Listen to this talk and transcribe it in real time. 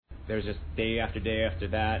there was just day after day after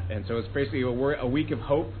that, and so it was basically a week of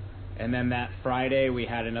hope. And then that Friday, we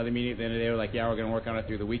had another meeting at the end of the day. We're like, yeah, we're going to work on it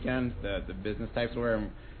through the weekend, the business types were.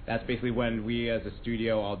 And that's basically when we, as a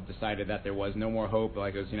studio, all decided that there was no more hope.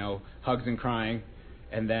 Like, it was, hugs and crying.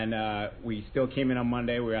 And then we still came in on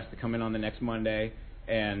Monday. We were asked to come in on the next Monday.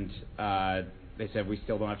 And they said, we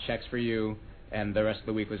still don't have checks for you. And the rest of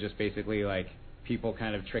the week was just basically, like, people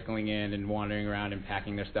kind of trickling in and wandering around and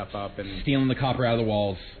packing their stuff up and stealing the copper out of the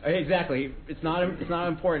walls. Exactly. It's not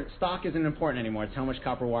important. Stock isn't important anymore. It's how much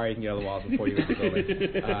copper wire you can get out of the walls before you leave the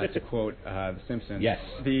building. To quote The Simpsons. Yes.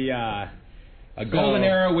 A golden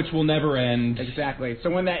era which will never end. Exactly. So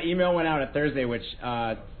when that email went out at Thursday, which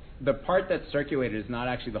the part that circulated is not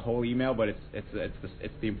actually the whole email, but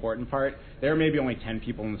it's the important part. There were maybe only 10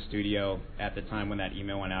 people in the studio at the time when that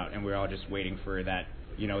email went out, and we were all just waiting for that.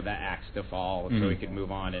 That axe to fall so we could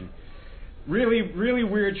move on. And really, really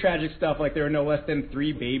weird, tragic stuff. Like, there were no less than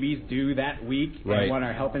 3 babies due that week. Right. And when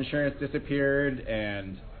our health insurance disappeared.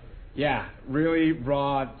 And, yeah, really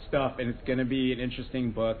raw stuff. And it's going to be an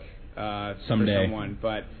interesting book someday. For someone.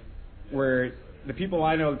 But the people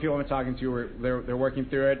I know, the people I'm talking to, they're working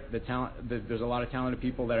through it. There's a lot of talented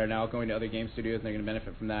people that are now going to other game studios, and they're going to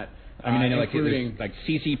benefit from that. I mean, I know like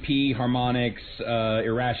CCP, Harmonix,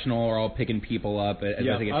 Irrational are all picking people up.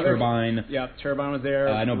 I think Turbine. Yeah, Turbine was there.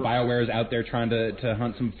 I know BioWare is out there trying to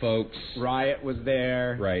hunt some folks. Riot was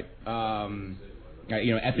there. Right.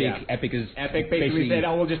 Epic. Yeah. Epic basically said,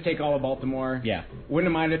 "Oh, we'll just take all of Baltimore." Yeah.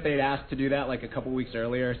 Wouldn't mind if they'd asked to do that like a couple weeks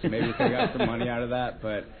earlier, so maybe we could have got some money out of that.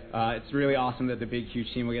 But it's really awesome that the big,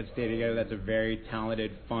 huge team will get to stay together. That's a very talented,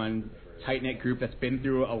 fun, tight-knit group that's been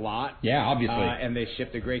through a lot. Yeah, obviously. And they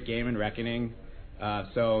shipped a great game in Reckoning,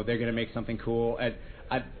 so they're going to make something cool.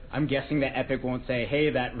 I'm guessing that Epic won't say,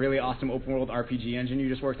 hey, that really awesome open-world RPG engine you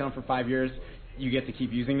just worked on for 5 years, you get to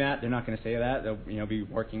keep using that. They're not going to say that. They'll be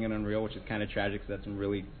working in Unreal, which is kind of tragic, because that's some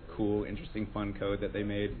really cool, interesting, fun code that they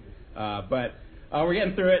made. But we're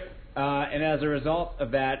getting through it, and as a result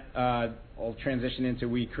of that, I'll transition into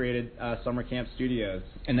we created Summer Camp Studios.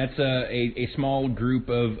 And that's a small group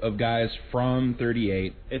of guys from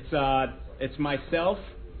 38. It's myself,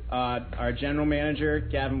 our general manager,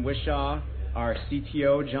 Gavin Wishaw, our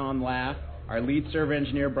CTO, John Laff, our lead server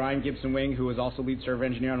engineer, Brian Gibson-Wing, who was also lead server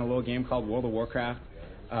engineer on a little game called World of Warcraft,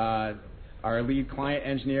 our lead client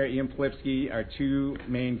engineer, Ian Polipsky, our 2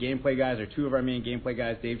 main gameplay guys, or 2 of our main gameplay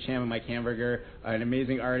guys, Dave Cham and Mike Hamburger, an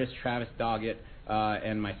amazing artist, Travis Doggett,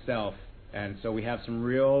 and myself. And so we have some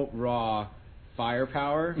real raw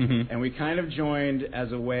firepower, and we kind of joined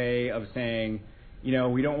as a way of saying,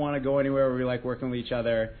 we don't want to go anywhere where we like working with each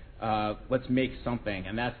other. Let's make something,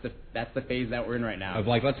 and that's the phase that we're in right now. Of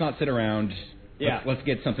like, let's not sit around. Yeah. Let's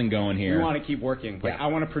get something going here. We want to keep working. Like, I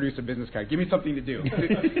want to produce a business card. Give me something to do.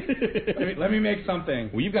 let me make something.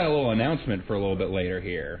 Well, you've got a little announcement for a little bit later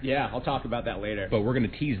here. Yeah, I'll talk about that later. But we're going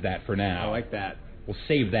to tease that for now. I like that. We'll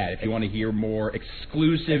save that if you want to hear more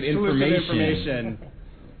exclusive information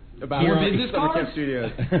about Your business Summer card? Camp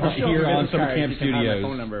Studios. Here on Summer Camp Studios. My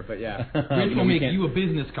phone number, but yeah. Rich will make you a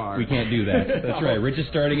business card. We can't do that. That's right. Rich is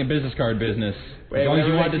starting a business card business. As long as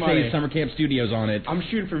you want to say Summer Camp Studios on it. I'm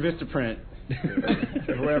shooting for Vistaprint.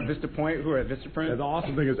 We're at Vistapoint. Who are at Vistaprint? And the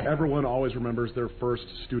awesome thing is everyone always remembers their first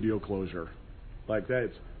studio closure. Like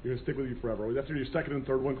that's going to stick with you forever. After your second and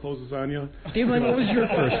third one closes on you. Dave, what was your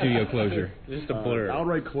first studio closure? Just a blur.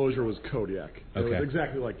 Outright closure was Kodiak. Okay. It was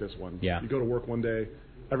exactly like this one. Yeah. You go to work one day,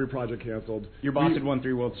 every project canceled. Your boss had won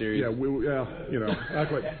 3 World Series. Yeah, not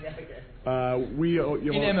quite.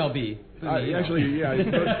 In MLB. Actually, yeah, it's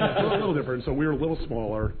a little different. So we were a little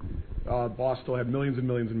smaller. Boss still had millions and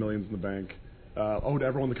millions and millions in the bank. Owed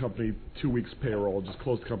everyone in the company 2 weeks payroll, just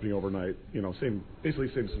closed the company overnight. Basically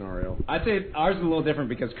same scenario. I'd say ours is a little different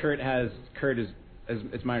because Kurt is,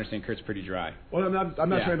 it's my understanding, Kurt's pretty dry. Well, I'm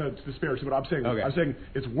not trying to disparage him, but I'm saying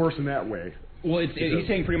it's worse in that way. Well, he's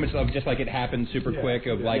saying pretty much just like it happened super quick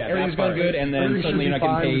of like everything's going good and then suddenly you're not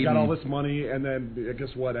getting paid. We got all this money and then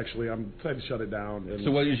guess what? Actually, I'm trying to shut it down.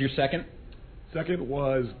 So what was your second? Second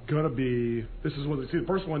was gonna be the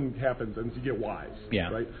first one happens and you get wise. Yeah.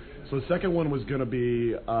 Right. So the second one was gonna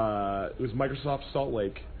be it was Microsoft Salt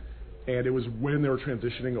Lake, and it was when they were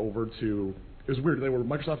transitioning over to. It was weird. They were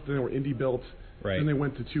Microsoft, then they were indie built. Right. Then they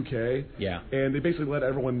went to 2K. Yeah. And they basically let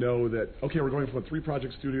everyone know that, okay, we're going from a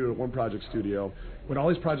 3-project studio to 1-project studio. When all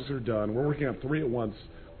these projects are done, we're working on 3 at once.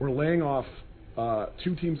 We're laying off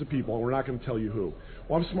 2 teams of people, and we're not going to tell you who.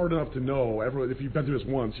 Well, I'm smart enough to know, if you've been through this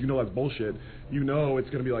once, you know that's bullshit. You know it's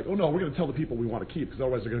going to be like, oh, no, we're going to tell the people we want to keep, because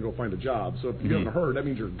otherwise they're going to go find a job. So if you haven't heard, that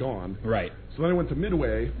means you're gone. Right. So then I went to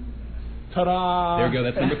Midway. Ta-da! There you go.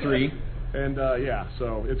 That's number 3. And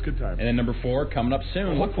so it's good time. And then number 4 coming up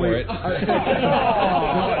soon. Look for it.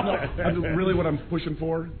 Really, what I'm pushing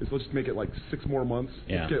for is let's just make it like 6 more months.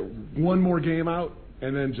 Yeah. Let's get one more game out,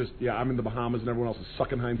 and then just I'm in the Bahamas and everyone else is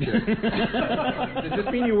sucking hind dick. Does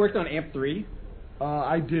this mean you worked on AMP 3?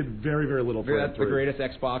 I did very, very little for That's the greatest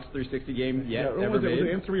Xbox 360 game yet ever was made. Was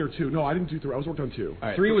it AMP 3 or 2? No, I didn't do 3. I was working on 2.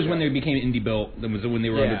 Right, 3 was when they became indie built. That was when they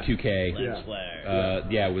were under 2K.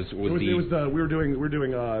 We were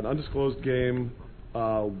doing an undisclosed game,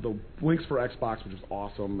 the links for Xbox, which was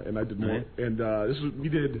awesome, and I did more. And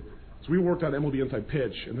we worked on MLB Inside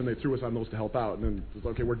Pitch, and then they threw us on those to help out, and then it was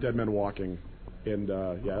okay, we're dead men walking, and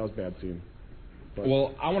that was a bad scene. But.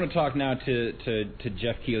 Well, I want to talk now to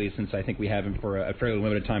Jeff Keighley, since I think we have him for a fairly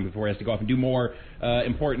limited time before he has to go off and do more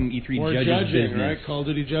important E3 judging business. Right? Call of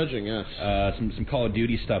Duty judging, yes. Some Call of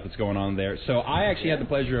Duty stuff that's going on there. So I actually had the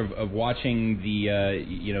pleasure of watching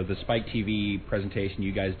the Spike TV presentation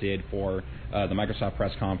you guys did for the Microsoft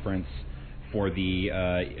press conference, for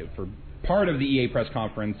part of the EA press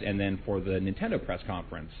conference, and then for the Nintendo press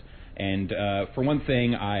conference. And for one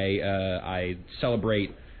thing, I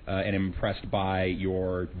celebrate and am impressed by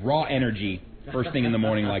your raw energy first thing in the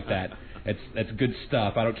morning like that. That's good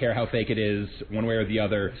stuff. I don't care how fake it is, one way or the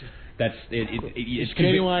other. It's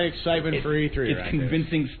genuine excitement for E3. It's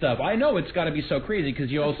convincing stuff. I know it's got to be so crazy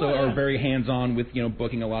because you also are very hands-on with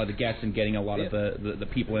booking a lot of the guests and getting a lot of the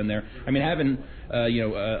people in there. I mean, having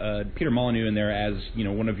Peter Molyneux in there as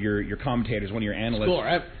one of your commentators, one of your analysts. Cool,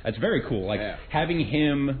 right? That's very cool. Like having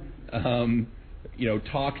him.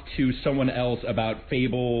 Talk to someone else about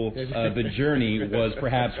Fable, The Journey was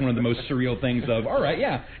perhaps one of the most surreal things of, all right,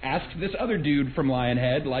 ask this other dude from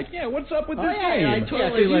Lionhead, what's up with this game? I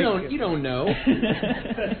totally, you don't know.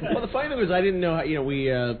 Well, the funny thing was I didn't know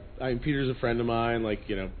how, Peter's a friend of mine,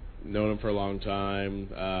 known him for a long time,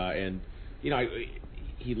 and,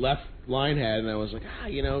 he left Lionhead, and I was like,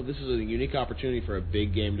 this is a unique opportunity for a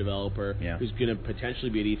big game developer who's going to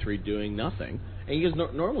potentially be at E3 doing nothing. And he goes,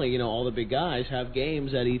 normally, all the big guys have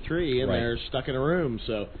games at E3, and they're stuck in a room.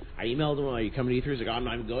 So I emailed him, are you coming to E3? He's like, I'm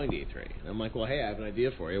not even going to E3. And I'm like, well, hey, I have an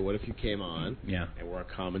idea for you. What if you came on, and we're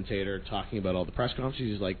a commentator talking about all the press conferences?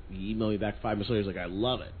 He's like, he emailed me back 5 minutes later. He's like, I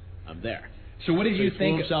love it. I'm there. So what did you think? He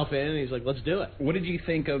threw himself in, and he's like, let's do it. What did you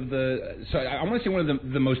think of the... So I want to say one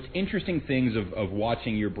of the most interesting things of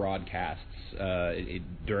watching your broadcasts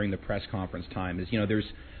during the press conference time is, there's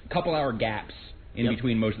a couple-hour gaps in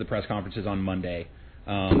between most of the press conferences on Monday.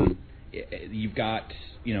 You've got,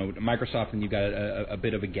 Microsoft, and you've got a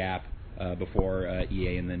bit of a gap before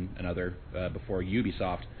EA, and then another before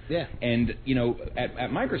Ubisoft. Yeah. And,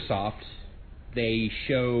 at Microsoft, they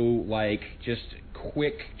show, just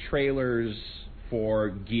quick trailers for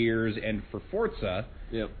Gears and for Forza.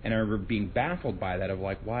 Yep. And I remember being baffled by that, of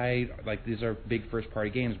why, these are big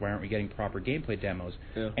first-party games, why aren't we getting proper gameplay demos?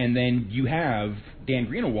 Yeah. And then you have Dan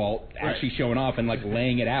Greenawalt actually showing off and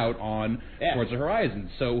laying it out on Forza Horizon.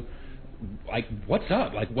 So, what's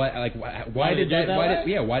up? Why did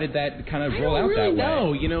that kind of roll out that way? I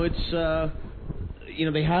don't really know. It's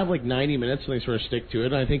they have 90 minutes and they sort of stick to it.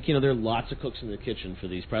 And I think, there are lots of cooks in the kitchen for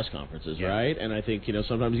these press conferences, right? And I think,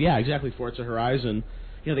 sometimes, exactly, Forza Horizon,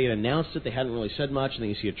 they had announced it, they hadn't really said much, and then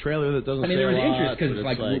you see a trailer that doesn't say a lot. There was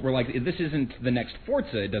interest, because this isn't the next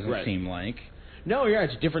Forza, it doesn't seem like. No, you're right.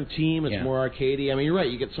 It's a different team. It's more arcadey. I mean, you're right.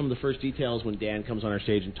 You get some of the first details when Dan comes on our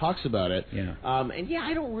stage and talks about it. Yeah.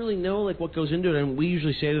 I don't really know what goes into it. And we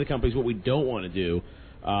usually say to the companies what we don't want to do,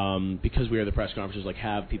 because we are the press conferences,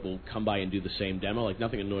 have people come by and do the same demo.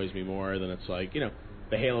 Nothing annoys me more than it's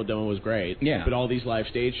the Halo demo was great. Yeah. But all these live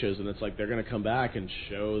stage shows, and it's they're going to come back and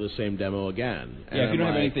show the same demo again. Yeah, if you don't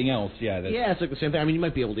have anything else, it's the same thing. I mean, you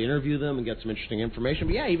might be able to interview them and get some interesting information.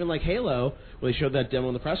 But even Halo, when they showed that demo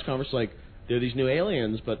in the press conference, they're these new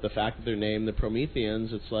aliens, but the fact that they're named the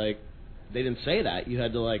Prometheans, it's they didn't say that. You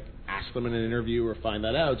had to ask them in an interview or find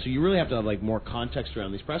that out. So you really have to have more context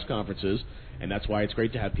around these press conferences, and that's why it's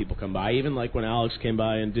great to have people come by. Even when Alex came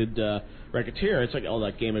by and did Racketeer, it's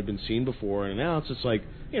that game had been seen before and announced. It's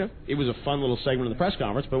it was a fun little segment of the press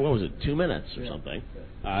conference, but what was it, 2 minutes or something?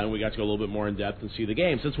 And we got to go a little bit more in depth and see the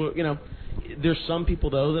game. So it's what there's some people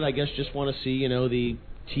though that I guess just want to see the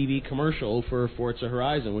TV commercial for Forza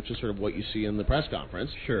Horizon, which is sort of what you see in the press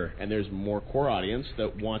conference. Sure. And there's more core audience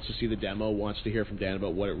that wants to see the demo, wants to hear from Dan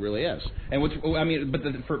about what it really is. And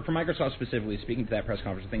for Microsoft specifically, speaking to that press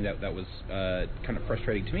conference, the thing that was kind of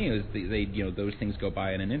frustrating to me is they those things go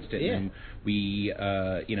by in an instant, and we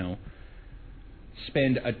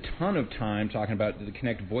spend a ton of time talking about the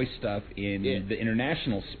Kinect voice stuff in the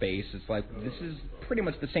international space. It's this is pretty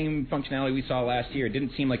much the same functionality we saw last year. It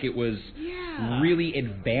didn't seem like it was really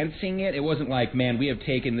advancing it. It wasn't like, man, we have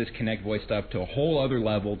taken this Kinect voice stuff to a whole other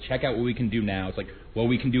level. Check out what we can do now. It's like, well,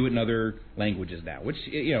 we can do it in other languages now, which,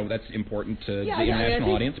 that's important to the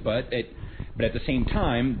international audience. But at the same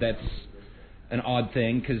time, that's an odd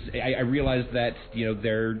thing because I realize that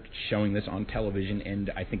they're showing this on television,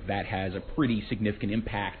 and I think that has a pretty significant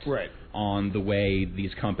impact on the way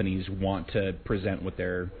these companies want to present what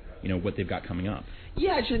they've got coming up.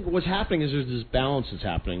 Yeah, I think what's happening is there's this balance that's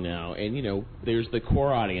happening now, and there's the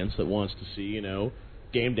core audience that wants to see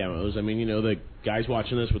game demos. I mean, the guys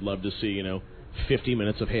watching this would love to see 50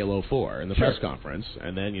 minutes of Halo 4 in the press conference,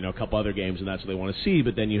 and then a couple other games, and that's what they want to see.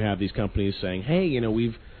 But then you have these companies saying, hey,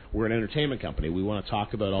 we're an entertainment company. We want to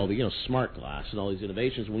talk about all the smart glass and all these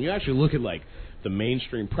innovations. When you actually look at like the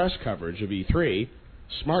mainstream press coverage of E3,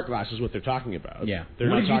 smart glass is what they're talking about. Yeah, they're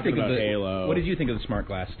not talking about Halo. What did you think of the smart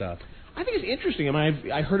glass stuff? I think it's interesting. I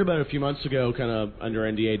mean, I heard about it a few months ago. Kind of under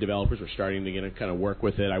NDA, developers were starting to kind of work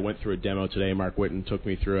with it. I went through a demo today. Mark Whitten took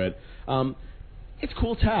me through it. It's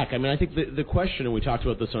cool tech. I mean, I think the question, and we talked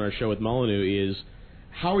about this on our show with Molyneux, is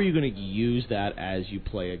how are you going to use that as you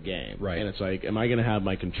play a game? Right. And it's like, am I going to have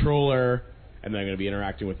my controller, and then I'm going to be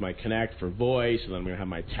interacting with my Kinect for voice, and then I'm going to have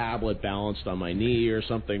my tablet balanced on my knee or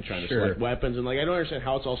something, trying to select weapons, and like I don't understand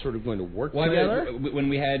how it's all sort of going to work together. When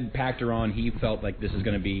we had Pachter on, he felt like this is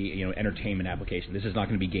going to be entertainment application. This is not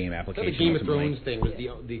going to be game application. The Game of Thrones thing was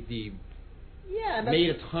the made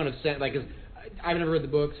a ton of sense. Like, I've never read the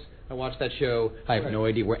books. I watched that show. I have no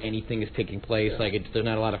idea where anything is taking place. Like, there's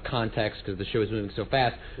not a lot of context because the show is moving so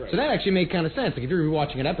fast. So that actually made kind of sense. Like, if you're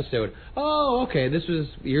watching an episode, oh, okay,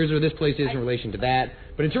 here's where this place is in relation to that.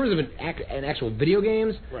 But in terms of an actual video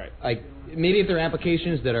games, like, maybe if there are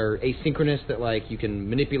applications that are asynchronous that, like, you can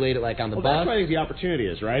manipulate it, like, on the bus. That's what I think the opportunity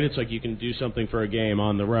is, right? It's like you can do something for a game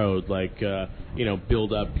on the road, like,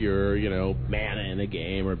 build up your, mana in a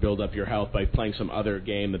game or build up your health by playing some other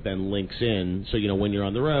game that then links in. So, when you're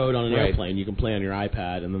on the road on an airplane, you can play on your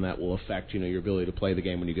iPad, and then that will affect, your ability to play the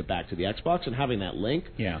game when you get back to the Xbox. And having that link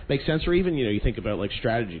makes sense. Or even, you think about, like,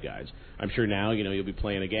 strategy guides. I'm sure now, you'll be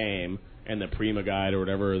playing a game, and the Prima guide or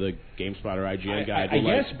whatever, the GameSpot or IGN guide. I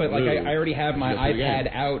guess, but like I already have my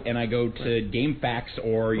iPad out, and I go to GameFAQs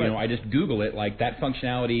or I just Google it. Like that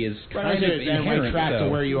functionality is kind of inherent. Track to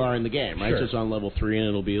where you are in the game, right? So it's on level 3, and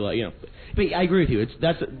it'll be like But I agree with you.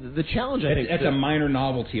 That's the challenge. I think that's a minor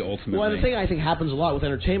novelty ultimately. Well, the thing I think happens a lot with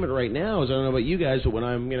entertainment right now is I don't know about you guys, but when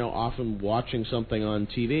I'm often watching something on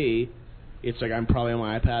TV, it's like I'm probably on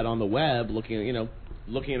my iPad on the web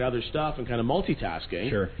looking at other stuff and kind of multitasking.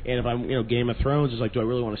 Sure. And if I'm, Game of Thrones is like, do I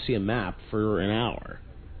really want to see a map for an hour?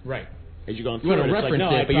 Right. As you're going through it, it's like, no,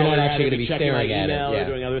 but you're not actually going to be staring at it. Or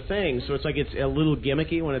doing other things. So it's like it's a little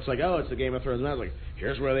gimmicky when it's like, oh, it's the Game of Thrones map. It's like,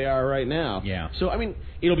 here's where they are right now. Yeah. So, I mean,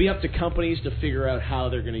 it'll be up to companies to figure out how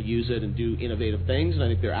they're going to use it and do innovative things. And I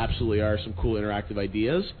think there absolutely are some cool interactive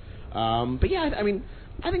ideas. But yeah, I mean,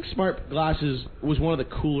 I think smart glasses was one of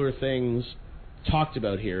the cooler things talked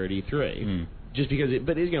about here at E3. Just because,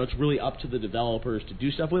 it's really up to the developers to do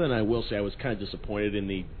stuff with it. And I will say I was kind of disappointed in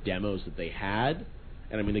the demos that they had.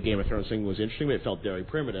 And I mean, the Game of Thrones thing was interesting, but it felt very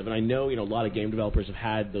primitive. And I know, a lot of game developers have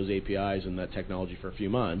had those APIs and that technology for a few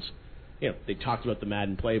months. They talked about the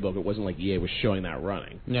Madden playbook. It wasn't like EA was showing that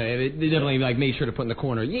running. No, they definitely made sure to put in the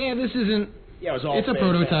corner. Yeah, this isn't. Yeah, it was all it's a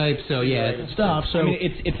prototype, so it's stuff. So I mean,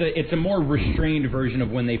 it's a more restrained version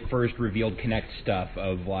of when they first revealed Kinect stuff.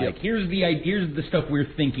 Of like, here's the stuff we're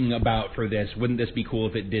thinking about for this. Wouldn't this be cool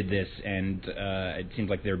if it did this? And it seems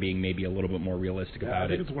like they're being maybe a little bit more realistic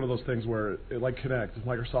about it. I think it's one of those things where, like Kinect,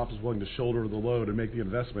 Microsoft is willing to shoulder the load and make the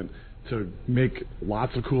investment to make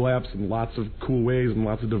lots of cool apps in lots of cool ways and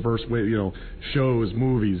lots of diverse ways. Shows,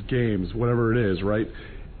 movies, games, whatever it is, right?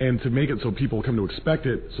 And to make it so people come to expect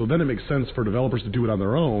it, so then it makes sense for developers to do it on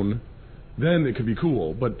their own. Then it could be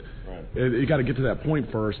cool, but you got to get to that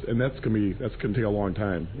point first, and that's gonna take a long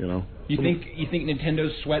time. You think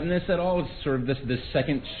Nintendo's sweating this at all? It's sort of this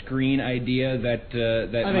second screen idea that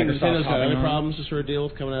I think Nintendo's got other problems to sort of deal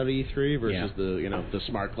with coming out of E3 versus the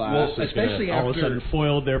smart glass. Well, especially all of a sudden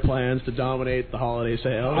foiled their plans to dominate the holiday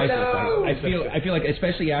sale. I feel like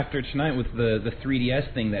especially after tonight with the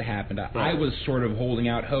 3DS thing that happened, I was sort of holding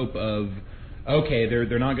out hope of. Okay,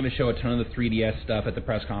 they're not going to show a ton of the 3DS stuff at the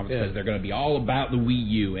press conference because they're going to be all about the Wii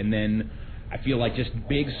U, and then I feel like just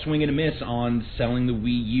big swing and a miss on selling the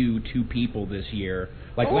Wii U to people this year.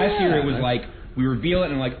 Like last year, it was like we reveal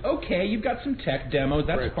it and like, okay, you've got some tech demos.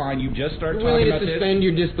 That's fine. You just start talking willing about to this. suspend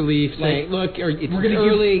your disbelief, saying, look, it's we're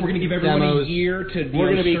going to give everyone demos. a year to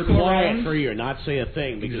we're going to be circle quiet around. for a year, not say a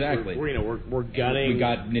thing. Because Exactly. We're gunning. We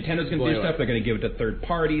got Nintendo's going to do stuff. They're going to give it to third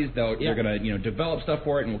parties. They're going to develop stuff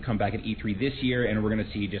for it, and we'll come back at E3 this year, and we're going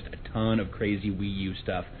to see just a ton of crazy Wii U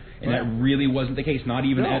stuff. And that really wasn't the case, not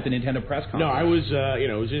even at the Nintendo press conference. No, I was,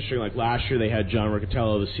 it was interesting. Like last year, they had John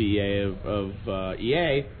Riccitiello, the CEO of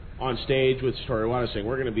EA, on stage with Satoru Iwata saying,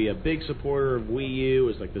 we're going to be a big supporter of Wii U. It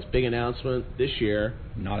was like this big announcement this year.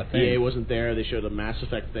 Not a thing. EA wasn't there. They showed a Mass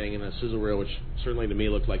Effect thing and a sizzle reel, which certainly to me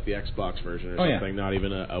looked like the Xbox version or something, not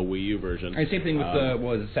even a Wii U version. And same thing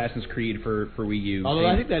with Assassin's Creed for Wii U. Although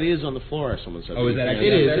I think that is on the floor, someone said. Oh, is that actually?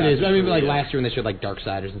 It is. I mean, like last year when they showed like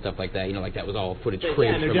Darksiders and stuff like that, like that was all footage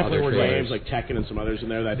crates and there from definitely other were trailers. games like Tekken and some others in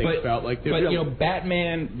there that I think felt like... But,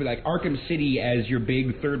 Batman, like Arkham City as your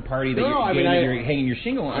big third party that you're hanging your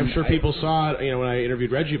shingle on. I'm sure people saw it, when I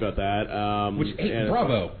interviewed Reggie about that. Which,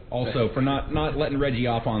 bravo, also, for not letting Reggie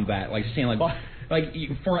off on that. Like, saying,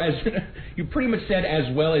 you pretty much said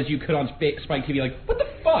as well as you could on Spike TV, like, what the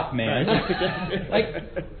fuck, man?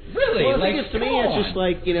 Really? Well, to me, it's just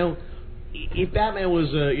like, if Batman was,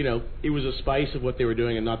 it was a spice of what they were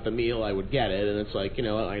doing and not the meal, I would get it. And it's like,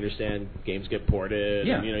 I understand games get ported,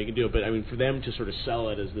 and, you can do it. But, I mean, for them to sort of sell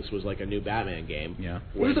it as this was like a new Batman game. Yeah.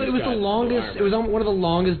 It was the longest, it was one of the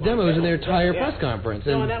longest demos in their entire press conference.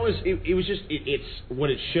 And that was, it was just, it's, what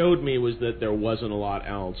it showed me was that there wasn't a lot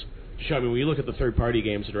else. I mean, when you look at the third-party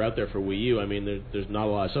games that are out there for Wii U, I mean, there's not a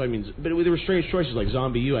lot. So, I mean, but there were strange choices. Like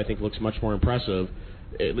Zombie U, I think, looks much more impressive,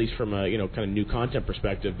 at least from a kind of new content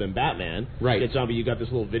perspective, than Batman. Right. At Zombie, you got this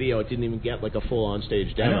little video. It didn't even get like a full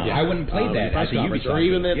on-stage demo. I wouldn't play that at the Ubisoft. Or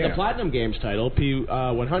even the Platinum Games title,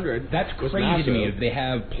 P100. That's crazy to me. They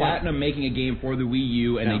have Platinum making a game for the Wii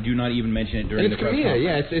U, and they do not even mention it during the press conference.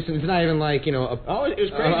 Yeah, it's not even like it was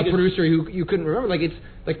crazy. A producer who you couldn't remember. Like it's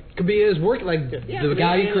like Kabia is working. Like the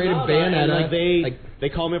guy who created Bayonetta. They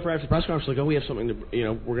called me up after the press conference, like, oh, we have something to,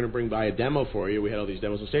 we're going to bring by a demo for you. We had all these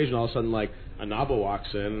demos on stage, and all of a sudden, like, Inaba walks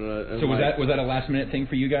in. So was that a last minute thing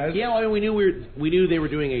for you guys? Yeah, I mean, we knew they were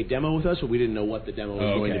doing a demo with us, but we didn't know what the demo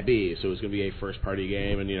was going to be. So it was going to be a first party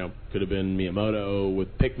game, and could have been Miyamoto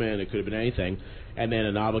with Pikmin. It could have been anything. And then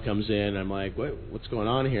Inaba comes in, I'm like, what's going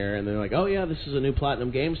on here? And they're like, oh, yeah, this is a new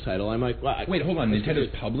Platinum Games title. I'm like, well, wait, hold on,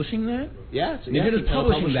 Nintendo's publishing that? Yeah. Nintendo's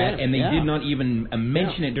publishing that, and they did not even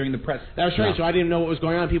mention it during the press. That was strange, so I didn't know what was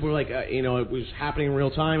going on. People were like, it was happening in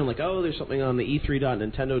real time, and like, oh, there's something on the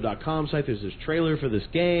e3.nintendo.com site. There's this trailer for this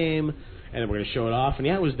game, and we're going to show it off. And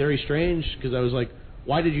it was very strange, because I was like,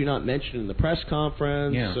 why did you not mention it in the press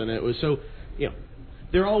conference? Yeah. And it was so,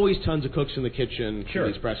 there are always tons of cooks in the kitchen for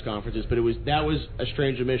these press conferences, but that was a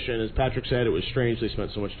strange omission. As Patrick said, it was strange they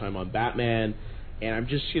spent so much time on Batman, and I'm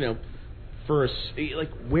just,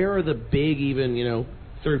 where are the big even,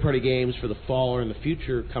 third-party games for the fall or in the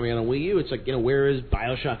future coming out on Wii U? It's like, where is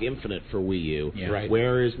BioShock Infinite for Wii U? Yeah. Right.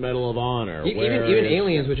 Where is Medal of Honor? Even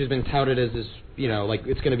Aliens, which has been touted as this,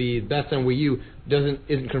 it's going to be best on Wii U,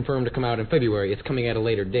 isn't confirmed to come out in February. It's coming at a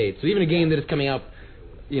later date. So even a game that is coming out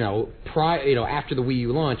after the Wii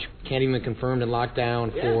U launch, can't even be confirmed and locked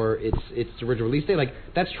down for its original release date. Like,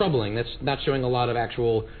 that's troubling. That's not showing a lot of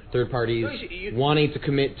actual third parties wanting to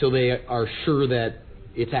commit till they are sure that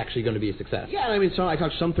it's actually going to be a success. Yeah, I mean, so I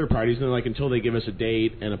talked to some third parties, and they're like, until they give us a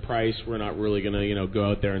date and a price, we're not really going to, go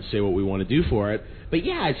out there and say what we want to do for it. But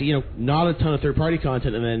yeah, it's, not a ton of third party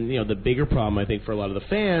content, and then, the bigger problem, I think, for a lot of the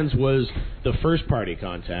fans was the first party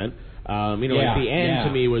content. At the end,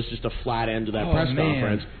 to me, was just a flat end to that press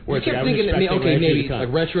conference. Where you kept thinking, maybe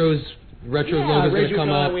like Retro's logo's going to come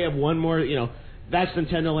up. We have one more, that's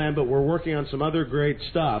Nintendo Land, but we're working on some other great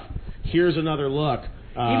stuff. Here's another look.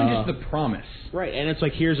 Even just the promise. Right, and it's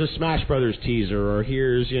like, here's a Smash Brothers teaser, or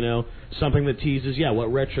here's, something that teases,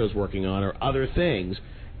 what Retro's working on, or other things.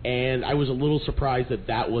 And I was a little surprised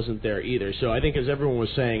that wasn't there either. So I think, as everyone was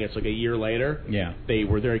saying, it's like a year later. Yeah. They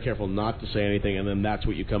were very careful not to say anything, and then that's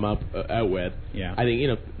what you come up out with. Yeah. I think,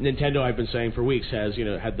 Nintendo, I've been saying for weeks, has,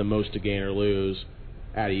 had the most to gain or lose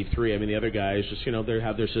at E3. I mean, the other guys just, they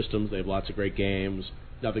have their systems. They have lots of great games.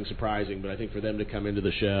 Nothing surprising, but I think for them to come into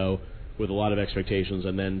the show with a lot of expectations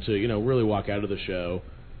and then to, really walk out of the show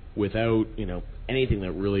without, anything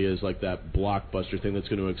that really is like that blockbuster thing that's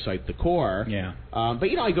going to excite the core. Yeah. But,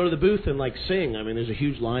 I go to the booth and, sing. I mean, there's a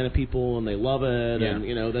huge line of people, and they love it,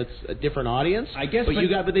 and, that's a different audience. I guess. But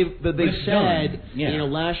they said,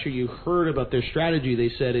 last year you heard about their strategy.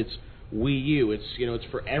 They said it's Wii U. It's, it's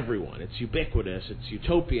for everyone. It's ubiquitous. It's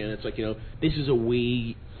utopian. It's like, this is a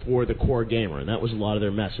Wii for the core gamer, and that was a lot of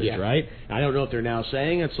their message, right? I don't know if they're now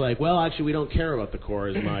saying it's like, well, actually, we don't care about the core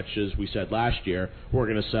as much as we said last year. We're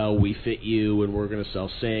going to sell Wii Fit U, and we're going to sell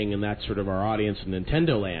Sing, and that's sort of our audience in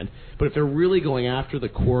Nintendo land. But if they're really going after the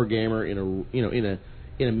core gamer in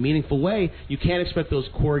a meaningful way, you can't expect those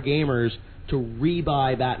core gamers to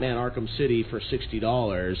rebuy Batman Arkham City for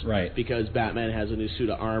 $60, right? Because Batman has a new suit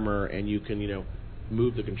of armor, and you can,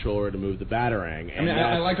 move the controller to move the Batarang. And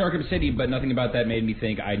I liked Arkham City, but nothing about that made me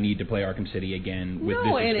think I need to play Arkham City again with this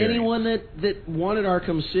experience. And anyone that wanted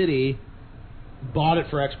Arkham City bought it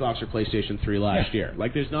for Xbox or PlayStation 3 last year.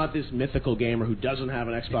 Like, there's not this mythical gamer who doesn't have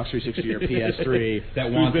an Xbox 360 or PS3 that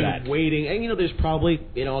wants who's that. been waiting. And, there's probably,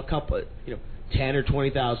 a couple, 10 or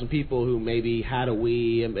 20,000 people who maybe had a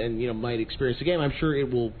Wii and might experience the game. I'm sure it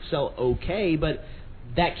will sell okay, but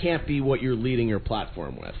that can't be what you're leading your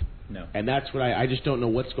platform with. No. And that's what I just don't know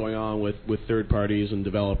what's going on with third parties and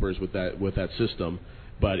developers with that system.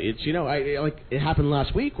 But it's it happened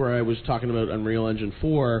last week where I was talking about Unreal Engine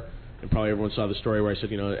 4, and probably everyone saw the story where I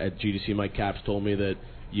said at GDC Mike Capps told me that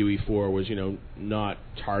UE4 was not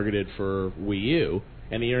targeted for Wii U,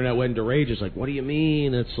 and the internet went into rage. It's like, what do you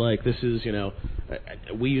mean? It's like, this is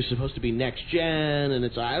Wii U's supposed to be next gen, and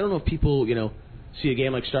it's, I don't know if people see a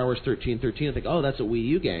game like Star Wars 1313 and think, oh, that's a Wii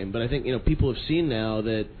U game. But I think people have seen now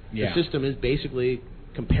that the system is basically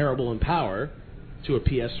comparable in power to a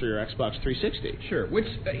PS3 or Xbox 360. Sure, which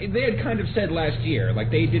they had kind of said last year.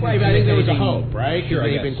 Like, they didn't. Right, but I think there was a hope, right? Sure,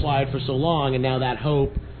 they've been quiet for so long, and now that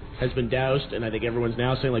hope has been doused, and I think everyone's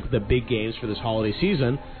now saying, like, the big games for this holiday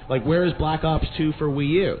season, like, where is Black Ops 2 for Wii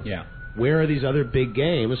U? Yeah. Where are these other big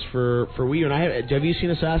games for Wii U? And have you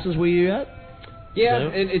seen Assassin's Wii U yet? Yeah,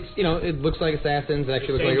 and it's it looks like Assassins. It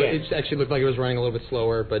actually looked like it was running a little bit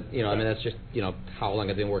slower, but I mean, that's just how long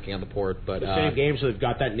I've been working on the port. But the same games, so they've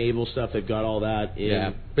got that naval stuff, they've got all that.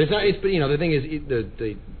 Yeah, but it's not. But the thing is,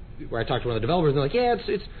 the where I talked to one of the developers, and they're like, yeah,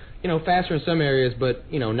 it's faster in some areas, but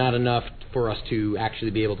not enough for us to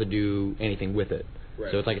actually be able to do anything with it.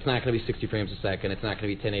 Right. So it's like it's not going to be 60 frames a second. It's not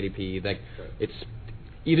going to be 1080p. Like it's.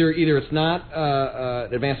 Either it's not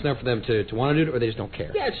advanced enough for them to want to do it, or they just don't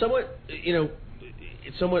care. Yeah, it's somewhat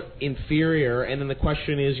it's somewhat inferior. And then the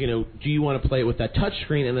question is, do you want to play it with that touch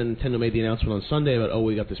screen? And then Nintendo made the announcement on Sunday about,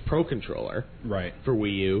 we got this Pro controller, right, for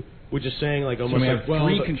Wii U, which is saying like almost so we have like,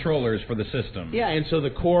 three controllers for the system. Yeah, and so the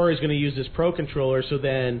core is going to use this Pro controller. So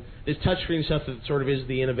then this touchscreen stuff that sort of is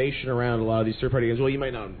the innovation around a lot of these third-party games. Well, you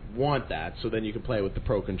might not want that, so then you can play it with the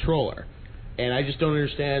Pro controller. And I just don't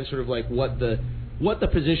understand sort of like what the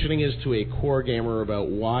positioning is to a core gamer about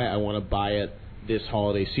why I want to buy it this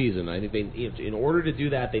holiday season. I think they, in order to do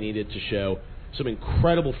that, they needed to show some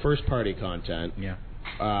incredible first-party content. Yeah.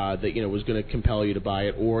 That was going to compel you to buy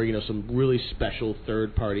it, or some really special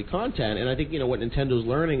third-party content. And I think what Nintendo's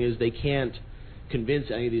learning is they can't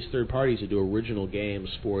convince any of these third parties to do original games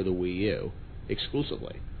for the Wii U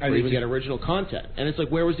exclusively, or even get original content. And it's like,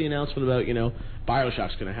 where was the announcement about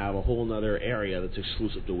BioShock's going to have a whole other area that's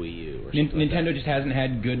exclusive to Wii U? Or Nintendo like just hasn't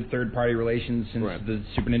had good third-party relations since the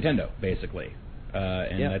Super Nintendo, basically.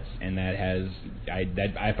 If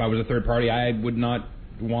I was a third party, I would not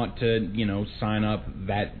want to sign up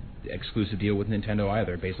that exclusive deal with Nintendo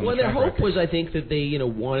either, based on the track their hope record. was, I think, that they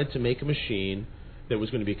wanted to make a machine that was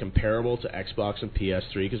going to be comparable to Xbox and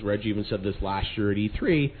PS3, because Reggie even said this last year at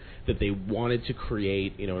E3, that they wanted to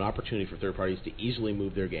create an opportunity for third parties to easily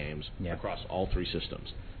move their games across all three systems.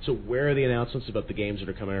 So where are the announcements about the games that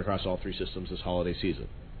are coming across all three systems this holiday season?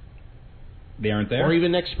 They aren't there? Or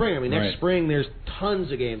even next spring. I mean, next spring there's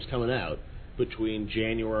tons of games coming out between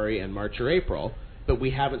January and March or April, but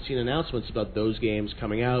we haven't seen announcements about those games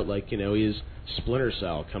coming out, like, is Splinter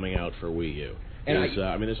Cell coming out for Wii U? And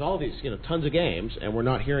there's all these, tons of games, and we're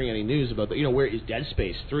not hearing any news about where is Dead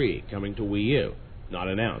Space 3 coming to Wii U? Not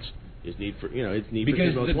announced. Is Need for Speed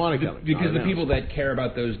Most coming? Because the people that care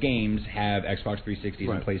about those games have Xbox 360s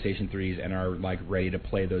and PlayStation 3s and are like ready to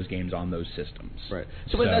play those games on those systems. Right.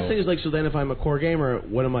 So that thing is like, so then if I'm a core gamer,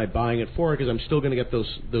 what am I buying it for? Because I'm still going to get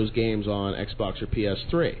those games on Xbox or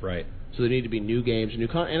PS3. Right. So there need to be new games, new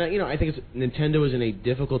content. And I think Nintendo is in a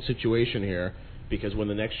difficult situation here, because when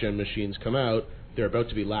the next gen machines come out, they're about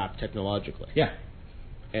to be lapped technologically. Yeah.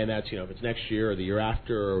 And that's, if it's next year or the year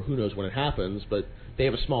after, or who knows when it happens, but they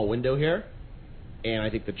have a small window here. And I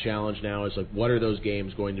think the challenge now is, like, what are those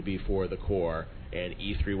games going to be for the core? And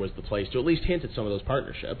E3 was the place to at least hint at some of those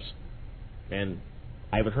partnerships. And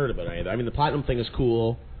I haven't heard about any of that. I mean, the Platinum thing is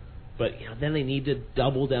cool, but then they need to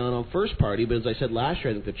double down on first party. But as I said last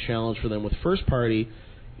year, I think the challenge for them with first party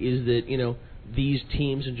is that, these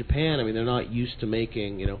teams in Japan, I mean, they're not used to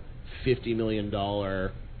making, $50 million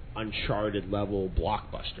Uncharted level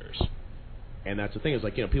blockbusters. And that's the thing, is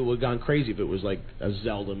like, people would have gone crazy if it was like a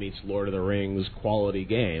Zelda meets Lord of the Rings quality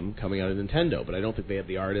game coming out of Nintendo. But I don't think they have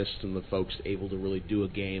the artists and the folks able to really do a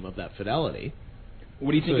game of that fidelity.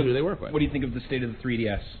 What do you think who do they work with? What do you think of the state of the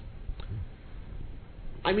 3DS?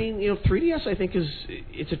 I mean, 3DS I think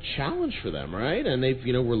it's a challenge for them, right? And they've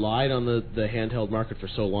relied on the handheld market for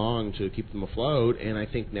so long to keep them afloat, and I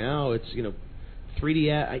think now it's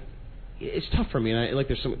 3DS. It's tough for me. And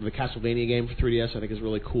there's the Castlevania game for 3DS I think is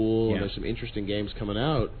really cool, and there's some interesting games coming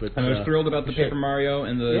out. But I was thrilled about the Paper Mario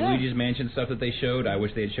and the Luigi's Mansion stuff that they showed. I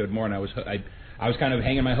wish they had showed more, and I was kind of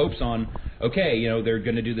hanging my hopes on, okay, they're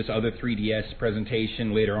going to do this other 3DS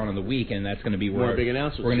presentation later on in the week, and that's going to be where more big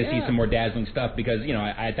announcements. We're going to see some more dazzling stuff, because,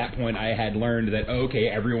 at that point I had learned that, okay,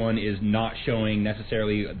 everyone is not showing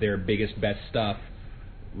necessarily their biggest, best stuff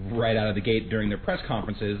right out of the gate during their press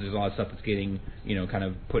conferences. There's a lot of stuff that's getting, kind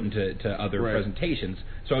of put into other presentations.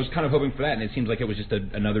 So I was kind of hoping for that, and it seems like it was just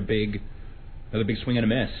another big swing and a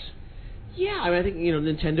miss. Yeah, I mean, I think,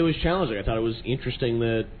 Nintendo is challenging. I thought it was interesting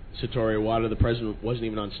that Satoru Iwata, the president, wasn't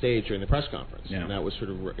even on stage during the press conference. Yeah. And that was sort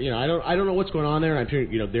of, I don't know what's going on there. I'm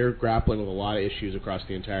sure, they're grappling with a lot of issues across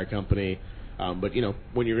the entire company. But,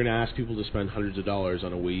 when you're going to ask people to spend hundreds of dollars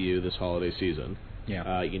on a Wii U this holiday season,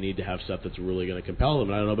 you need to have stuff that's really going to compel them.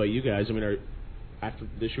 And I don't know about you guys. I mean, after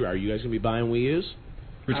this year, are you guys going to be buying Wii U's?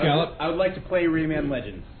 Rich Gallup? I would like to play Rayman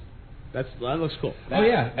Legends. That looks cool. But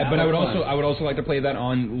I would also like to play that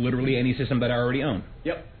on literally any system that I already own.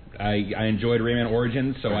 Yep. I enjoyed Rayman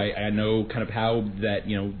Origins, so I know kind of how that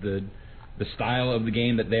the style of the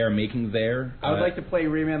game that they are making there. I would like to play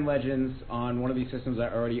Rayman Legends on one of these systems I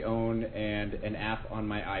already own, and an app on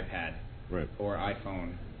my iPad or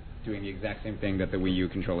iPhone, doing the exact same thing that the Wii U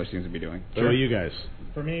controller seems to be doing. What about you guys?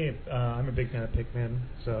 For me, I'm a big fan of Pikmin,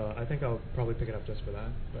 so I think I'll probably pick it up just for that.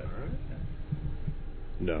 But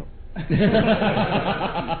no.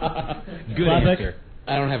 Good answer.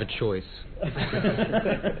 I don't have a choice.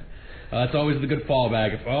 That's always the good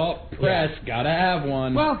fallback. Press, gotta have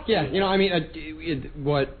one. Well, yeah, I mean,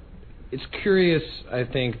 it's curious. I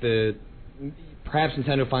think that perhaps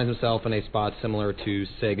Nintendo finds itself in a spot similar to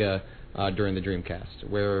Sega during the Dreamcast,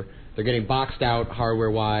 where they're getting boxed out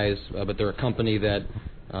hardware-wise, but they're a company that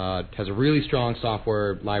has a really strong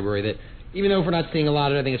software library that, even though if we're not seeing a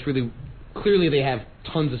lot of it, I think it's really clearly they have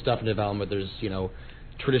tons of stuff in development. There's,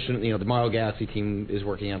 traditional, the Mario Galaxy team is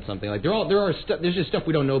working on something. Like there's just stuff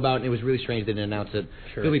we don't know about, and it was really strange they didn't announce it.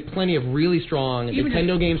 Sure. There'll be plenty of really strong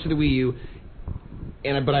Nintendo games for the Wii U,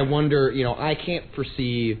 but I wonder, I can't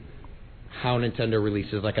foresee how Nintendo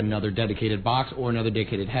releases like another dedicated box or another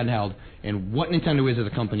dedicated handheld, and what Nintendo is as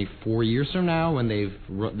a company 4 years from now, when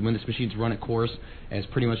when this machine's run its course as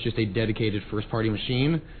pretty much just a dedicated first-party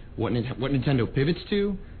machine, what Nintendo pivots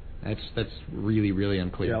to. That's really, really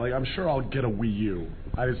unclear. Yeah, I'm sure I'll get a Wii U.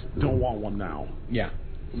 I just don't want one now. Yeah.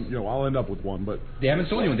 I'll end up with one, but they haven't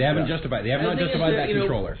sold anyone. They haven't justified. They have not justified that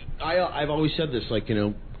controller. I've always said this,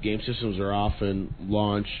 game systems are often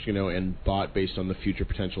launched, and bought based on the future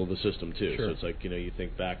potential of the system too. Sure. So it's you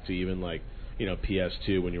think back to even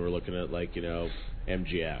PS2 when you were looking at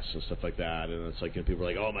MGS and stuff like that, and it's people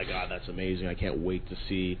are like, oh my god, that's amazing! I can't wait to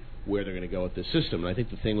see where they're going to go with this system. And I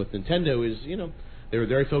think the thing with Nintendo is, they were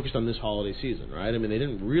very focused on this holiday season, right? I mean, they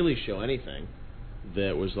didn't really show anything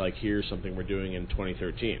that was here's something we're doing in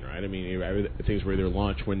 2013, right? I mean, things were either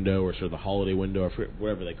launch window or sort of the holiday window or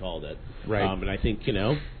whatever they called it. Right. And I think,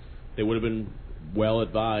 they would have been well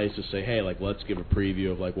advised to say, hey, let's give a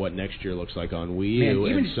preview of what next year looks like on Wii U,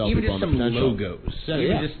 even and sell even people just on the some potential. logos.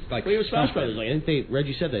 Yeah. Just even Smash Brothers. I think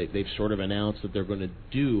Reggie said they've sort of announced that they're going to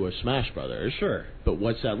do a Smash Brothers. Sure. But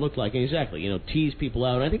what's that look like? And exactly, tease people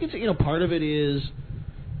out. And I think it's part of it is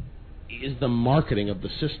the marketing of the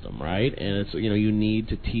system, right? And it's you need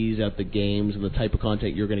to tease out the games and the type of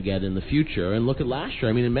content you're going to get in the future. And look at last year.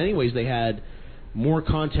 I mean, in many ways, they had more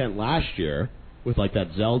content last year with that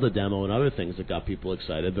Zelda demo and other things that got people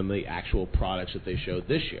excited than the actual products that they showed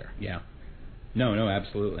this year. Yeah. No,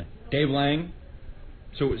 absolutely. Dave Lang.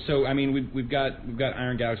 So I mean, we've got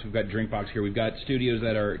Iron Galaxy, we've got Drinkbox here, we've got studios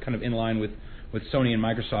that are kind of in line with Sony and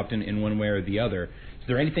Microsoft in one way or the other. Is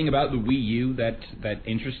there anything about the Wii U that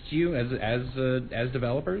interests you as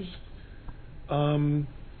developers? Not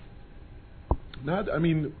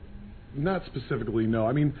specifically. No.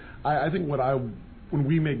 I mean, I think when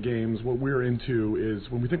we make games, what we're into is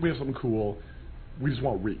when we think we have something cool, we just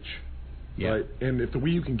want reach. Yeah. Right? And if the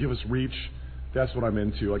Wii U can give us reach, that's what I'm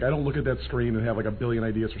into. I don't look at that screen and have a billion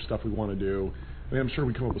ideas for stuff we want to do. I mean, I'm sure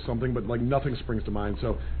we come up with something, but nothing springs to mind.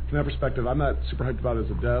 So from that perspective, I'm not super hyped about it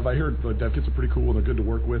as a dev. I hear the dev kits are pretty cool and they're good to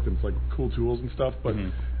work with, and it's cool tools and stuff. But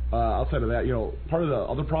outside of that, part of the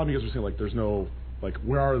other problem you guys are saying there's no Like,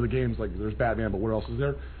 where are the games? Like, there's Batman, but what else is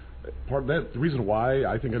there? Part of that, the reason why,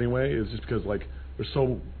 I think anyway, is just because, like, there's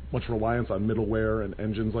so much reliance on middleware and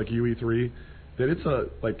engines like UE3 that it's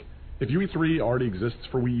if UE3 already exists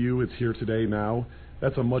for Wii U, it's here today now,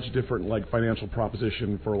 that's a much different, like, financial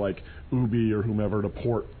proposition for, like, Ubi or whomever to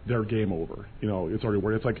port their game over. You know, it's already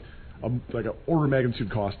where it's like an order of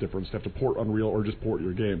magnitude cost difference to have to port Unreal or just port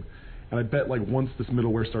your game. And I bet, like, once this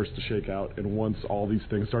middleware starts to shake out and once all these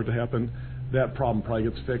things start to happen, that problem probably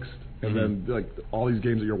gets fixed. And then, like, all these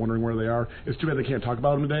games that you're wondering where they are, it's too bad they can't talk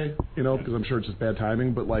about them today, you know, because I'm sure it's just bad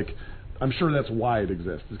timing. But, like, I'm sure that's why it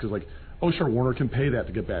exists. It's because, like, oh, sure, Warner can pay that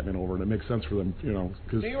to get Batman over, and it makes sense for them, you know.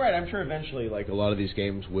 Cause you're right. I'm sure eventually, like, a lot of these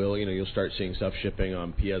games will, you know, you'll start seeing stuff shipping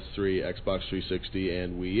on PS3, Xbox 360,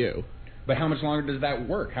 and Wii U. But how much longer does that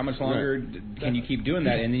work? How much longer can you keep doing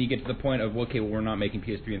that? And then you get to the point of, okay, well, we're not making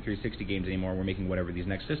PS3 and 360 games anymore. We're making whatever these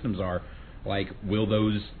next systems are. Like, will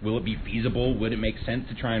it be feasible? Would it make sense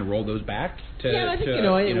to try and roll those back? I think,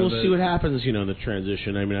 we'll see what happens, you know, in the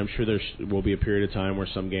transition. I mean, I'm sure there will be a period of time where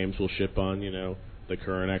some games will ship on, you know, the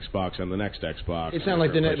current Xbox and the next Xbox. It's not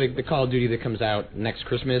like the Call of Duty that comes out next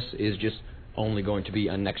Christmas is just only going to be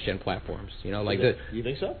on next-gen platforms. You know, like you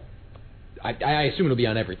think so? I assume it'll be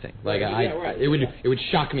on everything. Like it would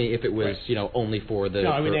shock me if it was only for the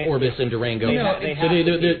Orbis and Durango.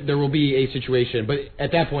 There will be a situation, but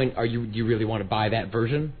at that point, do you really want to buy that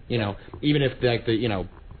version? You know, even if the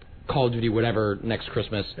Call of Duty whatever next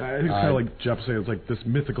Christmas. I think it's kind of like Jeff saying, it's like this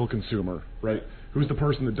mythical consumer, right? Who's the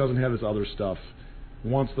person that doesn't have this other stuff,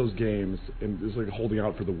 wants those games, and is like holding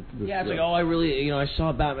out for the. It's like, oh, I really, I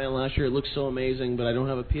saw Batman last year. It looks so amazing, but I don't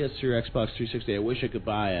have a PS3 or Xbox 360. I wish I could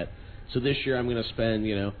buy it. So this year I'm going to spend,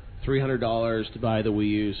 $300 to buy the Wii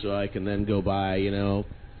U so I can then go buy,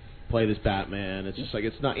 play this Batman. It's just like,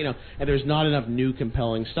 it's not, and there's not enough new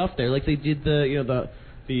compelling stuff there. Like they did the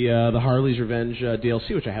Harley's Revenge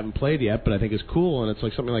DLC, which I haven't played yet, but I think is cool, and it's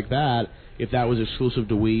like something like that. If that was exclusive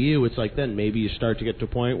to Wii U, it's like then maybe you start to get to a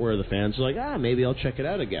point where the fans are like, maybe I'll check it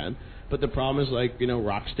out again. But the problem is like,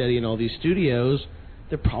 Rocksteady and all these studios,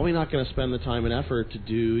 they're probably not going to spend the time and effort to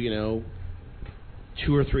do,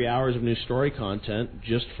 2 or 3 hours of new story content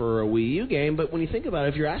just for a Wii U game. But when you think about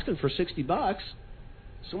it, if you're asking for $60,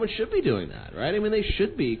 someone should be doing that, right? I mean, they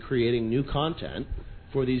should be creating new content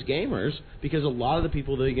for these gamers, because a lot of the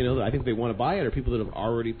people that that I think they want to buy it are people that have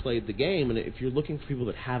already played the game. And if you're looking for people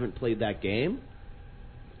that haven't played that game,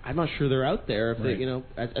 I'm not sure they're out there if they,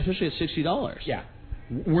 especially at $60. Yeah.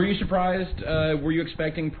 Were you surprised? Were you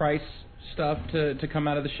expecting price stuff to come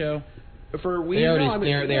out of the show? For Wii,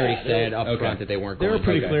 they already said up front that they weren't. They were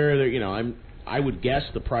pretty clear that I would guess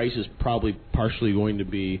the price is probably partially going to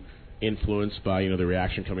be influenced by the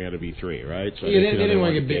reaction coming out of E3, right? So they didn't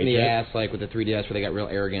want to get bit in the ass like with the 3DS, where they got real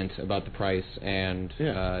arrogant about the price, and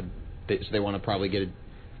so they want to probably get it.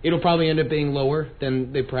 It'll probably end up being lower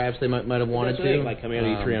than they might have wanted to. Like coming out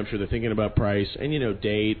of E3, I'm sure they're thinking about price and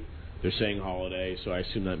date. They're saying holiday, so I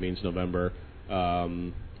assume that means November.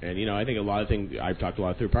 And, I think a lot of things, I've talked a lot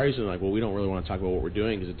of third parties, and like, well, we don't really want to talk about what we're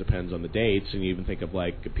doing because it depends on the dates. And you even think of,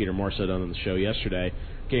 like, Peter Moore said on the show yesterday,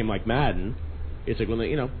 a game like Madden, it's like when,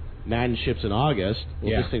 Madden ships in August,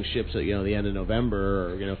 this thing ships at, the end of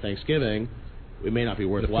November or, Thanksgiving, it may not be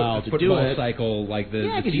worthwhile to do it. Cycle, like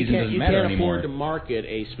the season doesn't matter anymore. You can't afford to market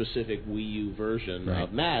a specific Wii U version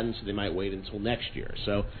of Madden, so they might wait until next year.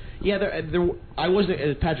 So, I wasn't,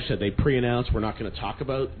 as Patrick said, they pre-announced we're not going to talk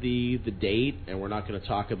about the date, and we're not going to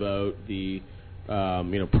talk about the,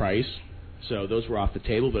 price. So those were off the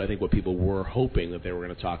table, but I think what people were hoping that they were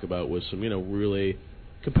going to talk about was some, really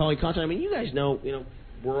compelling content. I mean, you guys know,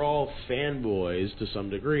 we're all fanboys to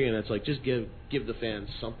some degree, and it's like just give the fans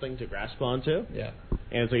something to grasp onto. Yeah.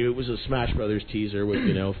 And it's like it was a Smash Brothers teaser with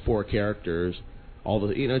 4 characters. All the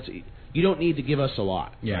it's you don't need to give us a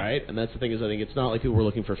lot, right? And that's the thing is I think it's not like people were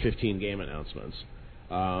looking for 15 game announcements.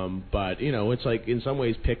 But it's like in some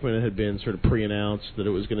ways Pikmin had been sort of pre-announced that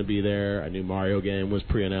it was going to be there. A new Mario game was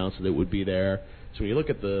pre-announced that it would be there. So when you look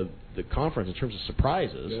at the conference in terms of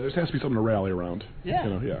surprises, there has to be something to rally around.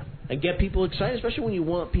 And get people excited, especially when you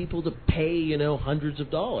want people to pay hundreds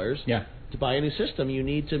of dollars to buy a new system. You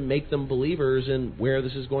need to make them believers in where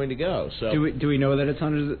this is going to go. So do we know that it's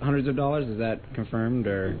hundreds of dollars? Is that confirmed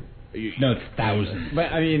or? No, it's thousands.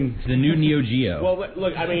 But I mean, it's the new Neo Geo. Well,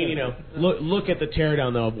 look, I mean, look at the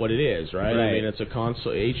teardown though of what it is, right? I mean, it's a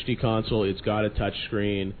console, HD console. It's got a touch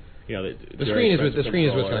screen. The screen is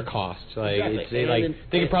what's going to cost. Like exactly.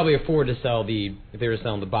 They could probably afford to sell if they were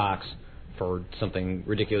selling the box for something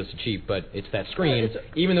ridiculously cheap, but it's that screen.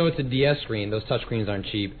 Even though it's a DS screen, those touch screens aren't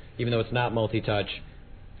cheap. Even though it's not multi-touch,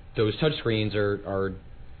 those touch screens are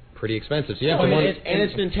pretty expensive. So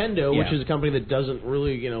it's Nintendo, which is a company that doesn't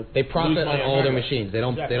really, they profit on all their machines. They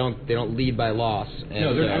don't lead by loss.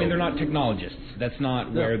 No, they're not technologists. That's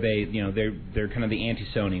not where they, they're kind of the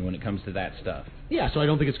anti-Sony when it comes to that stuff. Yeah, so I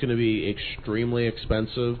don't think it's going to be extremely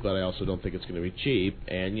expensive, but I also don't think it's going to be cheap.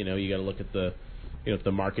 And you got to look at the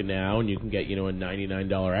market now, and you can get a $99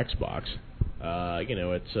 Xbox.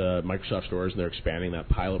 It's Microsoft stores, and they're expanding that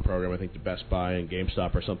pilot program, I think, to Best Buy and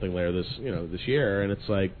GameStop or something later this year. And it's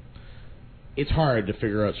like, it's hard to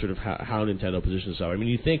figure out sort of how Nintendo positions itself. I mean,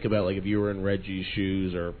 you think about, like, if you were in Reggie's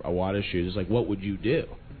shoes or Iwata's shoes, it's like, what would you do?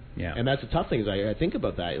 Yeah. And that's the tough thing is I think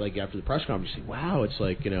about that. Like, after the press conference, you say, wow, it's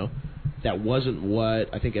like, that wasn't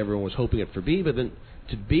what I think everyone was hoping it to be. But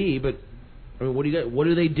I mean, what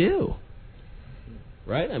do they do?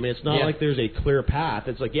 Right? I mean, it's not like there's a clear path.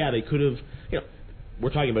 It's like, they could have, we're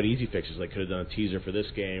talking about easy fixes. They could have done a teaser for this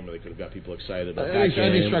game, or they could have got people excited about that game. I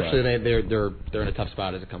think structurally they're in a tough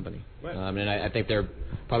spot as a company. Right. And I think they're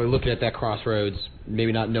probably looking at that crossroads,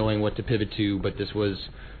 maybe not knowing what to pivot to, but this was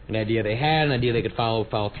an idea they had, an idea they could follow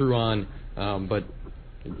through on, but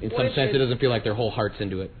in some sense it doesn't feel like their whole heart's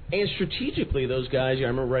into it. And strategically, those guys, I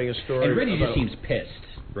remember writing a story. And Reggie just seems pissed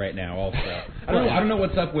right now also. I don't know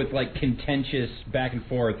what's up with like contentious back and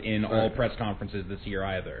forth in all press conferences this year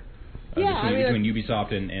either. Between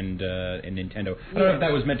Ubisoft and Nintendo. I don't know if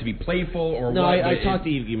that was meant to be playful or no, what. I talked to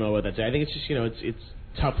Yves Guillemot about that today. I think it's just it's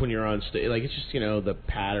tough when you're on stage. Like, it's just the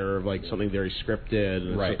patter of like something very scripted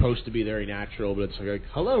and it's supposed to be very natural, but it's like,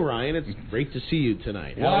 hello Ryan, it's great to see you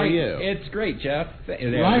tonight. How are you? It's great, Jeff.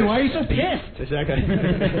 Ryan, why are you so pissed? Exactly.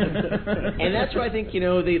 And that's why I think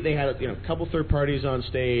they had a couple third parties on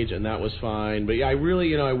stage and that was fine. But I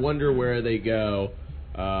really I wonder where they go.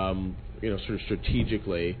 Sort of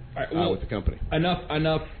strategically with the company. Enough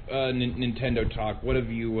Nintendo talk. What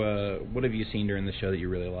have you seen during the show that you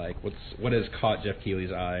really like? What has caught Jeff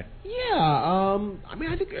Keighley's eye? Yeah, I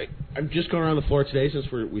mean, I think I'm just going around the floor today since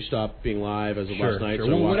we stopped being live as of last night. Sure.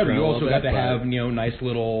 So whatever. You also got to have nice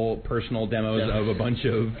little personal demos of a bunch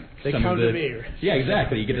of. They come to me. Yeah,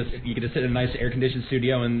 exactly. You get to sit in a nice air conditioned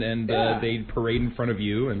studio and they parade in front of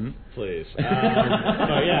you and. Please.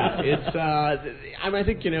 It's. I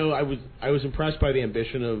think I was impressed by the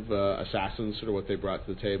ambition of Assassins, sort of what they brought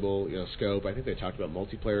to the table. Scope. I think they talked about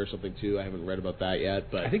multiplayer or something too. I haven't read about that yet,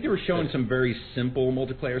 but I think they were showing some very simple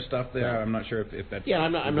multiplayer stuff there. I'm not sure if that's. Yeah,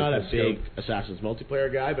 I'm not a big Assassins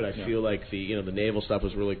multiplayer guy, but I feel like the naval stuff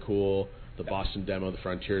was really cool. The Boston demo, the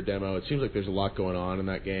Frontier demo. It seems like there's a lot going on in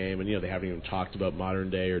that game, and they haven't even talked about modern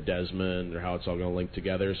day or Desmond or how it's all going to link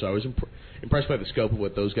together. So I was impressed by the scope of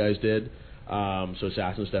what those guys did. So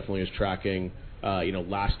Assassins definitely is tracking.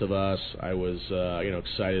 Last of Us, I was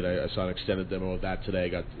excited. I saw an extended demo of that today.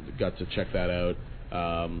 Got to check that out.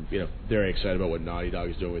 Very excited about what Naughty Dog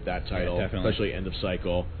is doing with that title, especially End of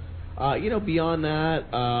Cycle. Beyond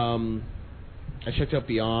that, I checked out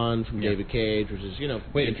Beyond from David Cage, which is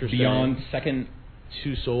interesting. Beyond second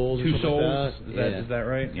Two Souls. Two Souls. Like Is that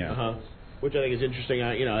right? Yeah. Which I think is interesting.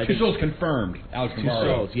 Two Souls confirmed. Alex Navarro. Two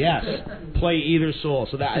Souls. Yes. Play either soul.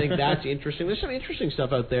 So I think that's interesting. There's some interesting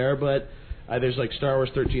stuff out there, but there's like Star Wars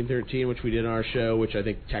 1313, which we did on our show, which I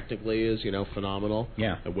think technically is phenomenal.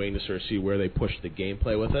 Yeah. I'm waiting to sort of see where they push the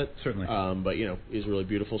gameplay with it. Certainly. But is really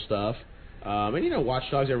beautiful stuff. And Watch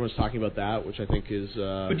Dogs, everyone's talking about that, which I think is.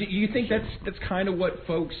 But do you think that's kind of what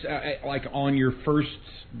folks like on your first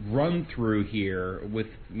run through here with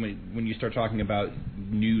when you start talking about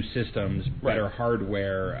new systems, better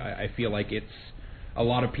hardware? I feel like it's a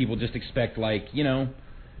lot of people just expect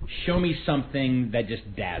show me something that just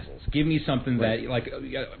dazzles. Give me something that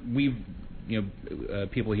we've.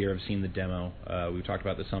 People here have seen the demo. We talked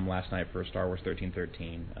about this some last night for Star Wars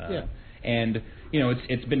 1313. And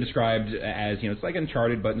it's been described as it's like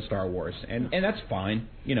Uncharted but in Star Wars, and that's fine.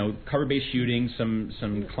 Cover-based shooting,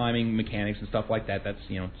 some climbing mechanics and stuff like that. That's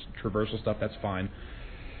traversal stuff. That's fine.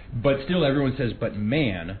 But still, everyone says, "But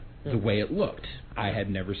man, the way it looked, I had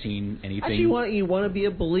never seen anything." Actually, you want to be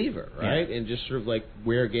a believer, right? And just sort of like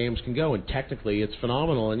where games can go, and technically, it's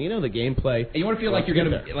phenomenal. And the gameplay. And you want to feel like you're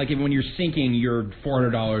gonna when you're sinking your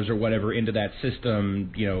 $400 or whatever into that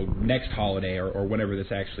system, next holiday or whenever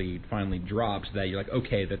this actually finally drops, that you're like,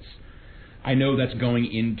 okay, I know that's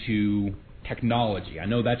going into technology. I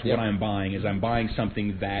know that's what I'm buying. Is I'm buying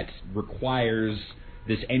something that requires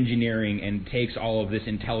this engineering and takes all of this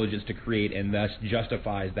intelligence to create, and thus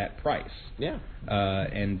justifies that price. Yeah.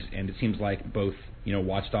 And it seems like both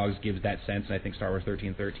Watch Dogs gives that sense, and I think Star Wars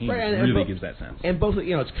 1313 really gives that sense. And both,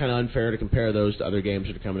 it's kind of unfair to compare those to other games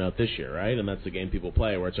that are coming out this year, right? And that's the game people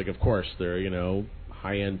play, where it's like, of course, they're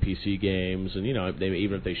high-end PC games, and they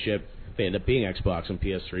even if they ship they end up being Xbox and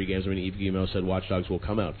PS3 games. I mean, Yves Guillemot said Watch Dogs will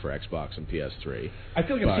come out for Xbox and PS3. I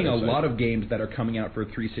feel like I'm seeing a lot of games that are coming out for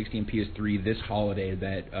 360 and PS3 this holiday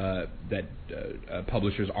that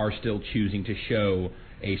publishers are still choosing to show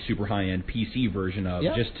a super high-end PC version of,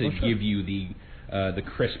 just to give you the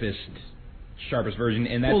crispest, sharpest version.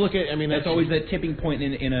 And that's, that's always that tipping point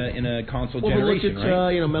in a console generation, look at,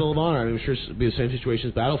 right? Medal of Honor. I'm sure it'd be the same situation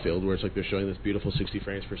as Battlefield, where it's like they're showing this beautiful 60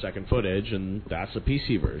 frames per second footage, and that's a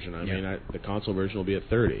PC version. I mean, the console version will be at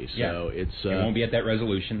 30, so it won't be at that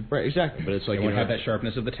resolution. Right, exactly. But it's like it won't have that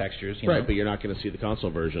sharpness of the textures. Right, but you're not going to see the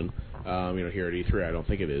console version. Here at E3, I don't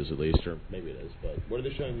think it is, at least, or maybe it is. But what are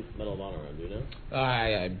they showing Medal of Honor on? Do you know?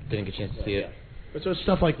 I didn't get a chance to see it. But so it's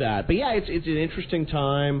stuff like that. But yeah, it's an interesting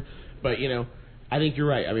time. But I think you're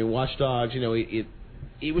right. I mean, Watch Dogs,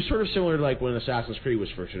 it was sort of similar to like when Assassin's Creed was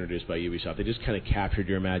first introduced by Ubisoft. They just kind of captured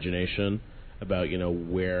your imagination about,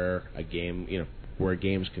 where a game, where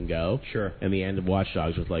games can go. Sure. And the end of Watch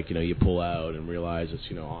Dogs was like, you pull out and realize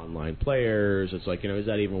it's, online players. It's like, is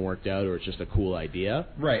that even worked out, or it's just a cool idea?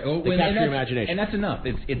 Right. They capture your imagination. And that's enough.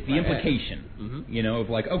 It's the implication, of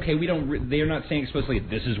like, okay, they're not saying explicitly,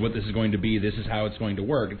 this is what this is going to be, this is how it's going to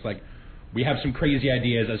work. It's like, we have some crazy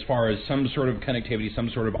ideas as far as some sort of connectivity, some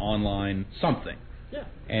sort of online something. Yeah.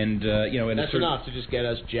 And, and that's enough to just get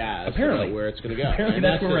us jazzed apparently about where it's going to go. Apparently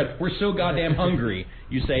that's where we're at. We're so goddamn hungry.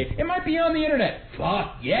 You say, it might be on the internet.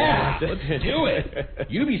 Fuck, yeah. Let's do it.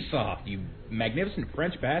 Ubisoft, you magnificent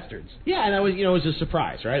French bastards. Yeah, and that was, it was a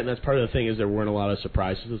surprise, right? And that's part of the thing is there weren't a lot of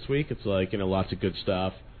surprises this week. It's like, lots of good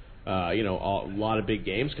stuff. A lot of big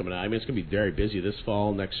games coming out. I mean, it's going to be very busy this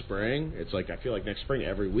fall, next spring. It's like, I feel like next spring,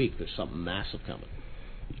 every week, there's something massive coming.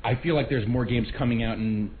 I feel like there's more games coming out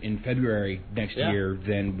in February next year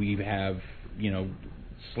than we have,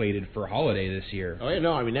 slated for holiday this year. Oh, yeah,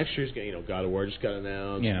 no, I mean, next year's, God of War just got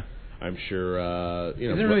announced. Yeah. I'm sure,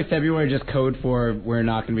 Isn't really February just code for we're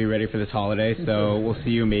not going to be ready for this holiday, so we'll see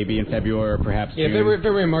you maybe in February or perhaps June.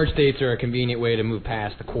 February and March dates are a convenient way to move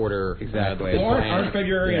past the quarter. Exactly. Aren't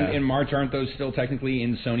February and March, aren't those still technically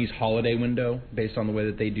in Sony's holiday window, based on the way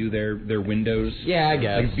that they do their windows? Yeah, I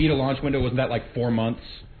guess. Like Vita launch window, wasn't that like 4 months?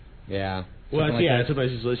 Yeah. Well, like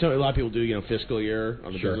so a lot of people do, fiscal year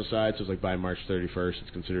on the business side, so it's like by March 31st, it's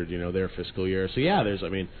considered, their fiscal year. So yeah, there's,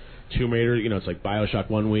 Tomb Raider, it's like BioShock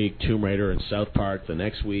 1 week, Tomb Raider and South Park the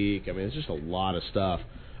next week. I mean, it's just a lot of stuff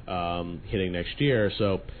hitting next year.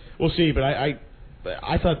 So we'll see. But I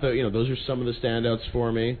thought that those are some of the standouts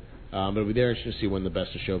for me. But it'll be very interesting to see when the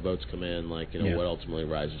best of show votes come in. Like what ultimately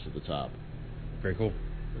rises to the top. Very cool.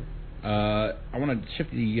 I want to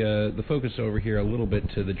shift the focus over here a little bit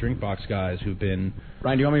to the Drinkbox guys who've been.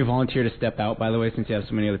 Ryan, do you want me to volunteer to step out, by the way, since you have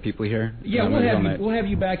so many other people here? Yeah, we'll have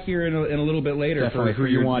you back here in a little bit later for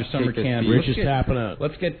you want your summer camp. We're just tapping up.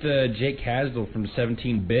 Let's get Jake Casdell from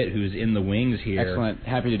 17-Bit, who's in the wings here. Excellent.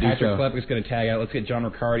 Happy to do Patrick so. Klepek's going to tag out. Let's get John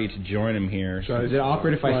Riccardi to join him here. So is it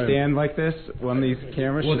awkward if I stand like this on these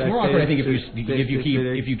cameras? Well, it's more awkward, I think,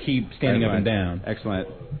 if you keep standing up and down. Excellent.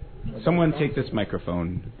 Someone take this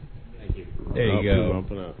microphone. There you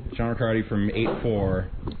go. John Riccardi from 8-4.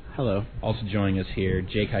 Hello. Also joining us here.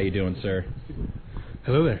 Jake, how you doing, sir?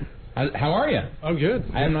 Hello there. How are you? I'm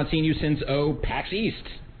good. I have not seen you since PAX East.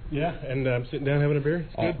 Yeah, and I'm sitting down having a beer.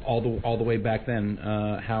 It's good. All the way back then.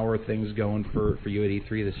 How are things going for you at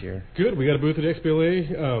E3 this year? Good. We got a booth at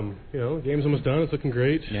XBLA. Game's almost done. It's looking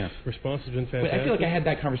great. Yeah. Response has been fantastic. Wait, I feel like I had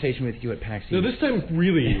that conversation with you at PAX East. No, this time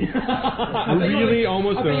really. Really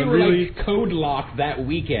almost done. You were really like code locked that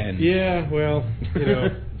weekend. Yeah, well,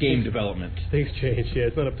 game development. Things change. Yeah,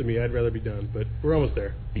 it's not up to me. I'd rather be done, but we're almost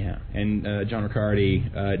there. Yeah, and John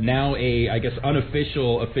Riccardi, now I guess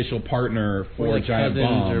official partner for like Giant cousins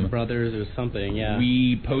Bomb. or brothers or something. Yeah.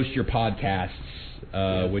 We post your podcasts,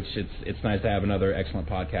 which it's nice to have another excellent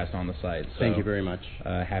podcast on the site. So, thank you very much.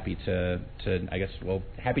 Happy to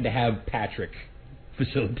happy to have Patrick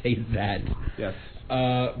facilitate that. Yes.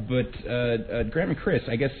 But Graham and Chris,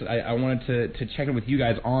 I guess I wanted to check in with you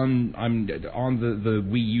guys on the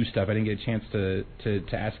Wii U stuff. I didn't get a chance to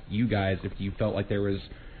ask you guys if you felt like there was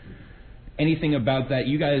anything about that.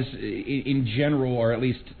 You guys, in general, or at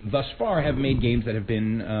least thus far, have made games that have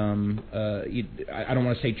been I don't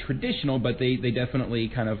want to say traditional, but they definitely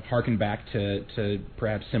kind of harken back to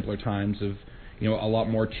perhaps simpler times of a lot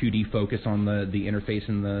more 2D focus on the interface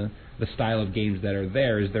and the style of games that are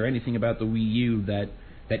there. Is there anything about the Wii U that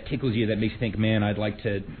tickles you, that makes you think, man, I'd like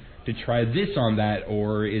to try this on that,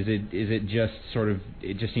 or is it just sort of,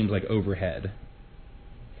 it just seems like overhead?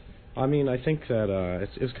 I mean, I think that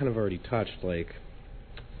it's kind of already touched, like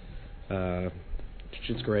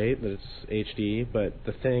it's great that it's HD, but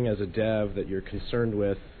the thing as a dev that you're concerned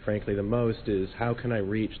with, frankly, the most is how can I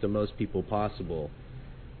reach the most people possible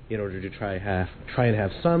in order to try and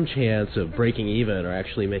have some chance of breaking even or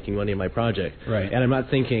actually making money in my project. Right. And I'm not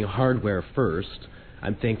thinking hardware first.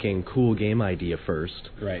 I'm thinking cool game idea first,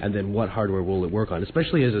 right. And then what hardware will it work on,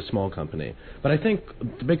 especially as a small company. But I think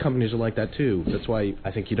the big companies are like that too. That's why I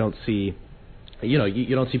think you don't see,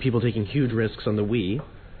 you don't see people taking huge risks on the Wii,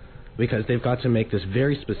 because they've got to make this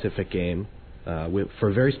very specific game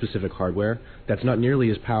for very specific hardware that's not nearly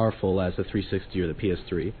as powerful as the 360 or the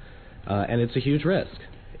PS3, and it's a huge risk.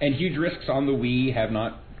 And huge risks on the Wii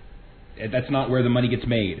that's not where the money gets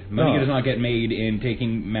made. Money does not get made in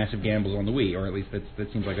taking massive gambles on the Wii, or at least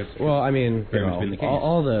that seems like it's well, I mean, very much been the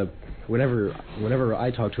case. Whenever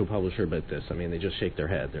I talk to a publisher about this, I mean, they just shake their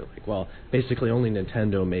head. They're like, well, basically only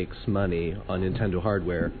Nintendo makes money on Nintendo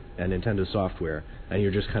hardware and Nintendo software, and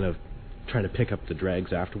you're just kind of trying to pick up the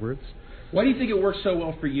dregs afterwards. Why do you think it works so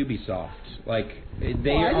well for Ubisoft? Like,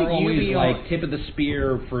 they are always like tip of the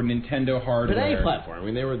spear for Nintendo hardware. But any platform. I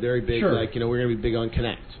mean, they were very big. Sure. Like, we're going to be big on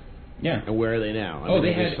Kinect. Yeah. And where are they now?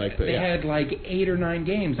 They had like 8 or 9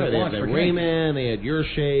 games at launch. They had Rayman, they had Your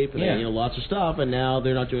Shape, and they had, lots of stuff, and now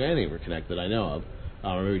they're not doing anything for Kinect that I know of.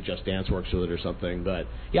 Or maybe Just Dance works with it or something. But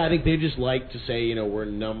yeah, I think they just like to say, we're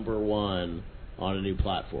number one on a new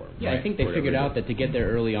platform. Yeah, right? I think they figured out that to get there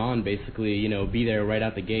early on, basically, be there right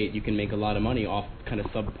out the gate, you can make a lot of money off kind of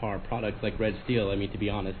subpar products like Red Steel. I mean, to be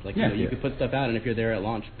honest, you can put stuff out, and if you're there at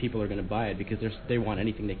launch, people are going to buy it because they want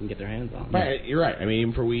anything they can get their hands on. Right, you're right. I mean,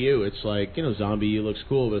 even for Wii U, it's like, Zombie U looks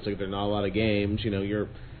cool, but it's like there are not a lot of games.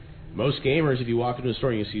 Most gamers, if you walk into a store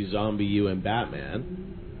and you see Zombie U and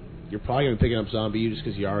Batman, you're probably going to be picking up Zombie U just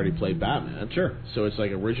because you already played Batman. Sure. So it's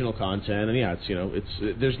like original content, and yeah,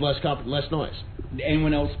 there's less noise.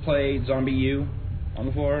 Anyone else play Zombie U on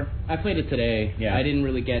the floor? I played it today. Yeah. I didn't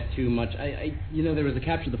really get too much. There was a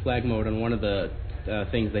capture the flag mode on one of the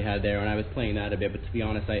things they had there, and I was playing that a bit. But to be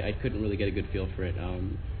honest, I couldn't really get a good feel for it.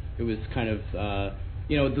 It was kind of,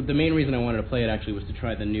 the main reason I wanted to play it actually was to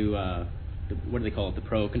try the new, what do they call it, the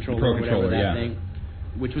Pro Controller, thing.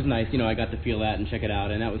 Which was nice, I got to feel that and check it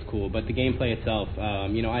out, and that was cool. But the gameplay itself, I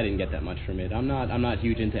didn't get that much from it. I'm not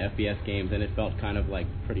huge into FPS games, and it felt kind of like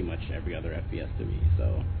pretty much every other FPS to me.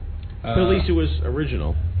 So, but at least it was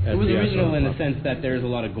original. It was original in the sense that there's a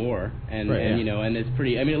lot of gore, and and it's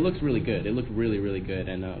pretty. I mean, it looks really good. It looked really, really good,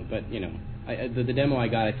 and but the demo I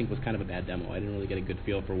got, I think, was kind of a bad demo. I didn't really get a good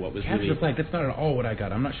feel for what was Capture really. the flag. That's not at all what I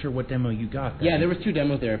got. I'm not sure what demo you got. Yeah, there was 2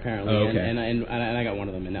 demos there apparently, okay. and I got one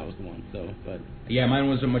of them, and that was the one. So, but yeah, mine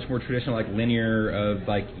was a much more traditional, like linear of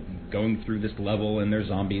like going through this level, and there's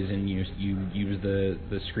zombies, and you use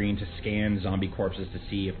the screen to scan zombie corpses to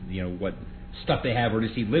see if what stuff they have, or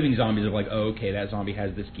to see living zombies of like, oh, okay, that zombie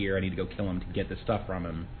has this gear, I need to go kill him to get the stuff from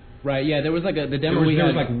him. Right, yeah, there was like the demo there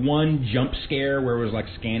was like one jump scare where it was like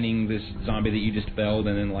scanning this zombie that you just felled,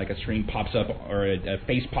 and then like a screen pops up, or a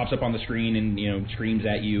face pops up on the screen and screams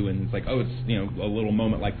at you, and it's like, oh, it's a little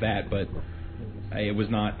moment like that, but it was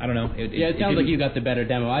not, I don't know. It sounds like you got the better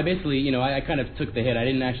demo. I basically, I kind of took the hit. I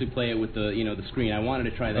didn't actually play it with the the screen. I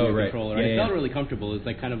wanted to try the new controller. Yeah, and it felt really comfortable. It's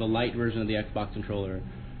like kind of a light version of the Xbox controller.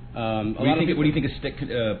 What do you think of stick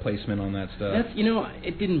placement on that stuff? That's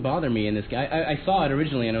it didn't bother me in this game. I saw it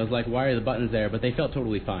originally and I was like, why are the buttons there? But they felt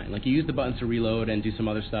totally fine. Like you use the buttons to reload and do some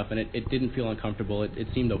other stuff, and it didn't feel uncomfortable. It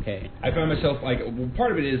seemed okay. I found myself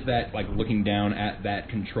part of it is that looking down at that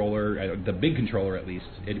controller, the big controller at least,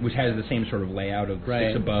 which has the same sort of layout of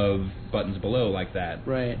sticks above, buttons below, like that.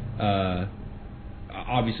 Right.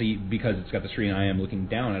 Obviously, because it's got the screen, I am looking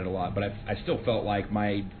down at it a lot, but I still felt like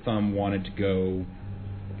my thumb wanted to go,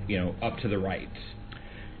 up to the right.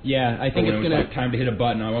 Yeah, I think it's gonna time to hit a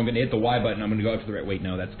button. I'm gonna hit the Y button. I'm gonna go up to the right. Wait,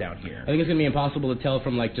 no, that's down here. I think it's gonna be impossible to tell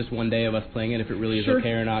from just one day of us playing it if it really is okay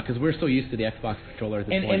or not, because we're so used to the Xbox controller at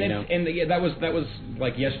this point. That was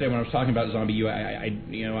like yesterday when I was talking about Zombie U.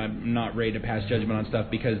 I'm not ready to pass judgment on stuff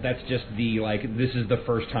because that's just this is the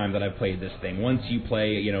first time that I've played this thing. Once you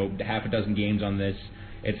play half a dozen games on this,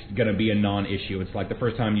 it's going to be a non-issue. It's like the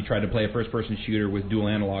first time you tried to play a first-person shooter with dual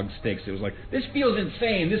analog sticks. It was like, this feels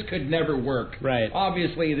insane. This could never work. Right.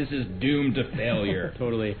 Obviously, this is doomed to failure.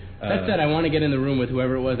 Totally. That said, I want to get in the room with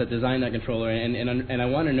whoever it was that designed that controller, and I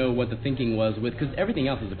want to know what the thinking was because everything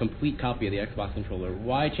else is a complete copy of the Xbox controller.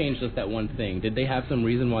 Why change just that one thing? Did they have some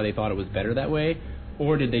reason why they thought it was better that way?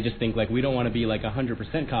 Or did they just think, we don't want to be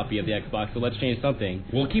 100% copy of the Xbox, so let's change something?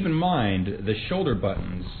 Well, keep in mind, the shoulder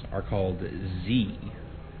buttons are called Z.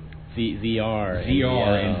 ZR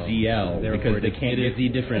and ZL, because they can't get the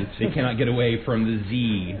difference. They cannot get away from the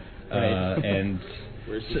Z, right. and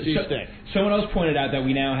Where's the C-stick? Someone else pointed out that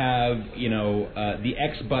we now have, the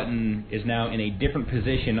X button is now in a different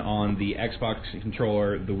position on the Xbox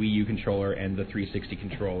controller, the Wii U controller, and the 360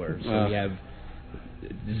 controller. So we have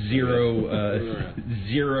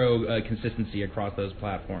zero consistency across those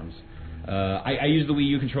platforms. I use the Wii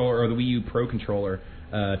U controller, or the Wii U Pro controller,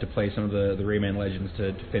 to play some of the Rayman Legends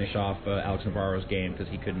to finish off Alex Navarro's game because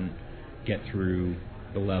he couldn't get through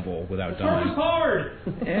the level without dying. It was hard!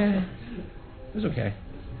 It was okay.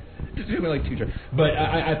 It took me like 2 tries. But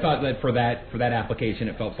I thought that for that application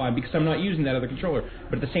it felt fine because I'm not using that other controller.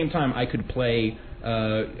 But at the same time, I could play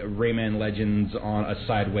Rayman Legends on a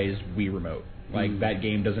sideways Wii remote. Like that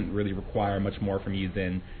game doesn't really require much more from you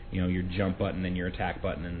than your jump button and your attack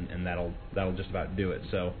button, and that'll just about do it.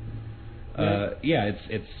 So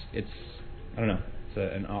it's I don't know.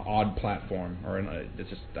 It's an odd platform, or it's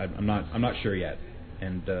just I'm not sure yet.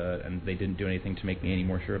 And they didn't do anything to make me any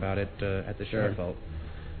more sure about it at the show, I felt.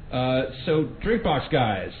 So, Drinkbox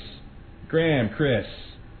guys, Graham, Chris,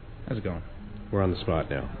 how's it going? We're on the spot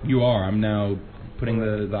now. You are. I'm now putting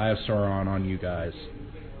the Eye of Sauron on you guys.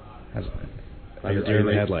 How's it? Are you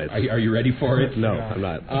ready? Headlights. Are you ready for it? No, I'm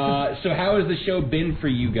not. So how has the show been for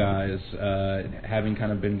you guys, having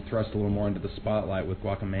kind of been thrust a little more into the spotlight with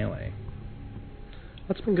Guacamelee?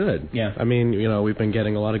 That's been good. Yeah. I mean, we've been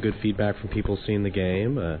getting a lot of good feedback from people seeing the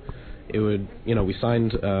game. We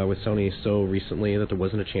signed with Sony so recently that there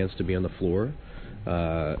wasn't a chance to be on the floor.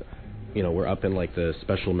 We're up in like the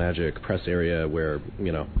Special Magic press area where,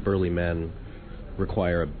 burly men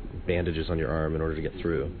require bandages on your arm in order to get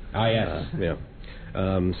through. Ah, yes. So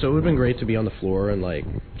it would have been great to be on the floor and like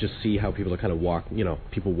just see how people are kind of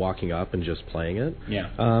people walking up and just playing it. Yeah.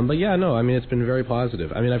 But yeah, no, I mean it's been very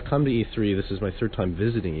positive. I mean I've come to E3. This is my 3rd time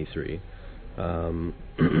visiting E3.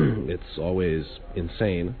 It's always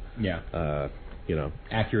insane. Yeah.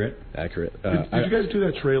 Accurate. Accurate. Did you guys do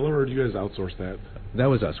that trailer, or did you guys outsource that? That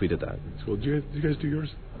was us. We did that. Cool. Did you guys do yours?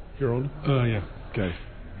 Your own? Yeah. Okay.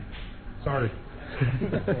 Sorry.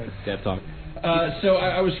 Dev talk. So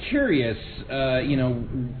I was curious,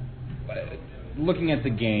 looking at the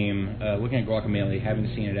game, looking at Guacamelee, having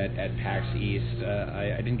seen it at PAX East,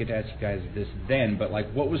 I didn't get to ask you guys this then, but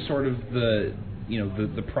like, what was sort of the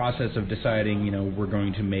process of deciding, we're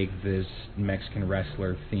going to make this Mexican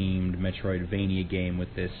wrestler themed Metroidvania game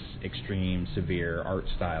with this extreme, severe art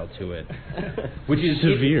style to it, which is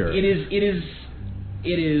severe.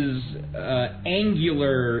 It is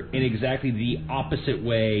angular in exactly the opposite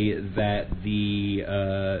way that the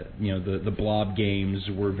Blob games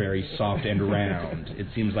were very soft and round. It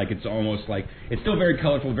seems like it's almost like it's still very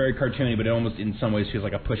colorful, very cartoony, but it almost in some ways feels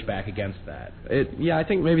like a pushback against that. I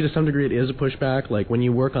think maybe to some degree it is a pushback. Like when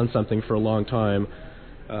you work on something for a long time,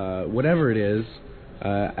 whatever it is.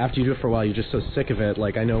 After you do it for a while, you're just so sick of it.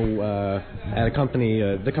 Like I know at a company,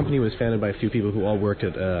 the company was founded by a few people who all worked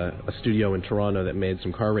at a studio in Toronto that made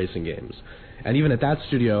some car racing games. And even at that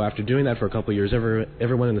studio, after doing that for a couple of years,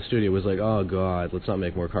 everyone in the studio was like, "Oh God, let's not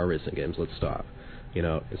make more car racing games. Let's stop."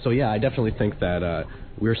 So yeah, I definitely think that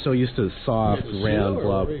we're so used to soft, round,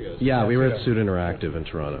 blah. Yeah, we were at Suda Interactive in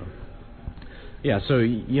Toronto. Yeah, so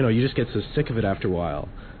you just get so sick of it after a while.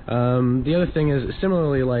 The other thing is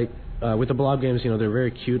similarly like. With the Blob games, they're very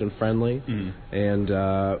cute and friendly, and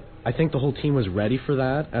I think the whole team was ready for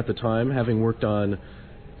that at the time, having worked on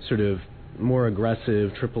sort of more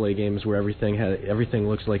aggressive AAA games where everything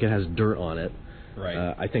looks like it has dirt on it.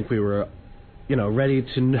 Right. I think we were, ready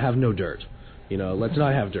to have no dirt. Let's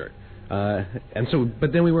not have dirt.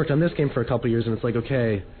 But then we worked on this game for a couple of years, and it's like,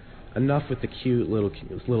 okay, enough with the cute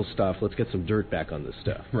little stuff. Let's get some dirt back on this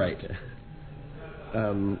stuff. Right. I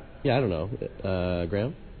don't know,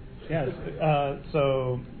 Graham. Yeah,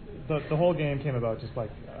 so the whole game came about just like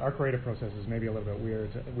our creative process is maybe a little bit weird.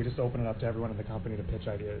 We just open it up to everyone in the company to pitch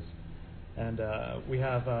ideas. And we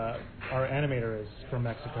have our animator is from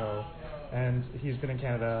Mexico, and he's been in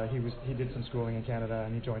Canada. He did some schooling in Canada,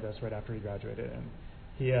 and he joined us right after he graduated. And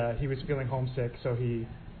he was feeling homesick, so he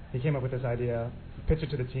came up with this idea, pitched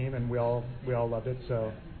it to the team, and we all loved it.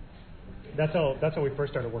 So that's how we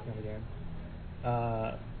first started working on the game.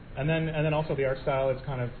 And then also the art style, it's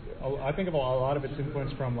kind of, I think of a lot of its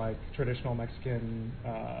influence from like traditional Mexican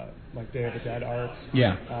like Day of the Dead art.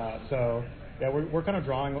 Yeah. So yeah, we're kind of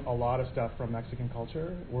drawing a lot of stuff from Mexican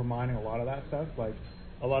culture. We're mining a lot of that stuff. Like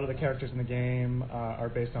a lot of the characters in the game are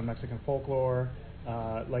based on Mexican folklore.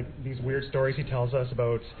 Like these weird stories he tells us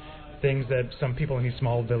about things that some people in these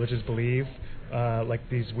small villages believe. Like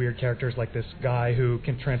these weird characters, like this guy who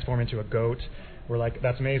can transform into a goat. We're like,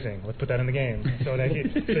 that's amazing. Let's put that in the game. So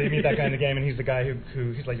you meet that guy in the game, and he's the guy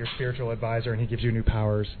who he's like your spiritual advisor, and he gives you new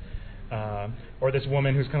powers. Or this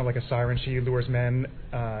woman who's kind of like a siren. She lures men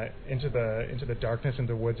into the darkness,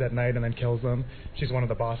 into the woods at night, and then kills them. She's one of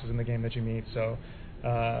the bosses in the game that you meet. So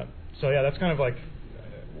yeah, that's kind of like,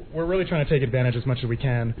 we're really trying to take advantage as much as we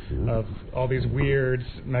can of all these weird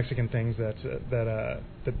Mexican things that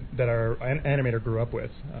our animator grew up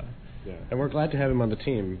with. Yeah. And we're glad to have him on the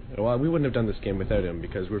team. Well, we wouldn't have done this game without him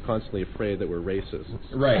because we're constantly afraid that we're racist.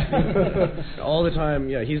 Right. All the time.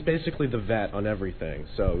 Yeah, he's basically the vet on everything.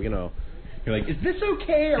 So, you know, you're like, is this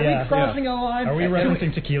okay? Are we crossing a line? Are we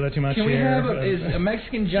referencing tequila too much? Can we have is a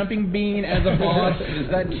Mexican jumping bean as a boss? Is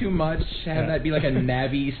that too much? Have that be like a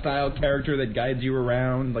Navi style character that guides you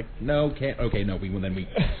around? Like, no, can't. Okay, no, we.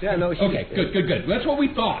 Yeah, no. Okay, good. That's what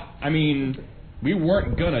we thought. I mean, we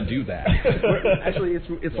weren't gonna do that. Actually,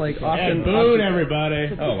 it's like often. Ed Boon,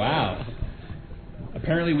 everybody. Oh wow.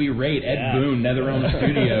 Apparently, we rate Ed Boon, NetherRealm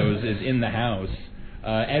Studios, is in the house.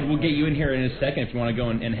 Ed, we'll get you in here in a second if you want to go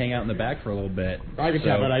and hang out in the back for a little bit. I can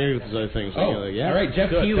tap out here with those other things. Oh, all right, Jeff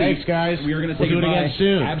Keighley. Thanks, guys. We were going to say we'll do it again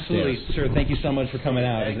soon. Absolutely, sir. Thank you so much for coming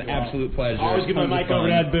out. It was an absolute pleasure. Always give my mic over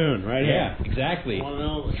to Ed Boon, right here. Yeah, exactly.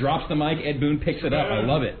 Drops the mic, Ed Boon picks it up. I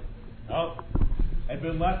love it. Oh. Ed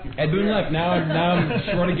Boon left. Ed Boon left. Now I'm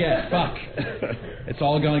short again. Fuck. It's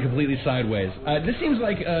all going completely sideways. This seems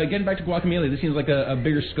like, getting back to Guacamelee, this seems like a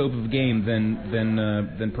bigger scope of game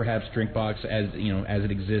than perhaps Drinkbox as it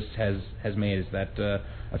exists has made. Is that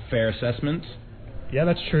a fair assessment? Yeah,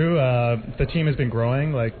 that's true. The team has been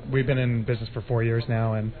growing. Like, we've been in business for 4 years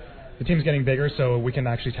now, and the team's getting bigger, so we can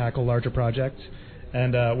actually tackle larger projects.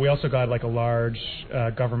 And we also got like a large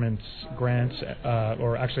government grant,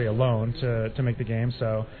 or actually a loan to make the game.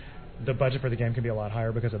 So the budget for the game can be a lot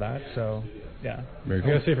higher because of that. So yeah. Very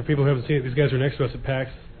cool. I gotta say, for people who haven't seen it, these guys were next to us at PAX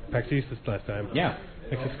East this last time. Yeah.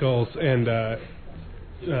 Next to Skulls and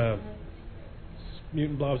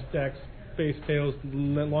Mutant Blobs Attacks. Space Tales,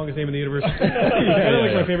 longest name in the universe. Kind of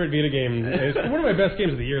like my favorite Vita game. It's one of my best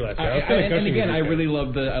games of the year last year. And again, I really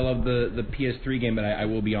love the PS3 game, but I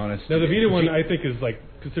will be honest. No, the Vita one I think is like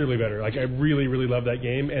considerably better. Like, I really love that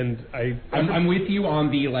game, and I'm with you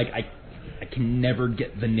on the like I can never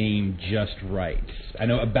get the name just right. I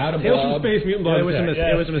know about a Tales Blob. from Space, Mutant Blob. It was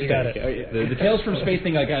a mistake. The Tales from Space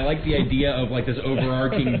thing, like I like the idea of like this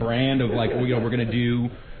overarching brand of like we're gonna do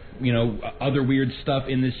other weird stuff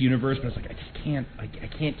in this universe, but it's like I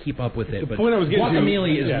can't keep up with it. The point I was getting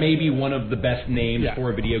Guacamelee is maybe one of the best names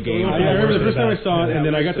for a video game. I remember the first time I saw it, and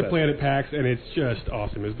then I got to play it at PAX, and it's just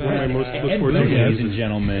awesome. It's one of my most look forward to games. Ladies and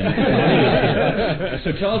gentlemen.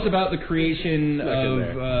 So tell us about the creation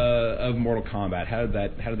of Mortal Kombat. How did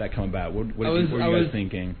that come about? What were you guys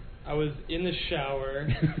thinking? I was in the shower,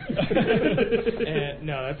 and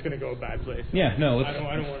no, that's gonna go a bad place. Yeah, no, let's I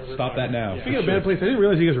don't want to stop that now. Speaking of bad place, I didn't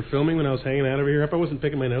realize you guys were filming when I was hanging out over here. If I wasn't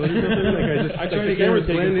picking my nose or something, I tried the to get camera's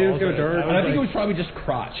blending in, it's kind of dark. I think it was probably just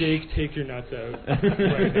crotch. Jake, take your nuts out right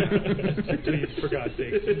now. Please, for God's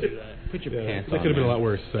sake, don't do that. Put your pants on. That could have been a lot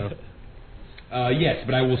worse. So. Yes,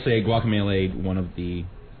 but I will say Guacamelee, one of the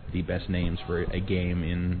best names for a game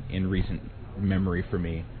in recent memory for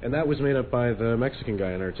me. And that was made up by the Mexican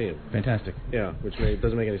guy on our team. Fantastic. Yeah, which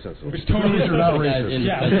doesn't make any sense. Which totally is not racist.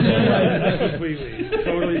 Yeah, that's completely.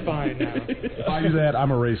 Totally fine now. If I do that,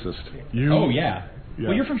 I'm a racist. You? Oh, yeah.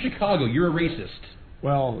 Well, you're from Chicago. You're a racist.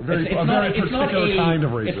 Well, a very particular kind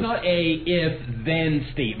of racist. It's not a if-then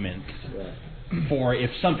statement for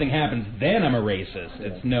if something happens, then I'm a racist.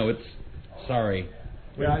 It's sorry.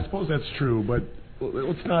 Yeah, I suppose that's true, but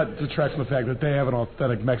let's not detract from the fact that they have an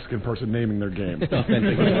authentic Mexican person naming their game. Hold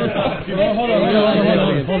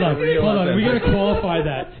on. We gotta qualify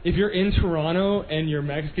that. If you're in Toronto and you're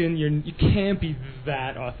Mexican, you can't be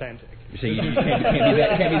that authentic. So you can't be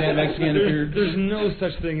that Mexican if you're... There's no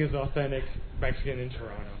such thing as authentic Mexican in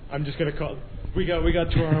Toronto. I'm just gonna call. We got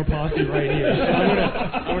Toronto posse right here. So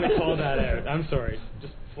I'm gonna call that out. I'm sorry.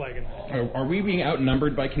 Just flagging that. Are we being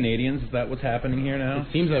outnumbered by Canadians? Is that what's happening here now? It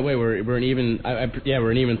seems that way. We're an even.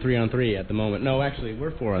 We're an even 3-on-3 at the moment. No, actually,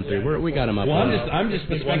 we're 4-on-3. Yeah. We got them up. Well, I'm just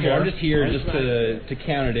the spectator. I'm just here just to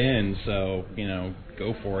count it in. So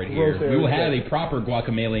go for it here. We will have a proper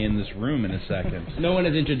Guacamelee in this room in a second. No one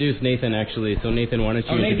has introduced Nathan actually. So Nathan, why don't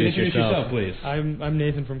you introduce yourself, please? I'm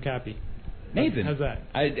Nathan from Cappy. Nathan, how's that?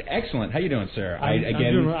 Excellent. How you doing, sir? I'm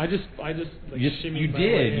doing well. I just you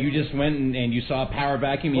did. You just went and you saw a power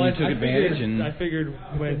vacuum and you took advantage. I figured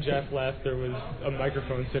when Jeff left, there was a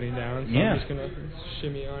microphone sitting down, so I'm just gonna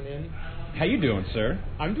shimmy on in. How you doing, sir?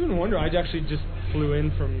 I'm doing wonderful. I actually just flew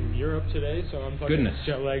in from Europe today, so I'm fucking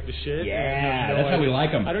jet lagged to shit. Yeah, that's how we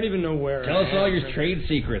like them. I don't even know where. Tell us all your trade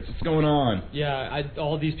secrets. What's going on? Yeah,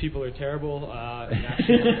 all these people are terrible.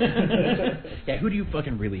 Yeah, who do you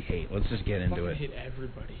fucking really hate? Let's just get into it. I hate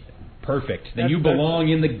everybody. Perfect. Then you belong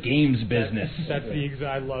in the games business. That's the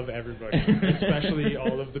I love everybody, especially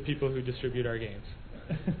all of the people who distribute our games.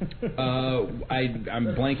 I'm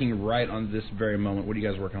blanking right on this very moment. What are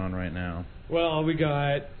you guys working on right now? Well, we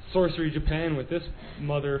got Sorcery Japan with this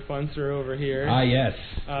mother funster over here. Ah, yes.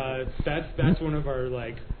 That's one of our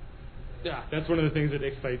that's one of the things that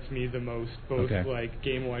excites me the most, both like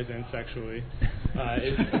game wise and sexually.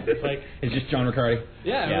 It's like it's just John Riccardi.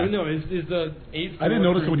 Yeah. No, is the 8th. I didn't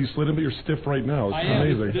notice it when you slid in, but you're stiff right now. It's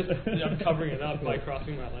amazing. I'm covering it up by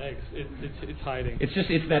crossing my legs. It's hiding.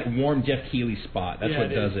 It's that warm Jeff Keighley spot. That's what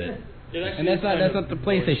does it. And that's not the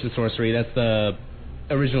PlayStation Sorcery. That's the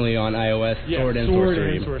originally on iOS Sword and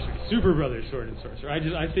Sorcery. Super Brothers Sword and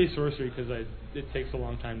Sorcery. I say Sorcery because it takes a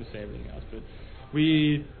long time to say everything else, but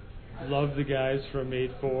we love the guys from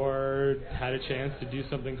 8-4, had a chance to do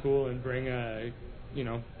something cool and bring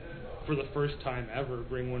for the first time ever,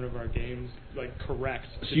 bring one of our games correct.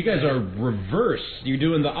 So you guys are reverse. You're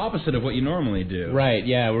doing the opposite of what you normally do. Right,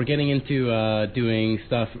 yeah. We're getting into doing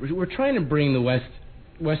stuff. We're trying to bring the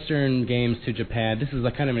Western games to Japan. This is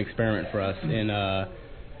kind of an experiment for us.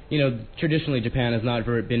 Traditionally Japan has not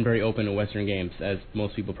been very open to Western games, as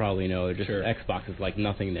most people probably know. They're just Xbox is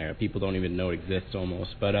nothing there. People don't even know it exists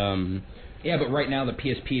almost. But but right now the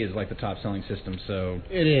PSP is the top selling system, so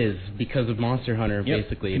it is because of Monster Hunter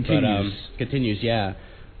basically. Continues. But continues, yeah.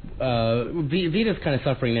 Vita's kind of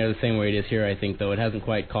suffering there the same way it is here, I think, though it hasn't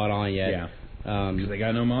quite caught on yet. Yeah. Because they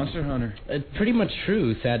got no Monster Hunter. Pretty much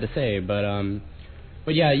true, sad to say,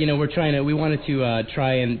 but yeah, we wanted to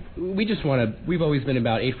try and we've always been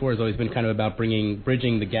about 8-4 has always been kind of about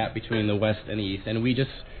bridging the gap between the West and the East, and this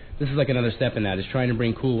is another step in that, is trying to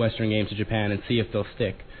bring cool Western games to Japan and see if they'll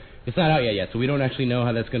stick. It's not out yet, so we don't actually know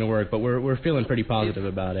how that's going to work, but we're feeling pretty positive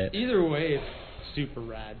about it. Either way, it's super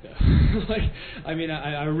rad, though.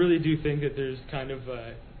 I really do think that there's kind of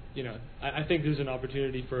I think there's an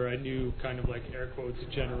opportunity for a new kind of air quotes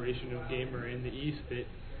generation of gamer in the East that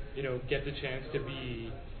get the chance to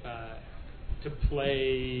be to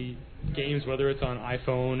play games, whether it's on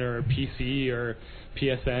iPhone or PC or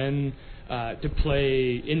PSN, to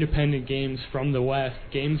play independent games from the West,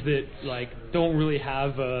 games that don't really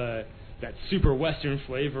have that super Western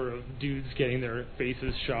flavor of dudes getting their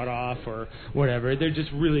faces shot off or whatever. They're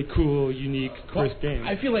just really cool, unique, crisp games.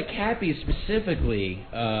 I feel like Cappy specifically,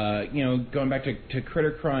 going back to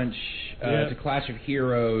Critter Crunch, to Clash of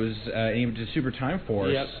Heroes, and even to Super Time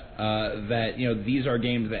Force, that these are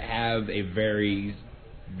games that have a very,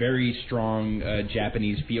 very strong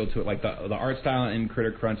Japanese feel to it. The art style in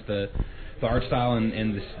Critter Crunch, the art style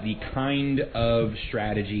and the kind of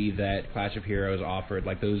strategy that Clash of Heroes offered,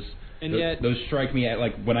 those strike me at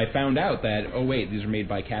when I found out that these are made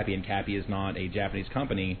by Cappy, and Cappy is not a Japanese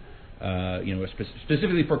company,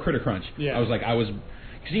 specifically for Critter Crunch. Yeah. I was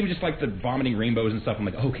because even just the vomiting rainbows and stuff, I'm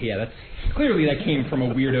that's clearly that came from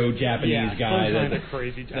a weirdo Japanese guy. That's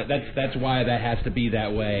crazy Japanese. That's why that has to be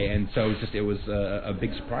that way, and so it was a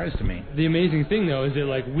big surprise to me. The amazing thing though is that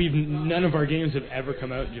none of our games have ever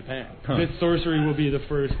come out in Japan. This Sorcery will be the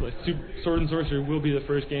first. Sword and Sorcery will be the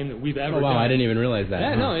first game that we've ever. Oh wow, done. I didn't even realize that.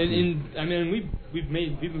 Yeah, no, we've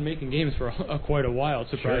been making games for quite a while,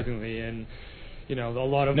 surprisingly, and a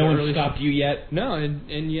lot of no one stopped you yet. No,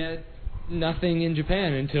 and yet. Nothing in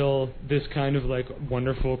Japan until this kind of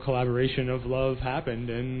wonderful collaboration of love happened,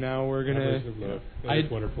 and now we're gonna. That's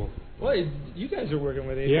wonderful. Well, you guys are working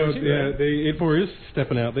with 8-4 too, right? 8-4 is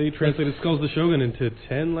stepping out. They translated Skulls of the Shogun into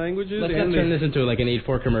 10 languages. Let's not turn this into an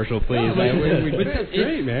 8-4 commercial, please. That's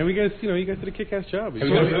great, man. You guys did a kick-ass job. We've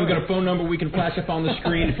got a phone number we can flash up on the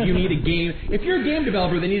screen if you need a game. If you're a game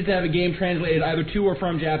developer that needs to have a game translated either to or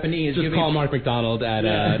from Japanese, just call Mark McDonald at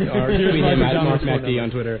or tweet him at Mark McD on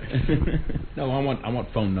Twitter. No, I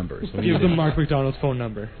want phone numbers. Give them Mark McDonald's phone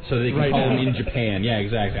number so they can call him in Japan. Yeah,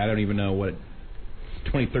 exactly. I don't even know what.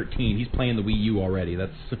 2013. He's playing the Wii U already.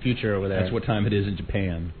 That's the future over there. That's what time it is in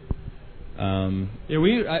Japan.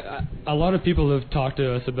 A lot of people have talked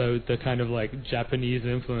to us about the kind of Japanese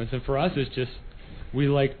influence, and for us, it's just we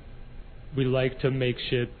like to make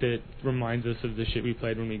shit that reminds us of the shit we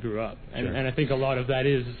played when we grew up, and I think a lot of that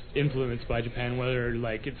is influenced by Japan, whether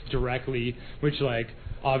it's directly, which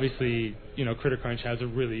obviously Critter Crunch has a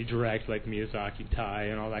really direct Miyazaki tie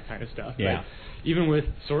and all that kind of stuff. Yeah. But even with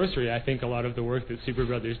Sorcery, I think a lot of the work that Super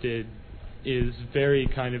Brothers did is very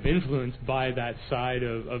kind of influenced by that side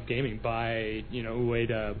of gaming, by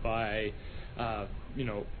Ueda, by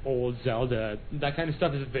old Zelda. That kind of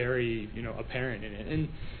stuff is very apparent in it, and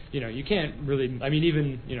you can't really. I mean,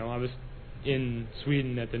 even I was in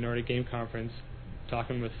Sweden at the Nordic Game Conference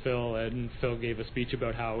talking with Phil, and Phil gave a speech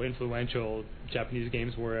about how influential Japanese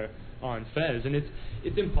games were on Fez, and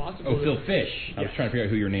it's impossible. Oh, Phil Fish. I was trying to figure out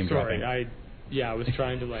who your name dropping. I was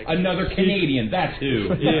trying to like another Canadian. That's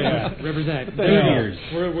who. Yeah, represent. We're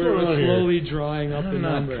slowly drawing up the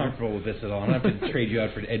number. I'm not comfortable with this at all. I'm gonna have to trade you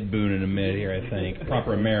out for Ed Boon in a minute here. I think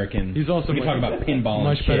proper American. He's also talking about pinball.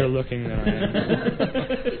 Much and better shit. looking than I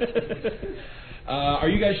am. Are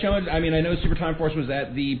you guys showing? I mean, I know Super Time Force was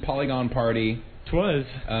at the Polygon party. Twas.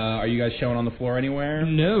 Are you guys showing on the floor anywhere?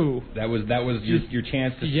 No. That was your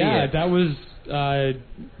chance to see it. Yeah, that was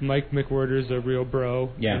Mike McWhorter's a real bro.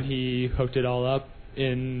 Yeah. And he hooked it all up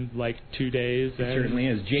in like 2 days. It certainly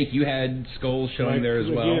is. Jake, you had Skulls showing there as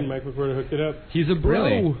well. Again, Mike McWhorter hooked it up. He's a bro.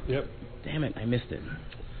 Really? Yep. Damn it, I missed it.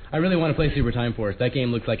 I really want to play Super Time Force. That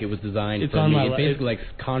game looks like it was designed It's for on me. my It's basically like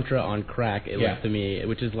Contra on crack, it looks to me,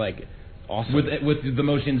 which is like awesome. With the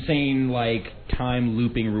most insane, like, time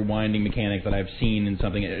looping, rewinding mechanics that I've seen in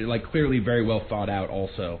something, like, clearly very well thought out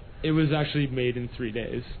also. It was actually made in 3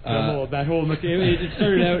 days. That whole mechanic. It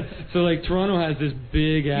started out, so like Toronto has this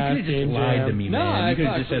big ass game jam. You could have just lied to me, man. You could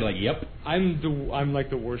have just said like, "Yep." I'm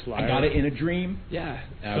like the worst liar. I got it in a dream. Yeah.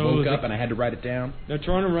 I woke up and I had to write it down. Now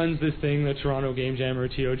Toronto runs this thing, the Toronto Game Jam or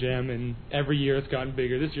TO Jam, and every year it's gotten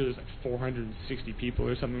bigger. This year there's like 460 people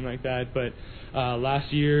or something like that. But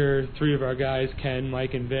last year, 3 of our guys, Ken,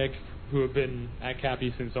 Mike, and Vic, who have been at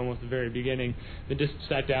Cappy since almost the very beginning, they just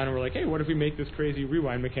sat down and were like, hey, what if we make this crazy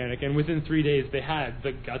rewind mechanic? And within 3 days, they had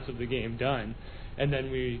the guts of the game done. And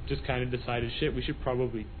then we just kind of decided, shit, we should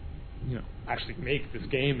probably, actually make this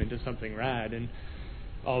game into something rad. And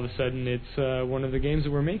all of a sudden, it's one of the games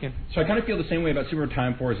that we're making. So I kind of feel the same way about Super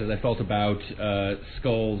Time Force as I felt about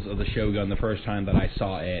Skulls of the Shogun the first time that I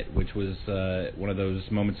saw it, which was one of those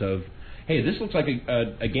moments of, hey, this looks like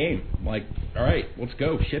a game. Like, all right, let's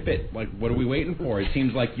go, ship it. Like, what are we waiting for? It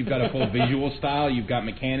seems like you've got a full visual style, you've got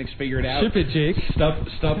mechanics figured out. Ship it, Jake. Stuff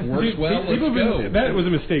works well. Let's go. That was a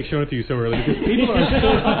mistake showing it to you so early because people are so.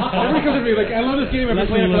 Everybody comes to me like, I love this game. I've been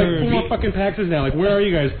playing it for like 4 more fucking PAXs now. Like, where are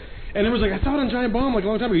you guys? And it was like, I saw it on Giant Bomb like a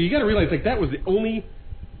long time ago. You got to realize like that was the only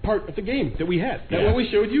part of the game that we had. That what we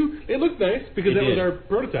showed you, it looked nice because that was our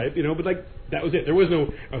prototype, but like that was it. There was no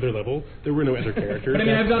other level. There were no other characters. But I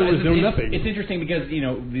mean, there was nothing. It's interesting because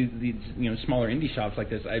the smaller indie shops like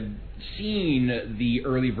this, I've seen the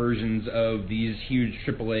early versions of these huge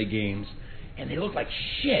AAA games, and they look like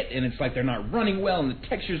shit. And it's like they're not running well, and the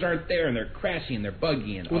textures aren't there, and they're crashy and they're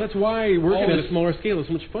buggy. And that's why working at a smaller scale is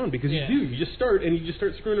so much fun because you just start and you just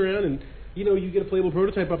start screwing around and. You get a playable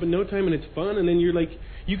prototype up in no time, and it's fun. And then you're like,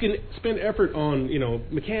 you can spend effort on,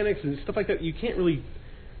 mechanics and stuff like that. You can't really,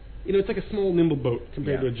 it's like a small, nimble boat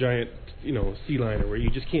compared to a giant, sea liner where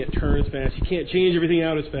you just can't turn as fast. You can't change everything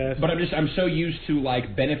out as fast. But I'm so used to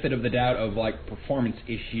like benefit of the doubt of like performance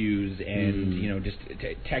issues and just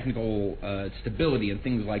technical stability and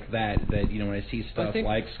things like that when I see stuff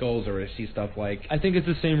like Skulls or I see stuff like. I think it's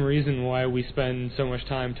the same reason why we spend so much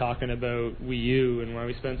time talking about Wii U and why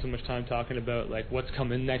we spend so much time talking about like what's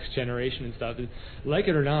coming next generation and stuff. Like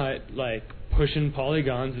it or not, like pushing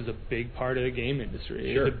polygons is a big part of the game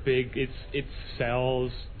industry. Sure. It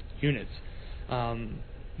sells units.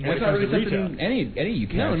 That's not really something any you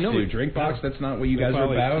can't do. Drinkbox, that's not what you guys are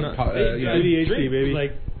about. baby.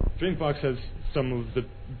 Like Drinkbox has some of the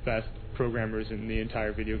best programmers in the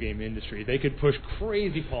entire video game industry. They could push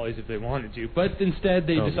crazy polys if they wanted to, but instead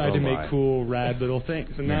they decide to make cool, rad little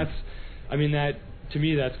things. And that to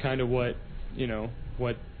me, that's kind of what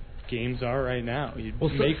what games are right now. You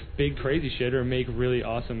make big crazy shit or make really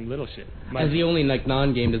awesome little shit. As the only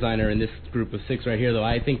non-game designer in this group of 6 right here, though,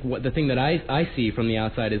 I think the thing that I see from the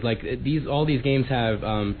outside is like all these games have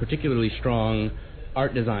particularly strong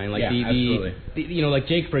art design. Like absolutely. Like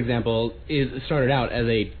Jake, for example, started out as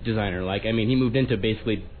a designer. Like he moved into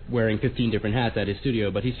basically wearing 15 different hats at his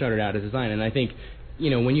studio, but he started out as a designer. And I think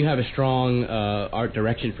when you have a strong art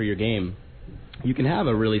direction for your game, you can have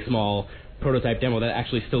a really small prototype demo that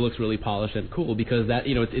actually still looks really polished and cool because that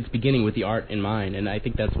it's beginning with the art in mind, and I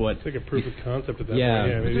think that's what it's like a proof of concept at that point. Yeah,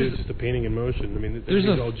 it's just a painting in motion.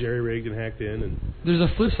 It's all jerry rigged and hacked in. And there's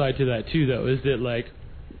a flip side to that too, though, is that like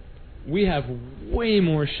we have way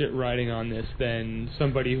more shit riding on this than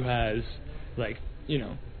somebody who has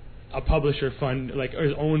a publisher fund or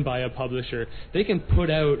is owned by a publisher. They can put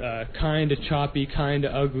out a kind of choppy, kind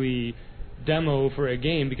of ugly demo for a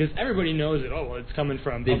game because everybody knows that it's coming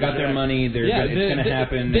from they've got their money, it's going to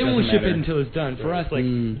happen. They won't ship it until it's done. For us,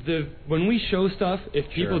 when we show stuff, if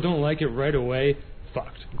people don't like it right away,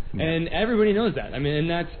 fucked. And everybody knows that.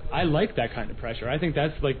 And I like that kind of pressure. I think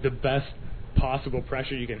that's like the best possible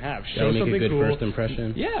pressure you can have. Gotta Show make something a good cool. first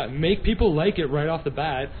impression. Yeah, make people like it right off the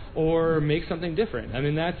bat, or make something different. I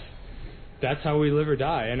mean, that's how we live or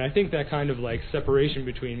die. And I think that kind of like separation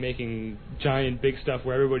between making giant big stuff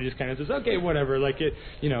where everybody just kind of says, okay, whatever, like it,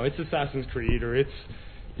 it's Assassin's Creed, or it's,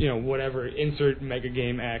 whatever, insert mega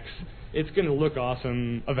game X. It's going to look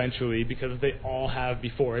awesome eventually because they all have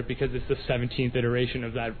before it, because it's the 17th iteration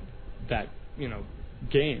of that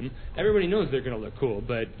game. Everybody knows they're going to look cool,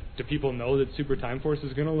 but do people know that Super Time Force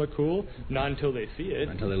is going to look cool? Not until they see it.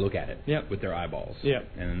 Until they look at it. Yep. With their eyeballs. Yep.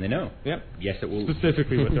 And then they know. Yep. Yes, it will.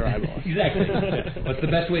 Specifically with their eyeballs. Exactly. What's the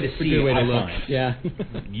best way to see it? way to I look. find. Yeah.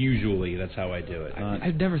 Usually, that's how I do it.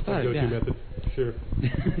 I've never thought of Go-to that. method. Sure.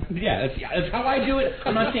 Yeah, that's how I do it.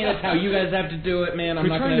 I'm not saying that's how you guys have to do it, man. I'm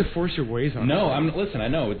You're not trying gonna to force your ways on No, us. listen, I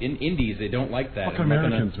know. In indies, they don't like that. Fucking I'm not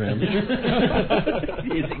Americans, gonna- man.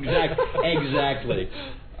 Exactly.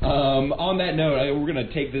 On that note, we're going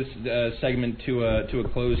to take this segment to a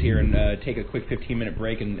close here and take a quick 15-minute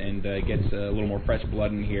break and get a little more fresh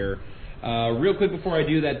blood in here. Real quick before I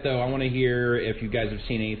do that, though, I want to hear if you guys have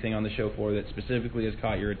seen anything on the show floor that specifically has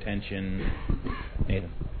caught your attention.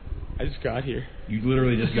 Nathan. I just got here. You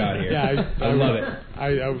literally just got here. Yeah, I love it. I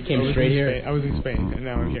Came was straight in here? Spain. I was in Spain, and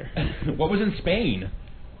now I'm here. What was in Spain?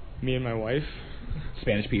 Me and my wife.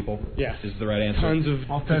 Spanish people. Yes. Is the right answer. Tons of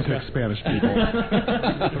Authentic Spanish people.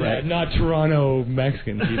 Right, not Toronto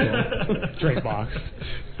Mexican people. Drink box.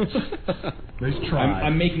 Nice try.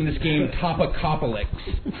 I'm making this game Topacopolis.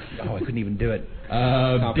 Oh, I couldn't even do it.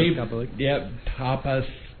 Dave, yep, Tapas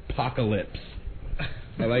Apocalypse.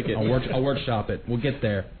 I like it. I'll workshop it. We'll get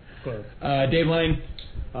there. Close. Dave Lane.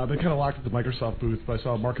 They kind of locked at the Microsoft booth, but I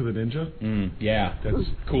saw Mark of the Ninja. Yeah, That's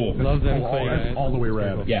cool. Love them all, playing that's it. all the way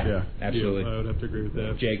rad. Yeah, absolutely. I would have to agree with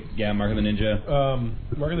that. Jake, yeah, Mark of the Ninja.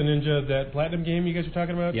 Mark of the Ninja, that platinum game you guys were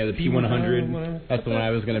talking about? Yeah, the P100. That's the one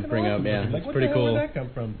I was going to bring up. Yeah, Like, it's what pretty the hell cool. Where'd that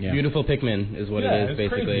come from? Yeah. Beautiful Pikmin is what it is, it's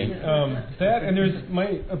basically. Crazy. That, and there's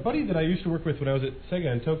a buddy that I used to work with when I was at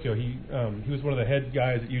Sega in Tokyo. He was one of the head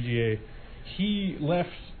guys at UGA. He left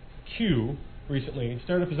Q recently,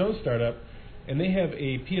 started up his own startup, and they have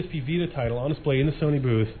a PSP Vita title on display in the Sony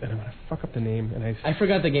booth. And I'm gonna fuck up the name, and I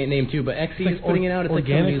forgot the name too, but XE is putting it out. It's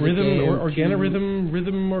Organic like some music Rhythm game. or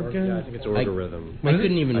Rhythm Organic. Yeah, I think it's Orgarhythm. I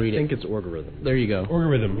couldn't even read I think it. it's Orgarhythm. There you go.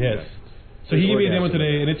 Orgarhythm, yes. So he gave me a demo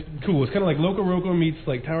today, and it's cool. It's kind of like Loco Roco meets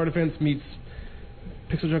like Tower Defense meets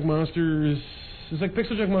Pixel Junk Monsters. It's like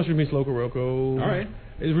Pixel Junk Monsters meets Loco Roco. All right.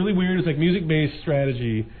 It's really weird. It's like music-based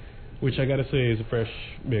strategy, which I gotta say is a fresh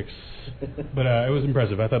mix. But it was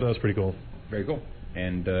impressive. I thought that was pretty cool. Very cool.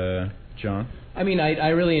 And John. I mean, I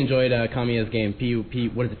really enjoyed Kamiya's game.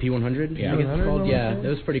 What is it? P100? Yeah. I think it's called. Yeah, P100? that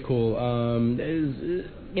was pretty cool.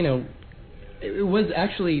 It was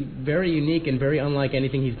actually very unique and very unlike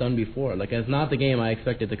anything he's done before. Like, it's not the game I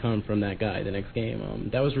expected to come from that guy. The next game,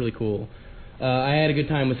 that was really cool. I had a good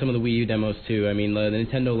time with some of the Wii U demos too. I mean, the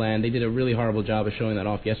Nintendo Land, they did a really horrible job of showing that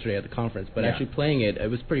off yesterday at the conference. But actually playing it,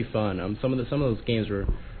 it was pretty fun. Some of those games were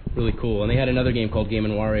really cool. And they had another game called Game &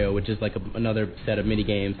 Wario, which is like another set of mini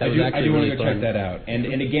games. I do want to go check that out. And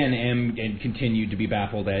again, am continued to be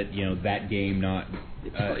baffled at that game not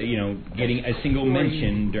getting a single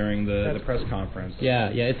mention during the press conference. Yeah.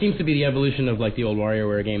 It seems to be the evolution of like the old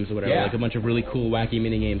WarioWare games or whatever, Yeah. like a bunch of really cool, wacky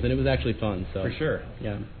mini games, and it was actually fun. So For sure.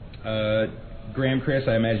 Yeah. Graham, Chris,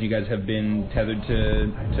 I imagine you guys have been tethered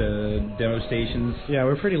to demo stations. Yeah,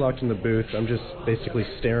 we're pretty locked in the booth. I'm just basically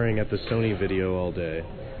staring at the Sony video all day.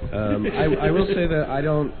 I will say that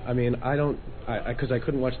because I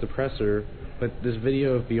couldn't watch the presser, but this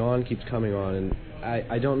video of Beyond keeps coming on, and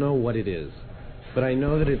I don't know what it is, but I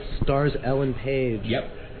know that it stars Ellen Page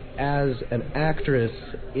as an actress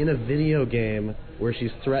in a video game where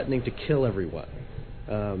she's threatening to kill everyone.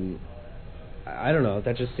 I don't know.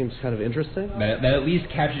 That just seems kind of interesting. That at least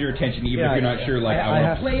captures your attention, even if you're not sure. Like, I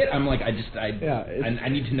want to play it. I'm like, I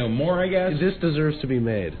need to know more. I guess this deserves to be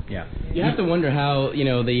made. Yeah. You have to wonder how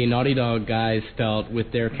the Naughty Dog guys felt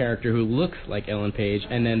with their character who looks like Ellen Page,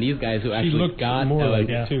 and then these guys who actually looked got more Ellen. like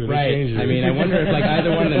it, too. They Right. changed her. I mean, I wonder if like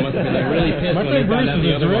either one of them must have been like really pissed My when they friend found Bruce out is the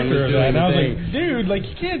the other one director was of that, doing and the I was thing. like, dude, like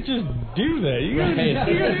you can't just do that. You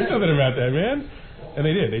gotta do something about that, man. And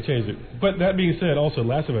they did. They changed it. But that being said, also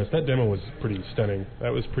Last of Us, that demo was pretty stunning.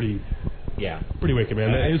 That was pretty wicked,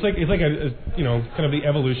 man. It's like a kind of the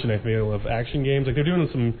evolution, I feel, of action games. Like they're doing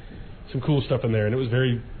some cool stuff in there, and it was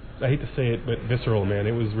very, I hate to say it, but visceral, man.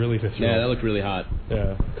 It was really visceral. Yeah, that looked really hot.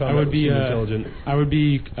 Yeah, I would be intelligent. I would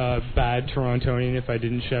be bad Torontonian if I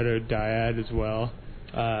didn't shout out Dyad as well.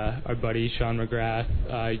 Our buddy Sean McGrath.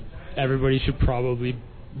 Everybody should probably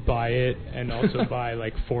buy it and also buy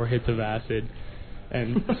like 4 hits of acid.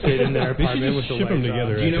 and stayed in their apartment with the ship them lights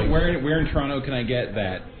together. on. Do you know where in Toronto can I get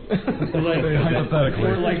that? Hypothetically.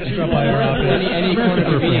 Or like Any corner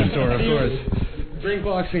convenience store, of course.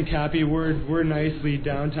 Drinkbox and Cappy, we're nicely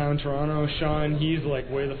downtown Toronto. Sean, he's like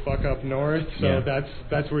way the fuck up north, so Yeah.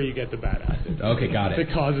 that's where you get the bad acid. Okay, got it.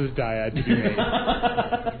 That causes diad to be made.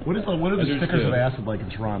 What are the stickers of acid like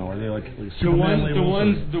in Toronto? Are they like the Superman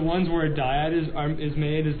labels? ones where diad is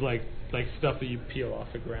made is like stuff that you peel off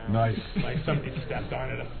the ground. Nice. Like somebody stepped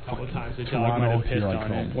on it a couple of times. The dog Toronto, might have pissed here I on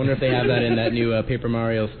come. it. Wonder if they have that in that new Paper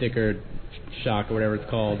Mario sticker shock or whatever it's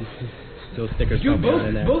called. Those stickers Dude, probably aren't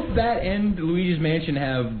in there. both that and Luigi's Mansion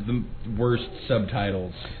have the worst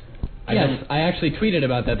subtitles. Yes, I actually tweeted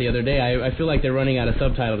about that the other day. I feel like they're running out of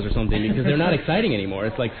subtitles or something because they're not exciting anymore.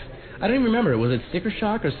 It's like, I don't even remember. Was it Sticker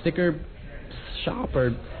Shock or Sticker Shop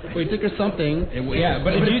or Sticker something? Yeah,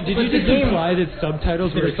 but Did you just imply that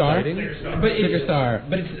subtitles were Sticker Star? exciting? But Sticker Star.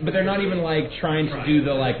 But they're not even like trying to do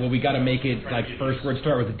the like. Well, we got to make it like first word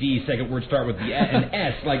start with a D, second word start with an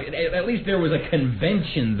S. Like at least there was a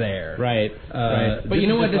convention there. Right. Right. But you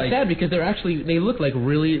know what? It's sad because they look like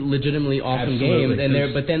really legitimately awesome Absolutely. games,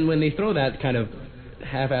 and but then when they throw that kind of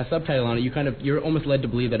half-ass subtitle on it, you're almost led to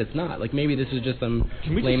believe that it's not. Like maybe this is just some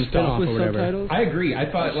lame spin-off or whatever. Subtitles? I agree.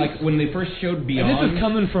 I thought like when they first showed Beyond. And this is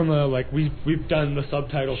coming from we've done the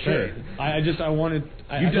subtitle Sure. thing. I wanted.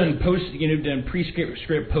 You've done done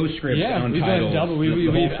pre-script, postscript Yeah, on we've titles. done double. the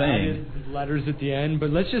We've whole added thing. letters at the end, but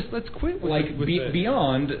let's quit with Like with the,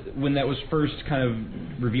 Beyond, when that was first kind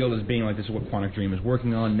of revealed as being like this is what Quantic Dream is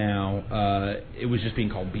working on now, it was just being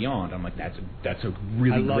called Beyond. I'm like that's a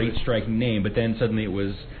really great striking name, but then suddenly it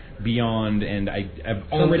was Beyond, and I've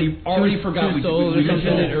already forgot. We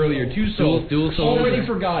mentioned it earlier. Two Souls. Dual Souls. Already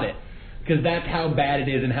forgot it. Because that's how bad it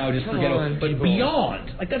is and how just forgettable. But people.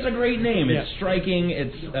 Beyond, like that's a great name. It's striking.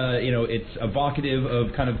 It's it's evocative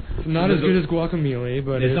of kind of not as good as Guacamole,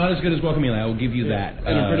 but it's not as good as Guacamole. I will give you that. And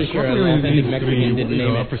I'm pretty sure an authentic Mexican didn't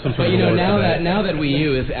name it. But now that Wii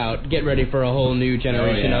U is out, get ready for a whole new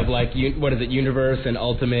generation of like what is it, Universe and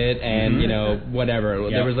Ultimate and whatever.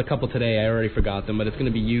 Yep. There was a couple today. I already forgot them, but it's going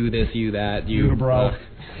to be you this, you that, you. Unibrow.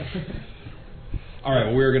 All right,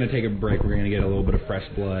 well, we're going to take a break. We're going to get a little bit of fresh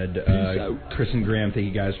blood. Chris and Graham, thank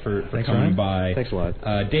you guys for coming by. Thanks a lot.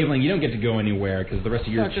 Dave Lang, you don't get to go anywhere because the rest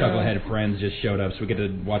of your chucklehead friends just showed up, so we get to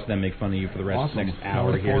watch them make fun of you for the rest of the next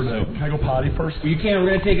hour here. So. Can I go potty first? You can. We're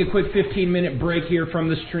going to take a quick 15-minute break here from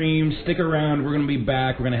the stream. Stick around. We're going to be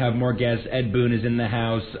back. We're going to have more guests. Ed Boon is in the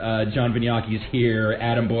house. John Vignacchi is here.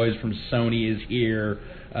 Adam Boyes from Sony is here.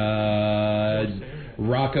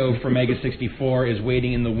 Rocco from Mega 64 is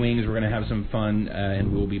waiting in the wings. We're going to have some fun,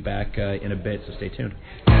 and we'll be back in a bit, so stay tuned.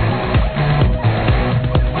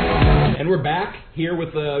 And we're back here with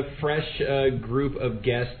a fresh group of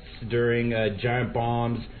guests during Giant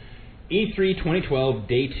Bomb's E3 2012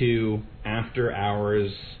 Day 2 After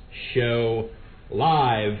Hours show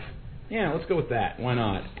live. Yeah, let's go with that. Why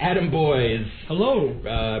not? Adam Boyes.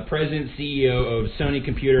 Hello. President, CEO of Sony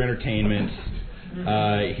Computer Entertainment.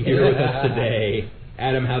 Here with us today.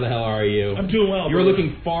 Adam, how the hell are you? I'm doing well. You were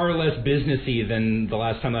looking far less businessy than the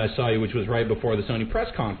last time that I saw you, which was right before the Sony press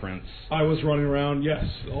conference. I was running around, yes,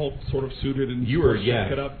 all sort of suited and You were,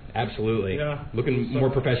 it up. absolutely. Yeah. Looking more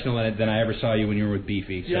professional than I ever saw you when you were with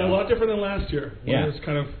Beefy. Yeah, a lot different than last year. When Yeah. I was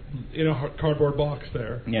kind of in a cardboard box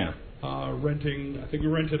there. Yeah. Renting, I think we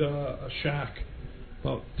rented a shack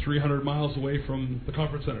about 300 miles away from the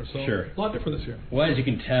conference center. So Sure. a lot different this year. Well, as you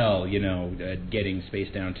can tell, getting space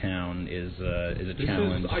downtown is a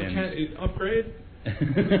challenge. I and can't upgrade. Call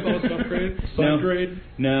it an upgrade. Upgrade.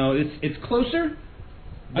 No, it's closer.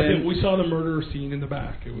 I think we saw the murder scene in the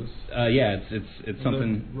back. It was. It's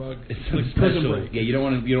something. The rug. It's like something Prison special. Break. Yeah, you don't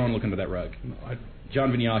want to look under that rug. No,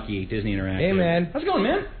 John Vignacchi, Disney Interactive. Hey, man. How's it going,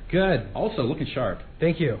 man? Good. Also looking sharp.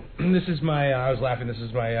 Thank you. This is my. I was laughing. This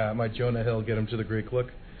is my my Jonah Hill get him to the Greek look.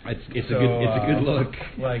 It's a good look.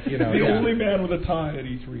 Like the only man with a tie at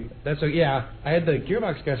E3. That's I had the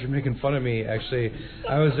Gearbox guys were making fun of me. Actually,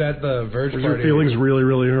 I was at the Verge Were party. your feelings really,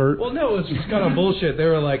 really hurt? Well, no, it was just kind of bullshit. They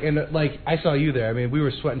were like, I saw you there. I mean, we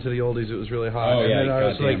were sweating to the oldies. It was really hot. Oh, and yeah, then I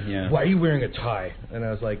was like, yeah. why are you wearing a tie? And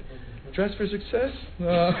I was like, dress for success.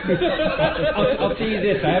 I'll tell you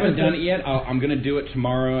this. I haven't done it yet. I'm going to do it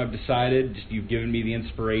tomorrow. I've decided. You've given me the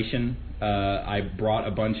inspiration. I brought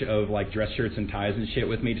a bunch of like dress shirts and ties and shit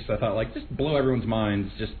with me. Just I thought just blow everyone's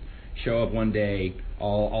minds. Just show up one day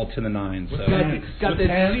all to the nines. So Got the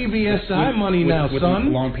CBSI money now, with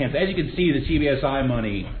son. long pants. As you can see, the CBSI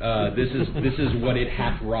money. This is what it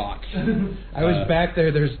hath wrought. I was back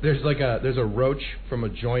there. There's a roach from a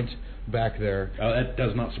joint back there. That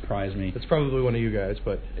does not surprise me. That's probably one of you guys,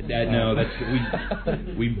 but no, that's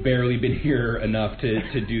we've barely been here enough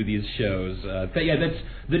to do these shows. But yeah, that's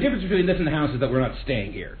the difference between this and the house is that we're not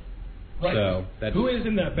staying here. Right. So that's, who is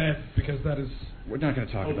in that band? Because that is. We're not going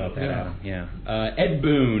to talk about that, yeah. Adam. Yeah. Ed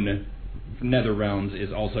Boon from NetherRealms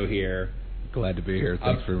is also here. Glad to be here.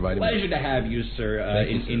 Thanks for inviting me. Pleasure to have you, sir.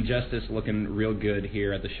 Thank you, sir. Injustice looking real good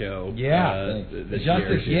here at the show. Yeah. This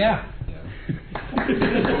Justice, year. yeah.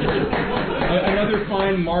 Another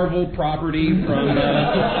fine Marvel property from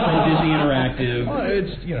Disney Interactive. Well,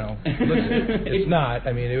 it's not.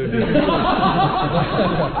 I mean, it would be, as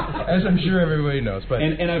I'm sure everybody knows. But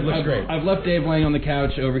and it looks great. I've left Dave laying on the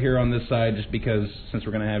couch over here on this side just because since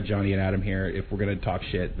we're gonna have Johnny and Adam here, if we're gonna talk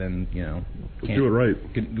shit, then do it right.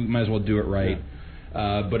 We might as well do it right.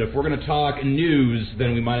 Yeah. But if we're gonna talk news,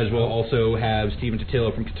 then we might as well also have Stephen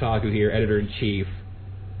Totilo from Kotaku here, editor-in-chief.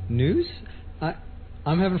 News?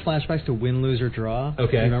 I'm having flashbacks to Win, Lose, or Draw.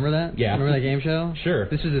 Okay. You remember that? Yeah. Remember that game show? Sure.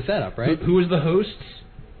 This is the setup, right? Who was the host?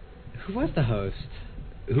 Who was the host?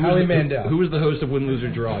 Howie Mandel. Who was the host of Win, Lose, or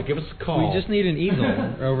Draw? Give us a call. We just need an easel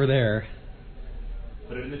over there.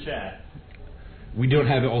 Put it in the chat. We don't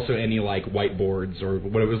have also any like whiteboards or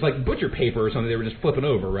what it was like butcher paper or something they were just flipping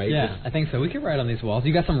over, right? Yeah, I think so. We could write on these walls.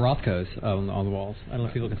 You got some Rothkos on the walls. I don't know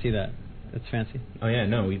if people can see that. It's fancy. Oh yeah,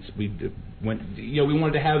 no, we went. We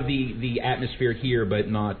wanted to have the atmosphere here, but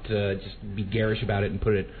not just be garish about it and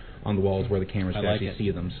put it on the walls where the cameras can actually see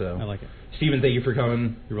them. So I like it. Stephen, thank you for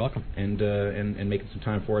coming. You're welcome. And making some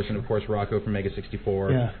time for us, and of course Rocco from Mega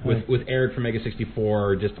 64. Yeah. With Eric from Mega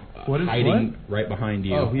 64 just hiding right behind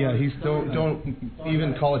you. Oh yeah, he's don't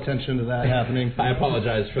even call attention to that happening. I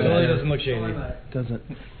apologize for it that. Really doesn't look shady. Doesn't.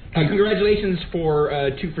 Congratulations for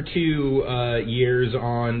 2 for 2 years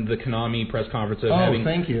on the Konami press conference of having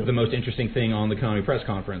thank you. the most interesting thing on the Konami press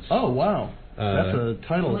conference. Oh wow, that's a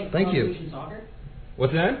title. Thank you.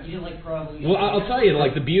 What's that? You didn't like Pro Evolution? Well, I'll tell you,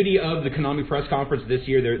 like the beauty of the Konami press conference this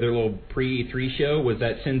year, their little pre-E3 show was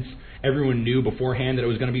that since everyone knew beforehand that it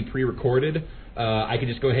was going to be pre-recorded, I could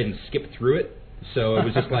just go ahead and skip through it. So it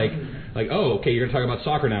was just like, oh, okay, you're going to talk about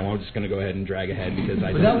soccer now. Well, I'm just going to go ahead and drag ahead because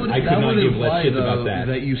I could not give less shits about that.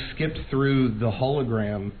 That you skipped through the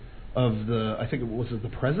hologram of I think it was the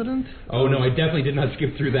president? Oh, no, I definitely did not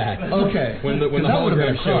skip through that. Okay. When the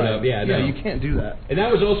hologram showed up. Yeah, no. You can't do that. And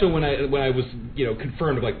that was also when I was,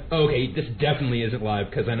 confirmed of okay, this definitely isn't live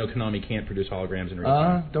because I know Konami can't produce holograms in real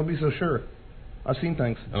time. Don't be so sure. I've seen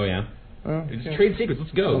things. Oh, yeah? It's trade secrets.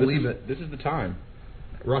 Let's go. Believe it. This is the time.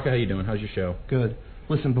 Rocka, how you doing? How's your show? Good.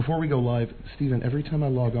 Listen, before we go live, Steven, every time I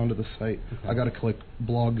log onto the site, I got to click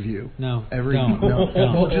blog view. No. Don't.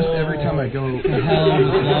 Well, just every time I go. What the hell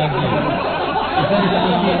is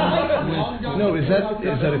blog view? No, is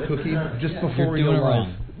that a cookie? Just before we go live.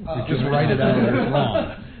 Just write it out. It's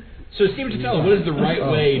wrong. So, Steven Totilo, what is the right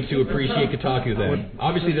way to appreciate Kotaku then?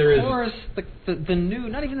 Obviously, there is. Of course, the new,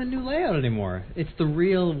 not even the new layout anymore. It's the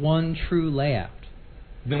real one true layout.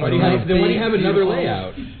 Then why do you have another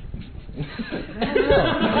layout? Before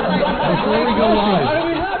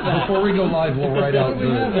we go live, we'll write out the.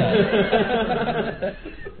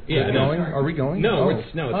 Are we going? No, it's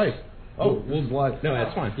hi. We'll live. No,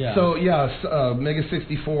 that's fine. Yeah. So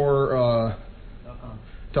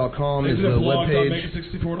Mega64.com is the webpage.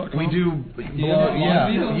 Mega64.com. We do blog.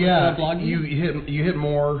 Yeah. You hit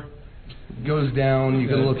more, goes down. You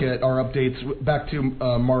can look at our updates back to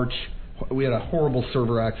March. We had a horrible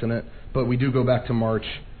server accident, but we do go back to March.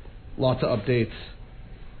 Lots of updates.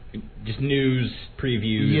 Just news,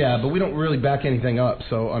 previews. Yeah, but we don't really back anything up.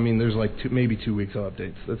 So, I mean, there's maybe 2 weeks of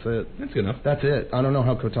updates. That's it. That's good enough. That's it. I don't know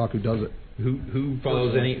how Kotaku does it. Who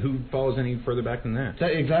follows any further back than that?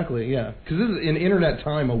 Exactly, yeah. Because in internet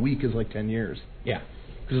time, a week is like 10 years. Yeah.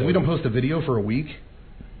 Because if we don't post a video for a week,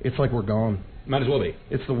 it's like we're gone. Might as well be.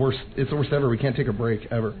 It's the worst. It's the worst ever. We can't take a break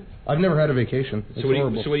ever. I've never had a vacation. It's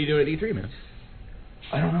horrible. So what are you doing at E3, man?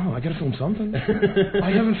 I don't know. I got to film something.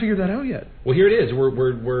 I haven't figured that out yet. Well, here it is.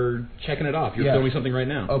 We're checking it off. You're filming something right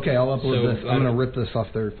now. Okay, I'll upload this. I'm going to rip this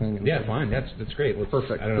off their thing. Yeah, fine. That's great.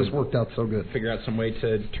 Perfect. This worked out so good. Figure out some way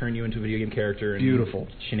to turn you into a video game character. And beautiful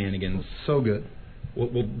shenanigans. So good.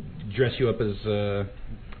 We'll dress you up as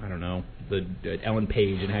I don't know, the Ellen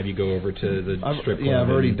Page and have you go over to the strip club. Yeah, I've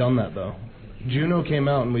already done that though. Juno came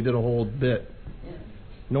out and we did a whole bit.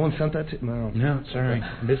 No one sent that to No, sorry,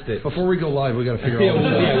 missed it. Before we go live, we got to figure all this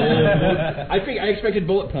out. I expected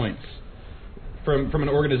bullet points. from an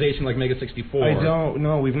organization like Mega 64. I don't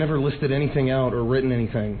know. We've never listed anything out or written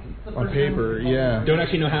anything on paper. Yeah. Don't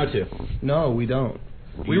actually know how to. No, we don't.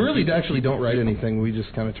 We really actually don't write anything. We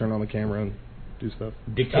just kind of turn on the camera and do stuff.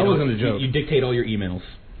 That wasn't a joke. You dictate all your emails.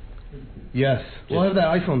 Yes. We'll have that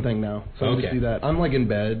iPhone thing now, so I'll Okay. just do that. I'm like in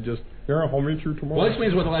bed, just, here, I'll meet you tomorrow. Well, that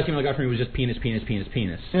explains what the last email I got from you was just penis.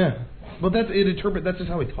 Yeah. Well, that's just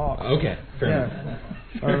how we talk. Okay, fair enough.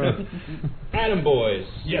 I don't know. Adam Boys.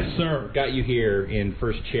 Yes, sir. Got you here in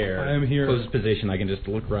first chair. I am here. Closest position. I can just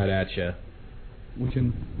look right at you. We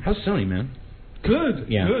can. How's Sony, man? Good.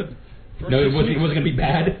 Yeah. Good. No, it wasn't going to be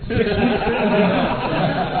bad. Oh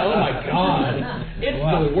my God! It's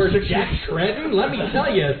the worst. Jack Tretton. Let me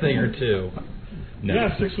tell you a thing or two. No.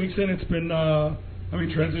 Yeah, 6 weeks in, it's been.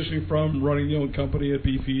 Transitioning from running the own company at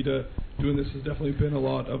Beefy to doing this has definitely been a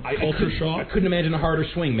lot of culture shock. I couldn't imagine a harder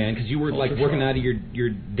swing, man, because you were Culture like working shock. out of your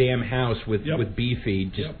damn house with Beefy,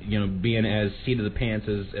 just Yep. being as seat of the pants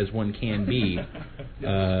as one can be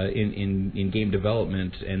in game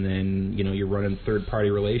development, and then you're running third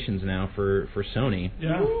party relations now for Sony.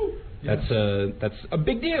 Yeah. That's a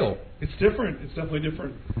big deal. It's different. It's definitely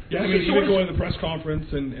different. Yeah, I Okay, mean, so even what going to the press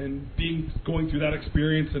conference and going through that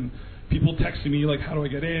experience and people texting me like, how do I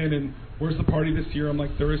get in and where's the party this year? I'm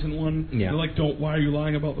like, there isn't one. Yeah. They're like, why are you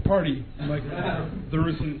lying about the party? I'm like, there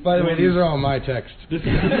isn't. By the way, one. these are all my texts. No,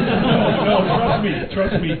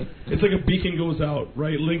 trust me. It's like a beacon goes out,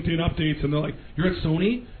 right? LinkedIn updates, and they're like, you're at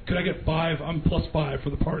Sony? Could I get 5? I'm +5 for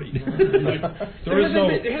the party. Like, there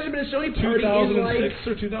hasn't been a Sony party in 2006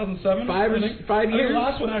 or 2007. 5 years. I think the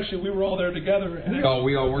last one, actually, we were all there together. And we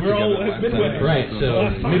all worked we're together. all at Midway. Right, so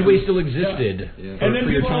Midway still existed. Yeah. For, and then for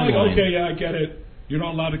your people are like, timeline. okay, yeah, I get it. You're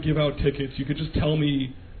not allowed to give out tickets. You could just tell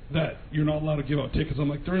me that you're not allowed to give out tickets. I'm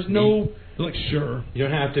like, there's no. They're like, sure. You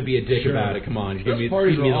don't have to be a dick about it. Come on, just give me,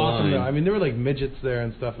 parties give me were the awesome, line. though. I mean, there were like midgets there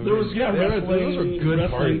and stuff. There was wrestling. Those were good wrestling.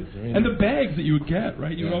 parties. I mean, and the bags that you would get,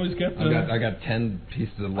 right? You would always get the. I got 10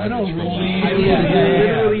 pieces of I know, luggage from rolling. I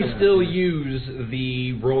literally still use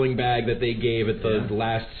the rolling bag that they gave at the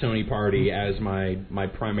last Sony party as my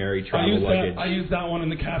primary travel luggage. I use that one in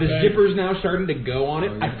the cat The bag. zipper's now starting to go on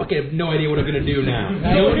it. I fucking have no idea what I'm going to do now.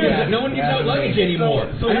 No one gives out luggage anymore.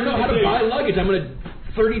 So I don't know how to buy luggage. I'm a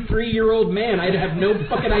 33-year-old man. I have no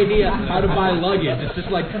fucking idea how to buy luggage. It's just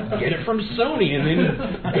like, get it from Sony and then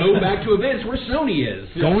go back to events where Sony is.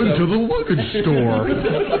 Go into the luggage store. Is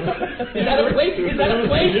that a place? Is that a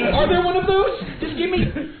place? Are there one of those? Just give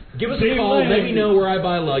us a call. Let me know where I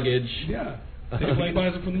buy luggage. Yeah. Dave Lang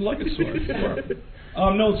buys it from the luggage store. Sure.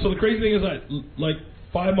 No, so the crazy thing is that, like,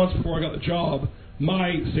 5 months before I got the job,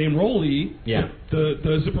 my same rollie,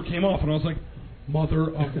 the zipper came off, and I was like, mother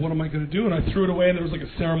of what am I going to do? And I threw it away, and there was like a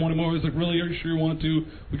ceremony. My was like, really, are you sure you want to?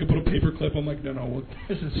 We could put a paper clip. I'm like, no.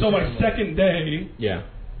 So my second day,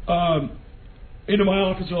 into my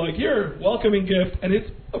office, they're like, here, welcoming gift, and it's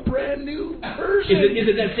a brand new version. Is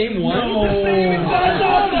it that same one? No, the same exact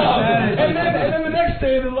one. And then the next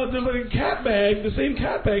day, there's like a cat bag, the same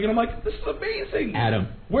cat bag, and I'm like, this is amazing. Adam,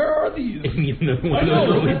 where are these? I need another one of those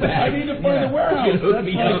rolling bags. I need to find the warehouse. Hook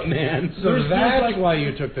me up, man. So that's why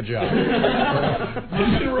you took the job. I'm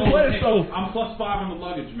 +5 on the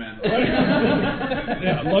luggage, man.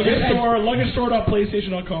 Yeah,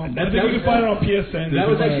 luggagestore.playstation.com. I think we can find it on PSN. That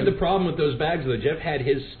was actually the problem with those bags, though. Jeff had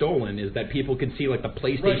his stolen, is that people could see like the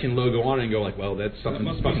PlayStation logo on it and go like, well, that's something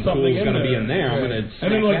fucking cool is going to be in there. I'm going to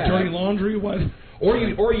and then like dirty laundry, what?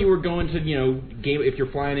 Or you were going to game if you're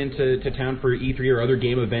flying into town for E3 or other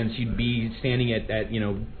game events, you'd be standing at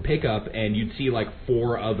pickup and you'd see like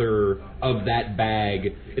 4 other of that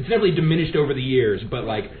bag. It's definitely diminished over the years, but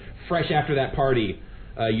like fresh after that party,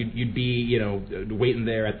 you'd be waiting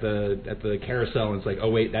there at the carousel and it's like,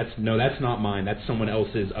 oh wait, that's not mine, that's someone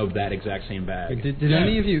else's of that exact same bag. Did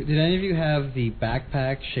any of you have the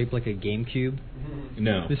backpack shaped like a GameCube?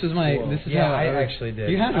 No. This is my. This is how I actually did.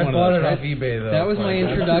 You had I one bought of those, it right? off eBay though. That was my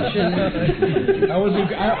introduction. I wasn't.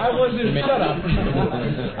 Shut up.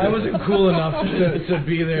 I wasn't cool enough to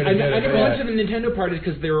be there. I never went to the Nintendo parties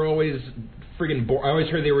because they were always friggin' boring. I always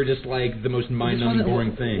heard they were just like the most mind-numbing,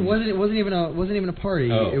 boring thing. It wasn't even a party.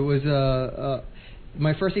 Oh. It was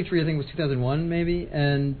my first E3 I think was 2001 maybe,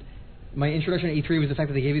 and my introduction to E3 was the fact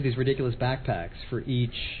that they gave you these ridiculous backpacks for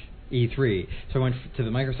each E3. So I went to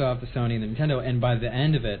the Microsoft, the Sony, and the Nintendo, and by the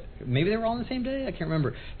end of it, maybe they were all on the same day, I can't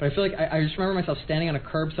remember, but I feel like I just remember myself standing on a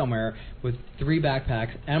curb somewhere with 3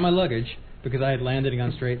 backpacks and my luggage, because I had landed and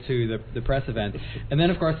gone straight to the press event. And then,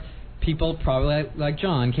 of course, people probably like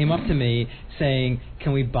John came up to me saying,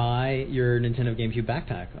 can we buy your Nintendo GameCube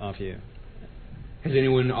backpack off you? Has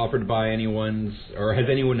anyone offered to buy or has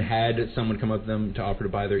anyone had someone come up to them to offer to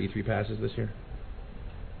buy their E3 passes this year?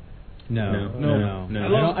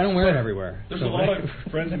 No. I don't wear it everywhere. There's a lot of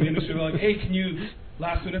friends in the industry that are like, hey, can you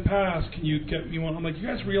last minute pass? Can you get me one? I'm like, you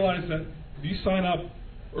guys realize that if you sign up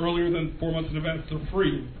earlier than 4 months in advance, they're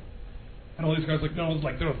free. And all these guys are like, no, it's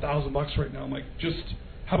like they're $1,000 right now. I'm like, just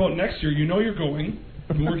how about next year? You know you're going.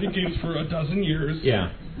 You've been working games for a dozen years. Yeah.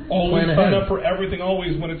 Always sign up for everything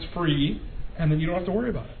always when it's free, and then you don't have to worry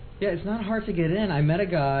about it. Yeah, it's not hard to get in. I met a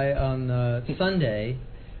guy on Sunday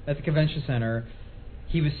at the convention center.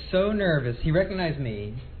 He was so nervous. He recognized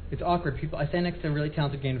me. It's awkward. I stand next to really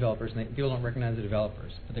talented game developers, and people don't recognize the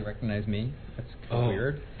developers, but they recognize me. That's kind of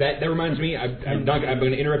weird. That reminds me. I'm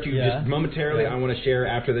going to interrupt you just momentarily. I want to share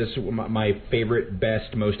after this my favorite,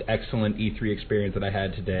 best, most excellent E3 experience that I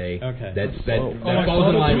had today. Okay. That falls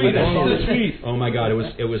in line with that. Oh my God, it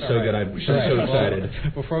was so good. I'm so excited.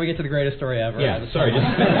 Before we get to the greatest story ever. Yeah. Sorry. Just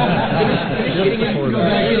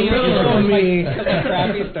me. A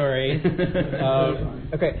crappy story.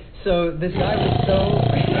 Okay. So this guy was so.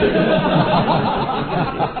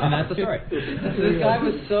 And that's the story. So this guy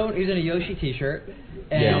was he's in a Yoshi t-shirt,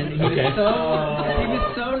 and he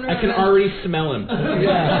was so nervous. I can already smell him.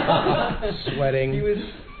 Sweating.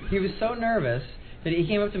 He was so nervous that he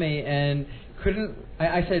came up to me and couldn't.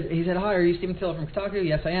 He said, hi, are you Stephen Tiller from Kotaku?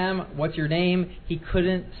 Yes, I am. What's your name? He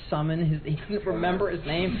couldn't he couldn't remember his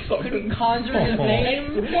name. Couldn't conjure his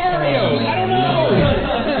name. Mario. I don't know.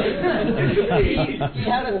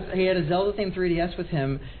 He had a Zelda themed 3DS with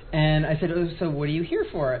him, and I said, so what are you here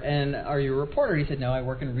for? And are you a reporter? He said, no, I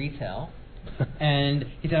work in retail. And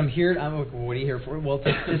he said, I'm here. I'm like, well, what are you here for? Well,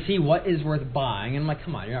 to see what is worth buying. And I'm like,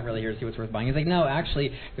 come on, you're not really here to see what's worth buying. He's like, no,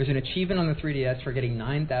 actually, there's an achievement on the 3DS for getting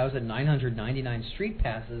 9,999 street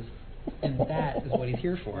passes, and that is what he's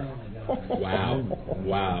here for. Wow.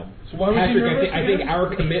 So why was Patrick, I think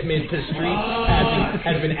our commitment to street passing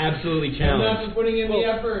has been absolutely challenged. Not putting in the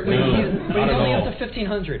effort. No, But he's only up to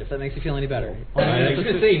 1,500, if that makes you feel any better. I was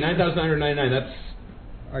going to say 9,999. That's.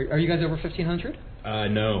 Are you guys over 1,500?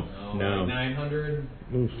 No. 900.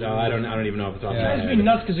 No, I don't even know off the top of my head. It drives me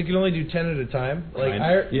nuts because you can only do 10 at a time.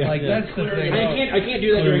 That's the thing. I can't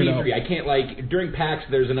do that during E3. I can't during PAX.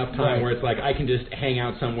 There's enough time where it's like I can just hang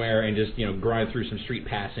out somewhere and just grind through some street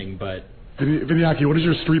passing. But Viniaki, what does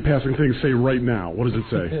your street passing thing say right now? What does it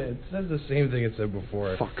say? It says the same thing it said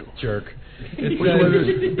before. Fuck. Jerk. It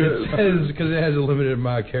says because it has a limited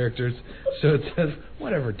amount of characters, so it says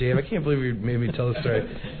whatever. Damn, I can't believe you made me tell the story.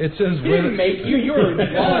 It says didn't make you. You were. What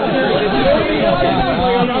am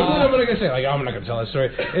I gonna say? I'm not gonna tell that story.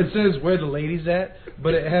 It says where the lady's at,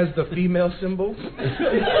 but it has the female symbol.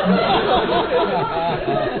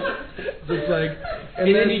 It's like,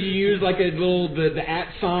 and then did you use like a little the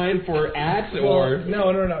 @ sign for @ or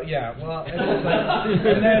no, yeah. Well, it's just like,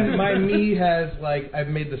 and then my knee has I've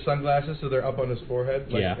made the sunglasses so they're up on his forehead,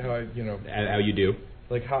 how I how you do.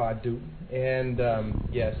 Like how I do. And,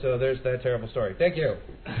 so there's that terrible story. Thank you.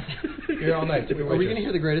 You're all night. Are we going to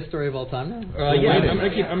hear the greatest story of all time now? I'm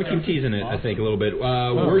gonna keep teasing it. I think a little bit.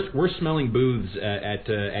 We're smelling booths at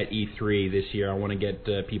E3 this year. I want to get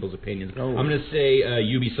people's opinions. I'm going to say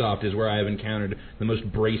Ubisoft is where I have encountered the most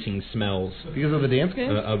bracing smells because of the dance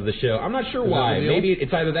game of the show. I'm not sure why. Maybe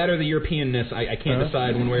it's either that or the Europeanness. I can't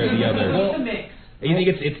decide one way or the other. You think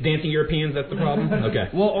it's dancing Europeans? That's the problem? Okay.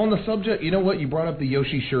 Well, on the subject, you know what? You brought up the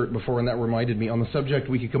Yoshi shirt before, and that reminded me. On the subject,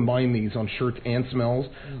 we could combine these on shirts and smells.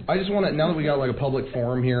 I just want to, now that we got a public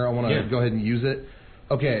forum here, I want to go ahead and use it.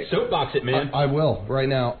 Okay. Soapbox it, man. I will, right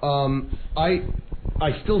now. I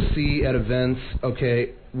still see at events,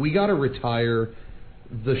 we got to retire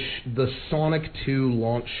the Sonic 2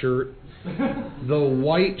 launch shirt. The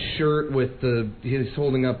white shirt with he's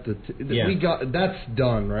holding up we got that's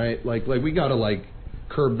done, right? We gotta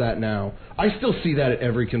curb that now. I still see that at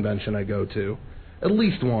every convention I go to, at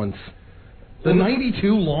least once. The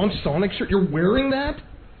 '92 launch Sonic shirt. You're wearing that?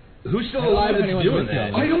 Who's still alive that's doing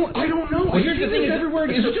that? I don't know. Well, here's the thing: everywhere.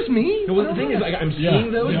 Is it just me? No, the thing is, I'm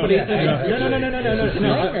seeing those, but it's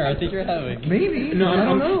no. I think you're having. Maybe. No, I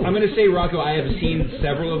don't know. I'm going to say, Rocco, I have seen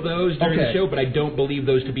several of those during the show, but I don't believe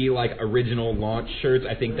those to be original launch shirts.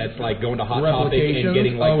 I think that's going to Hot Topic and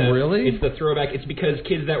getting really? It's the throwback. It's because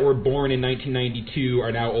kids that were born in 1992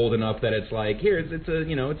 are now old enough that it's here.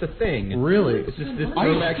 It's a thing. Really? It's just this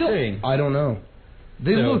throwback thing. I don't know.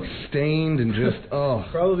 They look stained and just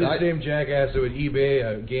Probably the same jackass that would eBay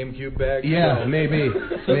a GameCube bag. Yeah, maybe.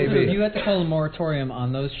 So you had to call a moratorium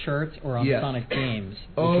on those shirts or on Sonic Games?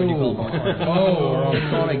 Which would you call a moratorium? Or on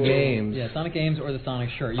Sonic Games. Yeah, Sonic Games or the Sonic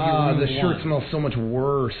shirt. The shirt smells so much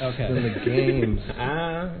worse than the games.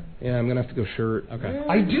 Yeah, I'm gonna have to go shirt. Okay.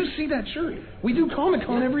 I do see that shirt. We do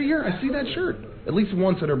Comic-Con every year. I see that shirt at least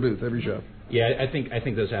once at our booth every show. Yeah, I think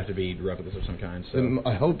those have to be replicas of some kind. So.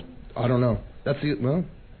 I hope I don't know. That's the well.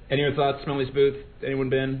 Any other thoughts? Smelly's booth. Anyone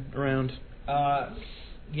been around?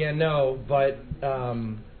 Yeah, no, but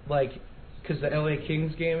like, because the LA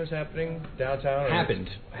Kings game is happening downtown. Happened.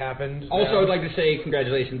 Also, I would like to say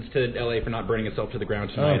congratulations to LA for not burning itself to the ground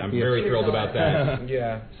tonight. I'm very thrilled about that.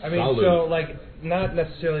 Yeah, I mean, Salud. so like, not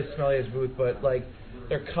necessarily Smelly's booth, but like,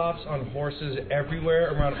 there are cops on horses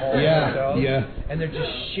everywhere around all the hotels. Yeah. And they're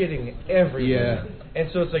just shitting everywhere. Yeah. And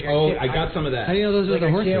so it's like, I got some of that. How do you know those are the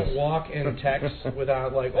horses? I can't walk and text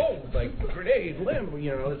without like, grenade, limb,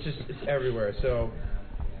 it's everywhere. So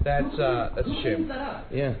that's a shame. That up?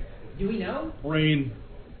 Yeah. Do we know? Rain.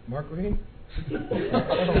 Mark Rain? Rain.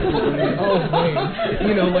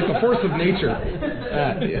 Like a force of nature.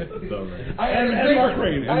 I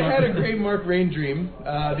had a great Mark Rain dream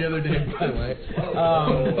the other day, by the way.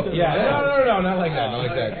 No, not like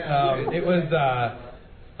that. It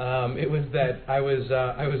was that I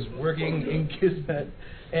was working in Kismet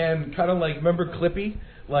and kind of like, remember Clippy?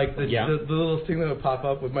 Like the little thing that would pop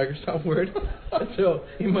up with Microsoft Word. So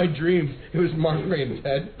in my dream, it was Mark Rain's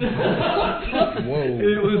head. Whoa!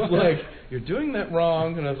 It was like, you're doing that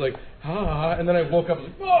wrong, and I was like, and then I woke up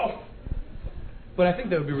like, whoa! But I think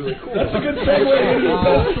that would be really cool. That's a good segue into the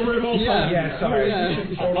best story of all time. Yeah, sorry.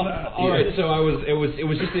 All right, so it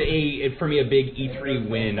was just for me a big E3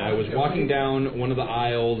 win. I was walking down one of the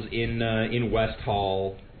aisles in West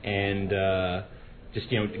Hall and just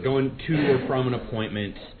going to or from an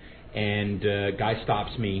appointment, and a guy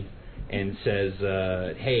stops me and says,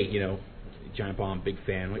 "Hey, Giant Bomb, big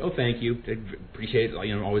fan." I'm like, "Oh, thank you, appreciate it.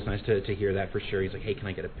 Always nice to hear that for sure." He's like, "Hey, can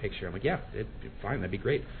I get a picture?" I'm like, "Yeah, fine, that'd be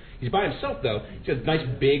great." He's by himself though. He's got a nice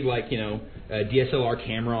big DSLR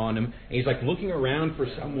camera on him, and he's like looking around for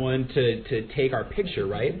someone to take our picture,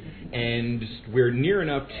 right? And we're near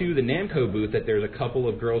enough to the Namco booth that there's a couple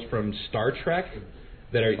of girls from Star Trek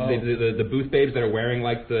that are the booth babes that are wearing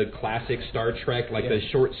like the classic Star Trek, like the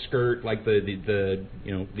short skirt, like the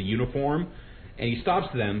uniform. And he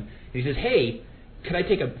stops them and he says, "Hey,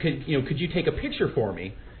 could you take a picture for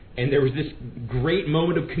me?" And there was this great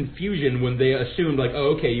moment of confusion when they assumed, like,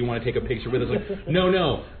 "Oh, okay, you want to take a picture with us?" Like,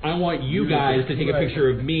 no, I want you guys to take a picture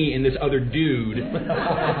of me and this other dude.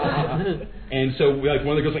 And so, like,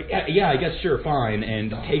 one of the girls, like, yeah, I guess, sure, fine,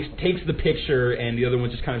 and takes the picture, and the other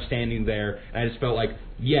one's just kind of standing there. And I just felt like,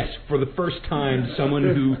 yes, for the first time, someone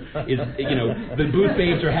who is, the booth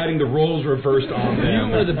babes are having the roles reversed on them.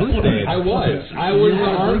 You were the booth babe. I was the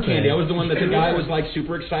arm candy. I was the one that the guy was like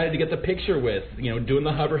super excited to get the picture with, doing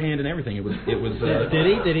the hover hand and everything. It was.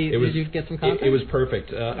 Did you get some contact? It was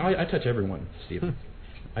perfect. I touch everyone, Stephen.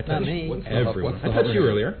 I touch everyone. I touched you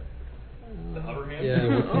earlier. The hover hand?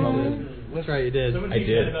 Yeah. That's right, you did. Someone I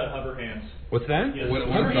did. about hover hands. What's that? Yes.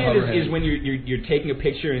 Hover hand is when you're taking a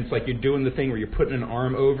picture and it's like you're doing the thing where you're putting an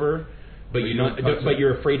arm over, but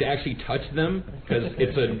you're afraid to actually touch them because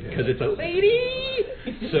it's a lady.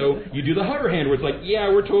 So you do the hover hand where it's like, yeah,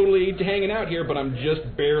 we're totally hanging out here, but I'm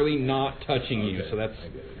just barely not touching you. So that's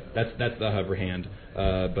the hover hand.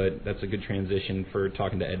 But that's a good transition for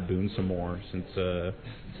talking to Ed Boon some more since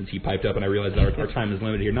he piped up and I realized that our time is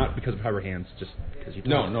limited here, not because of hover hands, just because you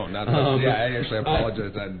talk. No, not I actually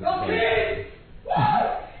apologize.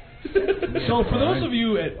 So for those of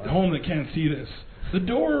you at home that can't see this, the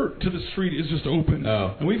door to the street is just open.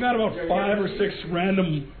 Oh. And we've had about 5 or 6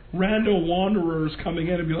 rando wanderers coming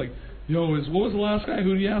in and be like, "Yo, what was the last guy?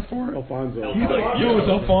 Who did you ask for?" Alfonso. He's like, "Yo, is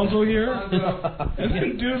Alfonso here?" And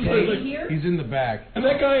then dude's like, he's in the back. and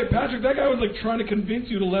that guy, Patrick, that guy was like trying to convince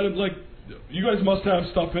you to let him, like, you guys must have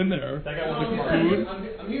stuff in there. That guy was like food.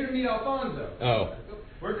 I'm here to meet Alfonso. Oh.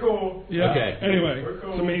 We're cool. Yeah. Okay. Anyway,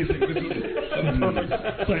 cool. it's amazing. This is a perfect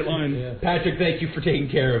sight line. Yeah. Patrick, thank you for taking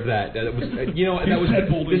care of that. That was,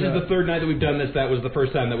 this is the third night that we've done this. That was the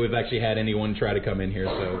first time that we've actually had anyone try to come in here.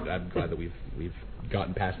 So I'm glad that we've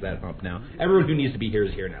gotten past that hump now. Everyone who needs to be here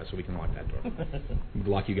is here now, so we can lock that door.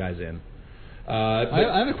 Lock you guys in.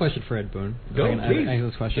 I have a question for Ed Boon. Go, please. I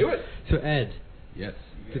this question. Do it. So Ed. Yes.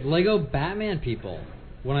 The Lego Batman people.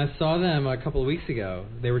 When I saw them a couple of weeks ago,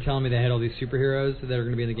 they were telling me they had all these superheroes that are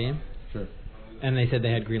going to be in the game. Sure. And they said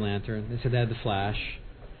they had Green Lantern. They said they had the Flash.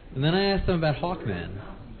 And then I asked them about Hawkman.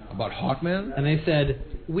 About Hawkman? And they said,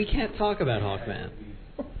 we can't talk about Hawkman.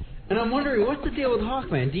 And I'm wondering, what's the deal with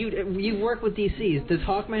Hawkman? You work with DC. Does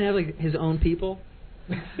Hawkman have like his own people?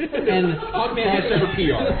 And Hawkman has separate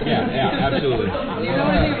PR. Yeah, absolutely. Do you know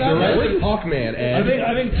anything about that? Hawkman.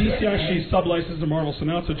 I think DC actually sub-licensed to Marvel, so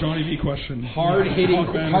now it's a Johnny V question. Hard-hitting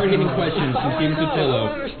questions from Steven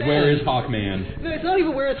Totillo. Where is Hawkman? No, it's not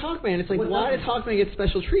even where is Hawkman. It's like, why does Hawkman get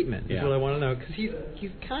special treatment? That's Yeah. what I want to know. Because he's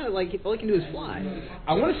kind of like, all he can do is fly.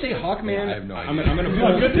 I want to say Hawkman. I have no idea. I'm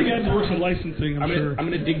gonna Good thing Ed works in licensing, I'm sure. I'm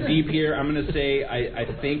going to dig deep here. I'm going to say I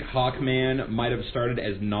think Hawkman might have started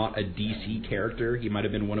as not a DC character. He might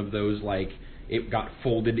have been one of those, like, it got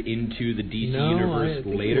folded into the DC universe I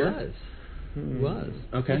think later. He was.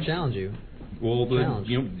 Okay. I'll challenge you. Well, if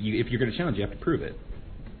you're going to challenge, you have to prove it.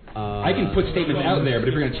 I can put statements out there, but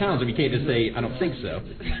if you're going to challenge them, you can't just say, I don't think so.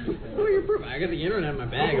 Oh, you're proof. I got the internet in my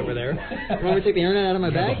bag over there. You want me to take the internet out of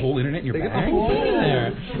my You bag? have the whole internet in your They bag? got the whole thing in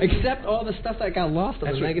there. Except all the stuff that got lost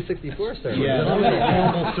on the Mega 64 server. Yeah,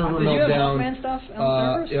 horrible server Did you have meltdown. Hawkman stuff on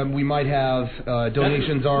the servers? We might have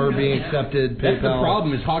donations are being accepted. That's the PayPal.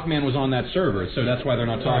 problem is Hawkman was on that server, so that's why they're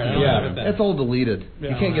not talking about it. That's all deleted.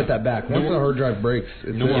 You can't get that back. Once the hard drive breaks,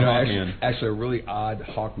 it's No more actually, Hawkman. Actually, a really odd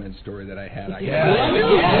Hawkman story that I had.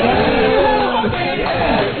 Full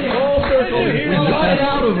circle here.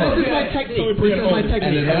 out of This is my technique. This is my technique.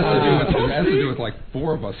 And it has to do with like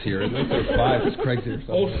 4 of us here. And there's 5. It's crazy or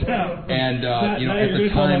something. And at the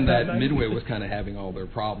time that Midway was kind of having all their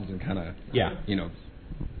problems and kind of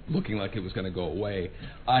looking like it was going to go away,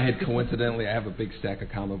 I had coincidentally, I have a big stack of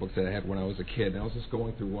comic books that I had when I was a kid, and I was just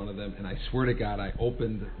going through one of them, and I swear to God, I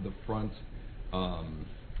opened the front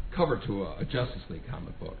cover to a Justice League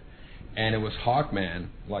comic book, and it was Hawkman,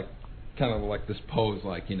 like kind of like this pose,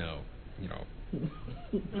 like you know.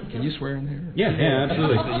 Can you swear in there? Yeah,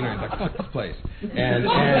 absolutely. So, he's like, fuck this place. And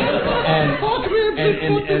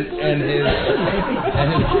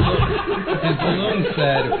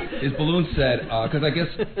his balloon said, because I guess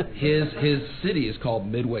his city is called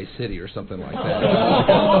Midway City or something like that.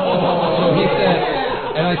 So he said,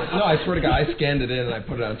 and I swear to God, I scanned it in and I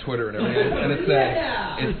put it on Twitter and everything, and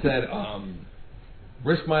it said,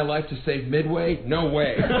 risk my life to save Midway? No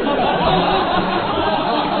way.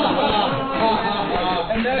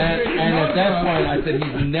 And at that point, I said,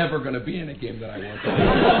 he's never going to be in a game that I want to.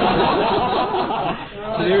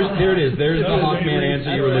 So there it is. There's the Hawkman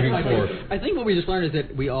answer you were looking for. I think what we just learned is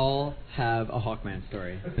that we all have a Hawkman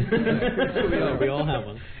story. we all have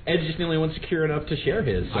one. Ed's just the only one secure enough to share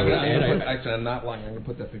his. So Actually, I'm not lying. I'm going to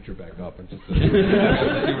put that picture back up and just.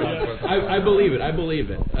 I believe it. I believe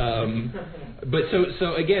it. But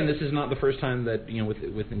so again, this is not the first time that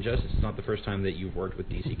with Injustice. It's not the first time that you've worked with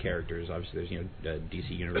DC characters. Obviously, there's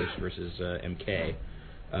DC Universe versus MK.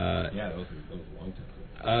 That was a long time.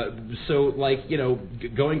 So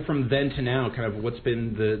going from then to now, kind of what's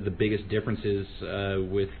been the biggest differences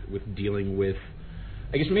with dealing with,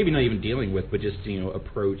 I guess maybe not even dealing with, but just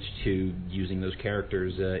approach to using those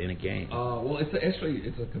characters in a game. Well, it's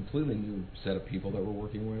a completely new set of people that we're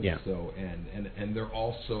working with. Yeah. So and they're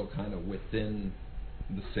also kind of within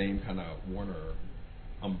the same kind of Warner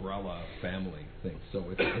umbrella family thing. So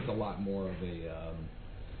it's a lot more of a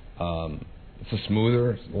it's a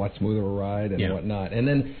lot smoother ride and whatnot.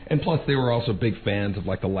 And plus they were also big fans of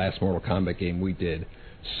like the last Mortal Kombat game we did.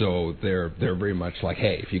 So they're very much like,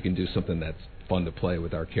 hey, if you can do something that's fun to play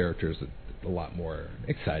with our characters, a lot more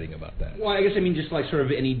exciting about that. Well, I guess just like sort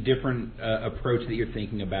of any different approach that you're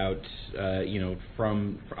thinking about.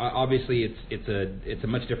 From obviously it's a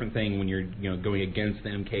much different thing when you're going against the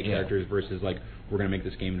MK characters versus like we're going to make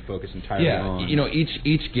this game and focus entirely on.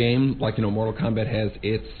 Each game, like Mortal Kombat has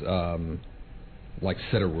its like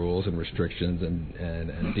set of rules and restrictions, and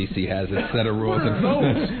DC has its set of rules and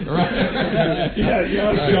right.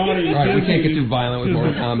 Johnny. Right, we can't get too violent with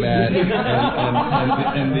Mortal Kombat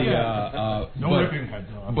and the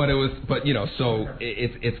so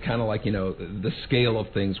it's kind of like the scale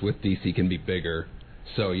of things with DC can be bigger.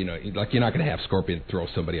 So like you're not going to have Scorpion throw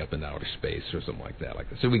somebody up into outer space or something like that.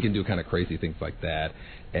 So we can do kind of crazy things like that.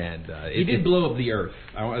 And he did blow up the Earth.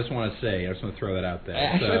 I just want to say, I just want to throw that out there.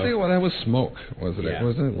 Actually, I think that was smoke, wasn't it?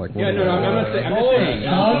 Wasn't it? Like I'm not saying.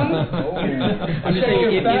 I'm just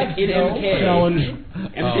saying in MK. Challenge.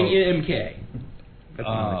 I'm saying in MK.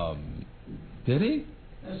 Did he?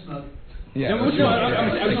 That's not. Yeah, I'm saying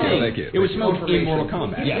it was smoked in Mortal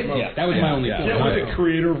Kombat. Yeah. That was my only point. Was the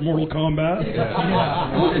creator of Mortal Kombat?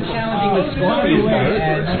 Challenging the Scorpion.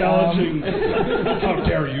 Challenging. How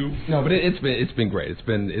dare you? No, but it's been great. It's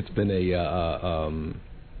been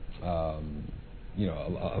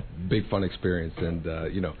a big fun experience, and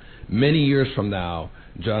many years from now,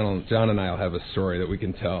 John and I will have a story that we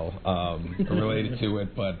can tell related to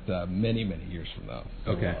it, but many years from now.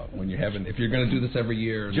 So, okay. If you're going to do this every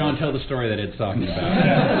year, John, tell the story that Ed's talking about.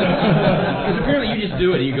 Because apparently you just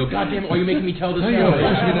do it and you go, God damn it, why are you making me tell this story?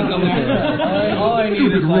 All I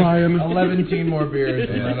need is like 11 more beers,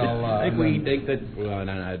 and then I'll. I think we think that. Well,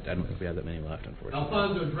 no, I don't think we have that many left, unfortunately.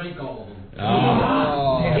 Alfonso drank all of them.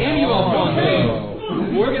 Damn you,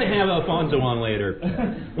 Alfonso! We're going to have Alfonso on later.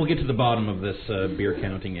 We'll get to the bottom of this beer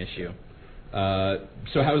counting issue.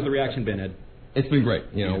 So how's the reaction been, Ed? It's been great.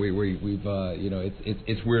 We've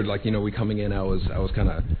it's weird. Like we coming in, I was kind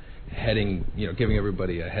of heading, giving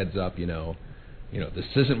everybody a heads up. This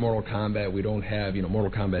isn't Mortal Kombat. We don't have,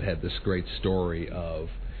 Mortal Kombat had this great story of,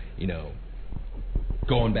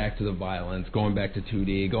 going back to the violence, going back to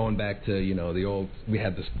 2D, going back to the old. We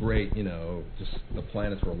had this great, just the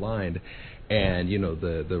planets were aligned, and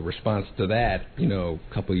the response to that, a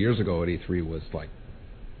couple of years ago at E3 was like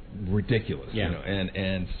ridiculous. Yeah.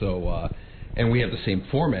 And so and we have the same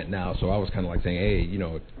format now. So I was kind of like saying, hey,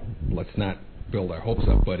 let's not build our hopes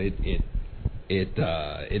up, but it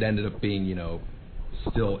ended up being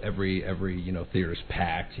still every theater's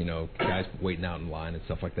packed, guys waiting out in line and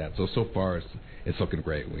stuff like that. So far it's looking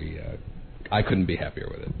great. I couldn't be happier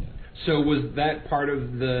with it. So was that part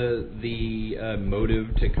of the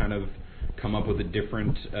motive to kind of come up with a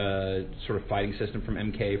different sort of fighting system from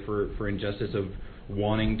MK for Injustice, of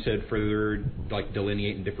wanting to further like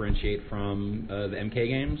delineate and differentiate from the MK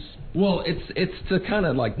games? Well, it's to kind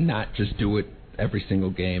of like not just do it every single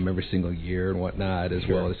game, every single year and whatnot, as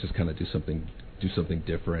well as just kind of do something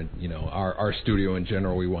different. Our studio in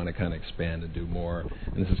general, we want to kind of expand and do more,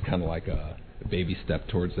 and this is kind of like a baby step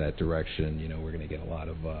towards that direction. We're going to get a lot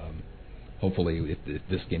of hopefully if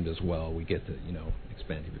this game does well, we get to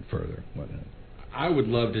expand even further. Whatnot. I would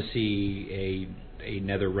love to see a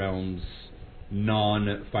NetherRealms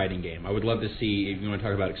non-fighting game. I would love to see, if you want to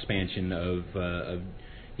talk about expansion of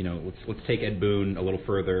let's take Ed Boon a little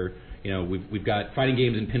further. We've got fighting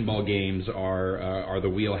games and pinball games are the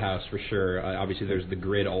wheelhouse for sure. Obviously, there's the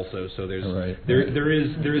Grid also, so there's there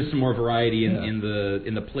is some more variety in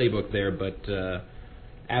the playbook there. But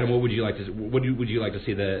Adam, what would you like to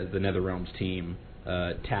see the NetherRealms team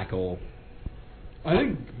tackle? I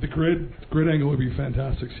think the grid angle would be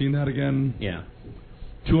fantastic. Seeing that again. Yeah.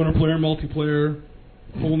 200-player multiplayer,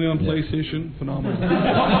 only on PlayStation, phenomenal.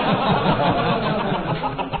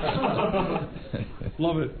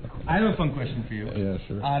 Love it. I have a fun question for you. Yeah,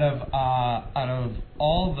 sure. Out of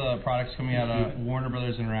all the products coming out of Warner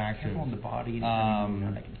Brothers Interactive, on the body, I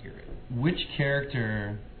can hear it. Which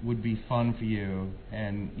character would be fun for you?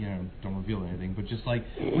 And don't reveal anything, but just like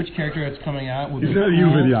which character that's coming out would be not cool? you,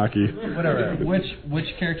 Vidyaki. Whatever. Which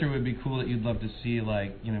character would be cool that you'd love to see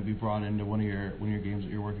be brought into one of your games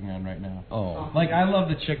that you're working on right now? Oh, like I love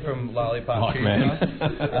the chick from Lollipop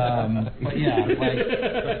Hawkman. But yeah, like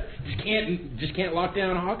just can't lock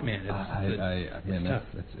down Hawkman.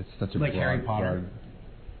 It's such a like broad, Harry Potter.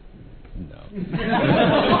 No.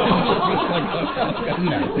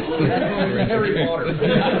 Harry Potter.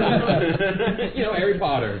 Harry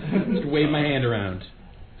Potter. Just wave my hand around.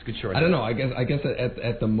 It's a good short. I don't know. I guess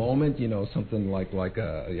at the moment, something like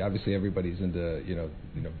obviously everybody's into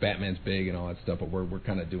Batman's big and all that stuff, but we're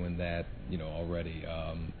kind of doing that already.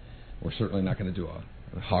 We're certainly not going to do a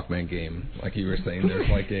Hawkman game, like you were saying. There's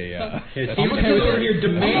like a. Someone comes over here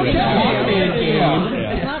demanding a Hawkman game.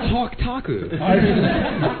 It's not Hawk Taku.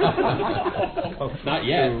 Not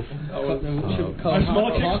yet. I smell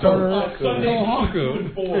a Kickstarter. Sunday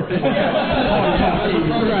Haku.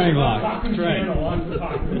 Programming block. That's right.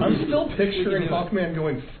 I'm still picturing Hawkman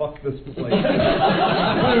going, fuck this place.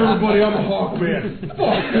 Hi everybody, I'm Hawkman.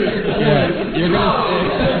 Fuck this place. You're gonna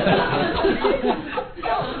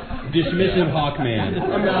dismissive Hawkman.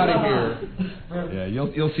 I'm out of here. Yeah,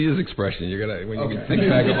 you'll see his expression. You're gonna when you think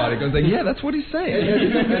back about it, goes like, yeah, that's what he's saying.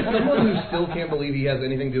 As someone who still can't believe he has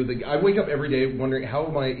anything to do with it, I wake up every day wondering how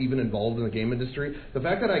am I even involved in the game industry. The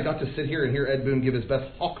fact that I got to sit here and hear Ed Boon give his best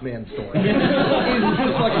Hawkman story is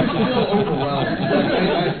just like I'm still overwhelmed.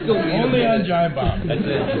 I still need only on Giant Bomb. That's it.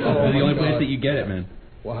 That's the only place that you get it, man.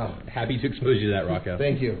 Wow. Happy to expose you to that, Rocco.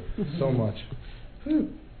 Thank you so much.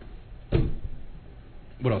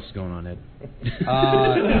 What else is going on, Ed?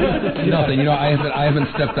 Nothing. I haven't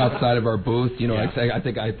stepped outside of our booth. I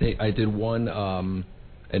think I did one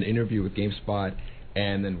an interview with GameSpot,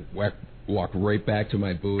 and then walked right back to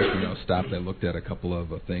my booth. Stopped. I looked at a couple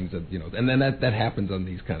of things that and then that happens on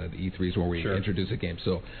these kind of E3s where we introduce a game.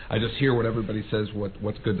 So I just hear what everybody says,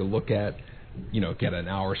 what's good to look at. get an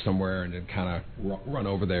hour somewhere and then kind of run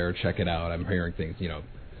over there, check it out. I'm hearing things,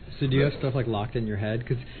 So do you have stuff like locked in your head?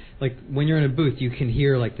 Because like when you're in a booth, you can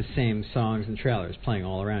hear like the same songs and trailers playing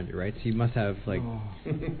all around you, right? So you must have like.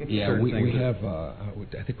 Yeah, we have. I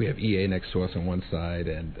think we have EA next to us on one side,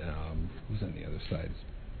 and who's on the other side?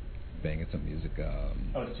 Banging some music.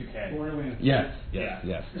 It's 2K. Yes,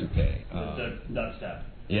 2K. Dubstep.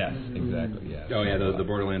 Yes, exactly. Yes. Oh yeah, the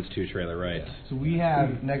Borderlands 2 trailer, right? So we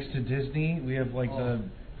have next to Disney, we have like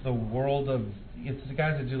the world of it's the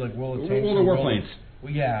guys that do like World of Tanks. World of Warplanes.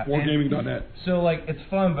 Well, yeah. Wargaming.net. So like it's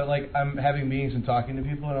fun, but like I'm having meetings and talking to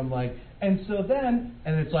people, and I'm like, and so then,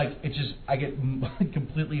 and it's like it just I get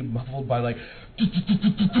completely muffled by like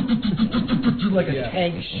like a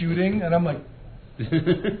tank shooting, and I'm like. I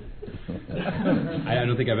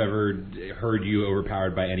don't think I've ever heard you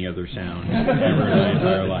overpowered by any other sound ever in my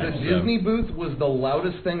entire life. The Disney booth was the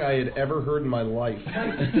loudest thing I had ever heard in my life.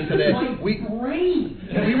 Today,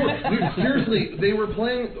 seriously, they were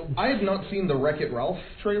playing. I had not seen the Wreck-It Ralph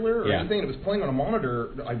trailer or anything. It was playing on a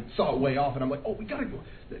monitor. I saw it way off, and I'm like, oh, we gotta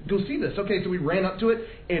go see this. Okay, so we ran up to it,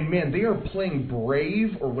 and man, they are playing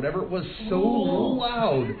Brave or whatever it was so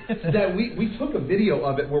loud that we took a video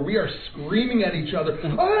of it where we are screaming at each other. I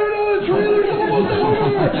don't know, the trailer's almost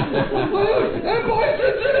over! And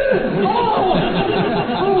Bison's in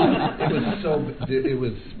it! It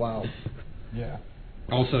was wow. Yeah.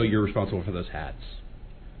 Also, you're responsible for those hats.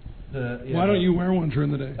 Why don't you wear one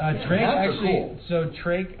during the day? Drake actually. Cool. So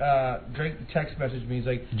Drake text messaged me. He's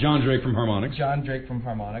like John Drake from Harmonix.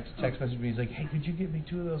 Text messaged me. He's like, hey, could you get me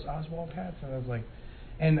 2 of those Oswald hats? And I was like.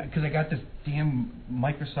 And because I got this damn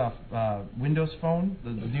Microsoft Windows phone,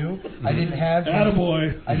 the new, I didn't have.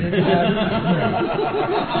 Attaboy. I didn't have.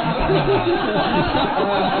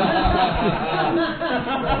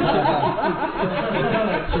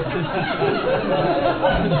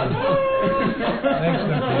 Thanks,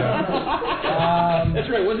 Cynthia. That's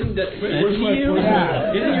right. Wasn't that where's my you?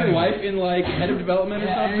 Yeah. Isn't your wife in like head of development or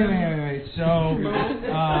something? Anyway, so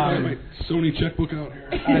my Sony checkbook out here.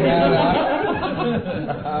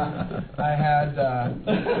 I had.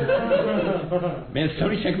 Man,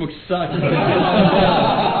 Sony checkbook sucks. It's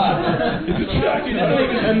a check. That's not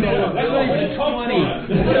even 20.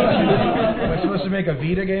 Am I supposed to make a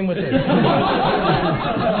Vita game with this?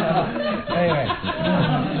 Anyway.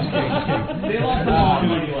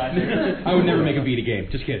 I would never make a Vita game.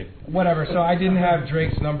 Just kidding. Whatever. So I didn't have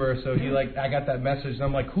Drake's number, so I got that message, and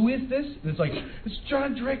I'm like, who is this? And it's like, it's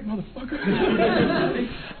John Drake, motherfucker.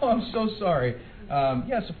 Oh, I'm so sorry.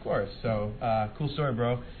 Yes, of course. So, cool story,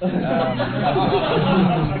 bro.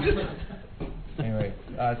 Anyway,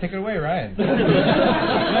 take it away, Ryan.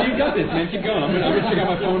 No, you got this, man. Keep going. I'm gonna check out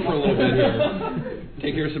my phone for a little bit here.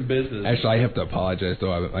 Take care of some business. Actually, I have to apologize,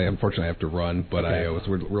 though. I unfortunately have to run, but okay. I was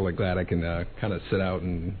really glad I can kind of sit out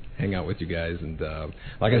and hang out with you guys. And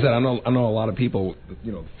like I said, I know a lot of people.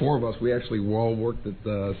 4 of us, we actually all worked at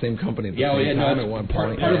the same company at the same time at one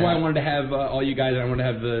point. Part of why I wanted to have all you guys. I wanted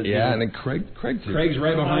to have the and then Craig's right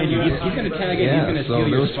behind you. He's going to tag in. He's going to steal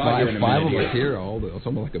your spot here in a minute. Five of us here. It's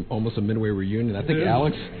almost like almost a midway reunion. I think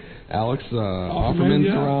Alex Offerman's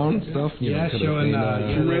around stuff. Showing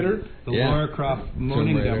Tomb Raider, the Lara Croft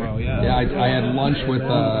moaning demo. Yeah, I had lunch with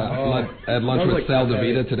Sal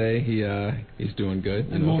DeVita today. He's doing good.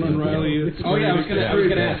 And Mona Riley. Oh yeah, I was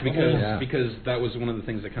gonna ask because that was one of the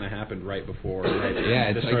things that kind of happened right before. Right?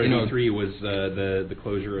 Yeah, the start of E3 was the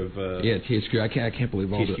closure of. THQ. I can't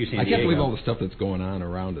believe all the stuff that's going on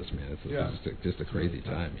around us, man. It's just a crazy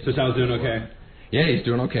time. So Sal's doing okay. Yeah, he's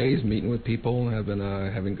doing okay. He's meeting with people,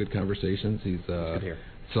 having good conversations. He's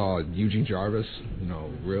saw Eugene Jarvis,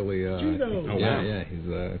 really. He's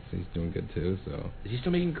doing good too. So is he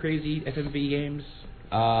still making crazy FMV games?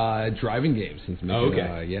 Driving games. He's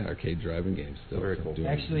making, arcade driving games. Still. Very cool.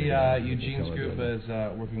 Actually, Eugene's group is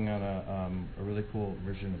working on a really cool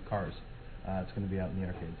version of Cars. It's going to be out in the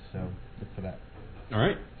arcades, so look for that. All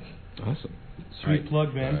right. Awesome. Sweet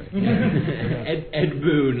plug, man. Right. Ed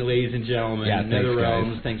Boon, ladies and gentlemen. Yeah,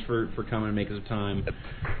 NetherRealms. Thanks for coming and making some time.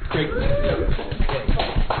 Great. Wow,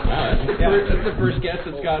 that's the first guest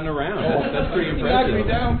that's gotten around. That's pretty impressive. He knocked me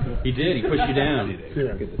down. He did. He pushed you down.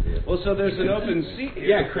 Well, so there's an open seat here.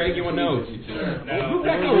 Yeah, Craig, you want to know? What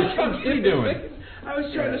are you doing? I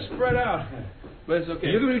was trying to spread out, but it's okay.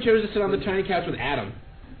 You're the one who chose to sit on the tiny couch with Adam.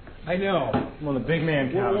 I know. I'm on the big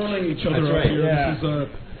man couch. We're warming each other up here. Yeah. This is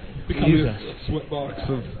becoming a sweatbox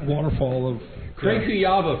of waterfall of... Craig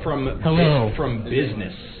Kuyava from Hello. From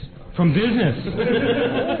Business. From Business.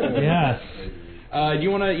 Yes. Do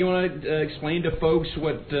you want to explain to folks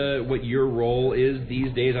what your role is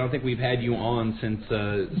these days? I don't think we've had you on since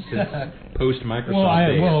post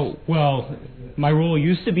Microsoft. Well, my role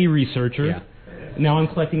used to be researcher. Yeah. Now I'm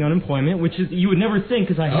collecting unemployment, which is you would never think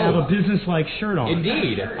because I have a business-like shirt on.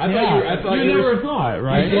 Indeed, I thought you never thought,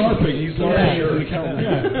 right? He's LARPing.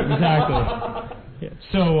 Yeah, exactly. Yeah.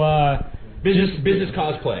 So business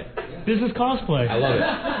cosplay. Business cosplay. I love it.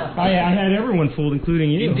 I had everyone fooled,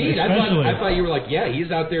 including you. Indeed, especially. I thought you were like, yeah,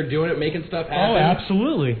 he's out there doing it, making stuff happen. Oh,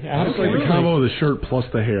 absolutely. It's like the combo of the shirt plus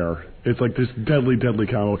the hair. It's like this deadly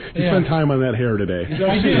combo. You spent time on that hair today.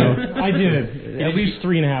 I did. At least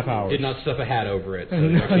 3.5 hours. Did not stuff a hat over it. So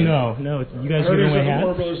no. You guys are giving away hats?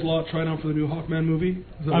 Warner Brothers Law trying out for the new Hawkman movie?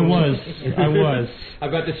 I was. I've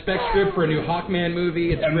got the spec script for a new Hawkman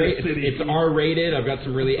movie. It's great. It's R-rated. I've got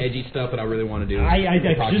some really edgy stuff that I really want to do. I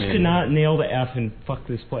just could not nail the F and fuck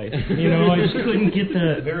this place. I just couldn't get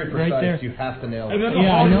the very precise. Right there. You have to nail it. And then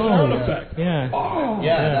I know. sound effect. Yeah.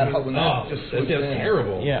 That's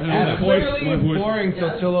terrible. Yeah. Literally boring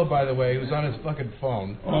Totillo, by the way, who's on his fucking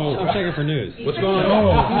phone. I'm checking for news. What's going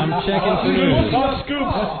on? I'm checking for news. Hot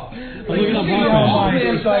scoops. Looking up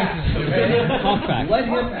hot facts. Let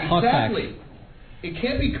him exactly. It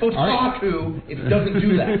can't be Kotaku if it doesn't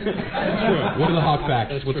do that. What are the hot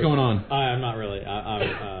facts? What's going on? I'm not really.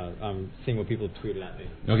 I'm seeing what people have tweeted at me.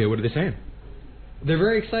 Okay, what are they saying? They're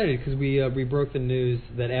very excited because we broke the news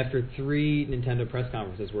that after 3 Nintendo press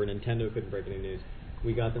conferences where Nintendo couldn't break any news,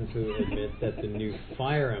 we got them to admit that the new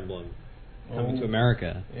Fire Emblem coming to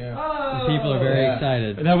America. Yeah. People are very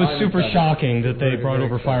excited. That was super shocking that they brought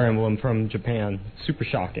over Fire Emblem from Japan. Super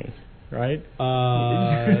shocking, right?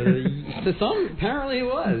 To some, apparently it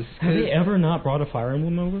was. Have they ever not brought a Fire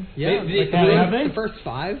Emblem over? Yeah. Have they? The first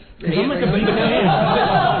 5? I'm like a big fan.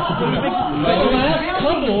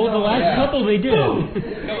 The last couple they did. The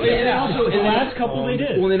last couple they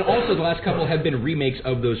did. Well, then also the last couple have been remakes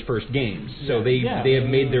of those first games, so they have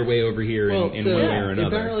made their way over here in one way or another.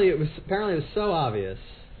 Apparently it was so obvious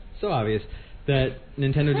that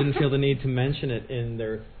Nintendo didn't feel the need to mention it in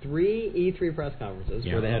their 3 E3 press conferences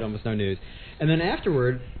where they had almost no news. And then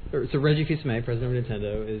afterward, so Reggie Fils-Aimé, president of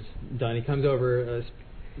Nintendo, is done. He comes over,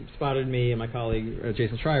 spotted me and my colleague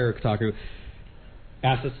Jason Schreier at Kotaku,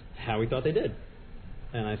 asked us how we thought they did.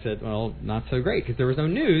 And I said, well, not so great, because there was no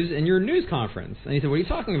news in your news conference. And he said, what are you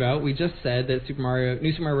talking about? We just said that New Super Mario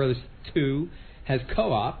Bros. 2 has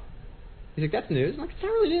co-op. He's like, that's news. I'm like, it's not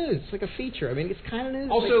really news. It's like a feature. I mean, it's kind of news.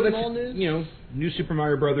 Also, like that's small news. New Super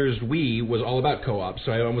Mario Brothers Wii was all about co-op,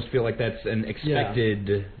 so I almost feel like that's an expected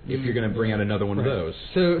if you're going to bring out another one of those.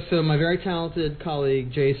 So my very talented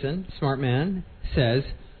colleague Jason, smart man, says,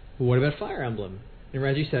 well, what about Fire Emblem? And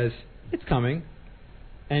Reggie says, it's coming.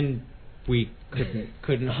 And we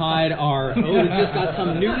couldn't hide our, we just got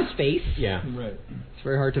some news face. Yeah. Right. It's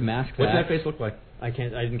very hard to mask that. What's that face look like? I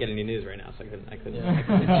didn't get any news right now, so I couldn't. It's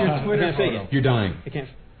your Twitter photo. You're dying. I can't.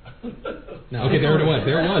 No. Okay, there it was.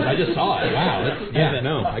 I just saw it.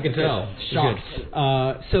 Wow. I can tell. Shocked.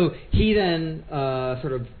 So he then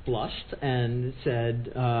sort of blushed and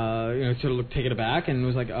said, sort of looked taken aback and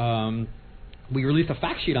was like, we released a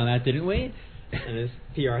fact sheet on that, didn't we? And his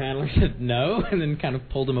PR handler said no, and then kind of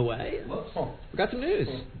pulled him away. We got some news.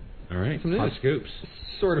 All right. Some news. Hot scoops.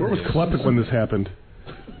 Sort of. Where was Klepek when this happened?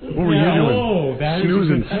 What were you doing?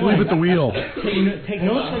 Snoozing. Sleep at the wheel. Take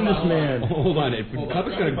notes from this man. Hold on. If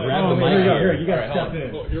Klepek's going to grab the mic here, you got to step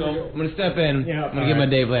in. I'm going to step in. I'm going to give my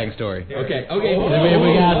Dave Lang story. Okay. We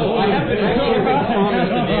got. I haven't promised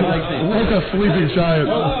the Dave Lang thing. Like a sleeping giant.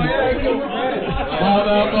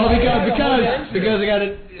 Because I got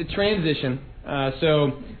a transition.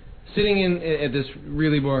 So, sitting at this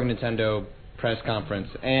really boring Nintendo press conference,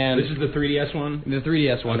 and this is the 3DS one. The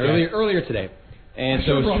 3DS one earlier today. And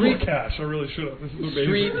so cash. I really should have. This is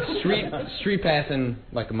amazing. Street passing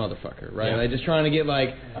like a motherfucker, right? Like just trying to get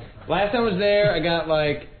like. Last time I was there, I got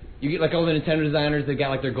like you get like all the Nintendo designers. They got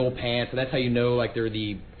like their gold pants, and that's how you know like they're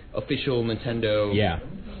the official Nintendo. Yeah.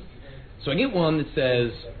 So I get one that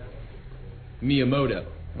says Miyamoto,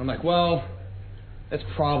 and I'm like, well, that's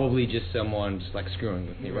probably just someone just like screwing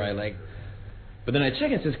with me, right? Like, but then I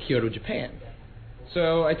check and it says Kyoto, Japan.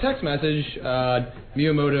 So I text message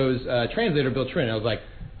Miyamoto's translator, Bill Trin. I was like,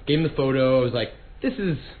 gave him the photo. I was like, is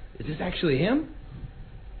this actually him?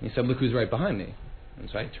 And he said, look who's right behind me. And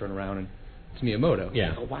so I turn around and it's Miyamoto.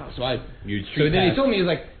 Yeah. Oh wow. So then he told me, he was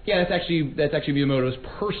like, yeah, that's actually Miyamoto's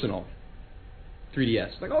personal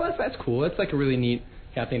 3DS. Like, oh, that's cool. That's like a really neat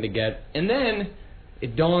kind of thing to get. And then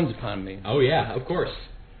it dawns upon me. Oh yeah, of course.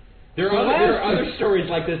 There are other stories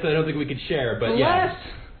like this that I don't think we could share, but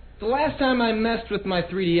The last time I messed with my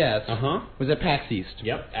 3DS was at PAX East.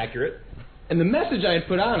 Yep, accurate. and the message I had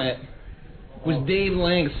put on it was Dave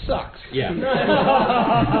Lang sucks. Yeah. That's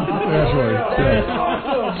right.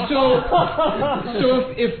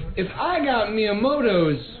 So if I got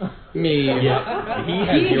Miyamoto's me,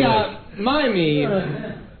 he got my me.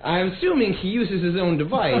 I'm assuming he uses his own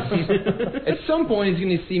device. At some point, he's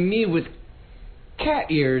going to see me with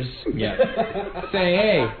cat ears. Yeah. Saying,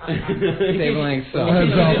 "Hey, Dave Lang sucks."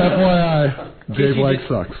 Heads up, FYI, Dave Lang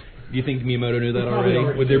sucks. Do you think Miyamoto knew that already?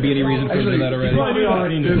 Would there be any reason for him to know that already? Probably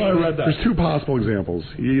already knew. There's two possible examples.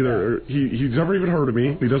 He's never even heard of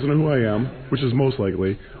me. He doesn't know who I am, which is most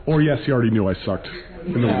likely. Or yes, he already knew I sucked.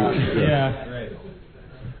 Yeah.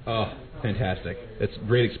 Oh, fantastic! That's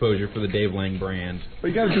great exposure for the Dave Lang brand. But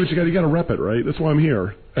you got to do what you got. You got to rep it, right? That's why I'm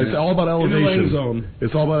here. It's all about elevation. In the Lang zone.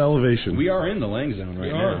 It's all about elevation. We are in the Lang zone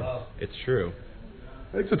right now. It's true.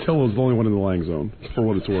 I think Satilla's the only one in the Lang zone, for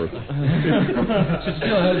what it's worth. So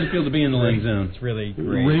Satilla, how does it feel to be in the Lang zone? It's really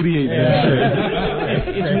great. Radiate that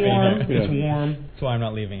shit. It's warm. Yeah. It's warm. That's why I'm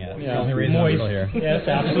not leaving it. Yeah. The only reason Moist. I'm still here. Yes,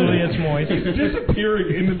 absolutely, it's moist. He's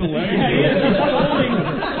disappearing into the Lang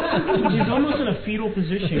zone. He's almost in a fetal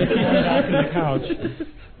position, back in the couch.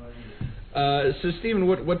 So Stephen,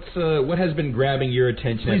 what has been grabbing your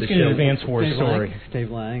attention at the Please show? get Advance Wars story. Dave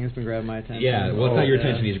Lang has been grabbing my attention. Yeah, well, it's not your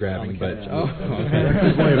attention he's grabbing, but okay.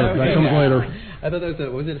 That comes later. I thought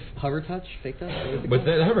that was it Hover Touch? Fake Touch? What's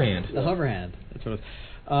that? The hover hand. The hover hand. That's what it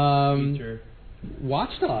was.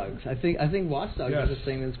 Watch Dogs. I think Watch Dogs is this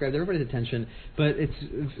thing that's grabbed everybody's attention, but it's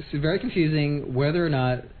very confusing whether or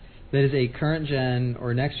not that is a current gen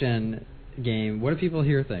or next gen game. What do people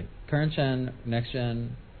here think? Current gen, next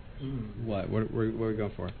gen? What are we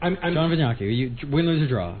going for? I'm John Vignacchi, win, lose, or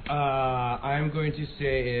draw? I'm going to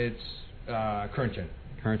say it's current gen.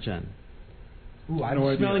 Current gen. Ooh,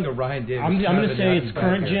 I'm smelling a Ryan Davis. I'm going to say it's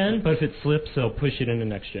current gen, but if it slips, they'll push it into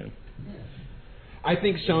next gen. I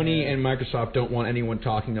think Sony and Microsoft don't want anyone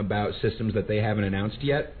talking about systems that they haven't announced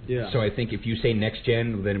yet. Yeah. So I think if you say next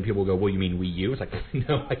gen, then people go, well, you mean Wii U? It's like,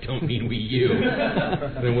 no, I don't mean Wii U.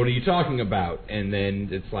 Then what are you talking about? And then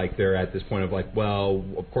it's like they're at this point of like, well,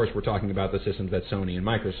 of course we're talking about the systems that Sony and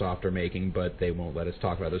Microsoft are making, but they won't let us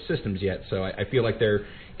talk about those systems yet. So I feel like they're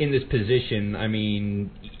in this position. I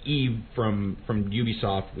mean, Eve from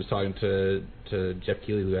Ubisoft was talking to Jeff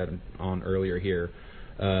Keighley, who had him on earlier here,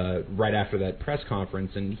 right after that press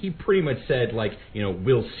conference, and he pretty much said, like, you know,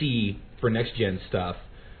 we'll see for next gen stuff,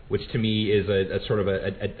 which to me is a sort of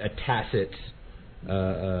a tacit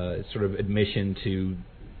sort of admission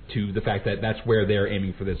to the fact that that's where they're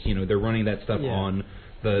aiming for this. You know, they're running that stuff on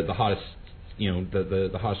the hottest, you know,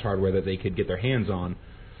 the hottest hardware that they could get their hands on.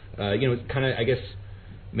 You know, it's kind of, I guess,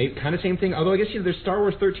 maybe kind of same thing. Although I guess, you know, there's Star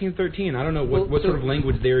Wars 1313. I don't know what sort of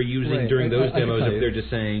language they're using during those demos. If they're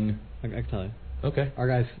just saying, I can tell you. Okay. Our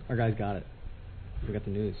guys got it. We got the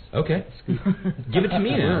news. Okay. Give it to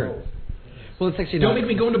me now. Well, it's actually don't make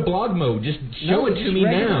me go into blog mode. Just show it to me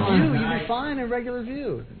now. You'll be fine in regular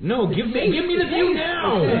view. No, give me the view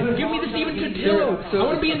now. Give me the Stephen Totilo. I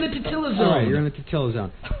want to be in the Totilo zone. All right, you're in the Totilo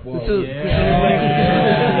zone. Bullshit,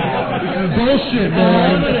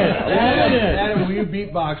 man. Adam, will you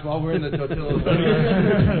beatbox while we're in the Totilo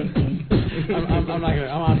zone? I'm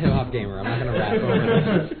on Hip Hop Gamer. I'm not gonna rap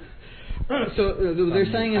over this. So they're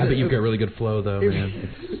saying I bet you've got really good flow, though, man.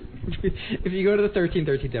 If you go to the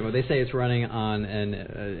 1313 demo, they say it's running on an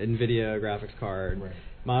NVIDIA graphics card,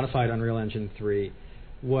 modified Unreal Engine 3.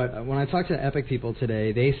 When I talked to Epic people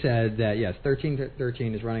today, they said that, yes,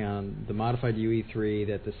 1313 is running on the modified UE3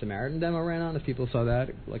 that the Samaritan demo ran on, if people saw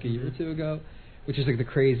that like a year or two ago, which is like the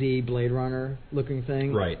crazy Blade Runner looking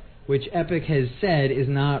thing. Right. Which Epic has said is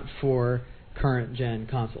not for current-gen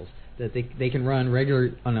consoles. That they can run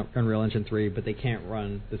regular Unreal Engine 3, but they can't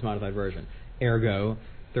run this modified version. Ergo,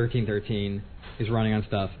 1313 is running on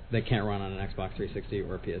stuff that can't run on an Xbox 360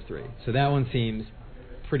 or a PS3. So that one seems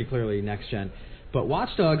pretty clearly next-gen. But Watch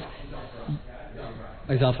Dogs...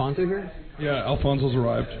 Is Alfonso here? Yeah, Alfonso's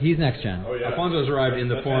arrived. He's next-gen. Oh, yeah. Alfonso's arrived in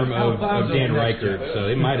the form of Dan Reichert, so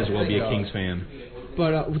it might as well be a Kings fan.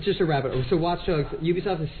 But just to wrap it up, so Watch Dogs,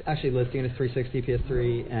 Ubisoft is actually listing it as 360,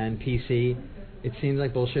 PS3, and PC. It seems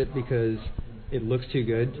like bullshit because it looks too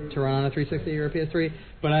good to run on a 360 or a PS3.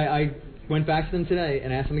 But I went back to them today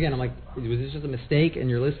and asked them again. I'm like, was this just a mistake in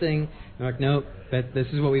your listing? They're like, nope, this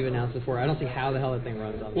is what we've announced before. I don't see how the hell that thing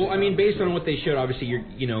runs on. Well, I mean, based on what they showed, obviously,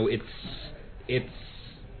 it's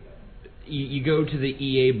you go to the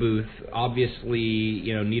EA booth. Obviously,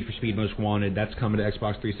 Need for Speed Most Wanted, that's coming to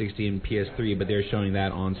Xbox 360 and PS3, but they're showing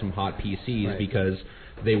that on some hot PCs because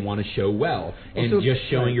they want to show well. And just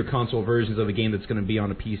showing your console versions of a game that's going to be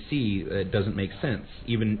on a PC doesn't make sense.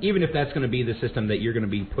 Even if that's going to be the system that you're going to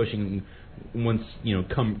be pushing once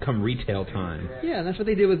come retail time. Yeah, and that's what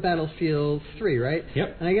they did with Battlefield 3, right?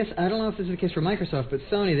 Yep. And I guess I don't know if this is the case for Microsoft, but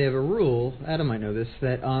Sony, they have a rule. Adam might know this,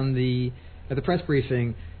 that at the press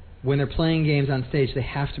briefing, when they're playing games on stage, they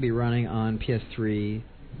have to be running on PS3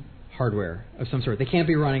 hardware of some sort. They can't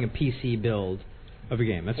be running a PC build of a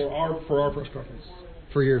game. That's for our press conference.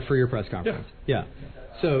 For your press conference. Yeah.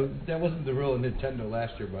 So that wasn't the rule of Nintendo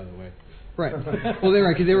last year, by the way. Right. Well, they're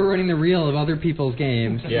right because they were running the reel of other people's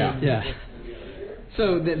games. Yeah.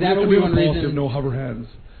 So that would be one reason. Of no hover hands.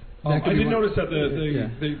 I did notice that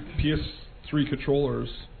the PS3 controllers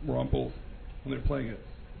were on both when they were playing it.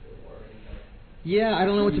 Yeah, I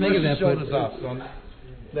don't know what to make of that. Showed us off, son.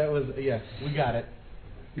 That was we got it.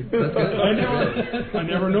 I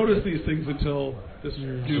never noticed these things until this. So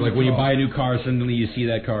like when you buy a new car, suddenly you see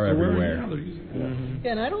that car everywhere.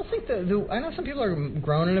 Yeah, and I don't think I know some people are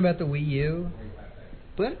groaning about the Wii U,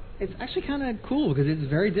 but it's actually kind of cool because it's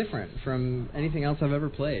very different from anything else I've ever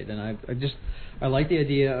played, and I like the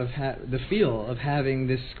idea of the feel of having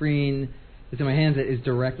this screen that's in my hands that is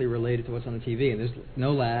directly related to what's on the TV, and there's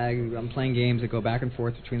no lag. I'm playing games that go back and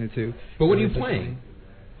forth between the two. But what are you playing?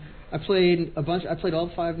 I played a bunch. I played all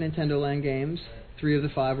 5 Nintendo Land games. 3 of the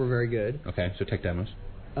 5 were very good. Okay, so tech demos.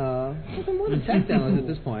 More than tech demos at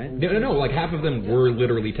this point. No, like half of them were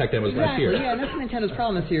literally tech demos last year. Yeah, and that's Nintendo's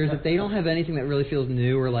problem this year is that they don't have anything that really feels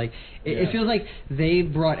new or like it feels like they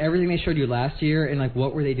brought everything they showed you last year and like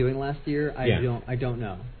what were they doing last year? I don't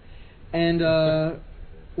know. And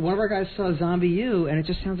one of our guys saw Zombie U and it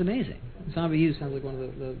just sounds amazing. Zombie U sounds like one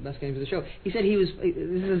of the best games of the show. He said this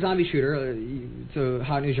is a zombie shooter. It's a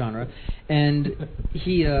hot new genre, and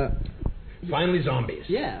he finally zombies.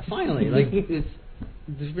 Yeah, finally.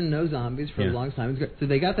 There's been no zombies for the longest time. So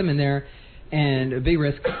they got them in there, and a big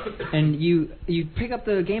risk. And you pick up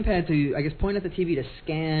the gamepad to, I guess, point at the TV to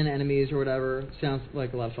scan enemies or whatever. Sounds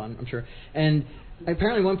like a lot of fun, I'm sure. And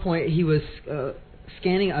apparently at one point he was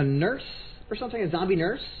scanning a nurse or something, a zombie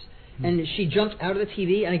nurse. And she jumped out of the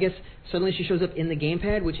TV, and I guess suddenly she shows up in the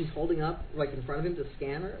gamepad, which he's holding up like in front of him to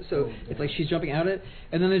scan her. So it's like she's jumping out of it.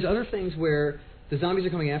 And then there's other things where the zombies are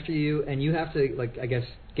coming after you, and you have to, like, I guess,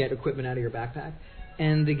 get equipment out of your backpack.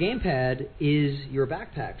 And the gamepad is your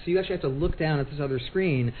backpack, so you actually have to look down at this other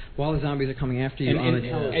screen while the zombies are coming after you on the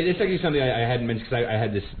television. And it's actually something I hadn't mentioned because I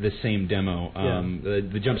had this same demo.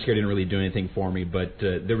 The jump scare didn't really do anything for me, but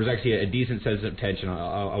there was actually a decent sense of tension.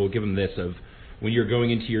 I will give them this of when you're going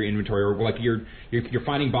into your inventory, or like you're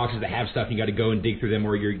finding boxes that have stuff, and you got to go and dig through them,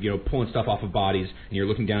 or you're pulling stuff off of bodies, and you're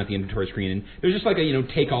looking down at the inventory screen, and there's just like a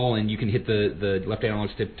take all, and you can hit the left analog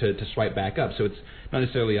stick to swipe back up. So it's not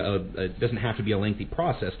necessarily it doesn't have to be a lengthy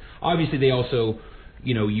process. Obviously, they also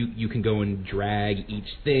you can go and drag each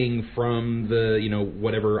thing from the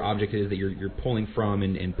whatever object it is that you're pulling from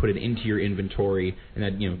and put it into your inventory, and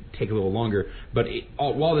that take a little longer. But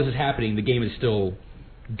while this is happening, the game is still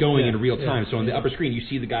going in real time. So on the upper screen, you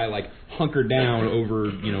see the guy like hunkered down over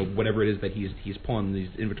whatever it is that he's pulling these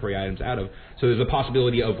inventory items out of. So there's a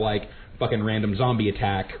possibility of like fucking random zombie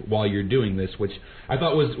attack while you're doing this, which I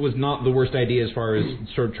thought was not the worst idea as far as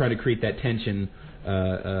sort of trying to create that tension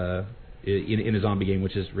in a zombie game,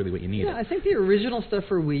 which is really what you need. Yeah, I think the original stuff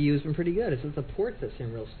for Wii U has been pretty good. It's just the ports that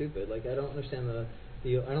seem real stupid. Like I don't understand I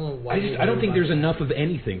don't know why. I don't think there's enough of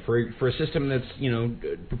anything for a system that's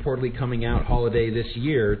purportedly coming out holiday this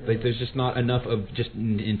year. Like there's just not enough of just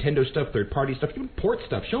Nintendo stuff, third party stuff, even port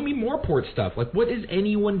stuff. Show me more port stuff. Like what is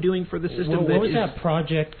anyone doing for the system? What was that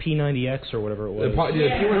Project P90X or whatever it was? The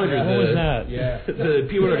P100. What was that? Yeah. The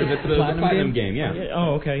P100. The Platinum game. Yeah.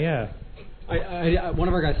 Oh, okay. Yeah. I one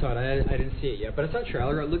of our guys saw it. I didn't see it yet, but I saw a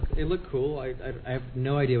trailer. It looked cool. I have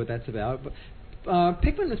no idea what that's about, but.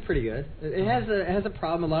 Pikmin is pretty good. It has a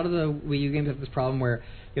problem. A lot of the Wii U games have this problem where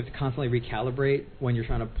you have to constantly recalibrate when you're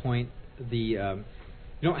trying to point the. You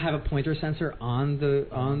don't have a pointer sensor on the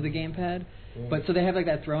gamepad, but so they have like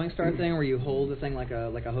that throwing star thing where you hold the thing like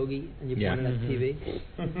a hoagie and you point it at the TV,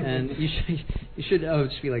 and you should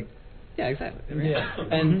just be like Yeah, exactly. Yeah.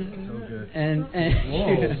 And so good. And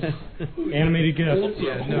animated GIFs.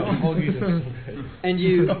 Yeah, no, hoagies are so good. And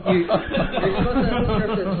you're supposed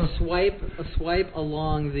to swipe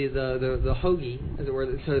along the hoagie, as it were,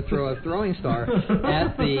 to throw a throwing star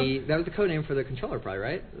at that was the code name for the controller, probably,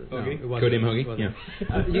 right? Hoagie. No, Code name hoagie. Yeah.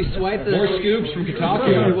 You swipe the more scoops from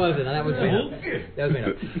Kotaku. It wasn't. That was made up. That was made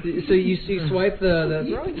up. So you swipe the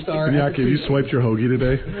throwing star. Yeah, have you swiped your hoagie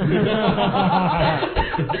today?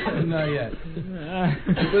 Not yet.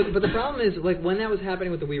 But the problem is, like, when that was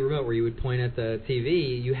happening with the Wii Remote, where you would point at the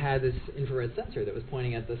TV, you had this infrared sensor that was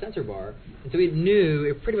pointing at the sensor bar, and so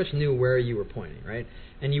it pretty much knew where you were pointing, right?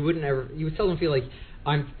 And you would seldom feel like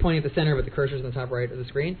I'm pointing at the center, but the cursor's on the top right of the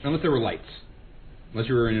screen. Unless there were lights. Unless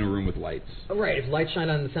you were in a room with lights. Oh, right. If light shined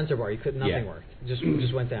on the sensor bar, nothing worked. It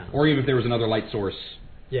just went down. Or even if there was another light source.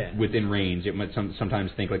 Yeah. Within range, it might sometimes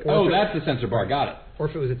think like, oh, that's the sensor bar, got it. Or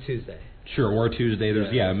if it was a Tuesday. Sure, or a Tuesday.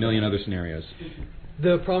 There's a million other scenarios.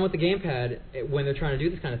 The problem with the gamepad, when they're trying to do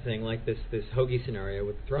this kind of thing, like this hoagie scenario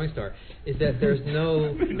with the throwing star, is that there's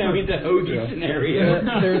no now it's a hoagie scenario.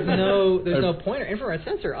 There's no pointer infrared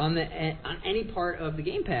sensor on any part of the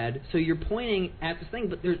gamepad, so you're pointing at this thing,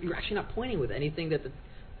 but you're actually not pointing with anything that the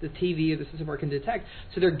TV or the sensor bar can detect.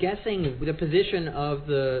 So they're guessing the position of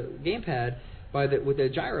the gamepad with the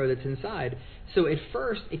gyro that's inside. So at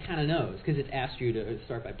first it kind of knows because it asks you to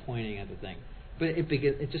start by pointing at the thing, but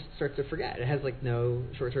it just starts to forget. It has like no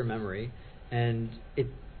short-term memory, and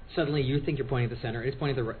suddenly you think you're pointing at the center. It's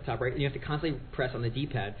pointing at the top right, and you have to constantly press on the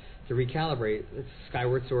D-pad to recalibrate. It's a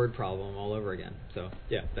Skyward Sword problem all over again. So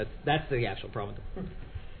yeah, that's the actual problem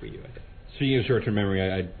for you, I think. Speaking of short-term memory,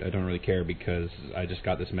 I don't really care because I just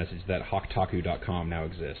got this message that hawktaku.com now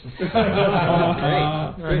exists. Great. All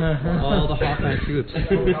the Hawkman scoops.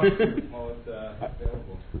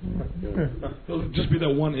 It'll just be that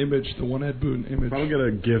one image, the one Ed Boon image. If I don't get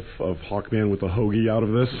a GIF of Hawkman with a hoagie out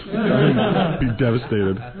of this, I'd be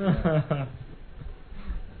devastated.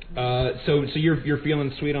 So you're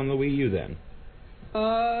feeling sweet on the Wii U then?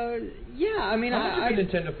 Yeah, I mean, How much of a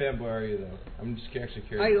Nintendo fanboy are you, though? I'm just actually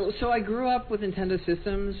curious. So I grew up with Nintendo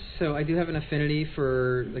systems, so I do have an affinity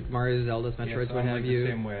for like Mario, Zelda, Metroid, so what I'm have like you.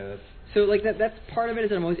 the same way. So like that's part of it is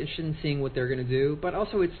that I'm always interested in seeing what they're going to do, but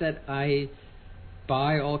also it's that I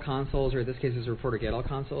buy all consoles, or in this case as a reporter, get all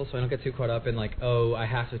consoles, so I don't get too caught up in like, oh, I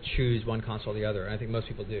have to choose one console or the other, and I think most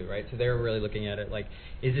people do, right? So they're really looking at it like,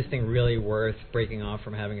 is this thing really worth breaking off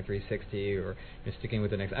from having a 360 or sticking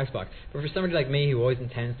with the next Xbox? But for somebody like me who always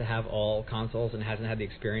intends to have all consoles and hasn't had the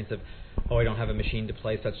experience of, oh, I don't have a machine to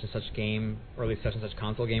play such and such game, or at least such and such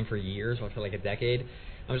console game for years, or for like a decade,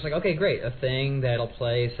 I'm just like, okay, great, a thing that'll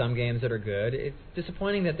play some games that are good. It's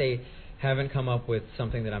disappointing that they haven't come up with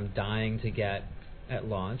something that I'm dying to get at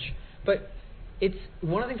launch, but it's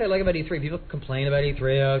one of the things I like about E3. People complain about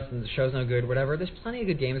E3, oh, the show's no good, whatever. There's plenty of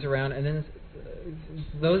good games around, and then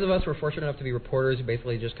those of us who are fortunate enough to be reporters who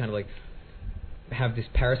basically just kind of like have this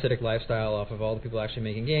parasitic lifestyle off of all the people actually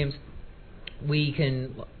making games, we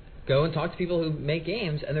can go and talk to people who make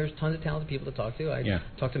games, and there's tons of talented people to talk to. I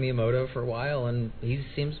talked to Miyamoto for a while, and he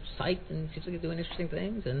seems psyched and seems like he's doing interesting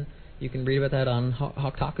things, and you can read about that on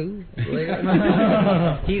Hawktaku later.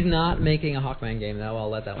 He's not making a Hawkman game, though. I'll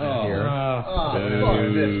let that one out here.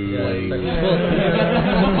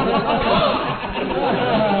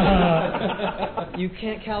 You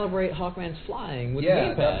can't calibrate Hawkman's flying with the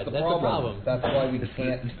gamepad. That's the problem. That's why we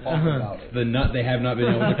can't talk about it. The nut they have not been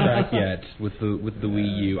able to crack yet with the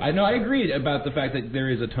Wii U. I agree about the fact that there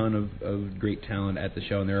is a ton of great talent at the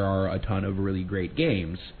show, and there are a ton of really great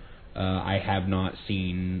games. I have not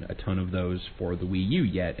seen a ton of those for the Wii U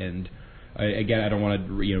yet, and again, I don't want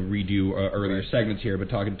to redo earlier segments here, but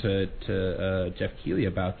talking to Jeff Keighley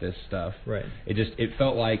about this stuff, right? It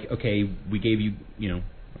felt like, okay, we gave you,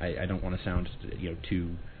 I don't want to sound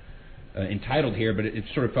too entitled here, but it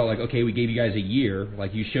sort of felt like, okay, we gave you guys a year,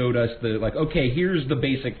 like you showed us okay, here's the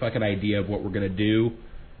basic fucking idea of what we're gonna do.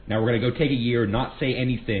 Now we're gonna go take a year, not say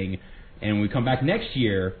anything. And when we come back next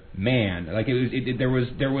year, man, like there was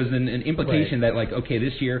an implication that like, okay,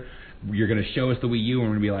 this year you're going to show us the Wii U, and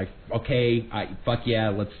we're going to be like, okay, fuck yeah,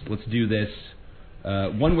 let's do this,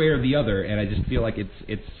 one way or the other. And I just feel like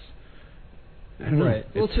it's right.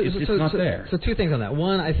 It's not there. So two things on that.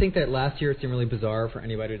 One, I think that last year it seemed really bizarre for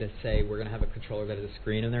anybody to say we're going to have a controller that has a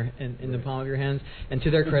screen in the palm of your hands. And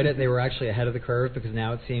to their credit, they were actually ahead of the curve, because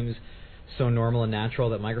now it seems so normal and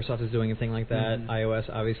natural that Microsoft is doing a thing like that. Mm-hmm. iOS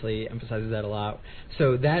obviously emphasizes that a lot.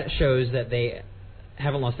 So that shows that they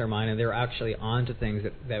haven't lost their mind, and they're actually on to things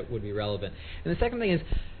that would be relevant. And the second thing is,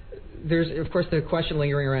 there's, of course, the question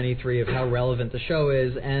lingering around E3 of how relevant the show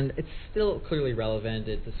is, and it's still clearly relevant.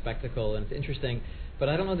 It's a spectacle, and it's interesting, but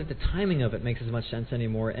I don't know that the timing of it makes as much sense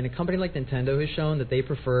anymore. And a company like Nintendo has shown that they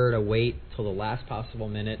prefer to wait till the last possible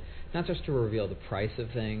minute, not just to reveal the price of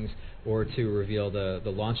things or to reveal the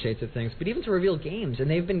launch dates of things, but even to reveal games. And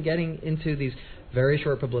they've been getting into these very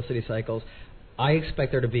short publicity cycles. I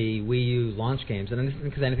expect there to be Wii U launch games, and this isn't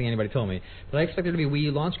because anything anybody told me, but I expect there to be Wii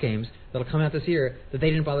U launch games that'll come out this year that they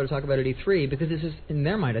didn't bother to talk about at E3 because this is, in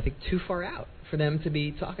their mind, I think, too far out for them to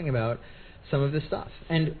be talking about some of this stuff.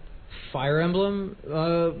 And Fire Emblem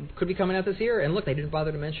could be coming out this year, and look, they didn't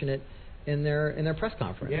bother to mention it in their press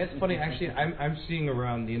conference. Yeah, it's funny. Actually, I'm seeing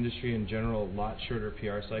around the industry in general a lot shorter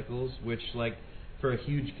PR cycles, which, like, for a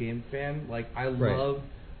huge game fan, like, I love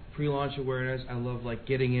pre-launch awareness. I love, like,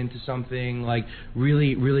 getting into something, like,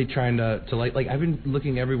 really trying to like I've been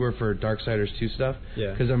looking everywhere for Darksiders 2 stuff,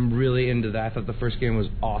 because I'm really into that. I thought the first game was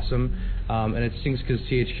awesome, and it stinks because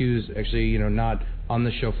THQ's actually, you know, not on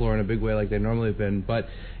the show floor in a big way like they normally have been, but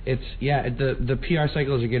it's, the PR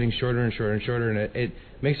cycles are getting shorter and shorter and shorter, and it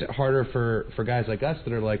makes it harder for guys like us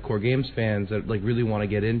that are like core games fans that like really want to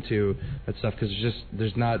get into that stuff, because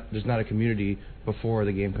there's not a community before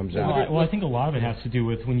the game comes out. Well, I think a lot of it has to do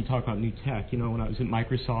with when you talk about new tech. You know, when I was at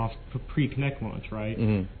Microsoft for pre-Kinect launch, right?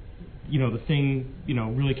 Mm-hmm. You know, the thing, you know,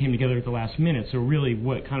 really came together at the last minute. So really,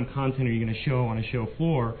 what kind of content are you going to show on a show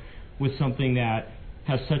floor with something that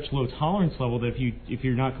has such low tolerance level that if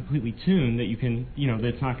you're not completely tuned, that you can, you know,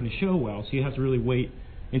 that's not going to show well. So you have to really wait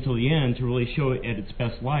until the end to really show it at its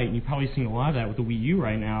best light. And you're probably seeing a lot of that with the Wii U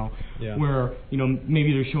right now, where, you know,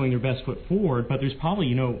 maybe they're showing their best foot forward, but there's probably,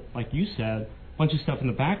 you know, like you said, a bunch of stuff in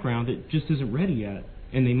the background that just isn't ready yet,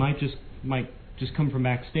 and they might just come from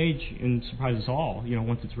backstage and surprise us all, you know,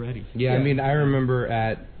 once it's ready. I mean, I remember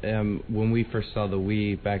at when we first saw the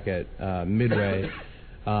Wii back at Midway,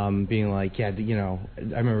 being like, you know, I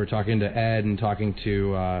remember talking to Ed and talking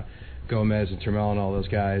to Gomez and Termel and all those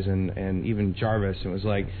guys, and even Jarvis, and it was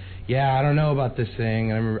like, I don't know about this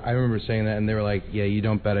thing. And I remember saying that, and they were like, you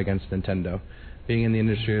don't bet against Nintendo. Being in the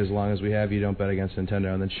industry as long as we have, you don't bet against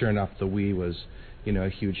Nintendo. And then sure enough, the Wii was, you know, a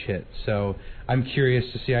huge hit. So I'm curious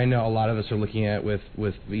to see. I know a lot of us are looking at it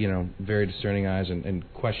with you know, very discerning eyes and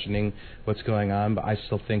questioning what's going on, but I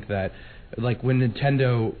still think that, like, when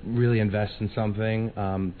Nintendo really invests in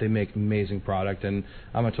something, they make amazing product, and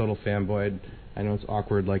I'm a total fanboy. I know it's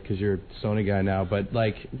awkward, like, because you're a Sony guy now, but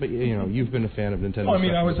you know, you've been a fan of Nintendo. Well, I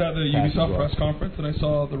mean, I was at the Ubisoft press conference, and I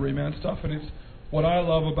saw the Rayman stuff, and it's what I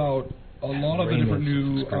love about a lot of the different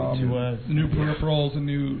new peripherals and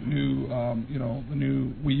new you know, the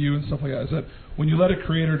new Wii U and stuff like that, is that when you let a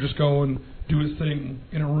creator just go and do his thing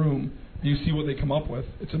in a room, and you see what they come up with,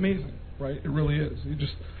 it's amazing, right? It really is. You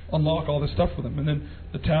just unlock all this stuff for them, and then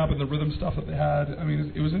the tab and the rhythm stuff that they had. I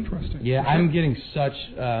mean, it was interesting. Yeah, I'm getting such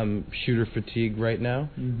shooter fatigue right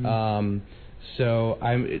now. Mm-hmm. So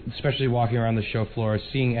I'm especially walking around the show floor,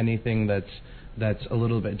 seeing anything that's a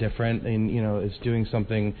little bit different, and you know, is doing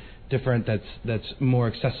something different that's more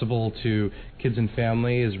accessible to kids and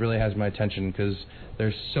families, really has my attention, because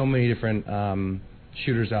there's so many different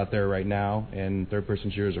shooters out there right now, and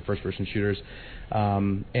third-person shooters or first-person shooters.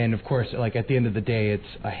 And of course, like, at the end of the day, it's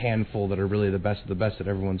a handful that are really the best of the best that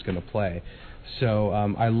everyone's going to play. So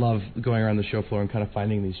I love going around the show floor and kind of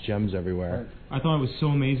finding these gems everywhere. I thought it was so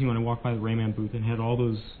amazing when I walked by the Rayman booth and had all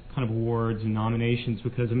those kind of awards and nominations,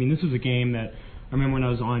 because, I mean, this was a game that I remember when I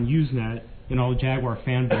was on Usenet, and all the Jaguar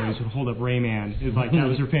fanboys would hold up Rayman. It was like that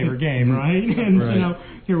was their favorite game, right? And you know,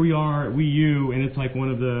 here we are at Wii U, and it's like one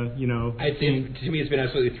of the, you know. To me, it's been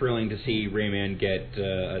absolutely thrilling to see Rayman get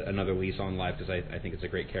another lease on life, because I think it's a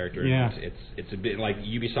great character. Yeah. It's a bit like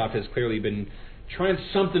Ubisoft has clearly been trying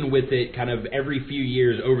something with it kind of every few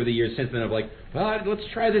years over the years since then, of like, well, let's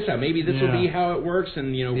try this out. Maybe this will be how it works.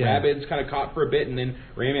 And, you know, Rabbids kind of caught for a bit, and then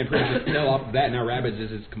Rayman pretty much fell off of that. Now Rabbids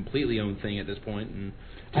is its completely own thing at this point. And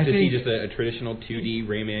to see just a traditional 2D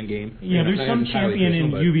Rayman game. Yeah, there's some champion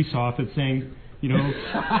in Ubisoft that's saying, you know,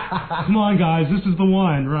 come on, guys, this is the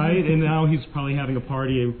one, right? And now he's probably having a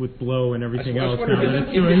party with Blow and everything else.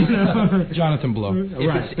 Jonathan Blow.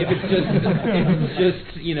 If it's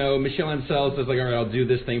just, you know, Michel Ancel says, like, all right, I'll do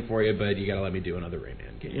this thing for you, but you got to let me do another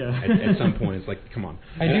Rayman game. Yeah. At some point, it's like, come on.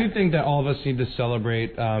 I do think that all of us need to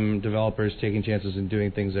celebrate developers taking chances and doing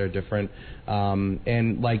things that are different.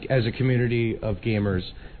 And, like, as a community of gamers,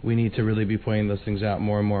 we need to really be pointing those things out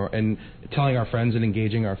more and more, and telling our friends and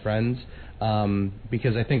engaging our friends.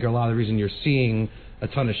 because I think a lot of the reason you're seeing a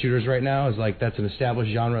ton of shooters right now is like that's an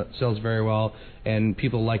established genre, sells very well, and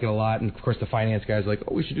people like it a lot. And of course, the finance guys are like,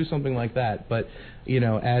 oh, we should do something like that. But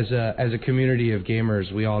as a community of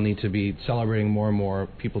gamers, we all need to be celebrating more and more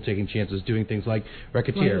people taking chances, doing things like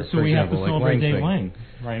Racketeer. So we have to celebrate Dave Lang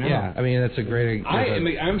right now. Yeah, I mean that's a great.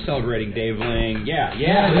 I'm celebrating Dave Lang. Yeah,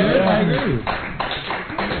 I agree.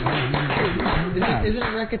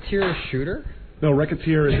 Isn't Racketeer a shooter? No,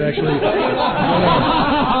 Racketeer is actually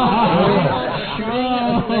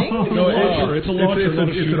it's a launcher,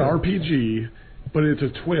 it's an RPG, but it's a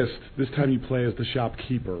twist. This time you play as the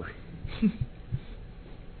shopkeeper.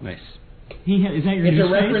 Nice. Is that your It's a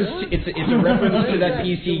reference. It's a reference to that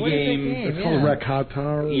PC game. It's called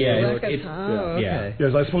Racketeer. Yeah.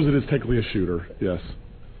 Yes, I suppose it is technically a shooter. Yes.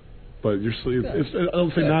 But it's I'll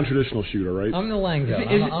say non-traditional shooter, right? I'm the Lango.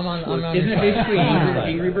 Isn't it basically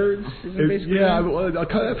Angry Birds?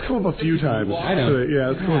 That's come up a few times. I know. Yeah,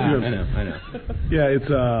 it's come up a few times. I know. Yeah, it's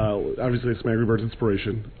obviously it's Angry Birds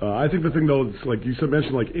inspiration. I think the thing though, is like you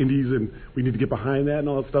mentioned, like indies, and we need to get behind that and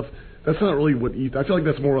all that stuff. That's not really what I feel like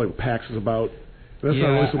that's more like what PAX is about. That's not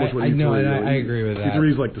really so much what E3 is. I agree with that.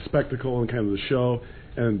 E3 is like the spectacle and kind of the show.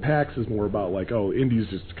 And PAX is more about like, indies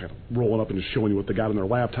just kind of rolling up and just showing you what they got on their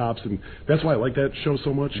laptops, and that's why I like that show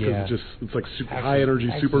so much because it's like super high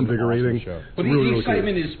energy, super invigorating. Awesome but the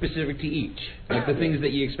excitement is specific to each. Like the things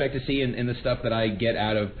that you expect to see and the stuff that I get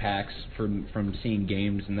out of PAX from seeing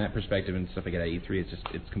games and that perspective and stuff I get at E3,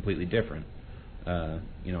 it's completely different. I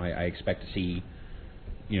expect to see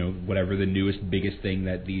whatever the newest, biggest thing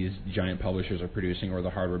that these giant publishers are producing or the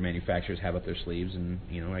hardware manufacturers have up their sleeves. And,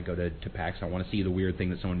 I go to PAX, I want to see the weird thing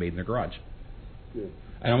that someone made in their garage. Yeah.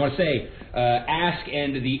 And I want to say, ask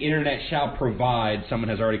and the internet shall provide. Someone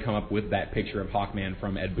has already come up with that picture of Hawkman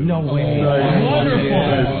from Ed Boon. No way.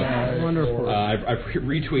 Wonderful. Wonderful. I've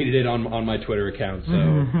retweeted it on my Twitter account. So,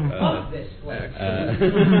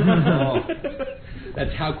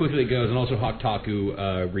 that's how quickly it goes, and also Hawktaku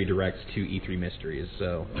redirects to E3 Mysteries,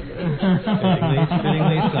 so... Fittingly so.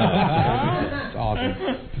 It's awesome.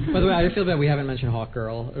 By the way, I feel bad we haven't mentioned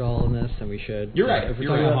Hawkgirl at all in this, and we should. You're right. If we're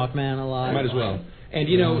talking about Hawkman a lot. Might as well. And,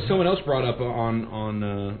 someone else brought up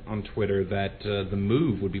on Twitter that the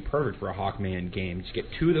Move would be perfect for a Hawkman game. Just get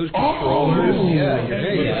two of those controllers.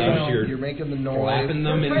 You're making the noise. Slapping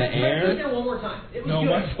them in the air. One more time. No,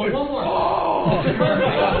 my voice. One more.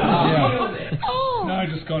 Now I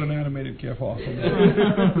just got an animated GIF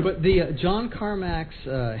awesome. But the John Carmack's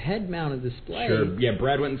head-mounted display. Sure. Yeah,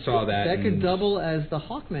 Brad went and saw that. That could double as the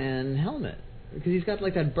Hawkman helmet because he's got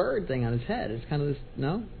like that bird thing on his head. It's kind of this.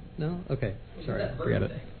 No. Okay. Sorry. Forget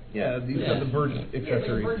it. Yeah, these are the bird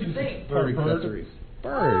accessories. Bird accessories.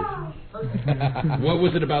 Bird. What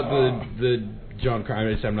was it about the John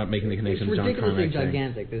Carmack? I'm not making the connection to John Carmack. It's ridiculously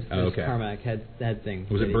gigantic. This Carmack head thing.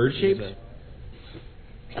 Was it bird shaped?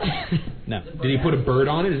 No. Did he put a bird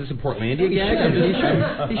on it? Is this a Portlandia gag?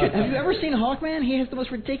 He should. Have you ever seen Hawkman? He has the most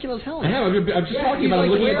ridiculous helmet. I have. I'm just talking about.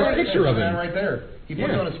 I'm looking at the picture of him right there. He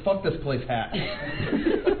puts on his "fuck this place" hat. No,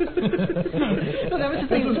 that was the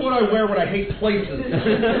thing. This is what I wear when I hate places.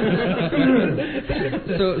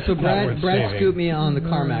 So Brad scooped me on the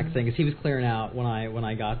Carmack thing because he was clearing out when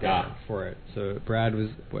I got there for it. So Brad was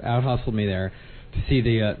out hustled me there to see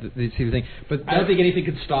the thing. But I don't think anything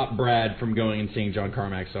could stop Brad from going and seeing John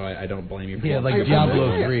Carmack, so I don't blame you for that. Like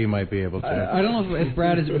Diablo 3 might be able to. I don't know if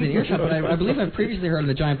Brad is within earshot, but I believe I've previously heard on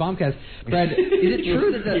the Giant Bombcast. Brad, is it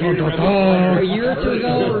true that a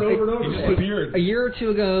year or two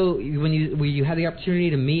ago, when you had the opportunity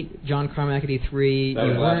to meet John Carmack at E3,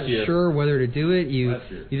 you weren't sure whether to do it. You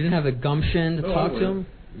didn't have the gumption to talk to him,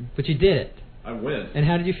 but you did it. I went. And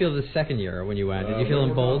how did you feel the second year when you went? Did you feel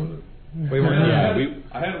emboldened? We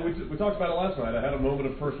talked about it last night. I had a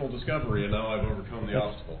moment of personal discovery, and now I've overcome the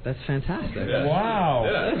obstacle. That's fantastic. Yeah. Wow.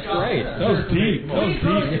 Yeah. That's great. That was deep. That's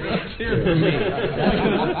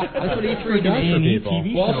what E3 does for people.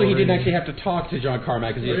 Well, also, he didn't actually have to talk to John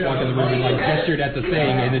Carmack because he just walked in the room and gestured at the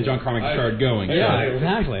thing, and then John Carmack started going. Yeah,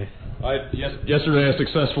 exactly. Yesterday, I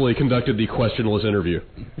successfully conducted the questionless interview.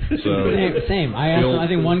 So same. I asked him, I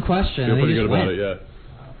think, one question. Feel pretty good about it, yeah.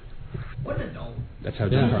 That's how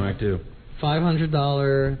John Carmack do.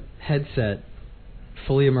 $500 headset,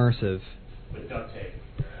 fully immersive. With duct tape.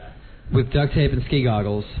 With duct tape and ski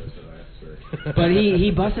goggles. But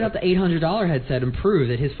he busted out the $800 headset and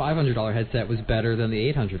proved that his $500 headset was better than the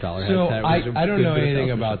 $800 headset. So I don't know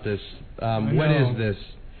anything about this. What is this?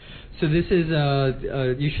 So this is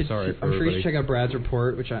you should. I'm sure you should check out Brad's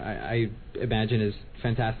report, which I imagine is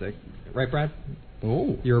fantastic. Right, Brad?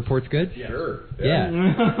 Oh, your report's good. Sure. Yeah.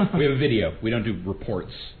 We have a video. We don't do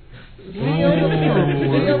reports.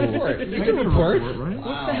 Video report. You can report. Right?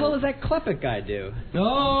 What the hell does that Klepek guy do?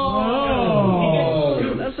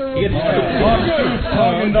 That's a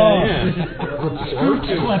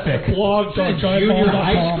Klepek. Junior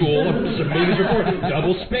high school. Submitted report.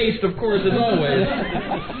 Double spaced, of course, as always.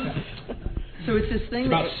 So it's this thing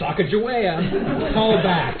about Sacagawea. Call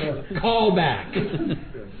back.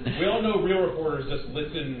 We all know real reporters just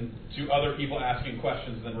listen to other people asking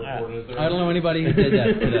questions and then report it. I don't know anybody who did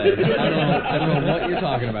that today. I don't know what you're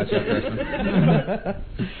talking about, Jeff Gerstmann.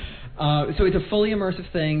 So it's a fully immersive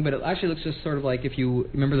thing, but it actually looks just sort of like if you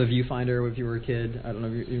remember the Viewfinder if you were a kid. I don't know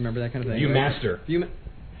if you remember that kind of thing. Viewmaster.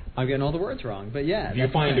 I'm getting all the words wrong, but yeah.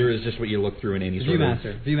 Viewfinder is just what you look through in any sort of...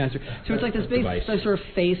 Viewmaster. So it's like this big sort of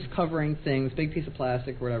face-covering thing, this big piece of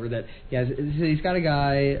plastic or whatever that... Yeah, so he's got a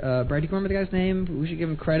guy... Brad, do you remember the guy's name? We should give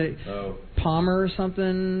him credit. Palmer or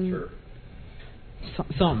something? Sure.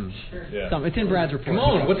 Something. Yeah. Something. It's in Brad's report. Come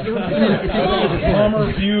on, what's the report?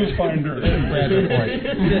 Palmer Viewfinder. Brad's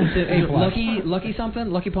report. Lucky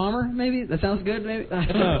something? Lucky Palmer, maybe? That sounds good, maybe?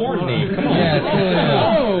 That's a porn name. Come on. Yeah, it's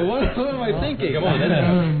really what am I thinking? Come on,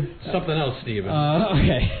 that's something else, Steven.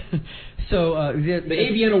 Okay. So the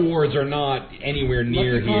AVN Awards are not anywhere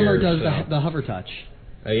near Lucky Palmer here. does the hover touch.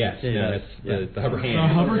 Yes, it's the hover hand.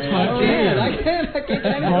 The hover touch. I can't.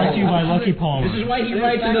 Brought to you by Lucky Palmer. This is why he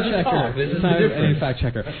writes and doesn't talk. This is the difference. Fact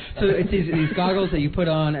checker. So it's these goggles that you put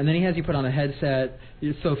on, and then he has you put on a headset.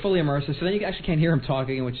 So fully immersive. So then you actually can't hear him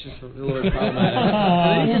talking, which is just a little bit problematic.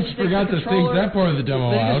 I forgot to think that part of the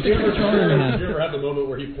demo out. Did you ever have the moment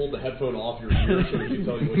where he pulled the headphone off your ear so he could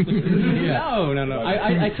tell you what to do? No.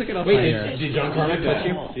 I took it off my ear. Did John Carmack touch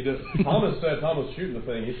you? He did. Thomas was shooting the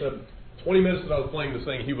thing. He said 20 minutes that I was playing this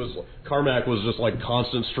thing, Carmack was just like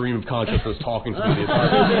constant stream of consciousness talking to me the entire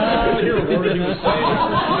time. I couldn't hear a word he was saying.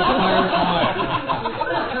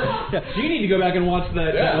 So you need to go back and watch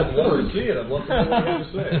that. Yeah, I'd love to see it. I'd love to know what he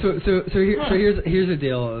had to say. So here's the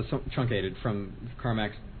deal, truncated from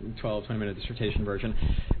Carmack's 20-minute dissertation version.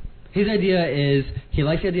 His idea is he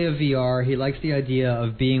likes the idea of VR. He likes the idea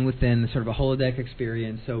of being within sort of a holodeck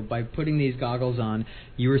experience. So by putting these goggles on,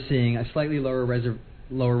 you were seeing a slightly lower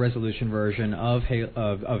resolution version of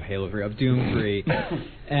Halo 3, of Doom 3.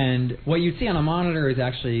 And what you'd see on a monitor is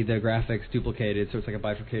actually the graphics duplicated, so it's like a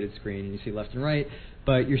bifurcated screen, and you see left and right.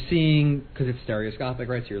 But you're seeing, because it's stereoscopic,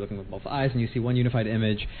 right, so you're looking with both eyes, and you see one unified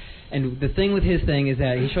image. And the thing with his thing is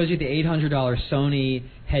that he shows you the $800 Sony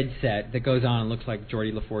headset that goes on and looks like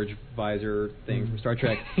Geordi LaForge visor thing from Star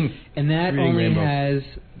Trek. And that only has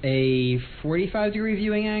a 45-degree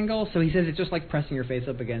viewing angle, so he says it's just like pressing your face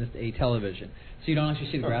up against a television. So you don't actually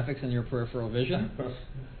see the graphics in your peripheral vision.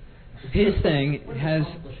 His thing has...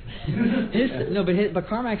 But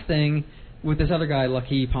Carmack's thing... with this other guy,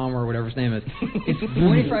 Lucky Palmer or whatever his name is, it's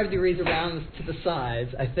 45 degrees around to the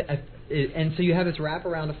sides, and so you have this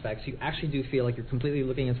wraparound effect, so you actually do feel like you're completely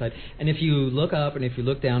looking inside. And if you look up and if you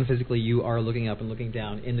look down physically, you are looking up and looking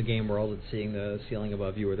down in the game world and seeing the ceiling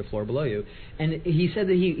above you or the floor below you. And he said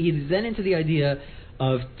that he's then into the idea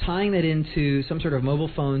of tying that into some sort of mobile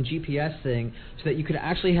phone GPS thing so that you could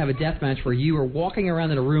actually have a deathmatch where you are walking around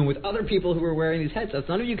in a room with other people who are wearing these headsets.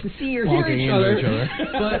 None of you can see or hear each other,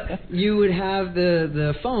 but you would have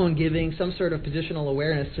the phone giving some sort of positional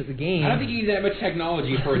awareness to the game. I don't think you need that much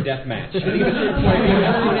technology for a deathmatch. I think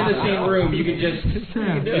everyone in the same room, you could just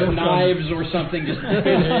knives or something, just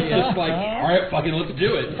like, all right, fucking let's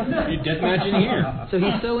do it. You deathmatch in here. So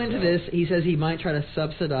he's so into this, he says he might try to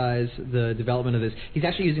subsidize the development of this. He's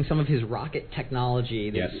actually using some of his rocket technology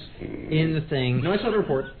in the thing. No, I saw the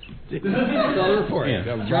report. Saw the report. Yeah.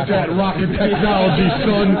 That rocket technology,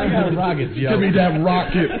 son. I got rockets, yo. Give me that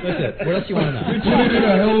rocket. Listen, what else do you want to know? Put it in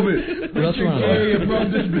a helmet. What else do you want to know? Carry it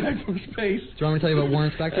from this back from space. Do you want me to tell you about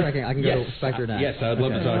Warren Spector? I can go to Spector now. Yes, I'd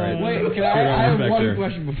love to talk about it. Wait, I have one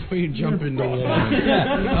question before you jump into Warren.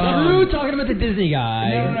 Drew talking about the Disney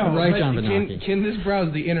guy. No. Right, John Benaki. Can this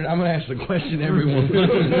browse the internet? I'm going to ask the question everyone.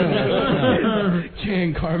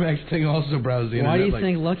 Can Carmack's thing also browse the internet? Why do you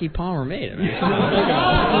think Lucky Palmer made it? All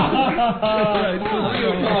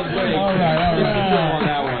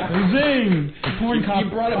right. Zing! You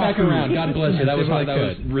brought it back around. God bless you. That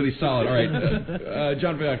was really solid. All right,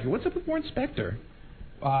 John Benaki, what's up with Warren Spector?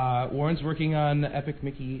 Warren's working on Epic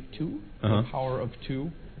Mickey 2, The Power of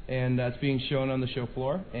 2, and that's being shown on the show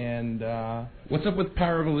floor. And what's up with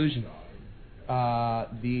Power of Illusion?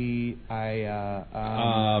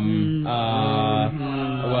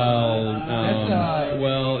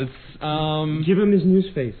 Give him his news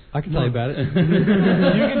face. I can tell you about it. You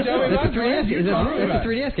can tell me about it. It's a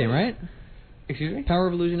 3DS game, right? Excuse me? Power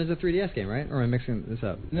of Illusion is a 3DS game, right? Or am I mixing this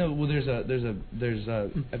up? No, well, there's a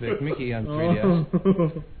Epic Mickey on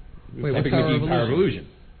 3DS. Wait, Epic what's Mickey Power of Illusion.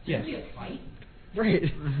 Yes. Right.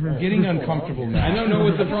 We're getting uncomfortable now. I don't know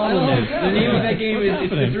what the problem is. The name of that game is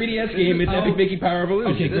it's the 3DS game. It's Epic Mickey Power of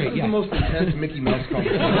Illusion. Okay, great. This is the most intense Mickey Mouse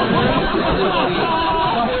conversation. By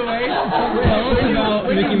the way,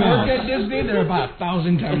 when you work at Disney, they're about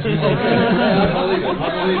 1,000 times more.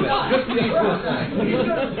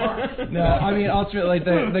 No, I mean ultimately,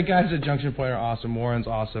 the guys at Junction Point are awesome. Warren's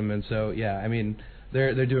awesome, and so yeah, I mean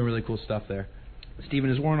they're doing really cool stuff there.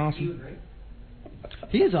 Steven, is Warren awesome?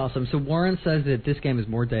 He is awesome. So Warren says that this game is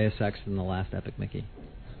more Deus Ex than the last Epic Mickey.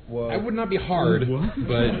 I would not be hard,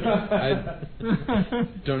 but I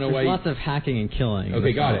don't know why. There's lots of hacking and killing.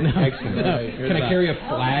 Okay, got it. Excellent. Can I carry a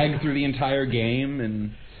flag through the entire game?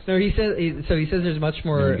 And no, he says there's much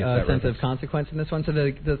more sense of consequence in this one. So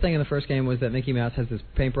the thing in the first game was that Mickey Mouse has this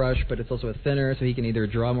paintbrush, but it's also a thinner, so he can either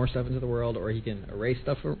draw more stuff into the world or he can erase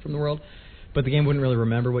stuff from the world. But the game wouldn't really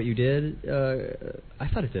remember what you did. I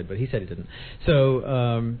thought it did, but he said it didn't.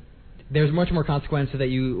 So there's much more consequence so that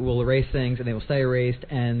you will erase things and they will stay erased,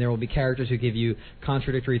 and there will be characters who give you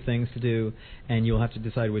contradictory things to do, and you'll have to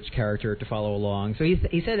decide which character to follow along. So he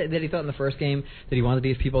said that he thought in the first game that he wanted to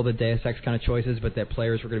give people the Deus Ex kind of choices, but that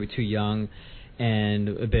players were going to be too young and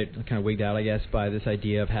a bit kind of wigged out, I guess, by this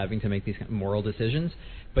idea of having to make these kind of moral decisions.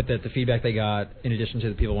 But that the feedback they got, in addition to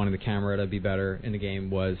the people wanting the camera to be better in the game,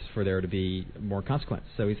 was for there to be more consequence.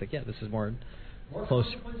 So he's like, yeah, this is more close.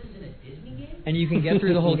 Consequences in a Disney game? And you can get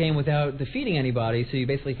through the whole game without defeating anybody, so you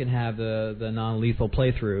basically can have the non-lethal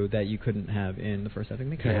playthrough that you couldn't have in the first Epic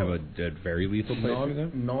Mickey. Can I have a very lethal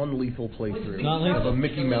playthrough? Non-lethal playthrough. Non-lethal. Of a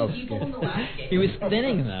Mickey Mouse game. He was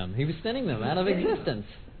thinning them. He was thinning them out of existence.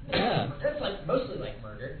 Yeah. That's like mostly like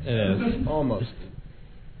murder. It is. Almost.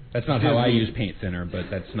 That's not how I use paint thinner, but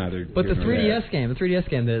that's neither. But the 3DS game,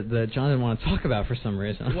 that John didn't want to talk about for some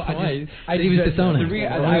reason. Well, Why? He was disowning.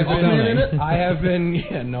 I have been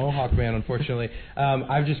no Hawkman, unfortunately.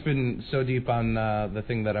 I've just been so deep on the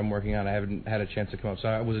thing that I'm working on. I haven't had a chance to come up, so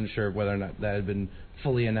I wasn't sure whether or not that had been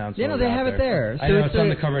fully announced. Yeah, no, they have it there. I know it's on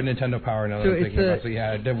the cover of Nintendo Power now that I'm thinking about. So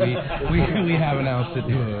yeah, we have announced it.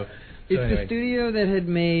 It's the studio that had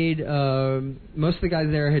made, most of the guys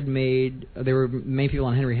there had made, they were main people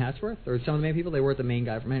on Henry Hatsworth, or some of the main people. They weren't the main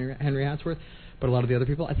guy from Henry Hatsworth, but a lot of the other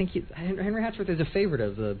people. I think Henry Hatsworth is a favorite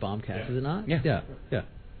of the Bombcast, is it not? Yeah.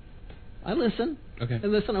 I listen. Okay. I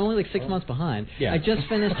listen. I'm only like 6 months behind. Yeah. I just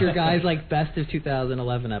finished your guys' like best of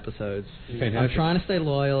 2011 episodes. Fantastic. I'm trying to stay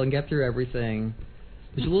loyal and get through everything.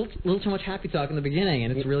 There's a little too much happy talk in the beginning,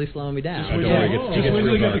 and it's really slowing me down. Just wait till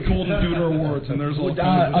they get the Golden Duder Awards, and there's all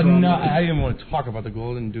kinds of I didn't want to talk about the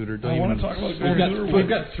Golden Duder. I want to talk about the Golden Duder. We've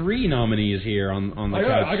got 3 nominees here on the couch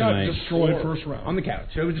tonight. I got destroyed first round. On the couch.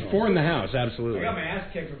 So it was 4 in the house, absolutely. I got my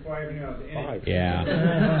ass kicked before I even knew I was in it.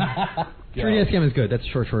 Yeah. 3DS game is good. That's a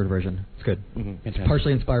short version. It's good. Mm-hmm. It's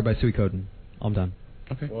partially inspired by Suikoden. I'm done.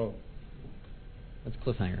 Okay. Whoa. That's a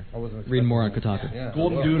cliffhanger. I wasn't Read more on Kotaku. Yeah.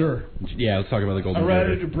 Golden Duder. Yeah, let's talk about the Golden I read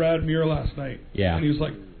Duder. it to Brad Muir last night. Yeah. And he was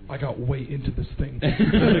like, I got way into this thing.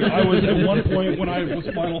 Like, I was at one point when I was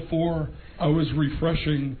Final 4, I was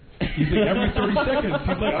refreshing. He's like, every 30 seconds.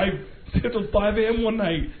 He's like, I stayed till 5 a.m. one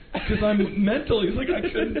night because I'm mental. He's like, I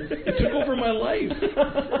couldn't. It took over my life.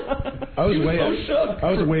 I was shook.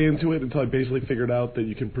 I was way into it until I basically figured out that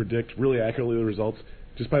you can predict really accurately the results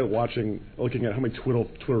just by looking at how many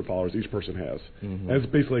Twitter followers each person has. Mm-hmm. And it's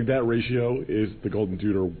basically like that ratio is the Golden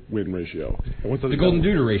Duder win ratio. And what's the Golden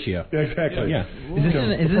Duder ratio. Yeah, exactly. Yeah. Is this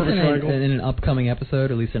in an upcoming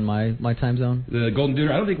episode, at least in my time zone? The Golden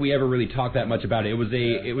Duder. I don't think we ever really talked that much about it. It was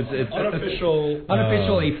unofficial,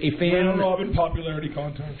 a fan round robin popularity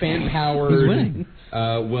contest. Fan powered. Who's winning?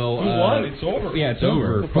 Who won? It's over. Yeah, it's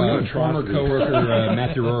over. Former coworker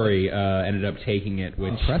Matthew Rory ended up taking it,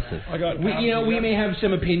 which impressive. We may have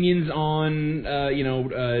some opinions on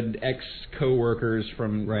ex coworkers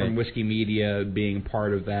from Whiskey Media being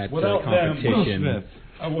part of that competition. Them,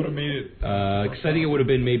 I would have made it. Because I think it would have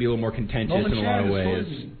been maybe a little more contentious in a lot of ways.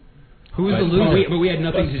 Who was the loser? But we had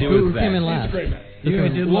nothing to do with that. Who came in last? It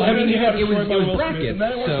was brackets,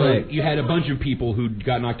 so you had a bunch of people who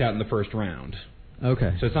got knocked out in the first round.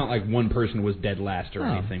 Okay. So it's not like one person was dead last or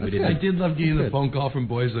anything. I did love getting the phone call from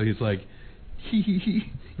Boyzo. He's like,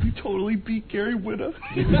 you totally beat Gary Whitta.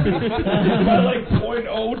 By like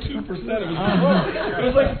 0.02%. It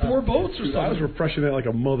was like 4 votes or something. I was refreshing it like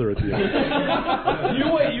a mother at the end. You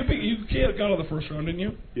got out of the first round, didn't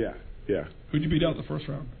you? Yeah. Who'd you beat out the first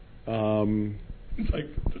round? It's like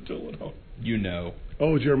to till it out.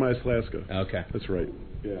 Oh, Jeremiah Slaska. Okay. That's right.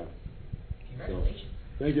 Yeah. Congratulations.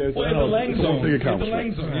 Thank you. Well, in the Lang Zone. Big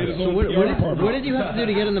accomplishment. The Lang Zone. So what did you have to do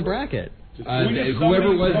to get in the bracket?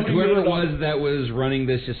 Whoever it was that was running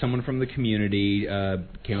this, just someone from the community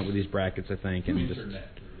came up with these brackets, I think, and just.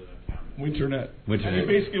 Winternet. And it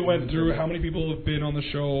basically went through how many people have been on the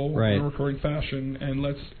show in a recurring fashion, and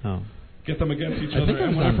let's get them against each other.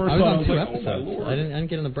 And when I first saw it, I was like, oh my lord. I didn't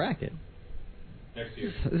get in the bracket. Next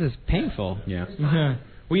year. This is painful. Yeah.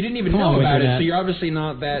 Well, you didn't even know about it, so you're obviously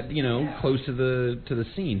not that, close to the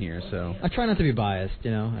scene here. So I try not to be biased, I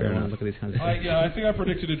don't want to look at these kinds of things. I think I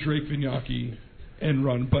predicted a Drake Vignacchi end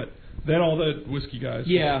run, but then all the whiskey guys.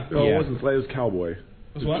 Yeah. No, it wasn't. It was Cowboy.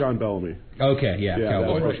 It was John Bellamy. Okay, yeah, Cowboy.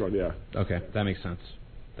 That was first run, yeah. Okay, that makes sense.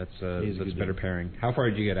 That's better pairing. How far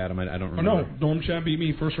did you get, Adam? I don't remember. Oh, no, Norm Champ beat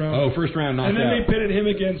me first round. Oh, first round, knocked out. And then out. they pitted him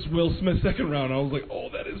against Will Smith second round. I was like, oh,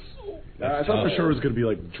 that is so... I thought for sure it was going to be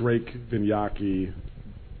like Drake, Vignacchi,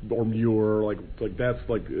 or Muir, like that's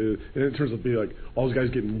like in terms of being like all those guys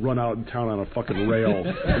getting run out in town on a fucking rail in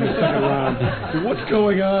the second round. Like, what's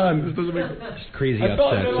going on? This doesn't make just crazy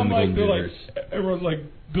upsets. I'm like, everyone's like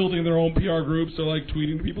building their own PR groups. They're like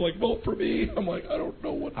tweeting to people like, vote for me. I'm like, I don't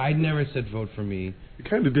know what. I never said vote for me. You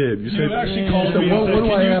kind of did. You said actually called me. What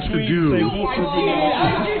do I have to do? Say, vote for me.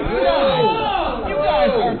 You guys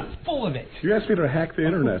are full of it. You asked me to hack the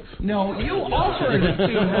internet. No, you offered to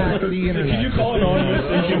hack the internet. Can you call it anonymous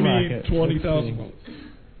and give me 20,000 votes?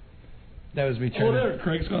 That was me. Oh, there.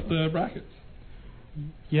 Craig's got the brackets.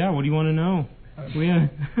 Yeah. What do you want to know?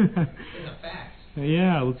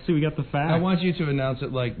 Yeah. Let's see. We got the facts. I want you to announce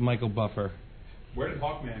it like Michael Buffer. Where did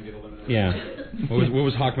Hawkman get eliminated? Yeah. What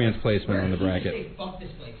was Hawkman's placement on the bracket? Fuck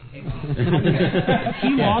this place. He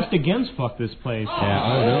lost against Fuck This Place. Yeah.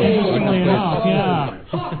 Oh no. Interestingly enough,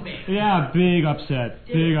 yeah, big upset.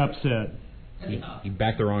 He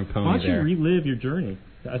backed the wrong pony. Why don't you there. relive your journey?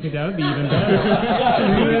 I think that would be even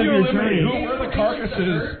better. Who are the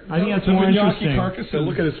carcasses? I think that's more interesting. Carcasses.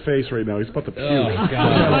 Look at his face right now. He's about to puke. Oh, God.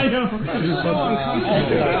 I know.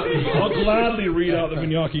 I'll gladly read out the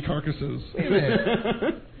Vignacchi carcasses.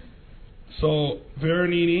 So,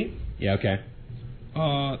 Veronini. Yeah, okay.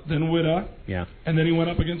 Then Witta. Yeah. And then he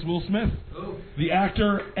went up against Will Smith. The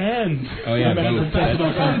actor and the man from That's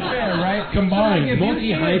unfair, right? Combined.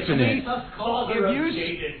 Multi-hyphenate.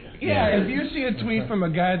 If you see a tweet from a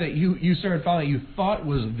guy that you started following, you thought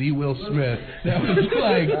was the Will Smith, that was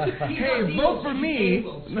like, hey, vote for me.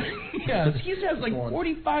 Yeah, he has like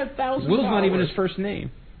 45,000. Will's not even his first name.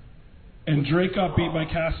 And Drake got beat by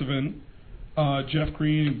Cassavin. Jeff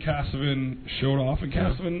Green and Cassavin showed off, and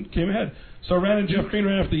Cassavin came ahead. So I ran into Jeff Green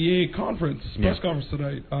right after the EA press conference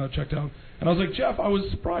that I checked out. And I was like, Jeff, I was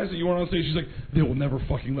surprised that you weren't on stage. He's like, they will never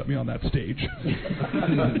fucking let me on that stage.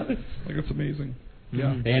 Like, it's amazing.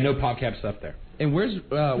 Yeah. They had no PopCap stuff there. And where's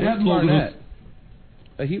Barnett?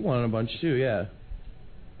 He won a bunch too, yeah.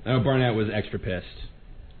 Oh, Barnett was extra pissed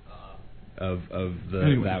of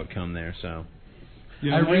the outcome there, so...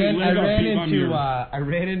 Yeah, I ran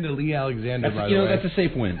into Lee Alexander. By the way, that's a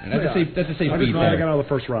safe win. That's a safe I beat. I got out of the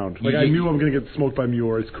first round. Like I knew I'm going to get smoked by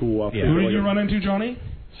Muir. It's cool. Who did you run into, Johnny?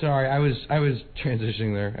 Sorry, I was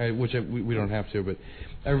transitioning there, which we don't have to, but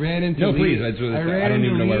I ran into Lee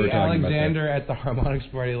Alexander at the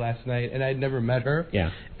Harmonix party last night, and I'd never met her. Yeah.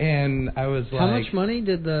 And I was like, how much money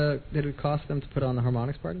did it cost them to put on the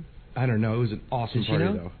Harmonix party? I don't know. It was an awesome party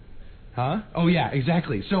though. Huh? Oh yeah,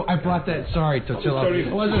 exactly. So I brought that. Sorry to chill out.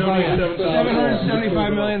 It wasn't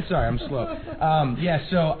 $775 million. Sorry, I'm slow.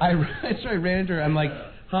 So I ran into her. I'm like,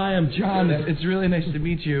 hi, I'm John. It's really nice to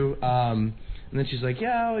meet you. And then she's like,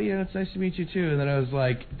 yeah, it's nice to meet you too. And then I was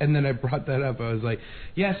like, and then I brought that up. I was like,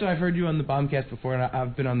 yeah, so I've heard you on the Bombcast before, and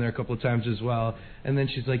I've been on there a couple of times as well. And then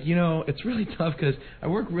she's like, it's really tough because I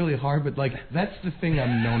work really hard, but like that's the thing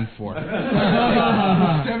I'm known for.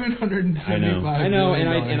 $775. I know,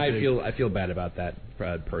 and I feel bad about that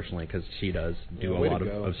personally because she does do a lot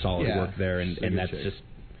of solid work there, and that's just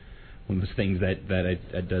one of those things that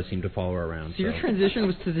does seem to follow her around. So your transition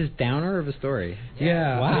was to this downer of a story.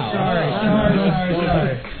 Yeah. Wow. Sorry.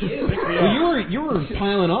 Well, you were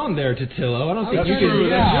piling on there, Totillo. I don't think you true.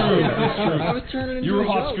 could. That's true. I was turning into You were a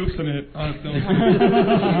hot joke. scooping it.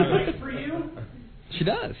 For you? She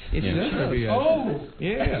does. Yeah, she does. Oh.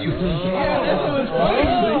 Yeah. That's funny.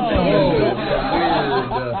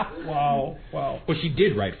 Wow. Well, she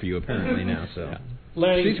did write for you apparently now, so.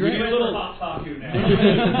 Lanny, She's we need a little Hot Taku now.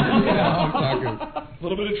 A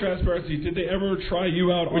little bit of transparency. Did they ever try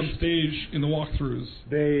you out on stage in the walkthroughs?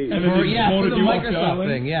 They and then they for the you off the Microsoft island?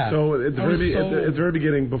 thing, yeah. So at the very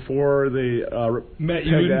beginning, before they Met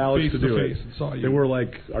you pegged Alex face to to do face it, and saw you. they were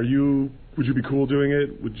like, would you be cool doing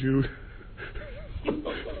it? Would you?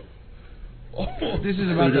 This is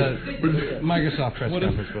about the Microsoft press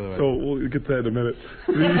conference, by the way. So we'll get to that in a minute.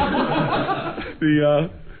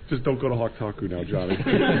 Just don't go to Hawk-Taku now, Johnny.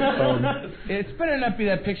 It's better not be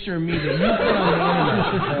that picture of me that you put on the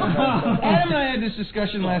internet. Adam and I had this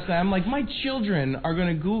discussion last night. I'm like, my children are going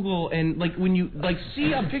to Google and like when you like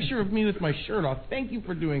see a picture of me with my shirt off. Thank you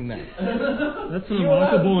for doing that. That's an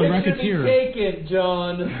remarkable and racketeer. Take it,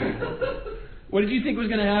 John. What did you think was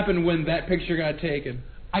going to happen when that picture got taken?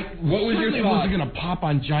 What was your thought? It wasn't going to pop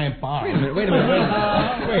on Giant Bomb. Wait a minute.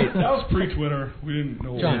 Wait, that was pre-Twitter. We didn't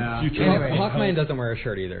know. John, future. Hawkman doesn't wear a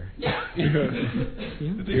shirt either. You're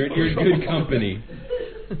in good company.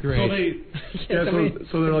 Great.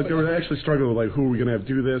 So they're like they were actually struggling with like who are we gonna have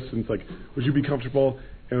do this, and it's like would you be comfortable?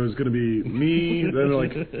 And it was gonna be me. Then they're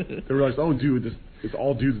like they realized, oh dude, it's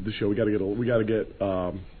all dudes at the show. We gotta get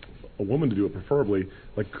a woman to do it, preferably.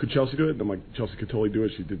 Like, could Chelsea do it? And I'm like, Chelsea could totally do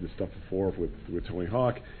it. She did this stuff before with Tony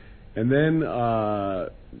Hawk. And then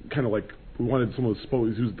kind of like we wanted someone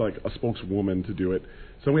who's like a spokeswoman to do it.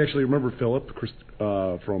 So we actually remember Philip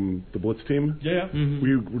from the Blitz team. Yeah. Mm-hmm.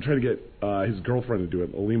 We were trying to get his girlfriend to do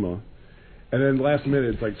it, Alima. And then last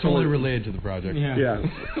minute, it's like totally related to the project. Yeah.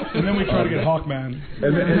 And then we tried to get Hawkman.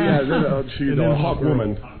 And then she's a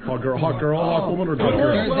Hawkwoman. Hawkwoman, or Dog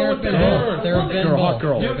Girl? There have been Hawk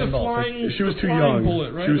Girl. She was too young.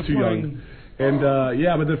 Bullet, right? She was too young. And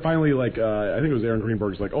but then finally, like I think it was Aaron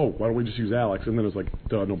Greenberg's like, oh, why don't we just use Alex? And then it was like,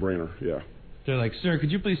 duh, no brainer. Yeah. They're like, sir,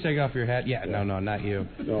 could you please take off your hat? Yeah, no, not you.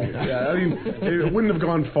 No, yeah, I mean, it wouldn't have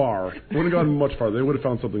gone far. It wouldn't have gone much farther. They would have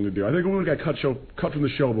found something to do. I think we would have got cut from the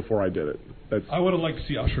show before I did it. I would have liked to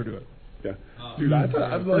see Usher do it. Yeah. Dude, I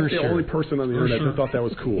was like the only person on the internet that thought that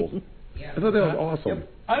was cool. I thought that was awesome. Yep.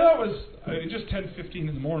 I thought it was just 10:15 in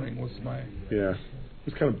the morning was my... Yeah. It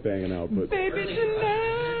was kind of banging out, but... Baby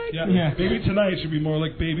tonight! Yeah. Baby tonight should be more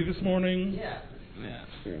like baby this morning. Yeah.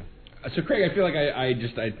 So, Craig, I feel like I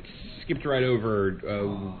skipped right over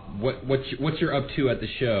what you're up to at the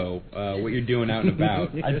show, what you're doing out and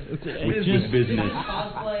about. Just business.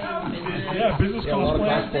 Yeah, business cosplay. A lot of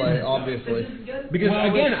cosplay, obviously. Because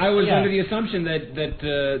again, I was under the assumption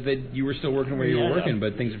that you were still working where you were working,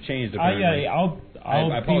 but things have changed. Apparently.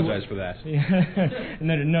 I apologize for that.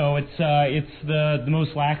 No, it's the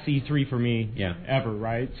most lax E3 for me ever,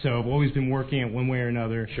 right? So I've always been working it one way or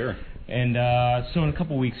another. Sure. And so in a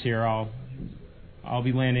couple weeks here, I'll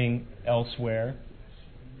be landing elsewhere.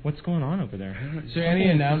 What's going on over there? Is there any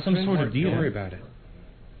announcement? Some sort of deal. Don't worry about it.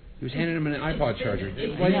 He was handing him an iPod charger.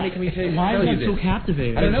 Why are you making me tell you? Why is that so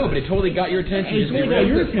captivating? I don't know, but it totally got your attention. It totally got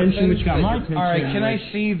your attention, which got my attention. All right, can I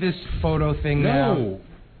see this photo thing now?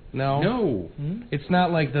 No. It's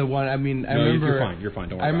not like the one. I mean, I remember. You're fine.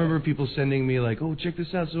 Don't worry. I remember people sending me like, "Oh, check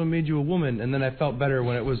this out! Someone made you a woman," and then I felt better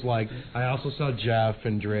when it was like, I also saw Jeff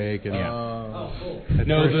and Drake and. Cool.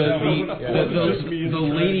 No, the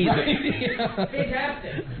lady.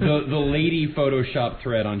 The lady Photoshop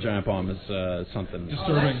thread on Giant Bomb is something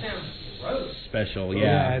disturbing. Special,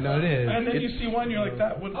 yeah, I know it is. And then you see one, you're like,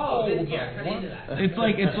 that would. It's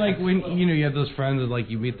like when you have those friends that like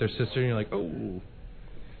you meet their sister and you're like, oh.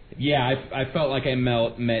 Yeah, I felt like I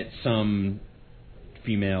met some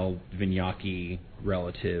female Vignacchi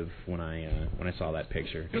relative when I saw that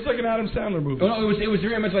picture. It was like an Adam Sandler movie. Oh, no, it was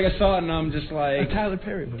very much like I saw it, and I'm just like a Tyler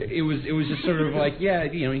Perry movie. It was just sort of like, yeah,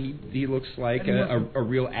 he looks like a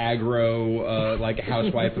real aggro like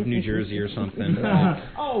housewife of New Jersey or something.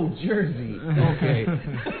 Oh, Jersey. Okay.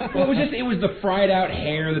 Well, it was the fried out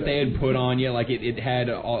hair that they had put on you, like it had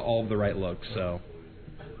all the right looks. So.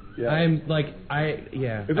 Yeah. I'm like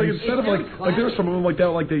It's like instead of like there's some of them like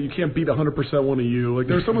that you can't beat 100% one of you. Like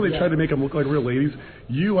there's some of them they tried to make them look like real ladies.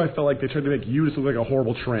 I felt like they tried to make you just look like a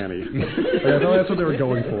horrible tranny. I thought that's what they were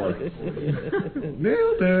going for.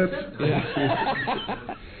 Nailed it.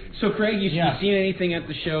 Yeah. So Craig, you seen anything at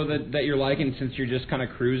the show that you're liking since you're just kind of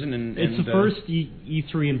cruising and it's the first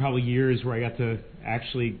E3 in probably years where I got to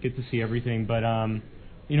actually get to see everything, but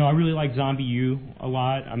I really like Zombie U a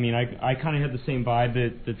lot. I mean, I kind of had the same vibe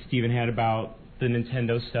that Steven had about the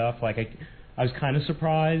Nintendo stuff. Like, I was kind of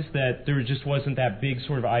surprised that there just wasn't that big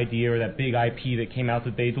sort of idea or that big IP that came out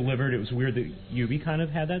that they delivered. It was weird that Ubi kind of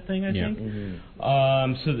had that thing, I think.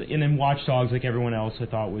 Mm-hmm. And then Watch Dogs, like everyone else, I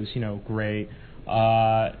thought was, great.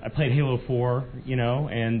 I played Halo 4,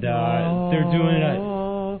 and they're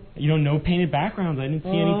doing no painted backgrounds. I didn't see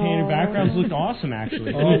any painted backgrounds. It looked awesome, actually.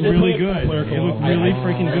 It looked really good. It looked really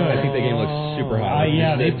freaking good. I think the game looks super hot.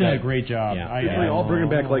 Yeah, they've done a great job. Yeah. All bringing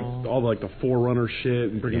back like all the Forerunner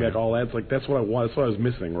shit and bringing back all that. It's like that's what I want. That's what I was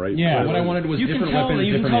missing, right? Yeah. What I wanted was different weapons,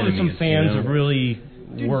 you can tell that some fans have really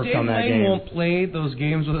worked Dave on that Lane game. won't play those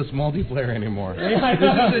games with us multiplayer anymore. Yeah.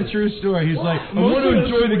 This is a true story. He's like, I want to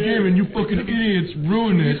enjoy the game, and you fucking idiots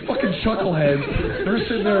ruin it. These fucking chuckleheads. They're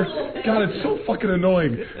sitting there. God, it's so fucking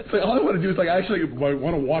annoying. It's like all I want to do is like actually want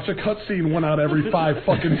to watch a cutscene one out every 5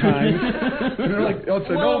 fucking times. And they're like, oh,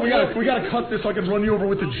 no, we gotta cut this so I can run you over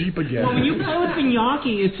with the Jeep again. Well, when you play with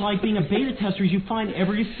Vignacchi, it's like being a beta tester. You find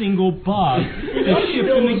every single bug that's shipped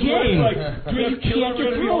in the game. Like, do we have to kill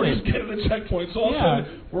everybody? We always it. get to the checkpoint. So all of a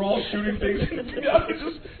sudden, we're all shooting things, and Vignacchi's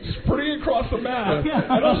just sprinting across the map. Yeah.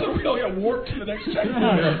 And all of a sudden, we all get warped to the next checkpoint.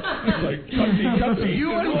 It's like, cutscene. You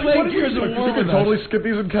want to play Gears of War with us? Totally skip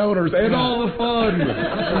these encounters and all the fun.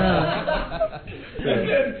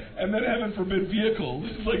 And then heaven forbid vehicles.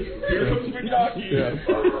 It's like, here comes Vignacchi.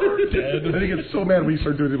 Dead. I think it's so mad when you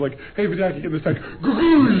start doing it. Like, hey, Vignacchi, get this tank.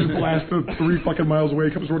 Just blast it 3 fucking miles away.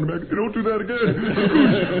 Comes running back. Don't do that again.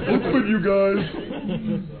 I'll quit you guys.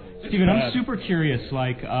 Steven, I'm super curious.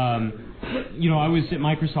 Like, I was at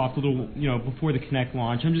Microsoft a little, before the Kinect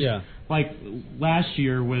launch. I'm just like, last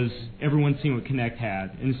year was everyone seeing what Kinect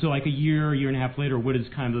had, and so like a year and a half later, what is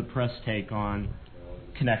kind of the press take on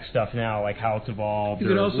Kinect stuff now, like how it's evolved? You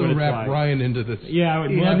could also wrap Ryan into this. Yeah, I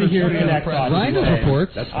would love to hear Kinect thoughts. Ryan does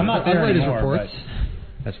reports. I'm not there anymore. Reports.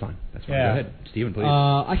 That's fine. That's fine. Yeah. Go ahead, Steven, please.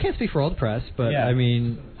 I can't speak for all the press, but I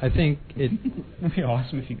mean, I think it would be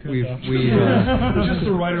awesome if you could. Just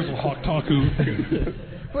the writers of Hawk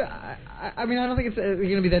Well, I mean, I don't think it's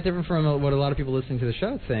going to be that different from what a lot of people listening to the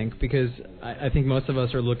show think, because I think most of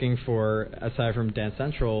us are looking for, aside from Dance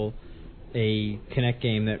Central, a Kinect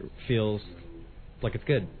game that feels like it's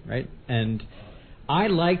good, right? And I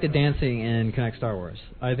like the dancing in Kinect Star Wars.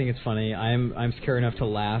 I think it's funny. I'm secure enough to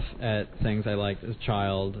laugh at things I liked as a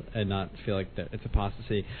child and not feel like that it's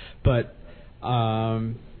apostasy. But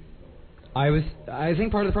I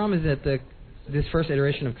think part of the problem is that this first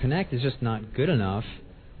iteration of Kinect is just not good enough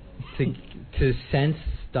to sense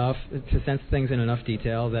things in enough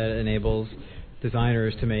detail that enables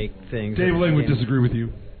designers to make things. Dave Lane would disagree with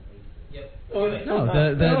you. No,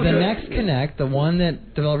 the next Kinect, the one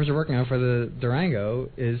that developers are working on for the Durango,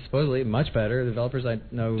 is supposedly much better. The developers I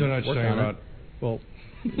know Don't know what you're work talking on about. it. Well,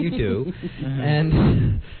 you do,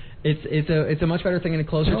 and it's a much better thing and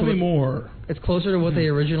closer Tell to me more. It's closer to what they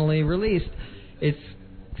originally released. It's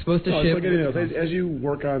supposed to ship. It's like anything else. As you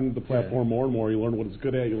work on the platform more and more, you learn what it's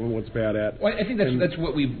good at, you learn what's bad at. Well, I think that's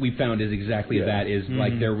what we found is exactly that. Is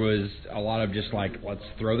like there was a lot of just like, let's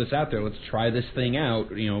throw this out there, let's try this thing out,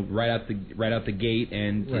 right out the gate,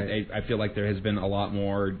 and I feel like there has been a lot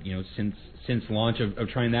more, since launch of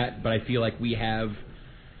trying that. But I feel like we have,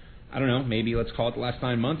 I don't know, maybe let's call it the last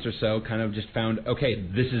 9 months or so, kind of just found, okay,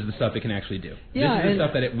 this is the stuff it can actually do. Yeah, this is the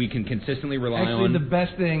stuff that we can consistently rely on. Actually, the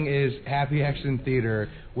best thing is Happy Action Theater,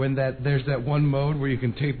 when there's that one mode where you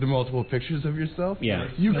can tape the multiple pictures of yourself. Yeah.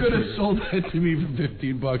 You could have sold that to me for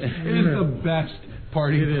 $15. It is the best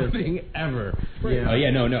party thing ever. Yeah. Oh yeah,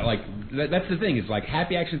 no, like that's the thing. It's like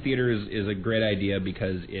Happy Action Theater is a great idea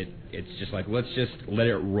because it's just like, let's just let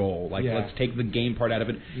it roll. Like let's take the game part out of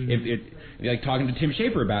it. Like talking to Tim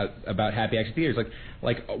Schafer about Happy Action Theater, it's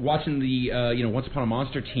like watching the Once Upon a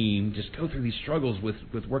Monster team just go through these struggles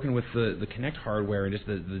with working with the Kinect hardware and just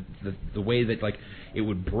the way that like it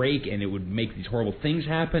would break and it would make these horrible things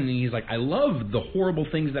happen. And he's like, I love the horrible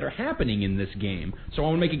things that are happening in this game, so I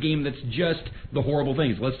want to make a game that's just the horrible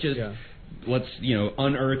things. Let's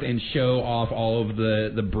unearth and show off all of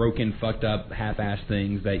the broken, fucked up, half-assed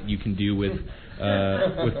things that you can do with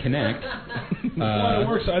Kinect. Well, it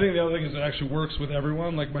works. I think the other thing is it actually works with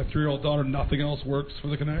everyone. Like my 3-year-old daughter, nothing else works for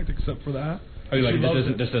the Kinect except for that. Are you like,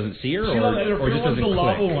 this doesn't see her, or just doesn't the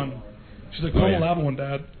lava click? one. She's like, the lava one,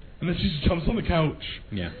 Dad. And then she just jumps on the couch.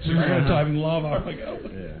 Yeah. She's kind of diving lava. I'm like, oh.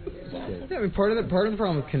 Yeah, I mean, part of the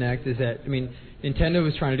problem with Kinect is that, I mean, Nintendo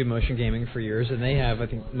was trying to do motion gaming for years, and they have, I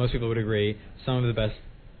think most people would agree, some of the best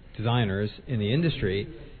designers in the industry.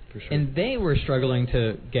 For sure. And they were struggling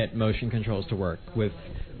to get motion controls to work with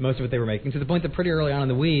most of what they were making, to the point that pretty early on in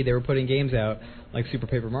the Wii, they were putting games out like Super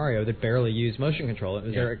Paper Mario that barely used motion control. It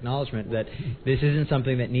was their acknowledgement that this isn't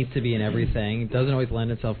something that needs to be in everything. It doesn't always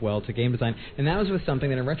lend itself well to game design. And that was with something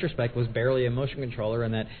that in retrospect was barely a motion controller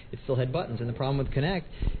and that it still had buttons. And the problem with Kinect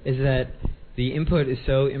is that the input is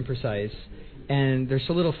so imprecise and there's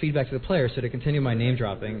so little feedback to the player. So to continue my name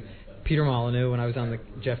dropping, Peter Molyneux, when I was on the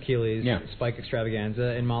Jeff Keighley's Spike Extravaganza,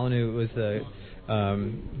 and Molyneux was the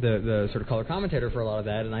sort of color commentator for a lot of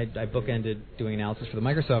that, and I bookended doing analysis for the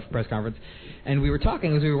Microsoft press conference, and we were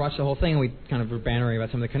talking as we watched the whole thing, and we kind of were bantering about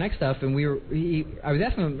some of the Kinect stuff, and I was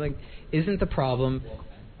asking him, like, isn't the problem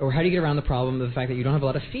or how do you get around the problem of the fact that you don't have a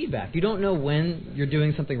lot of feedback? You don't know when you're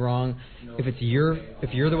doing something wrong, if you're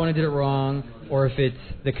the one who did it wrong, or if it's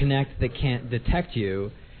the Kinect that can't detect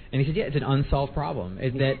you. And he said, yeah, it's an unsolved problem.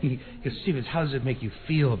 Because Stevens, how does it make you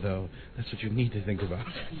feel, though? That's what you need to think about.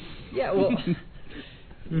 Yeah, well,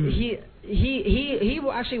 he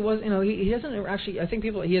actually was, he doesn't actually, I think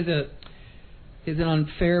he has an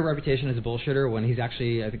unfair reputation as a bullshitter when he's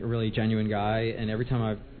actually, I think, a really genuine guy. And every time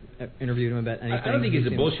I've interviewed him about anything, I don't think he's a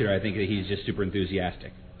bullshitter. I think that he's just super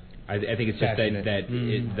enthusiastic. I think it's just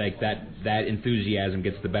that enthusiasm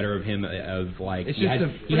gets the better of him. It's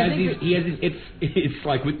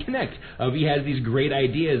like with Kinect. He has these great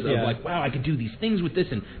ideas of like, wow, I could do these things with this,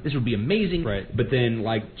 and this would be amazing. Right. But then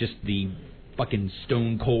like just the fucking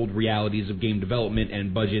stone cold realities of game development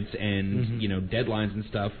and budgets and deadlines and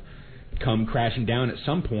stuff come crashing down at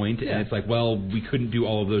some point, and it's like, well, we couldn't do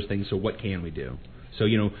all of those things, so what can we do? So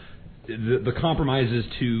the compromises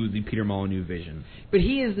to the Peter Molyneux vision. But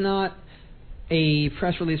he is not a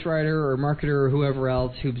press release writer or marketer or whoever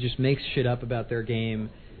else who just makes shit up about their game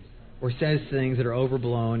or says things that are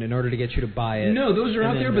overblown in order to get you to buy it. No, those are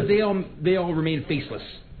out there, but they all remain faceless.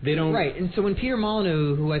 They don't. Right, and so when Peter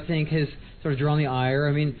Molyneux, who I think has sort of drawn the ire,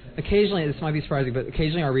 I mean, occasionally, this might be surprising, but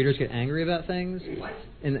occasionally our readers get angry about things.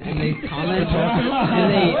 And they comment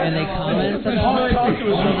and they comment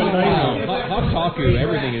Hawk-Taku,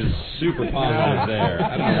 everything is super positive there.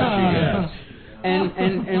 I don't know.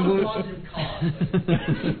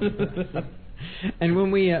 And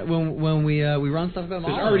when we run stuff about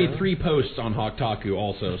there's already 3 posts on Hawk-Taku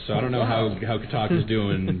also, so I don't know how Kotaku's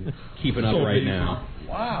doing keeping up right now.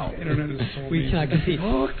 Wow, internet is so we cannot compete.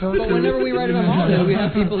 But whenever we write about Molyneux, we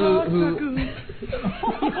have people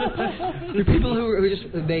who just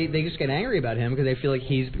they just get angry about him because they feel like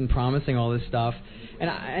he's been promising all this stuff.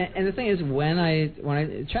 And the thing is, when I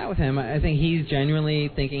chat with him, I think he's genuinely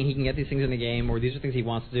thinking he can get these things in the game, or these are things he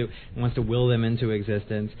wants to do, and wants to will them into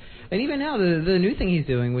existence. And even now, the new thing he's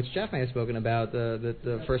doing, which Jeff may have spoken about,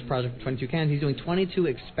 the first project, 22 Cans, he's doing 22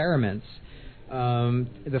 experiments.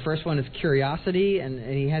 The first one is Curiosity, and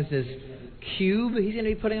he has this cube he's going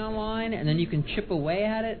to be putting online, and then you can chip away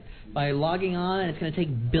at it by logging on, and it's going to take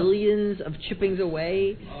billions of chippings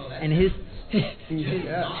away, and his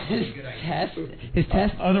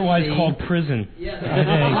test, otherwise called prison. Maybe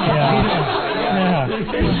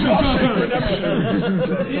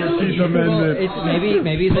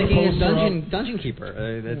he's thinking it's Dungeon Keeper.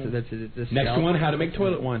 That's next one, how to make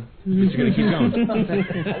toilet wine. It's going to keep going. I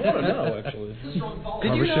want to know, actually.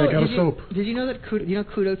 Did you know that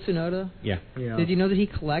Kudo Tsunoda? Yeah. Did you know that he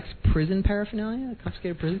collects prison paraphernalia,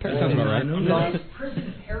 confiscated prison paraphernalia? Sounds about right.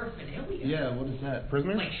 Prison paraphernalia? Yeah, what is that?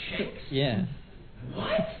 Prisoners? Like shakes? Yeah.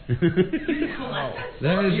 What? You collect that?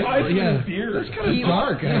 That is, that's kind of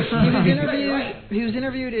dark. He was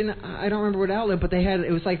interviewed in, I don't remember what outlet, but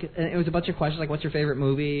it was a bunch of questions like, what's your favorite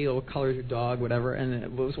movie, or what color is your dog, whatever, and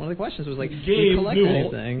it was one of the questions was like, do you collect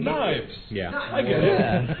anything? Knives. Yeah. I get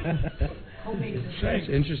it. That's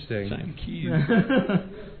interesting.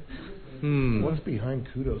 What's behind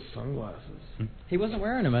Kudo's sunglasses? He wasn't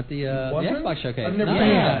wearing them at the Xbox showcase. I've never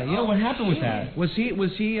you know what happened with that? Was he?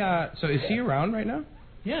 So is he around right now?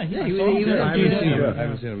 Yeah, I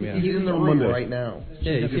haven't seen him yet. He's in the room right now.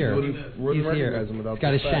 Yeah, he's here. He's here. He's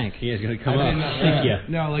got his shank. He is going to come up.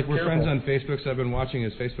 No, like we're friends on Facebook, so I've been watching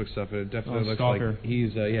his Facebook stuff, and it definitely looks like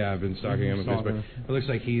he's. I've been stalking him on Facebook. It looks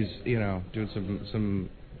like he's, doing some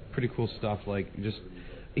pretty cool stuff. Like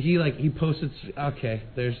he posted. Okay,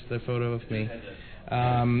 there's the photo of me. He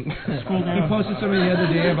posted something the other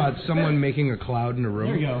day about someone making a cloud in a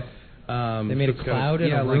room. There you go. They made a cloud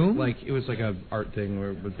in a room? like it was like a art thing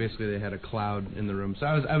where basically they had a cloud in the room. So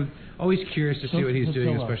I was always curious to see what he's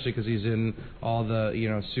doing, especially because he's in all the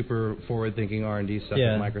super forward-thinking R&D stuff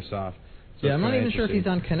at Microsoft. So I'm not even sure if he's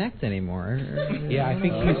on Kinect anymore. Yeah, I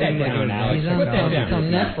think he's on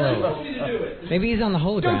Netflix. Maybe he's on the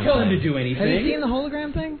hologram. Don't tell him to do anything. Have you seen the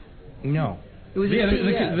hologram thing? No. It was the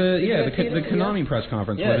Konami press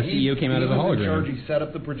conference where the CEO came out as a hologram. He set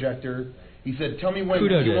up the projector. He said, "Tell me when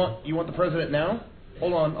you want the president now.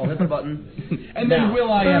 Hold on, I'll hit the button, and then Will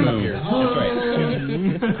I Am appears." That's right.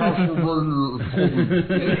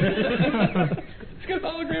 It's got a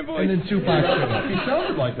hologram voice. And then Tupac. He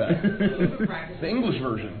sounded like that. The English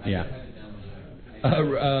version. Yeah.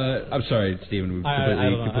 I'm sorry, Stephen. I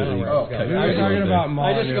was talking about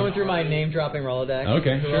I just going through my name dropping Rolodex.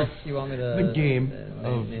 Okay, sure. You want me to the game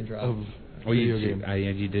name drop? Well,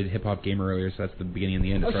 you did Hip Hop Gamer earlier, so that's the beginning and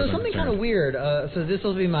the end. So something kind of weird. So this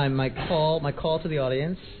will be my call to the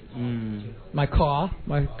audience. My call to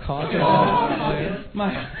the audience.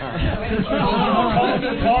 My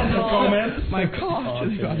call to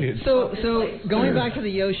the audience. So going back to the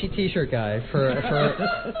Yoshi T-shirt guy for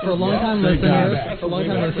long-time listeners.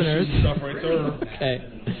 Okay.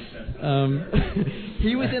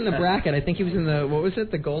 He was in the bracket. I think he was in the, what was it?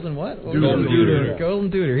 The Golden what? Golden Duder. Golden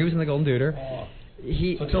Duder. He was in the Golden Duder.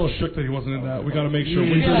 So tell us Shook that he wasn't in that. We got to make sure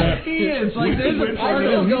we do that. He is. Like, there's a part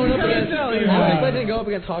of him going up against. I expect him to go up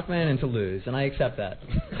against Hawkman and to lose, and I accept that.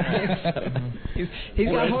 He's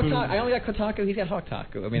got Hawk Taku. I only got Kotaku. He's got Hawk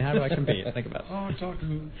Taku. I mean, how do I compete? Think about it. Hawk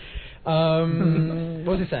Taku.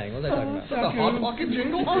 What was he saying? What was I talking about? The Hawk Walking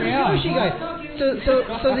jingle? Oh, the Yoshi guy.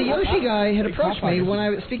 So the Yoshi guy had approached me when I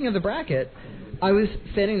was speaking of the bracket. I was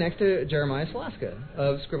standing next to Jeremiah Slaska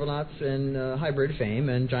of Scribblenauts and Hybrid fame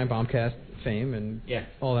and Giant Bombcast fame and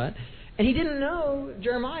all that. And he didn't know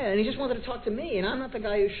Jeremiah, and he just wanted to talk to me. And I'm not the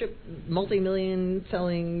guy who shipped multi-million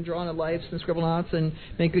selling Drawn to Lives and Scribblenauts and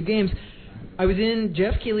make good games. I was in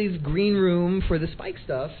Jeff Keighley's green room for the Spike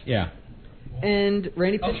stuff. Yeah. And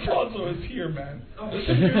Randy Pitchford. Alfonso is here, man. This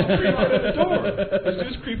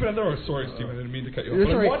dude's creeping at the door. Sorry, Steven, I didn't mean to cut you off.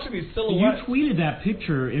 But I'm watching these silhouettes. You tweeted that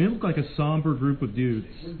picture, and it looked like a somber group of dudes.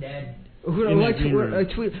 Dead. Well,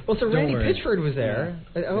 so Randy Pitchford was there.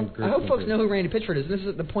 Yeah. I hope folks know who Randy Pitchford is. And this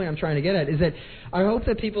is the point I'm trying to get at, is that I hope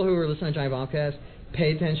that people who are listening to Giant Bombcast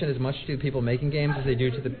pay attention as much to people making games as they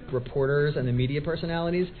do to the reporters and the media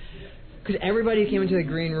personalities. Because everybody came into the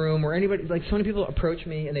green room, or anybody, like so many people approach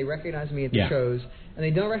me and they recognize me at the shows, and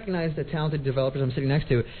they don't recognize the talented developers I'm sitting next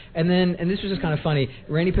to. And this was just kind of funny.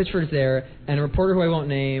 Randy Pitchford's there, and a reporter who I won't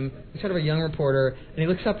name, he's kind of a young reporter, and he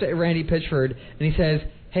looks up to Randy Pitchford and he says,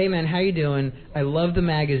 "Hey man, how you doing? I love the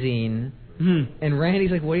magazine." And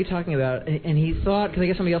Randy's like, "What are you talking about?" And he thought, because I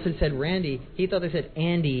guess somebody else had said Randy, he thought they said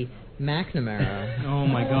Andy McNamara. Oh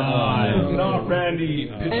my God! Not Randy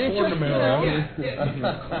McNamara.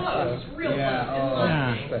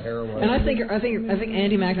 And I think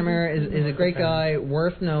Andy McNamara is a great guy,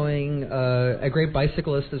 worth knowing, a great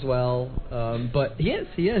bicyclist as well. But he is.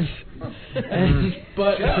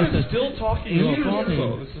 But I'm still talking about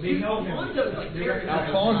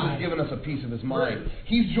Alfonso's giving us a piece of his mind.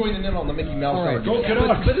 He's joining in on the Mickey Mouse argument.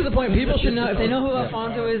 But this is the point. People should know, if they know who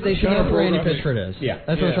Alfonso is, they should know who Randy Pitchford is. Yeah.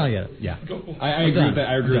 That's what I'm trying to get at. Yeah. I agree with that.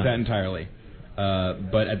 I agree with that entirely.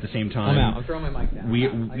 But at the same time, I'm out. I'm throwing my mic down.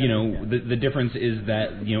 The difference is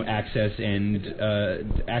that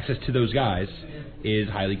access to those guys is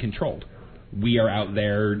highly controlled. We are out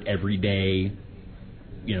there every day,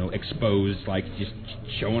 exposed, like just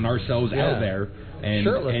showing ourselves out there, and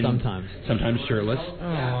shirtless sometimes. Sometimes shirtless.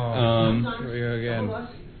 Here again.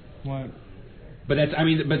 What? But that's kind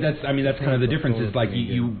of the difference. Is like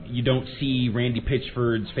you don't see Randy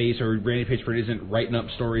Pitchford's face, or Randy Pitchford isn't writing up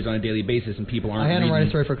stories on a daily basis, and people aren't. I had him write a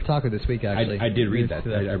story for Kotaku this week. Actually, I did read that.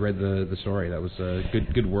 I read the story. That was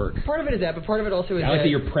good work. Part of it is that, but part of it also is. I like that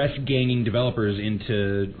you're press ganging developers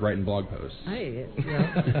into writing blog posts. Hey, you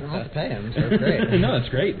don't have to pay him, so it's great. No, that's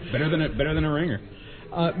great. Better than a ringer.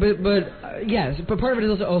 Yes, but part of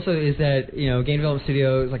it is also is that game development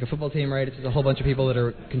studio is like a football team, right? It's just a whole bunch of people that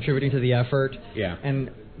are contributing to the effort. Yeah.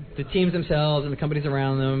 And the teams themselves and the companies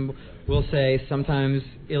around them will say sometimes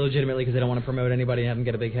illegitimately because they don't want to promote anybody and have them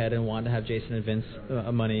get a big head and want to have Jason and Vince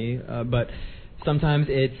money, but sometimes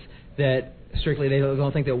it's that strictly they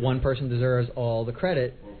don't think that one person deserves all the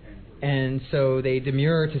credit. And so they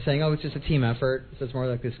demur to saying, "Oh, it's just a team effort." So it's more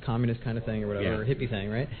like this communist kind of thing or whatever, or hippie thing,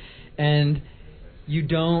 right? And you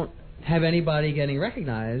don't have anybody getting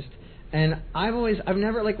recognized. And I've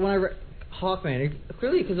never, like, when I read Hawkman,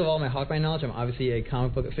 clearly because of all my Hawkman knowledge, I'm obviously a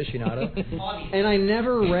comic book aficionado. And I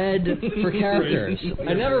never read for characters.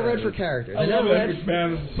 I never read for characters. I love it.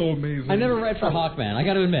 Man, this is so amazing. I never read for Hawkman. I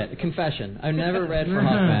got to admit, confession. I never read for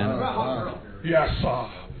Hawkman. Yes,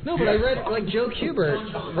 No, but I read, like, Joe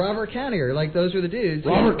Kubert, Robert Kanigher, like, those were the dudes.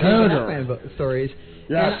 Robert Kanigher. Hawkman stories.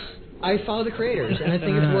 Yes. And I follow the creators, and I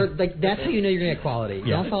think it's worth, like, that's how you know you're going to get quality.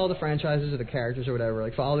 Yeah. Don't follow the franchises or the characters or whatever.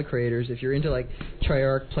 Like, follow the creators. If you're into, like,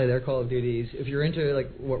 Treyarch, play their Call of Duties. If you're into, like,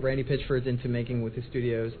 what Randy Pitchford's into making with his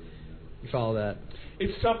studios, you follow that.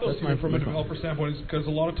 It's tough, though, from a developer standpoint, because a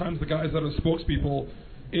lot of times the guys that are spokespeople,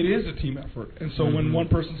 it is a team effort. And so when one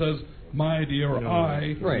person says, my idea or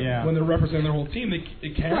when they're representing their whole team, they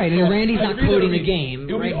can't. Right, and Randy's not coding the game.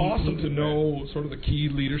 It would be awesome to know sort of the key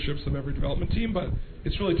leaderships of every development team, but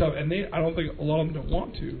it's really tough. And I don't think a lot of them don't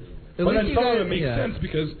want to. But then some of them make sense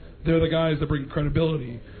because they're the guys that bring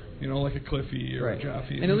credibility. like a Cliffy or a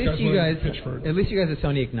Jaffe. And at least you guys pitch for it. at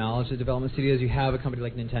Sony acknowledge the development studios. You have a company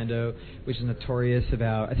like Nintendo, which is notorious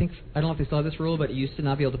about. I don't know if they still have this rule, but it used to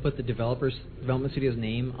not be able to put the development studio's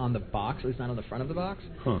name on the box, at least not on the front of the box.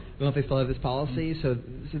 Huh. I don't know if they still have this policy. So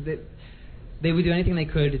they would do anything they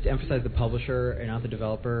could to emphasize the publisher and not the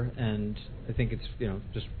developer. And I think it's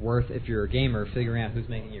just worth, if you're a gamer, figuring out who's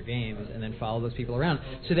making your games and then follow those people around,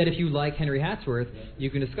 so that if you like Henry Hatsworth,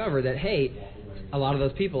 you can discover that hey, a lot of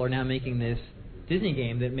those people are now making this Disney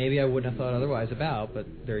game that maybe I wouldn't have thought otherwise about. But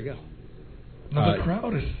there you go. No, the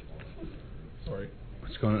crowd is. Sorry.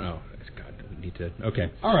 What's going on? Oh, God, we need to.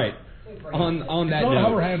 Okay. All right. On that note,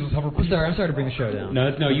 note, I'm sorry to bring the show down.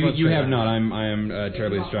 No, you have not. I am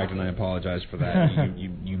terribly distracted, and I apologize for that.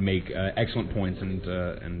 you make excellent points,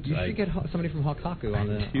 and you should get somebody from Hawkaku on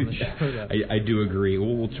the show. I do agree.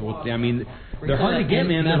 I mean, they're hard to get,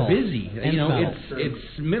 man. They're busy.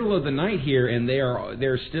 It's middle of the night here, and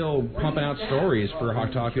they're still pumping out stories for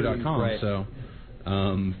Hawkaku.com. Right. So.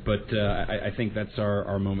 But I think that's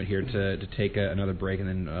our moment here to take another break, and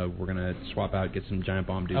then we're gonna swap out, get some Giant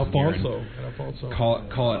Bomb dudes Alfonso.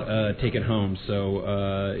 Call it take it home.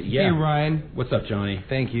 So yeah. Hey Ryan, what's up, Johnny?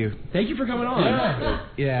 Thank you for coming on.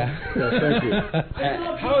 Yeah. Thank you.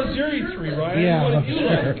 How is your E3, Ryan? Yeah. What did you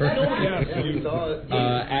like? Nobody asked you.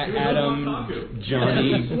 Adam,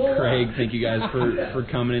 Johnny, Craig, thank you guys for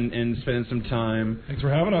coming and spending some time. Thanks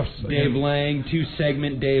for having us. Dave Lang,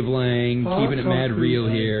 2-segment Dave Lang, keeping it mad real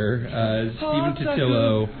here. Stephen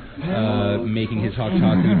Totillo, making his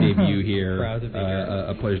Hawkaku debut here.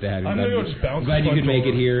 A pleasure to have you. Glad you could make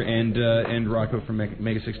it here, and Rocco from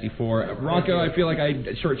Mega 64. Rocco, I feel like I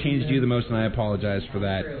shortchanged you the most, and I apologize for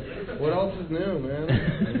that. What else is new, man?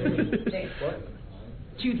 What?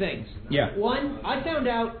 Two things. Yeah. One, I found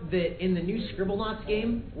out that in the new Scribblenauts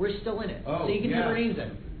game, we're still in it. So you can type our names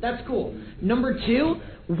in. That's cool. Number two,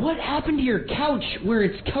 what happened to your couch where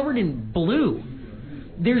it's covered in blue?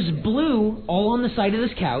 There's blue all on the side of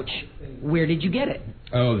this couch. Where did you get it?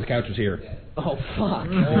 Oh, the couch was here. Oh, fuck.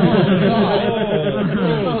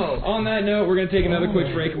 On that note, we're going to take another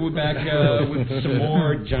quick break. We'll be back with some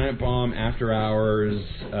more Giant Bomb After Hours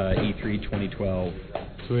E3 2012.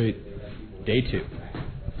 Sweet. Day 2.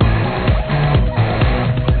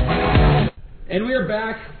 And we are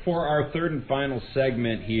back for our third and final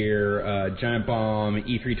segment here, Giant Bomb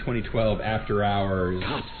E3 2012 After Hours.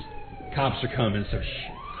 Cops are coming, so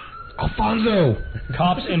Alfonso!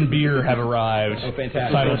 Cops and beer have arrived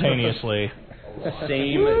simultaneously.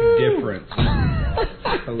 Same difference.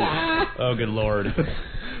 Oh, good lord.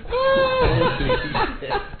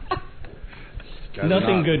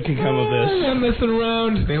 Nothing good can come of this. I'm messing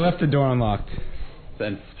around. They left the door unlocked.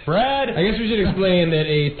 Brad! I guess we should explain that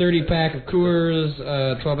a 30-pack of Coors,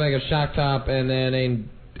 12-pack of Shock Top, and then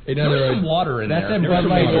another... There's some water in there. That's a Bud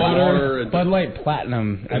Light water. Bud Light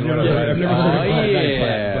Platinum. I've never heard of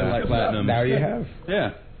Bud Light Platinum. Now you have?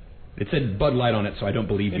 Yeah. It said Bud Light on it, so I don't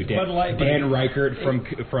believe you, Dan. Bud Light, Dan Reichert from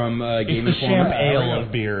Game Informer. It's the champ ale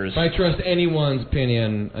of beers. If I trust anyone's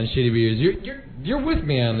opinion on shitty beers, you're with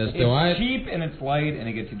me on this, though. It's cheap and it's light and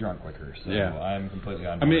it gets you drunk quicker. So I'm completely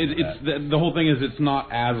on board. I mean, it's the whole thing is it's not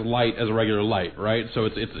as light as a regular light, right? So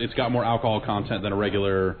it's got more alcohol content than a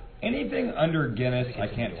regular. Anything under Guinness, I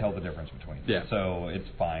can't tell the difference between. Yeah. So it's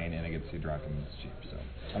fine and it gets you drunk and it's cheap. So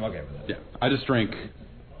I'm okay with it. Yeah. I just drank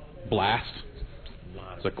Blast.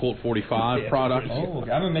 It's a Colt 45 product. Oh,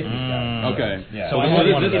 okay. I'm a Mickey guy. Okay. Yeah. So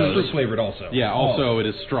this is fruit flavored also. Yeah. Also, it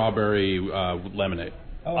is strawberry lemonade.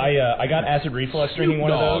 Oh. I got acid reflux drinking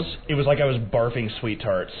one of those. It was like I was barfing sweet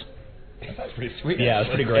tarts. That's pretty sweet. Yeah, it's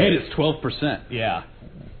pretty great. And it's 12%. Yeah.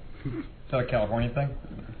 Is that a California thing?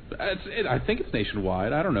 I think it's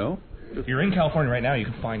nationwide. I don't know. If you're in California right now, you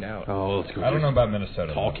can find out. Oh, let's go. I don't know about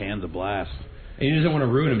Minnesota. Tall cans of Blast. He doesn't want to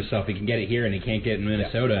ruin himself. He can get it here, and he can't get it in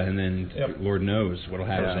Minnesota, and then Lord knows what'll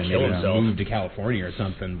happen. Kill himself. Move to California or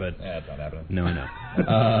something. But it's not happening. No, I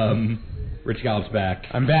know. Rich Gallup's back.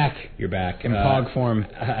 I'm back. You're back in hog form.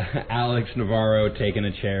 Alex Navarro taking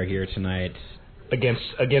a chair here tonight.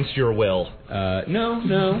 Against your will.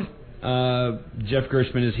 No. Jeff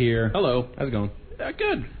Gershman is here. Hello. How's it going?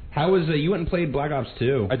 Good. How was you went and played Black Ops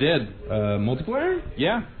 2? I did. Multiplayer?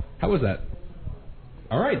 Yeah. How was that?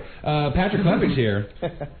 All right. Patrick Klepek's here.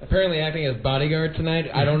 Apparently acting as bodyguard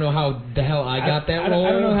tonight. I don't know how the hell I got that role.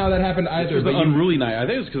 I don't know how that happened either. It was an unruly night. I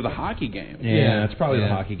think it was because of the hockey game. Yeah, it's probably the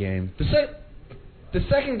hockey game. The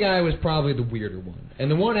second guy was probably the weirder one.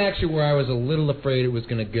 And the one actually where I was a little afraid it was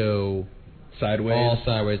going to go... Sideways? All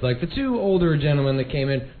sideways. Like the two older gentlemen that came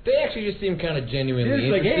in, they actually just seemed kind of genuinely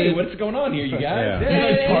interested. Like, hey, what's going on here, you guys? Yeah. You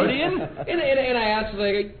guys partying? And I asked,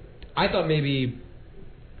 like, I thought maybe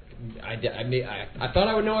I thought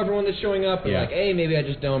I would know everyone that's showing up, and like, hey, maybe I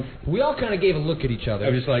just don't. We all kind of gave a look at each other. I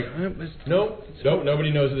was just like, nope,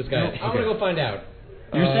 nobody knows who this guy is. I'm gonna go find out.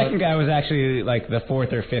 Your second guy was actually like the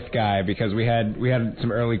fourth or fifth guy because we had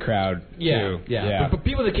some early crowd too. Yeah. But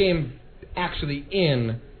people that came actually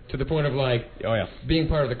in to the point of like being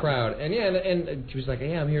part of the crowd, and and she was like,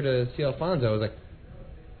 hey, I'm here to see Alfonso. I was like,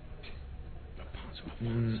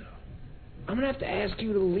 Alfonso. I'm gonna have to ask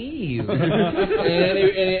you to leave. and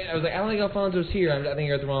I was like, I don't think Alfonso's here. I think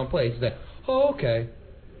you're at the wrong place. He's like, oh, okay.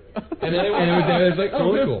 And then it was like,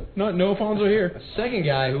 oh, really cool. No Alfonso here. Second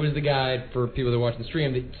guy, who was the guy for people that watch the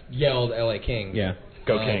stream that yelled "LA Kings." Yeah,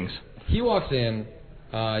 go Kings. He walks in,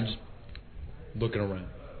 just looking around.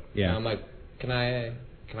 Yeah. And I'm like, can I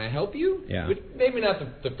help you? Yeah. Which maybe not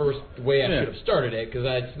the first way I should have started it, because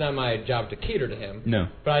it's not my job to cater to him. No.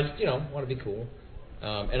 But I just want to be cool.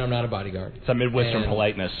 And I'm not a bodyguard. It's a Midwestern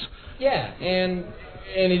politeness. Yeah, and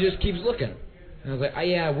he just keeps looking. And I was like,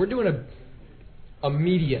 we're doing a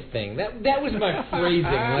media thing. That was my phrasing,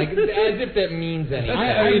 like as if that means anything.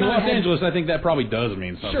 In Los Angeles, I think that probably does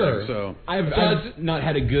mean something. Sure. So I've not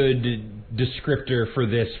had a good descriptor for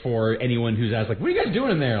this for anyone who's asked, like, what are you guys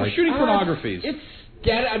doing in there? Like shooting pornographies.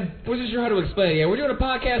 I wasn't sure how to explain it. Yeah, we're doing a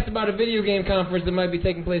podcast about a video game conference that might be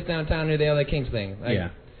taking place downtown near the LA Kings thing.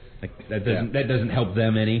 Like that doesn't help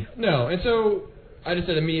them any. No, and so I just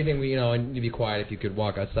said a media thing. I need to be quiet if you could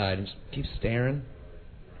walk outside and just keep staring.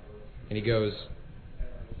 And he goes,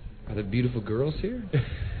 "Are there beautiful girls here?"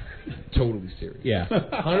 Totally serious. Yeah.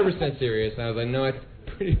 100% serious. And I was like, "No, I'm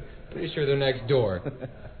pretty sure they're next door."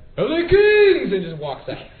 LA Kings, and just walks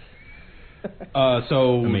out.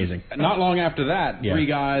 So amazing. Not long after that, three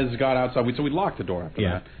guys got outside. So we locked the door after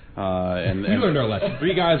that. And you learned our lesson.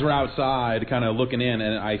 Three guys were outside, kind of looking in,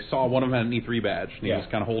 and I saw one of them had an E3 badge, and he was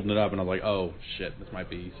kind of holding it up, and I was like, "Oh shit, this might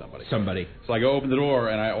be somebody." So I go open the door,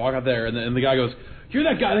 and I walk out there, and the guy goes, "You're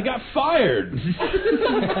that guy that got fired." Like,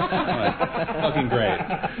 fucking great.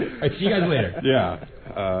 All right, see you guys later. Yeah.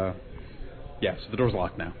 So the door's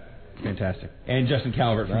locked now. Fantastic. And Justin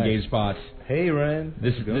Calvert from GameSpot. Hey, Ryan.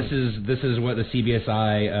 This is what the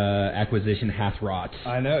CBSI acquisition hath wrought.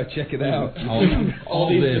 I know. Check it out. All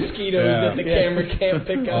these mosquitoes that the camera can't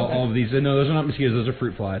pick up. All of these. No, those are not mosquitoes. Those are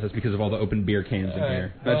fruit flies. That's because of all the open beer cans in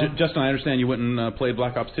here. Justin, I understand you went and played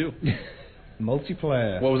Black Ops 2.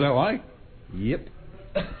 Multiplayer. What was that like? Yep.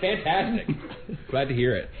 Fantastic. Glad to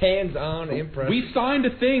hear it. Hands-on impressive. We signed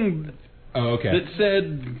a thing that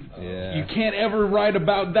said you can't ever write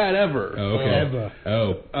about that ever. Ever.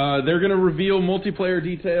 They're going to reveal multiplayer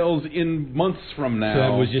details in months from now. So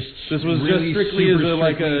that was just this was really just strictly as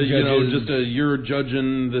you're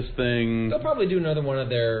judging this thing. They'll probably do another one of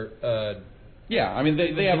their. I mean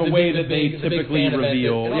they have a way that they typically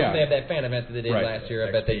reveal. They have that fan event that they did last year.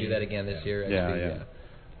 I bet they do that again this year.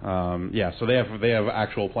 So they have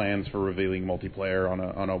actual plans for revealing multiplayer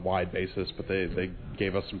on a wide basis, but they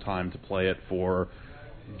gave us some time to play it for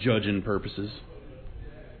judging purposes,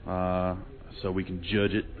 so we can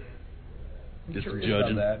judge it. I'm curious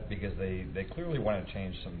about that because they clearly want to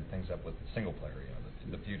change some things up with the single player,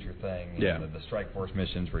 the future thing, the Strike Force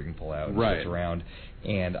missions where you can pull out and switch around.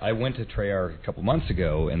 And I went to Treyarch a couple months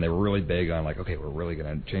ago, and they were really big on like, okay, we're really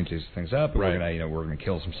going to change these things up. And we're going to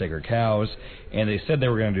kill some sacred cows. And they said they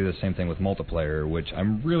were going to do the same thing with multiplayer, which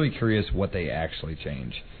I'm really curious what they actually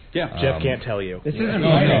change. Yeah, Jeff can't tell you. This isn't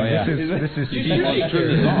writing. This is.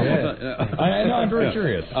 I know. I'm very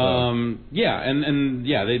curious.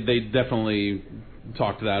 They definitely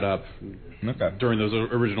talked that up. Okay. During those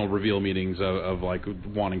original reveal meetings of like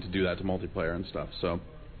wanting to do that to multiplayer and stuff. So.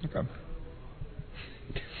 Okay.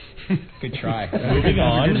 Good try. Moving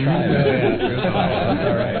on. Good try.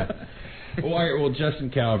 All right. All right. Well, Justin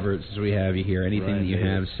Calvert, since we have you here, anything that you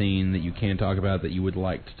have seen that you can talk about that you would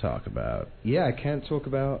like to talk about? Yeah, I can't talk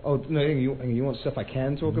about. Oh no, you want stuff I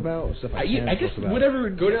can talk about or stuff I can't I guess talk about? whatever.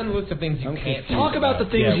 Go down the list of things you can't talk about. The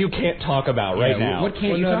things you can't talk about right now. What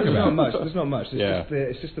can't you talk about? There's not much.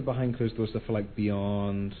 It's just the behind closed door stuff for like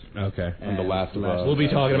Beyond. Okay. And The Last of Us. We'll be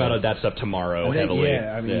talking about that stuff tomorrow heavily.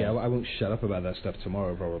 I won't shut up about that stuff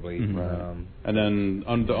tomorrow probably. Mm-hmm. And then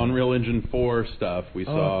on the Unreal Engine 4 stuff, we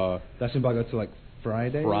saw that's embargoed to like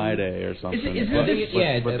Friday or something. Isn't this?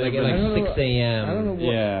 Like 6 a.m. I don't know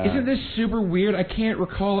what. Isn't this super weird? I can't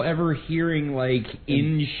recall ever hearing like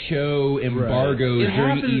in-show embargoes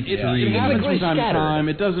during E3. It happens from time to time.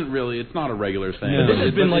 It doesn't really. It's not a regular thing. This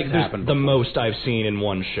has been like the most I've seen in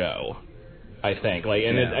one show. I think,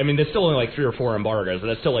 there's still only like 3 or 4 embargoes, but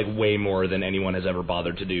that's still like way more than anyone has ever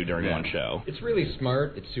bothered to do during one show. It's really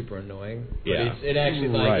smart. It's super annoying. Yeah. But it actually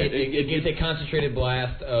it gets a concentrated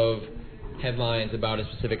blast of headlines about a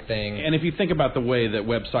specific thing. And if you think about the way that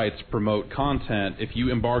websites promote content, if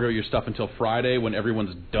you embargo your stuff until Friday when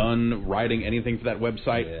everyone's done writing anything for that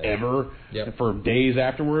website ever, for days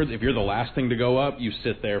afterwards, if you're the last thing to go up, you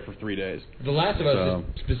sit there for 3 days. The Last of Us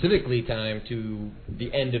is specifically timed to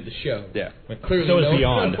the end of the show. Yeah. When clearly so no it's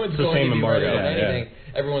Beyond. one's It's the going same to be embargo. writing anything.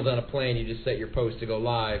 Everyone's on a plane. You just set your post to go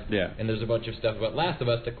live. Yeah. And there's a bunch of stuff about Last of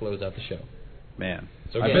Us to close out the show. Man.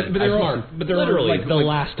 So again, but smart. But they're literally the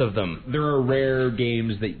last of them. There are rare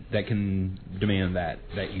games that can demand that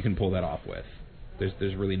you can pull that off with.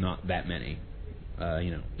 There's really not that many.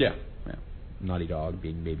 Yeah. Naughty Dog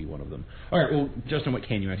being maybe one of them. All right, well, Justin, what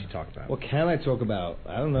can you actually talk about? What can I talk about?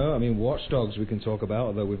 I don't know. I mean, Watch Dogs we can talk about,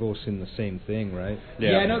 although we've all seen the same thing, right?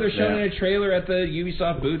 Yeah, I know they're showing a trailer at the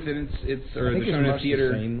Ubisoft booth, and it's or they're showing a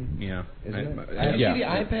theater. Isn't it? Did you see the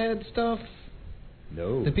iPad stuff?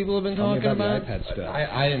 No. That people have been talking about? The iPad stuff.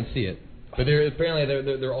 I didn't see it, but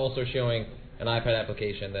they're also showing an iPad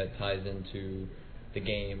application that ties into the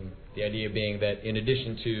game. The idea being that in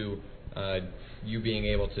addition to you being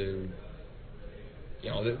able to,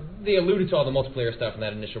 they alluded to all the multiplayer stuff in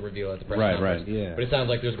that initial reveal at the press conference. Right. Yeah. But it sounds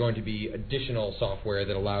like there's going to be additional software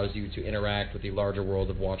that allows you to interact with the larger world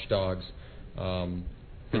of Watch Dogs.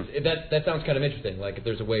 That sounds kind of interesting. Like if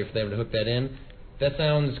there's a way for them to hook that in, that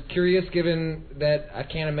sounds curious. Given that I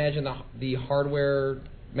can't imagine the hardware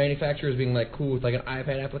manufacturers being like cool with like an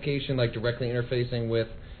iPad application, like directly interfacing with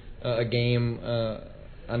a game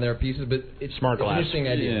on their pieces, but it's smart glass. An interesting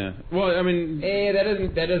idea. Yeah. Well, I mean,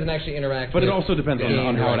 that doesn't actually interact. But with it also depends on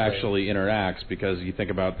how it directly. actually interacts, because you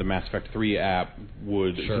think about the Mass Effect 3 app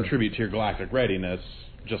would contribute to your galactic readiness,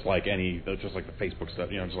 just like the Facebook stuff,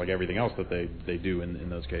 just like everything else that they do in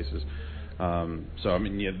those cases. So I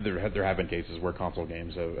mean, there have been cases where console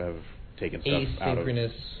games have taken stuff out of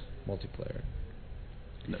asynchronous multiplayer.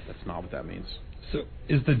 No, that's not what that means. So,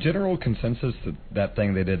 is the general consensus that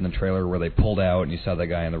thing they did in the trailer where they pulled out and you saw that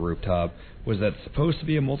guy on the rooftop, was that supposed to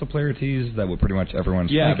be a multiplayer tease that what pretty much everyone's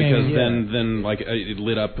thinking? Because then like it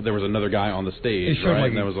lit up. There was another guy on the stage, it showed right? like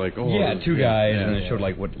and that was like, two guys, and it showed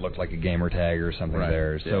like what looked like a gamer tag or something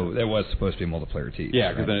there. So it was supposed to be a multiplayer tease.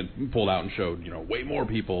 Yeah, because then it pulled out and showed way more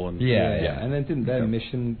people. And and then didn't that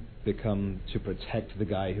mission become to protect the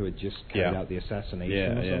guy who had just carried out the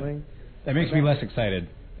assassination or something? That makes me less excited.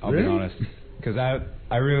 I'll be honest. Because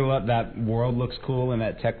I really love that world looks cool and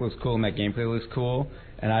that tech looks cool and that gameplay looks cool,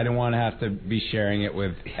 and I don't want to have to be sharing it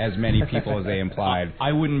with as many people as they implied.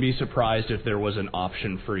 I wouldn't be surprised if there was an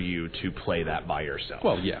option for you to play that by yourself.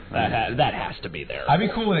 Well, yeah. That has to be there. I'd be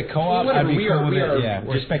cool with it co-op. I'd be cool with it. Yeah,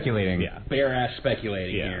 we're speculating. Yeah. Bare-ass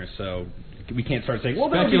speculating here, so we can't start saying,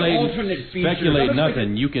 speculate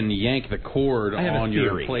nothing. You can yank the cord on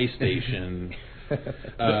your PlayStation.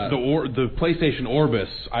 The PlayStation Orbis,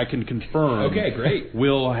 I can confirm. Okay, great.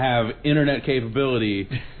 Will have internet capability,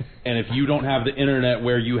 and if you don't have the internet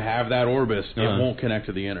where you have that Orbis, it won't connect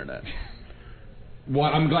to the internet. Well,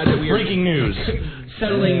 I'm glad that we are breaking news.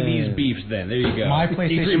 Settling these beefs. Then there you go. My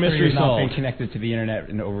PlayStation 3 has not solved. been connected to the internet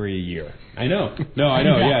in over a year. I know. No, I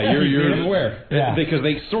know. Yeah, you're aware. Yeah. Because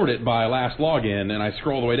they sort it by last login, and I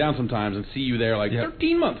scroll the way down sometimes and see you there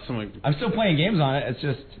 13 months. I'm still playing games on it. It's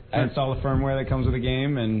just I install the firmware that comes with the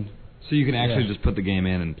game, and so you can actually just put the game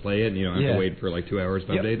in and play it, and you don't have to wait for 2 hours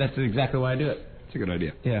to update. That's exactly why I do it. It's a good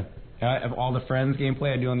idea. Yeah. I have all the Friends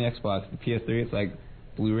gameplay I do on the Xbox. The PS3, it's like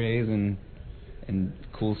Blu-rays and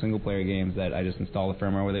cool single-player games that I just install the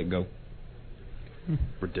firmware with it and go.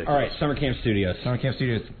 Ridiculous. All right, Summer Camp Studios. Summer Camp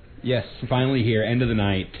Studios. Yes. Finally here, end of the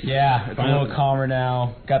night. Yeah, it's a little calmer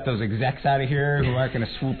now. Got those execs out of here who aren't going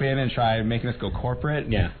to swoop in and try making us go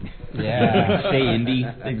corporate. Yeah. Yeah. Stay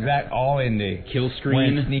indie. All indie. Kill screen.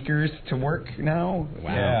 Wearing sneakers to work now.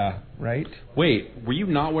 Wow. Yeah, right? Wait, were you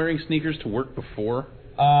not wearing sneakers to work before?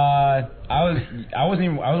 I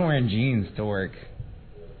wasn't wearing jeans to work.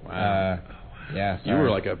 Wow. Yeah, you were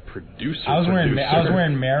like a producer. I was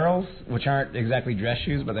wearing Merrells, which aren't exactly dress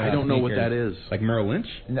shoes, but they're I don't know what that is. Like Merrill Lynch?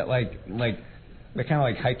 No, like they're kind of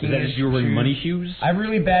like hiking. Is that just you were wearing money shoes? I have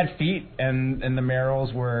really bad feet, and the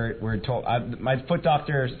Merrells were told. My foot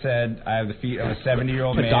doctor said I have the feet of a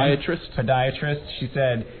 70-year-old man. Podiatrist. She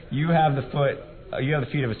said you have the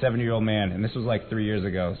feet of a 70-year-old man, and this was like 3 years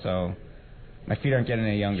ago. So my feet aren't getting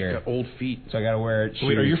any younger. You got old feet. So I got to wear shoes.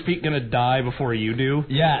 Wait, are your feet going to die before you do?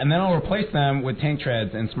 Yeah, and then I'll replace them with tank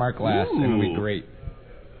treads and smart glass, and it'll be great.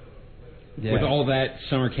 Yeah. With all that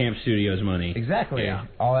Summer Camp Studios money. Exactly. Yeah.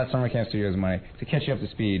 All that Summer Camp Studios money. To catch you up to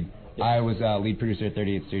speed, I was lead producer at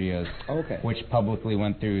 38 Studios. Okay. Which publicly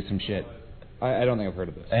went through some shit I don't think I've heard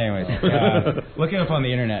of this. Anyways, look it up on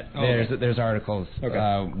the internet. There's articles,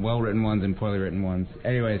 well-written ones and poorly written ones.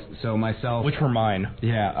 Anyways, so myself... Which were mine.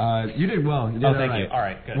 Yeah, you did well. You did thank you. All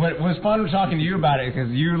right, good. What was fun talking to you about it,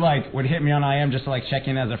 because you, would hit me on IM just to, check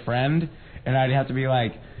in as a friend, and I'd have to be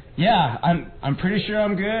like, yeah, I'm pretty sure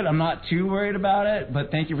I'm good. I'm not too worried about it,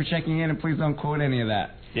 but thank you for checking in, and please don't quote any of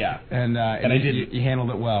that. Yeah. And I did. You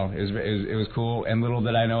handled it well. It was cool, and little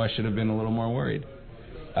did I know I should have been a little more worried.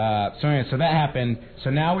 So that happened. So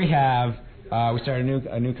now we have we started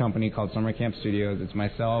a new company called Summer Camp Studios. It's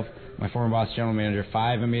myself, my former boss, general manager,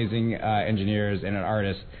 5 amazing engineers, and an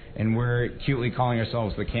artist, and we're cutely calling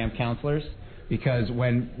ourselves the Camp Counselors, because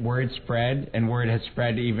when word spread, and word has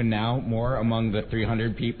spread even now more among the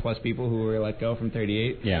 300 plus people who were let go from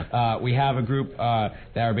 38. Yeah. We have a group that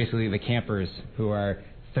are basically the campers, who are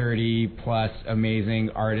 30 plus amazing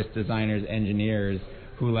artists, designers, engineers,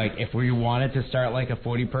 who if we wanted to start a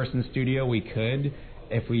 40-person studio, we could,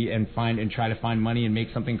 if we try to find money and make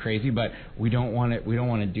something crazy, but we don't want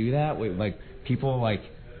to do that.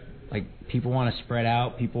 People want to spread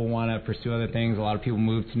out. People want to pursue other things. A lot of people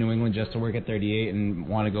move to New England just to work at 38 and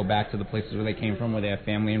want to go back to the places where they came from, where they have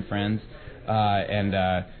family and friends.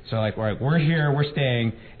 So we're here, we're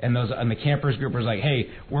staying, and the campers group was like,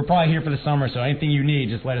 hey, we're probably here for the summer, so anything you need,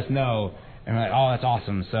 just let us know. And we're like, oh, that's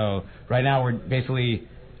awesome. So right now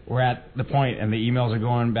we're at the point, and the emails are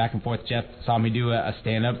going back and forth. Jeff saw me do a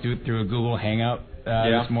stand-up through a Google Hangout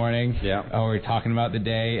this morning. Yeah. We're talking about the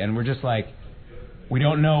day, and we're just we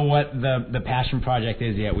don't know what the passion project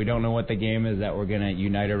is yet. We don't know what the game is that we're going to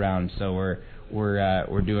unite around. So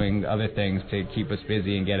we're doing other things to keep us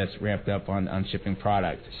busy and get us ramped up on shipping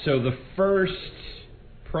product. So the first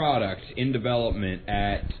product in development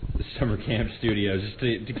at the Summer Camp Studios, just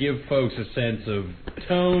to give folks a sense of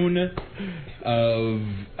tone, of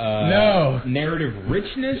narrative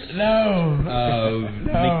richness,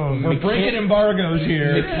 we're breaking embargoes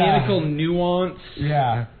here. Mechanical nuance.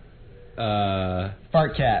 Yeah.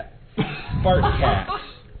 Fart cat. Fart cat.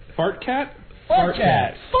 Fart cat? Fart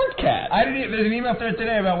cat. Fart cat. There's an email thread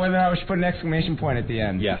today about whether or not we should put an exclamation point at the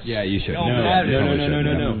end. Yes. Yeah, you should.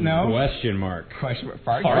 No. No? Question mark. Fart cat?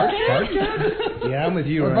 Fart cat? Yeah, I'm with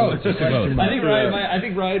you. Or both. Just both. I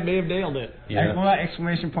think Ryan may have nailed it. Yeah. Well,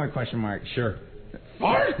 exclamation point, question mark. Sure.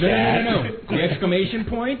 Fart cat? No. The exclamation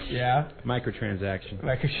point? Yeah. Microtransaction.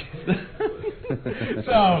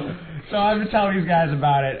 So I've been telling these guys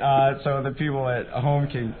about it, so the people at home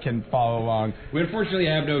can follow along. We unfortunately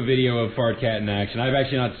have no video of Fart Cat in action. I've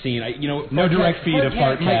actually not seen. No direct feed of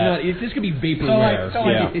Fart Cat. This could be vaporware.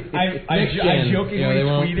 I jokingly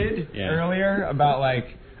tweeted earlier about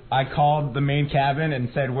I called the main cabin and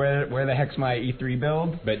said, where the heck's my E3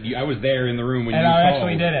 build? But I was there in the room when and you called. And I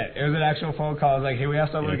actually did it. It was an actual phone call. I was like, hey, we have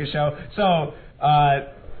something we can show. So,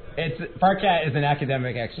 Fart Cat is an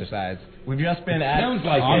academic exercise. We've just been at... Sounds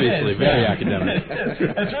like obviously very academic. That's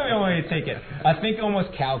really the only way to take it. I think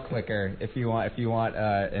almost cow clicker if you want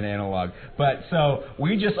an analog. But so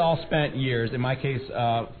we just all spent years, in my case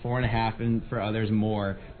 4.5, and for others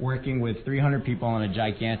more, working with 300 people on a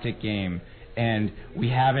gigantic game. And we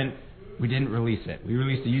didn't release it. We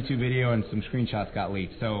released a YouTube video and some screenshots got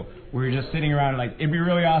leaked. So we were just sitting around it'd be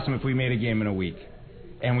really awesome if we made a game in a week.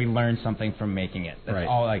 And we learned something from making it. That's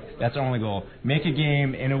all. That's our only goal. Make a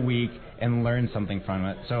game in a week and learn something from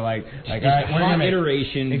it. So all right, we're gonna make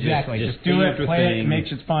iteration. Exactly. Just do it, play it, make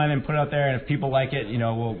it fun, and put it out there. And if people like it,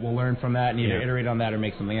 we'll learn from that and either iterate on that or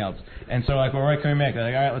make something else. And so what can we make? All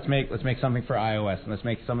right, let's make something for iOS, and let's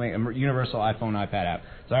make something a universal iPhone, iPad app.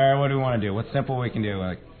 So all right, what do we want to do? What's simple we can do?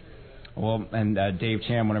 And Dave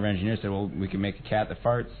Cham, one of our engineers, said, well, we can make a cat that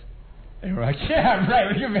farts. And we're like, yeah,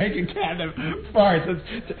 right, we can make a cat that farts.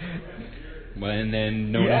 Well, and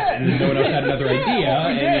then no one else had another idea.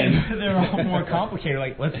 And then they're all more complicated.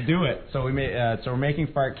 Let's do it. So we're making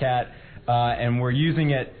Fart Cat, and we're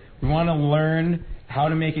using it. We want to learn how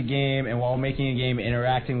to make a game, and while making a game,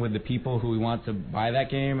 interacting with the people who we want to buy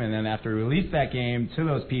that game, and then after we release that game to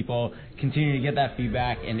those people, continue to get that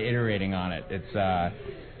feedback and iterating on it.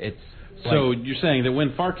 It's. So you're saying that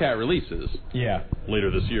when Fart Cat releases,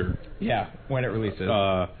 later this year, when it releases,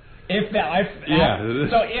 if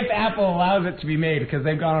Apple allows it to be made, because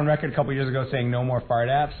they've gone on record a couple years ago saying no more fart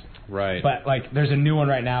apps. Right. But there's a new one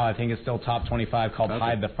right now. I think it's still top 25 called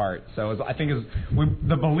Hide the Fart. So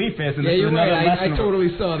the belief is, and this is another lesson. I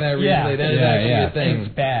totally saw that recently. That is actually a thing.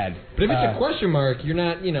 It's bad. But if it's a question mark, you're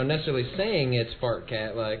not, necessarily saying it's Fart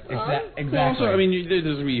Cat. Like exactly. Well, also, I mean, there's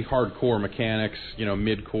going to be hardcore mechanics,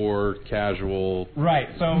 mid-core, casual. Right.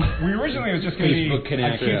 So we originally it was just going to be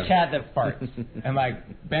a cute cat that farts, and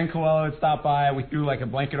like Ben Coelho would stop by. We threw like a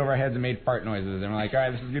blanket over our heads and made fart noises, and we're like, all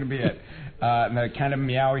right, this is going to be it. And the kind of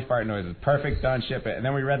meowy fart noises. Perfect, done, ship it. And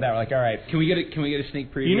then we read that, we're like, all right. Can we get a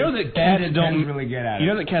sneak preview? You know that cats don't really get at it. You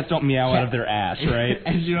know that cats don't meow out of their ass, right?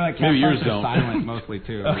 And you know that cats are silent mostly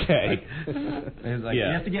too. Okay. It's like you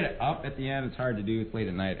have to get it up at the end. It's hard to do. It's late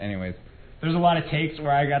at night. Anyways, there's a lot of takes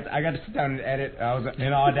where I got to sit down and edit. I was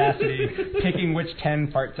in Audacity picking which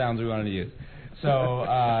 10 fart sounds we wanted to use. So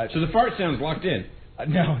the fart sound's locked in.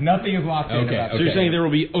 No, nothing is locked in. Okay, so you're saying there will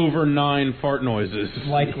be over 9 fart noises?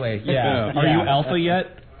 Likely, yeah. Are you alpha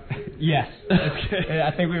yet? Yes.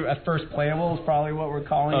 I think first playable is probably what we're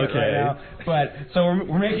calling it right now. But so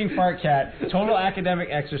we're making Fart Cat total academic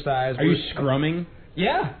exercise. Are you scrumming?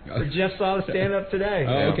 Yeah. We just saw the stand up today.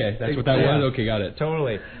 Oh, okay. That's what that was? Okay, got it.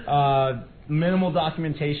 Totally. Minimal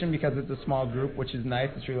documentation because it's a small group, which is nice.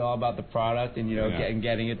 It's really all about the product and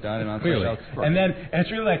getting it done and on social. And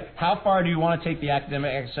it's really like how far do you want to take the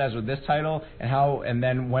academic exercise with this title, and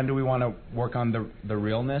then when do we want to work on the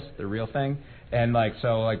realness, the real thing, and like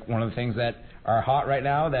one of the things that are hot right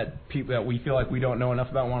now that people that we feel like we don't know enough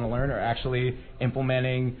about want to learn are actually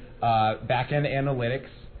implementing back-end analytics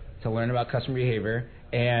to learn about customer behavior.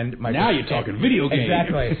 And now you're talking video games.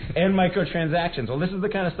 Exactly. And microtransactions. Well, this is the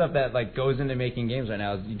kind of stuff that like goes into making games right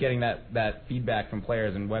now. Is you getting that feedback from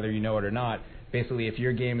players, and whether you know it or not. Basically, if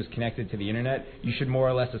your game is connected to the internet, you should more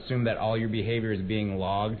or less assume that all your behavior is being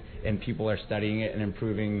logged, and people are studying it and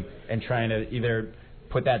improving and trying to either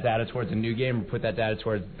put that data towards a new game or put that data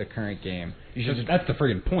towards the current game. That's the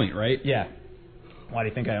friggin' point, right? Yeah. Why do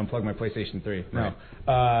you think I unplugged my PlayStation 3? No.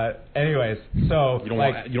 Anyways, so you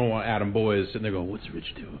don't want Adam Boyes sitting there going, "What's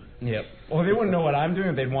Rich doing?" Yep. Well, they wouldn't know what I'm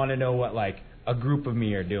doing. They'd want to know what like a group of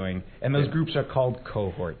me are doing, and those groups are called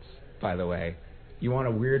cohorts. By the way, you want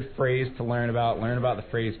a weird phrase to learn about? Learn about the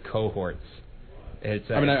phrase cohorts. It's.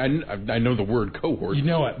 I know the word cohort. You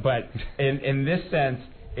know it, but in this sense,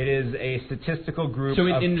 it is a statistical group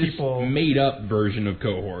of people. This made-up version of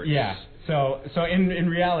cohorts. Yeah. So in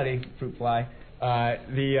reality, fruit fly.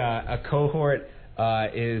 A cohort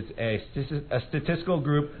is a statistical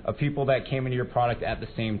group of people that came into your product at the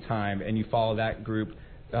same time, and you follow that group.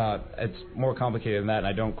 It's more complicated than that, and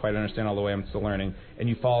I don't quite understand all the way. I'm still learning. And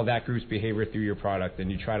you follow that group's behavior through your product,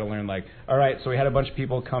 and you try to learn like, all right, so we had a bunch of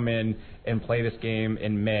people come in and play this game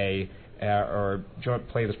in May, or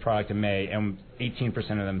play this product in May, and 18% of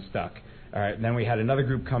them stuck. All right, and then we had another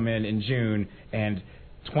group come in June, and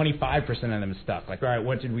 25% of them stuck. Like, all right,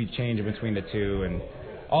 what did we change between the two, and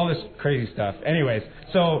all this crazy stuff. Anyways,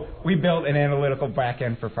 so we built an analytical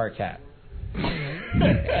backend for Fart Cat.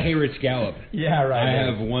 Hey, Rich Gallup. Yeah, right. I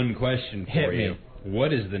have one question for you. Me.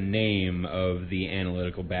 What is the name of the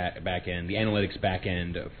analytical backend, the analytics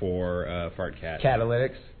backend for Fart Cat?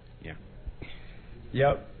 Catalytics. Yeah.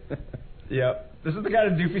 Yep. This is the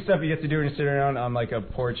kind of doofy stuff you get to do when you're sitting around on like a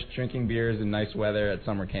porch drinking beers in nice weather at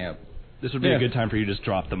summer camp. This would be a good time for you to just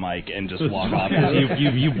drop the mic and just walk off.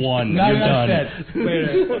 You've won. You're done.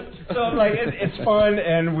 Later. So like it's fun,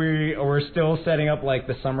 and we're still setting up like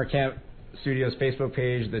the Summer Camp Studios Facebook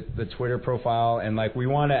page, the Twitter profile, and like we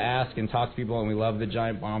want to ask and talk to people, and we love the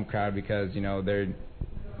Giant Bomb crowd because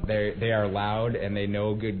they are loud and they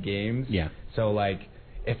know good games. Yeah. So like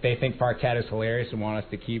if they think Fart Cat is hilarious and want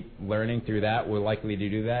us to keep learning through that, we're likely to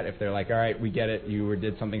do that. If they're like, all right, we get it, you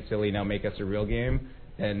did something silly, now make us a real game.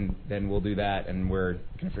 And then we'll do that, and we're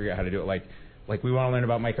going to figure out how to do it. Like we want to learn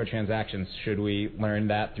about microtransactions. Should we learn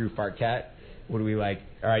that through Fart Cat? Would we all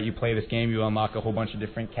right, you play this game, you unlock a whole bunch of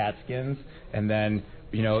different cat skins, and then,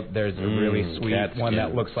 there's a really sweet one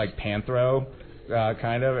that looks like Panthro,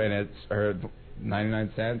 kind of, and it's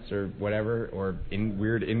 99 cents or whatever, or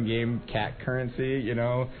weird in-game cat currency,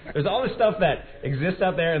 There's all this stuff that exists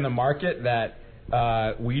out there in the market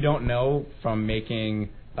that we don't know from making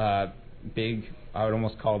big... I would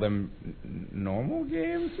almost call them normal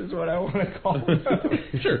games, is what I want to call them.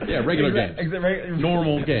 Sure, yeah, regular games.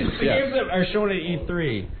 Normal games. The games that are shown at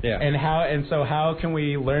E3. Yeah. And so how can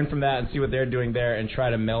we learn from that and see what they're doing there and try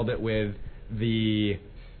to meld it with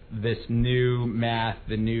this new math,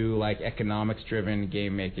 the new like economics-driven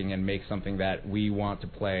game making, and make something that we want to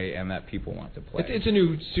play and that people want to play. It's a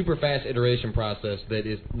new super fast iteration process that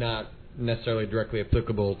is not necessarily directly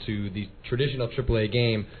applicable to the traditional AAA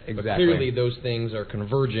game, exactly. But clearly those things are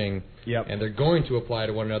converging, yep. And they're going to apply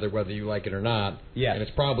to one another whether you like it or not. Yes. And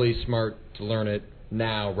it's probably smart to learn it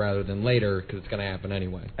now rather than later because it's going to happen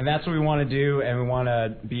anyway. And that's what we want to do, and we want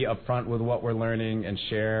to be upfront with what we're learning and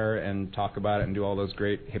share and talk about it and do all those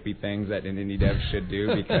great hippie things that an indie dev should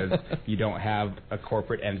do because you don't have a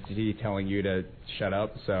corporate entity telling you to shut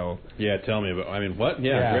up. So yeah, tell me about. I mean, what?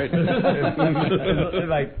 Yeah. Great.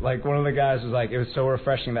 like one of the guys was like, it was so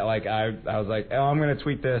refreshing that like I was like, oh, I'm gonna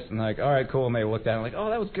tweet this, and like, all right, cool, and they looked at it and like, oh,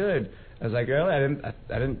 that was good. I was like, really? I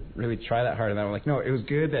didn't really try that hard. And I'm like, no, it was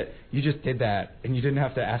good that you just did that, and you didn't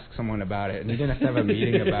have to ask someone about it, and you didn't have to have a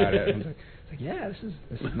meeting about it. And I was like, yeah,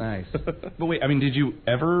 this is nice. But wait, I mean, did you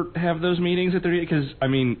ever have those meetings at 38? Because I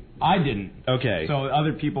mean, I didn't. Okay. So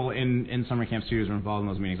other people in Summer Camp Studios were involved in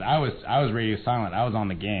those meetings. I was radio silent. I was on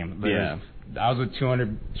the game. I was with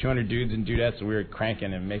 200 dudes and dudettes, and we were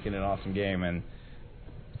cranking and making an awesome game. And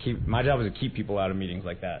my job was to keep people out of meetings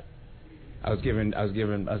like that. I was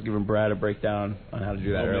giving Brad a breakdown on how to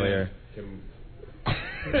do that earlier.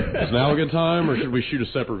 Is now a good time, or should we shoot a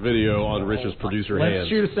separate video on Rich's producer hands? Let's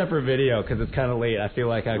shoot a separate video because it's kind of late. I feel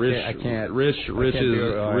like I can't. Rich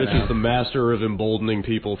is the master of emboldening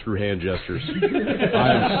people through hand gestures.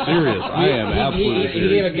 I am serious. I am absolutely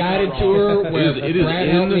serious. He gave a guided tour where Brad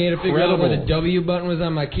helped me to figure out where the W button was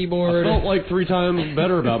on my keyboard. I felt like 3 times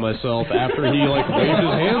better about myself after he like waved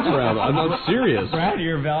his hands around. I'm serious. Brad,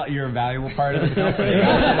 you're a valuable part of the company.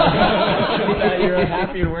 You're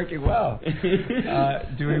happy and working well.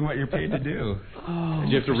 Doing what you're paid to do. Do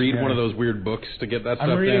you have to read one of those weird books to get that stuff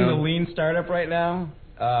down? I'm reading The Lean Startup right now.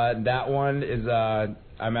 That one is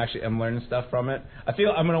I'm learning stuff from it. I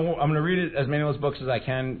feel I'm gonna read as many of those books as I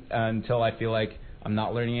can until I feel like I'm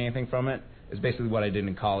not learning anything from it. It's basically what I did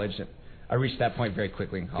in college. I reached that point very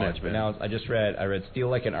quickly in college, but now I read Steal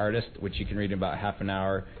Like an Artist, which you can read in about half an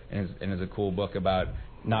hour, and is a cool book about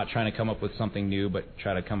not trying to come up with something new, but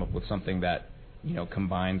try to come up with something that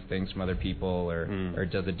combines things from other people or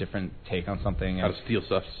does a different take on something. How to steal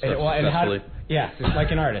stuff successfully. It's like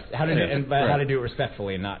an artist. How to do it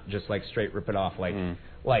respectfully and not just like straight rip it off.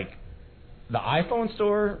 Like the iPhone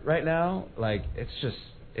store right now, like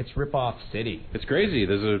it's rip off city. It's crazy.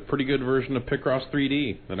 There's a pretty good version of Picross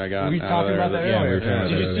 3D that I got. We were talking about that earlier.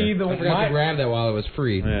 Did you see I forgot to grab that while it was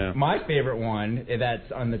free. Yeah. My favorite one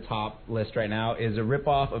that's on the top list right now is a rip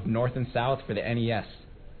off of North and South for the NES.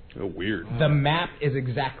 Oh, weird. The map is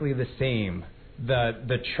exactly the same.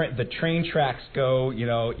 The train tracks go,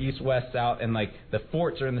 east, west, south, and like the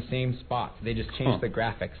forts are in the same spots. They just changed the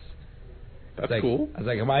graphics. That's cool. I was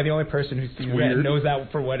like, am I the only person who sees that and knows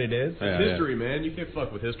that for what it is? It's history, man. You can't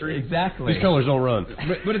fuck with history. Exactly. These colors don't run.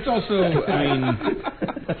 But it's also, I mean,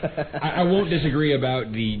 I won't disagree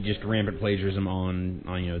about the just rampant plagiarism on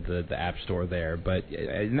the App Store there. But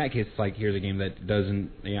in that case, it's like here's a game that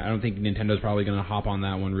doesn't. I don't think Nintendo's probably going to hop on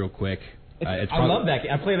that one real quick. I love that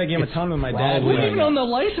game. I play that game a ton with my dad. We don't even own the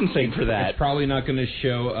licensing for that. It's probably not going to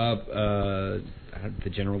show up the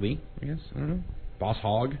General Lee, I guess. I don't know. Boss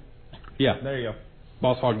Hog. Yeah. There you go.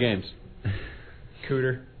 Boss Hog Games.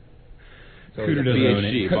 Cooter. Cooter doesn't own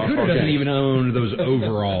it. Cooter doesn't even own those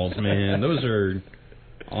overalls, man. Those are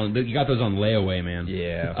you got those on layaway, man.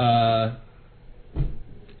 Yeah.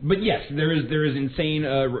 But yes, there is insane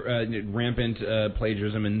rampant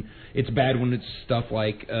plagiarism, and it's bad when it's stuff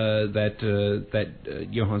like that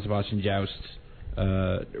Johann Sebastian Joust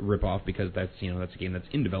rip off because that's a game that's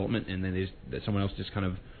in development, and then someone else just kind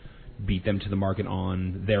of beat them to the market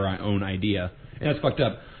on their own idea, and that's fucked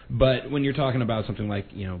up. But when you're talking about something like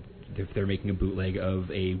if they're making a bootleg of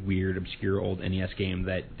a weird, obscure old NES game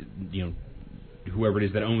that whoever it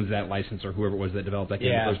is that owns that license or whoever it was that developed that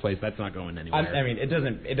game in the first place, that's not going anywhere. I mean, it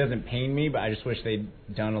doesn't pain me, but I just wish they'd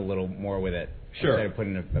done a little more with it. Sure. Instead of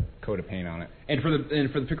putting a coat of paint on it. And for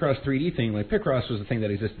the Picross 3D thing, like Picross was the thing that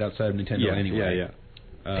existed outside of Nintendo anyway. Yeah.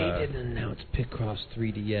 They didn't announce Picross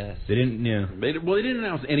 3DS. They didn't. Yeah. They didn't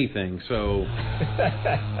announce anything. So.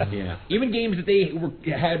 Yeah. Even games that they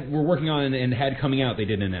were working on and had coming out, they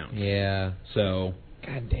didn't announce. Yeah. So.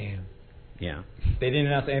 God damn. Yeah. They didn't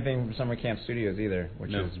announce anything from Summer Camp Studios either,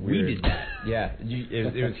 which is weird. We did that. Yeah,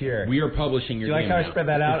 it was here. We are publishing your game. Do you like how I spread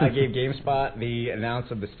that out? I gave GameSpot the announce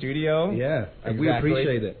of the studio. Yeah, exactly. We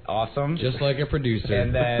appreciate it. Awesome. Just like a producer.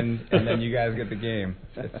 And then you guys get the game.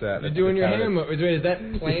 You're doing your hand. Is that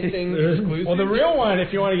planting exclusive? Well, the real one,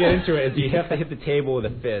 if you want to get into it, is you have to hit the table with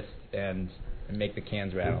a fist and make the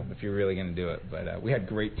cans rattle if you're really going to do it. But we had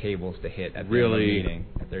great tables to hit at the end of the meeting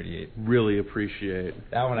at 38. Really appreciate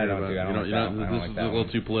that one. I don't do. I don't like that one. This is a little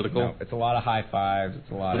too political. No, it's a lot of high fives. It's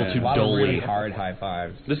a lot of really hard high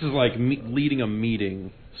fives. This is like leading a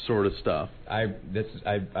meeting sort of stuff. This is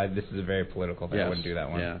a very political thing. Yes. I wouldn't do that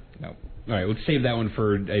one. Yeah. Nope. All right, let's save that one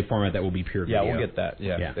for a format that will be pure video. Yeah, we'll get that.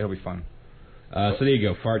 Yeah, it'll be fun. So there you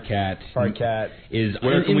go, Fartcat. Fartcat is.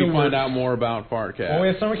 Where can we find out more about Fartcat? Well, we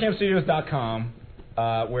have summercampstudios.com.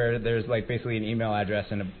 Where there's like basically an email address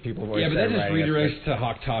and people who but that just redirects to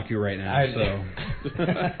Hawk right now.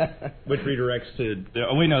 Which redirects to?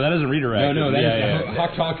 Oh wait, no, that doesn't redirect. No,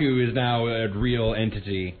 Hawk is now a real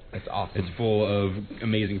entity. It's awesome. It's full of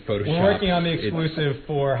amazing Photoshop. We're working on the exclusive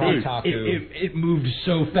for Hawk. It moved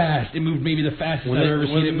so fast. It moved maybe the fastest I've ever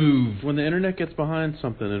seen it move. When the internet gets behind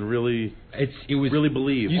something and really, it was really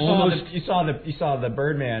believe. You saw the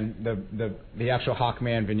Birdman, the actual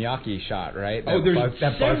Hawkman Vignacchi shot, right? There's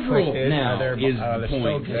several now. Is the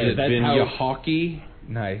point? Vignacchi.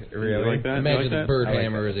 Nice, really? Like that? Imagine like the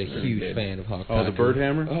Birdhammer is a huge fan of Hawk. Oh, the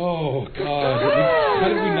Birdhammer? Oh God! How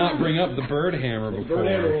did we not bring up the Birdhammer before? The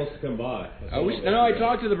Birdhammer wants to come by. I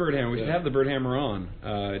talked to the Birdhammer. We should have the Birdhammer on.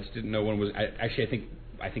 I just didn't know when was. I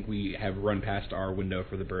think we have run past our window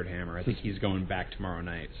for the Birdhammer. I think he's going back tomorrow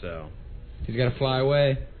night. So he's got to fly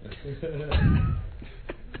away.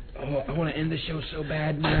 Oh, I want to end the show so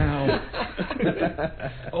bad now.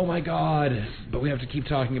 Oh my God! But we have to keep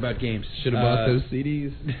talking about games. Should have bought those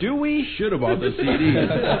CDs. Do we? Should have bought those CDs.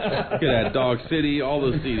 Look at that Dog City, all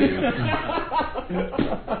those CDs. I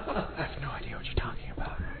have no idea what you're talking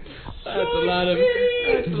about. That's a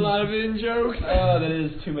lot of in jokes. Oh, that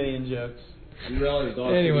is too many in jokes. You realize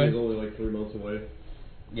Dog City is only like 3 months away.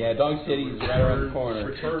 Yeah, Dog City is right around the corner.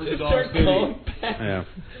 Return to Dog City. Yeah.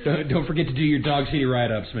 Don't forget to do your Dog City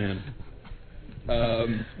write-ups, man. So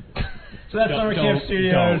that's Summer Camp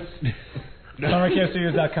Studios.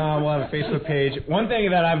 SummerCampStudios.com. We'll have a Facebook page. One thing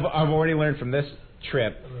that I've already learned from this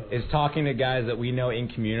trip is talking to guys that we know in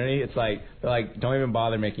community. It's like they're like, don't even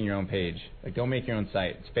bother making your own page. Like, don't make your own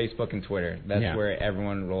site. It's Facebook and Twitter. That's where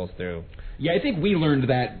everyone rolls through. Yeah, I think we learned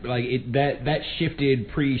that that shifted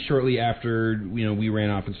pretty shortly after we ran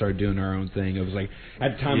off and started doing our own thing. It was like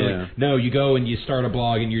at the time like, no, you go and you start a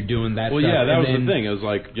blog and you're doing that. Well, stuff, yeah, that was the thing. It was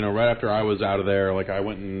like right after I was out of there, like I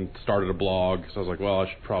went and started a blog. So I was like, well, I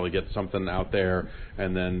should probably get something out there,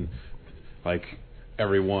 and then like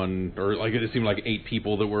everyone, or like it seemed like 8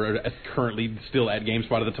 people that were currently still at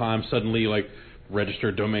GameSpot at the time suddenly like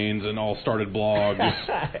registered domains and all started blogs.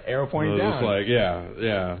 Arrow pointing down. Like yeah.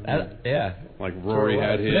 Like Rory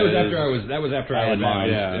had his. That was after I had mine.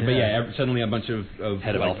 Yeah. But suddenly a bunch of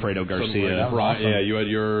head of like, Alfredo Garcia. Awesome. Yeah, you had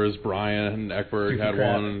yours. Brian Eckberg had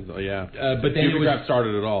one. But then Supercraft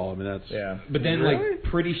started it all. I mean that's. Yeah. But then like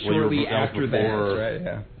pretty shortly after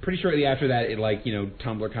that. Pretty shortly after that, it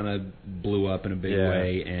Tumblr kind of blew up in a big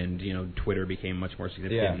way, and Twitter became much more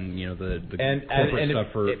significant, and the corporate stuff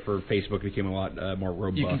for Facebook became a lot more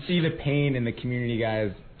robust. You can see the pain in the community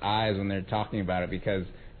guys' eyes when they're talking about it, because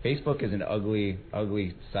Facebook is an ugly,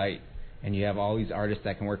 ugly site, and you have all these artists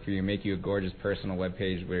that can work for you, make you a gorgeous personal web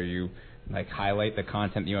page where you like highlight the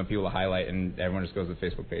content that you want people to highlight, and everyone just goes to the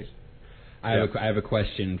Facebook page. I have a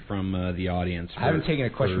question from the audience. I haven't taken a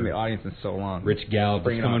question from the audience in so long. Rich Gallup.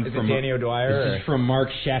 Is it Danny O'Dwyer? This is from Mark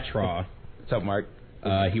Shatraw. What's up, Mark?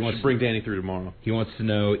 He wants to bring Danny through tomorrow. He wants to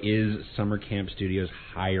know, is Summer Camp Studios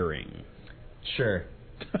hiring? Sure.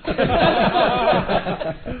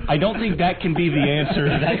 I don't think that can be the answer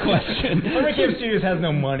to that question. Summer Camp Studios has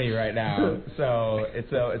no money right now, so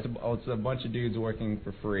it's a bunch of dudes working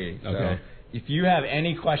for free. So okay. If you have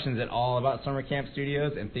any questions at all about Summer Camp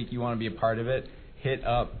Studios and think you want to be a part of it, hit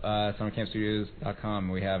up SummerCampStudios.com.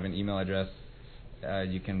 We have an email address.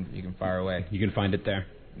 You can fire away. You can find it there.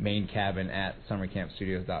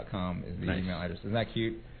 maincabin@SummerCampStudios.com is the email address. Isn't that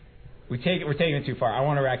cute? We're taking it too far. I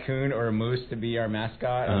want a raccoon or a moose to be our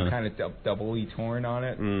mascot. I'm kind of doubly torn on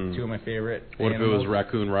it. 2 of my favorite. What animals. if it was a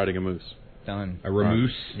raccoon riding a moose? Done. A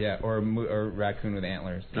ramoose? Yeah, or a raccoon with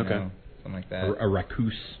antlers. Something like that. A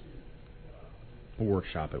raccoose. We'll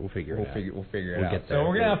workshop it. We'll figure it out. We'll figure it out. Get there. So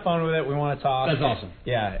we're gonna have fun with it. We want to talk. That's awesome.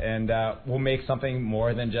 Yeah, and we'll make something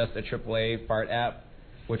more than just a AAA fart app.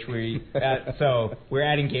 Which so we're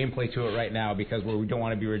adding gameplay to it right now because we don't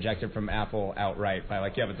want to be rejected from Apple outright by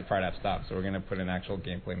like, it's a fart app, stop. So we're going to put in actual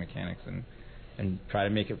gameplay mechanics and try to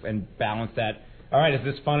make it and balance that. All right, is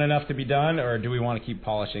this fun enough to be done, or do we want to keep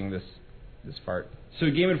polishing this fart? So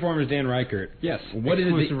Game Informer's Dan Reichert. Yes.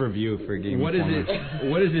 Exclusive review for Game Informer.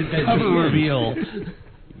 What is it that cover reveal? You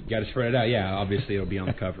got to spread it out. Yeah, obviously it'll be on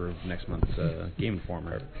the cover of next month's Game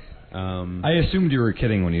Informer. I assumed you were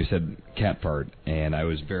kidding when you said cat fart, and I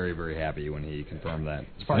was very, very happy when he confirmed that.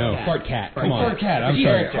 Fart cat. Come on. Fart cat. I'm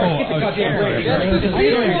sorry.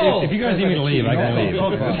 If you guys need me to leave, I can leave.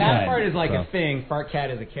 Cat fart is like a thing. Fart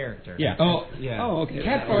cat is a character. Yeah. Oh, okay.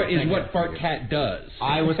 Cat fart is what fart cat does.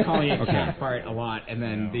 I was calling it cat fart a lot, and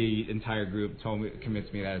then the entire group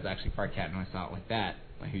convinced me that it's actually fart cat, and I saw it like that.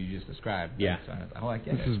 who you just described. Yeah.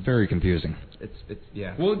 This is very confusing. It's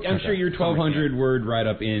yeah. Well, I'm sure your 1,200 word write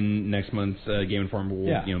up in next month's Game Informer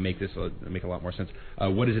will make this make a lot more sense.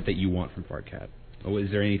 What is it that you want from FartCat? Oh,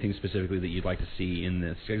 is there anything specifically that you'd like to see in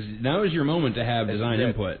this? Because now is your moment to have design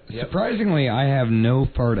input. Surprisingly, I have no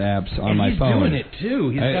fart apps on my phone. He's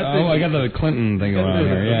doing it too. I got the Clinton thing going on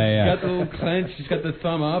here. Yeah. He's got the little clench. He's got the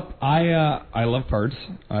thumb up. I love farts.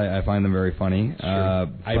 I find them very funny. Sure.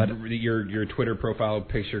 But your Twitter profile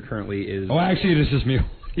picture currently is. Oh, actually, it is just me.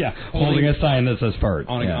 Yeah, holding a sign that says fart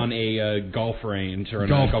on a golf range or a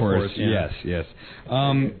golf course. Yes.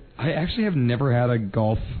 I actually have never had a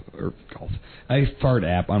fart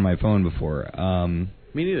app on my phone before.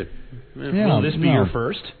 Me neither. Will this be your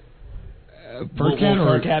first? FartCat will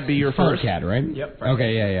FartCat be your first? FartCat, right? Yep.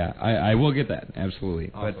 Okay, yeah. I will get that,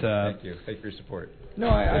 absolutely. Awesome. But thank you for your support. No,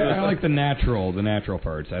 I like the natural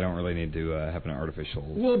farts. I don't really need to have an artificial.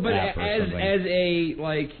 Well, but app or as something.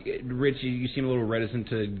 a Rich, you seem a little reticent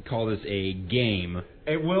to call this a game.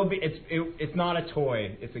 It will be. It's not a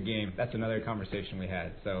toy. It's a game. That's another conversation we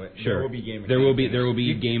had. So there will be game. There will be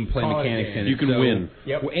gameplay mechanics in it. You can win.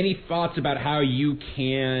 Yep. Any thoughts about how you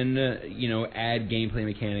can add gameplay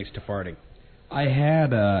mechanics to farting? I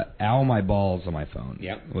had Ow My Balls on my phone,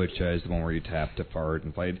 Yep. which is the one where you tap to fart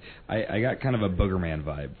and play. I got kind of a Boogerman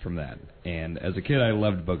vibe from that, and as a kid I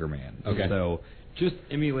loved Boogerman. Okay. So just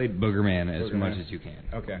emulate Boogerman as much as you can.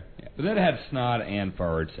 Okay. Yeah. But that had snot and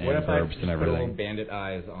farts and burps and put everything. little bandit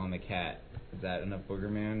eyes on the cat? Is that enough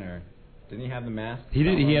Boogerman, or didn't he have the mask? He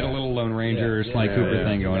did. He had a little Lone Ranger, Sly Cooper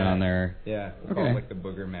thing going on there. Yeah. Okay. Like the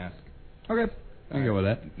Booger mask. Okay. I can go with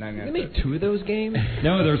that. You make 2 of those games?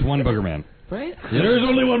 No, there's one Boogerman. Right? Yeah, there's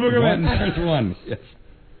only one Boogerman. There's one. Yes.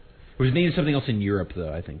 It was named something else in Europe,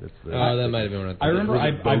 though. I think that's. That might have been one. I remember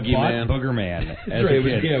I bought Boogerman as a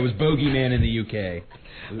kid. It was Bogeyman in the UK.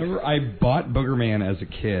 I remember I bought Boogerman as a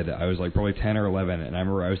kid. I was like probably 10 or 11, and I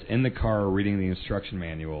remember I was in the car reading the instruction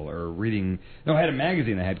manual I had a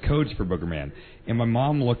magazine that had codes for Boogerman, and my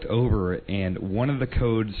mom looked over, and one of the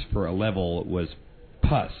codes for a level was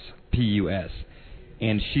PUS, P-U-S.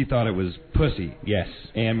 And she thought it was pussy. Yes.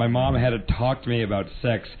 And my mom had to talk to me about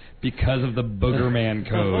sex because of the Boogerman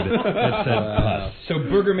code that said pus. So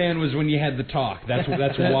Boogerman was when you had the talk. That's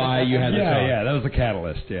why you had the talk. Yeah, that was the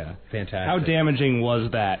catalyst. Yeah. Fantastic. How damaging was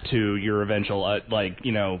that to your eventual,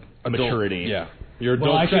 maturity? Yeah. Your adult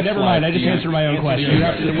well, actually, never mind. I just answered my own question. You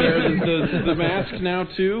have to wear the mask now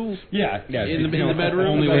too. Yeah. In the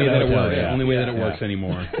bedroom. Only way that it works. Only way that it works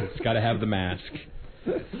anymore. It's got to have the mask.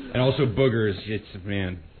 And also boogers. It's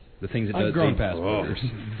the things that I've grown past boogers.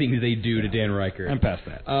 Things they do to Dan Reichert. I'm past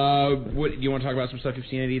that. What you want to talk about? Some stuff you've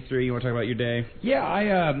seen at E3? You want to talk about your day? Yeah,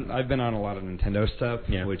 I've been on a lot of Nintendo stuff,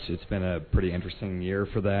 which it's been a pretty interesting year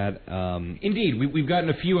for that. Indeed, we've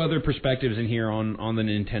gotten a few other perspectives in here on the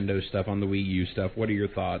Nintendo stuff, on the Wii U stuff. What are your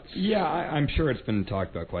thoughts? Yeah, I'm sure it's been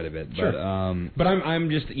talked about quite a bit. Sure. But I'm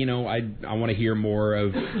just I want to hear more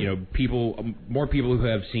of more people who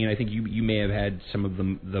have seen. I think you may have had some of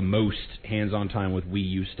the most hands-on time with Wii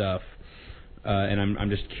U stuff. And I'm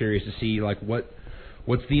just curious to see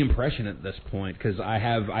what's the impression at this point, because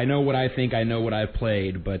I know what I think, I know what I've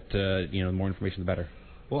played, but the more information the better.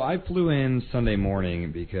 Well, I flew in Sunday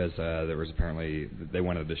morning because there was apparently they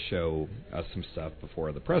wanted to show us some stuff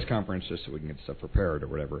before the press conference just so we can get stuff prepared or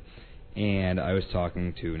whatever. And I was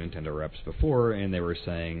talking to Nintendo reps before, and they were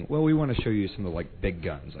saying, well, we want to show you some of the big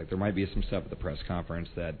guns. There might be some stuff at the press conference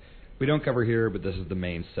that we don't cover here, but this is the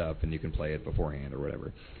main stuff, and you can play it beforehand or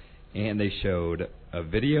whatever. And they showed a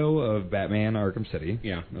video of Batman Arkham City.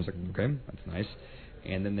 Yeah. I was like, okay, that's nice.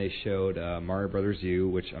 And then they showed Mario Brothers U,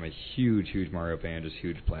 which I'm a huge Mario fan, just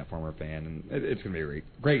huge platformer fan, and it's going to be a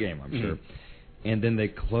great game, I'm sure. And then they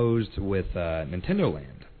closed with Nintendo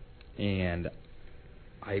Land. And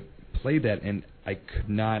I played that, and I could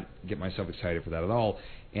not get myself excited for that at all.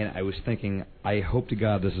 And I was thinking, I hope to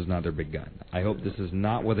God this is not their big gun. I hope this is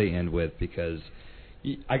not what they end with, because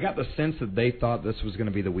I got the sense that they thought this was going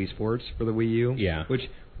to be the Wii Sports for the Wii U. Yeah. Which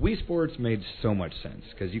Wii Sports made so much sense,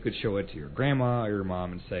 because you could show it to your grandma or your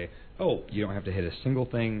mom and say, oh, you don't have to hit a single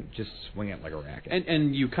thing, just swing it like a racket.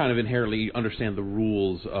 And you kind of inherently understand the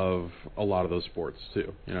rules of a lot of those sports,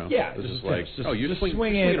 too. Yeah. This is you just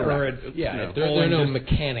swing it, or there are no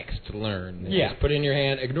mechanics to learn. Just put it in your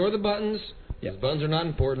hand, ignore the buttons. Yeah. Those buttons are not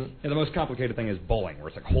important. And the most complicated thing is bowling, where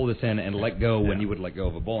it's hold this in and let go when you would let go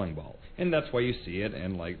of a bowling ball. And that's why you see it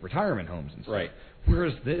in retirement homes and stuff. Right.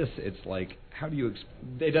 Whereas this, it's how do you?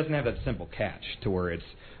 It doesn't have that simple catch to where it's,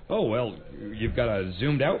 oh well, you've got a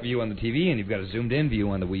zoomed out view on the TV and you've got a zoomed in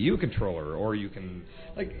view on the Wii U controller, or you can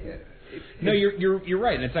No, you're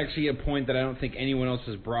right, and it's actually a point that I don't think anyone else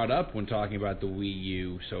has brought up when talking about the Wii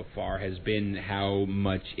U so far. Has been how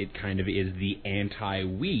much it kind of is the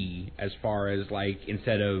anti-Wii, as far as like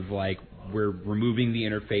instead of like we're removing the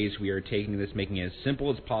interface, we are taking this, making it as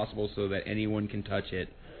simple as possible so that anyone can touch it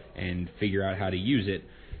and figure out how to use it.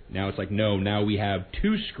 Now it's like, no, now we have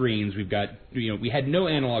two screens. We've got, we had no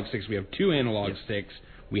analog sticks. We have two analog sticks.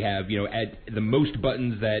 We have, at the most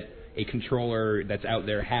buttons that a controller that's out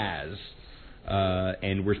there has,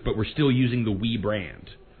 but we're still using the Wii brand.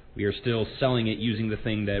 We are still selling it using the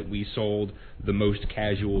thing that we sold the most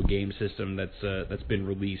casual game system that's been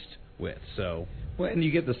released with. So. Well, and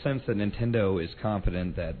you get the sense that Nintendo is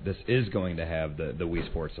confident that this is going to have the Wii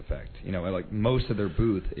Sports effect. Like most of their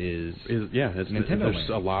booth is Nintendo. There's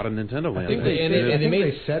a lot of Nintendo land. I think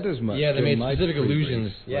they said as much. Yeah, they made specific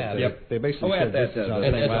allusions. Yeah, they basically said this is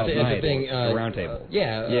the thing. Roundtable.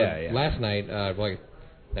 Yeah. Last night,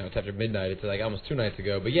 now it's after midnight. It's like almost 2 nights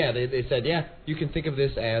ago. But yeah, they said, you can think of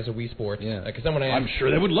this as a Wii Sports. Yeah. Because someone asked. I'm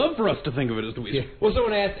sure they would love for us to think of it as the Wii Sports. Well,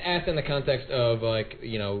 someone asked in the context of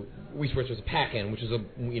Wii Sports was a pack-in, which is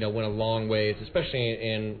went a long ways, especially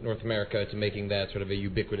in North America, to making that sort of a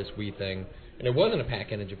ubiquitous Wii thing. And it wasn't a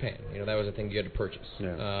pack-in in Japan. That was a thing you had to purchase.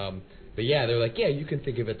 Yeah. But yeah, they were like, you can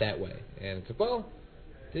think of it that way. And it's like, well,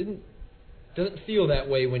 doesn't feel that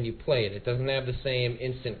way when you play it. It doesn't have the same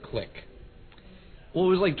instant click. Well, it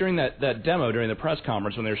was like during that demo, during the press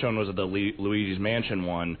conference when they were showing was the Luigi's Mansion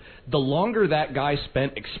one, the longer that guy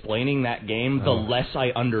spent explaining that game, the less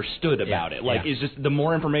I understood about it. Like, it's just, the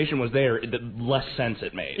more information was there, the less sense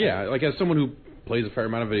it made. Yeah, like as someone who plays a fair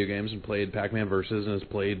amount of video games and played Pac-Man Versus and has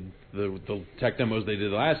played the tech demos they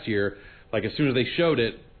did last year, like as soon as they showed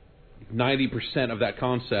it, 90% of that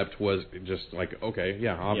concept was just like, okay,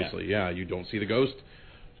 obviously, you don't see the ghost.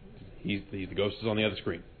 The ghost is on the other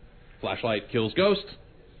screen. Flashlight kills ghost.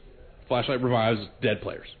 Flashlight revives dead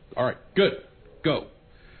players. All right, good. Go.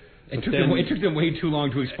 It took them way too long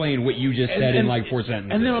to explain what you just said in like 4 sentences.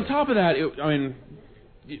 And then on top of that,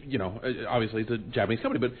 obviously it's a Japanese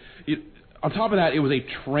company, but on top of that, it was a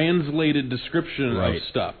translated description of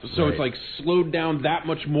stuff. So it's like slowed down that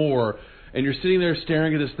much more, and you're sitting there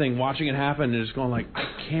staring at this thing, watching it happen, and just going like, I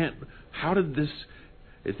can't. How did this?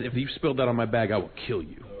 If you spilled that on my bag, I will kill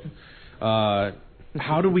you.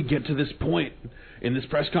 How do we get to this point in this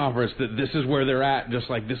press conference that this is where they're at? Just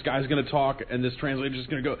like this guy's going to talk and this translator's just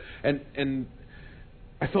going to go. And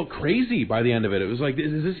I felt crazy by the end of it. It was like,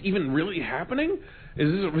 is this even really happening?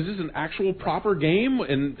 Was this an actual proper game?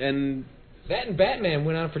 And that and Batman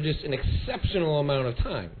went on for just an exceptional amount of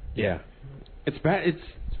time. Yeah, it's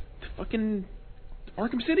fucking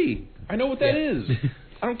Arkham City. I know what that is.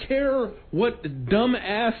 I don't care what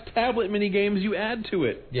dumb-ass tablet mini-games you add to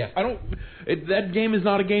it. Yeah. That game is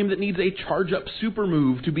not a game that needs a charge-up super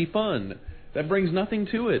move to be fun. That brings nothing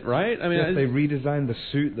to it, right? I mean, they redesigned the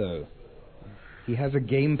suit, though. He has a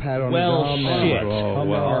gamepad on his arm now.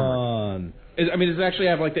 Come on. Does it actually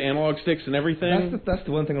have, like, the analog sticks and everything? That's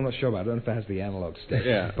the one thing I'm not sure about. I don't know if it has the analog sticks.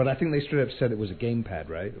 Yeah. But I think they straight up said it was a gamepad,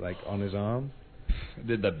 right? Like, on his arm.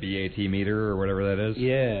 Did the BAT meter or whatever that is?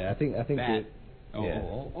 Yeah, I think it...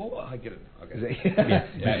 I get it. Okay.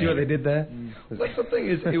 You see what they did there? Like the thing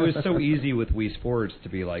is, it was so easy with Wii Sports to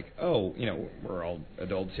be like, we're all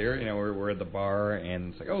adults here, we're at the bar,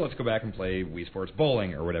 and it's like, let's go back and play Wii Sports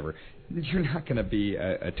bowling or whatever. You're not going to be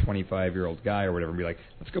a 25-year-old guy or whatever and be like,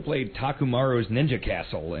 let's go play Takumaru's Ninja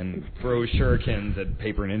Castle and throw shurikens at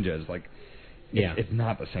paper ninjas. Like, it's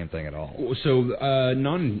not the same thing at all. So,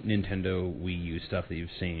 non-Nintendo Wii U stuff that you've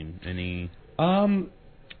seen, any?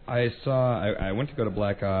 I went to go to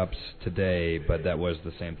Black Ops today, but that was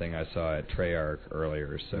the same thing I saw at Treyarch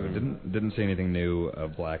earlier, so didn't see anything new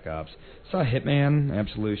of Black Ops. Saw Hitman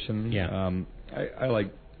Absolution. Yeah. I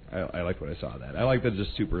liked what I saw of that. I like the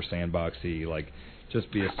just super sandboxy, like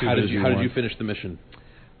just be as stupid How did as you finish the mission?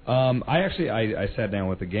 I sat down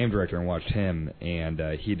with the game director and watched him, and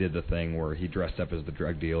he did the thing where he dressed up as the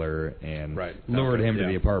drug dealer and lured him to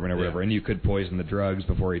the apartment or whatever, and you could poison the drugs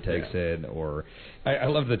before he takes it, or I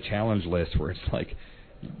love the challenge list where it's like,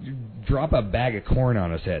 you drop a bag of corn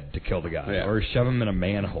on his head to kill the guy, or shove him in a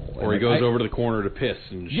manhole. Or he goes over to the corner to piss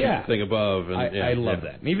and shoot the thing above. And, I love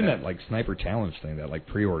that. And even that like sniper challenge thing, that like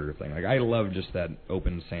pre-order thing. Like I love just that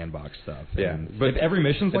open sandbox stuff. Yeah, and but if every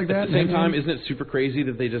mission's like that. At the same time, isn't it super crazy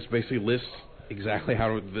that they just basically list exactly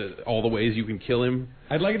all the ways you can kill him?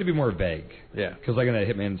 I'd like it to be more vague. Yeah. Because like in that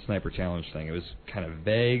Hitman sniper challenge thing, it was kind of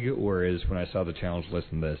vague, whereas when I saw the challenge list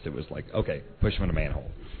in this, it was like, okay, push him in a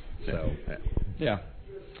manhole. So, yeah.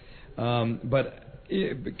 But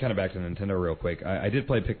kind of back to Nintendo real quick. I did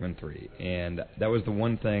play Pikmin 3, and that was the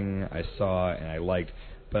one thing I saw and I liked.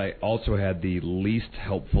 but I also had the least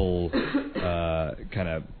helpful kind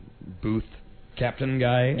of booth captain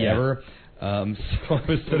guy ever. So I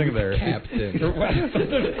was sitting there. Captain.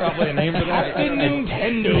 There's probably a name for that. Captain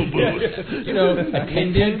Nintendo booth. You know, a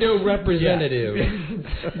Nintendo representative.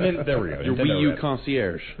 There we go. Your Wii U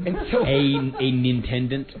concierge. A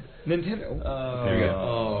Nintendant. Nintendo. There you go.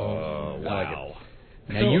 Oh, wow.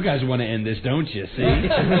 Now you guys want to end this, don't you? See,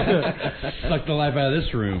 suck the life out of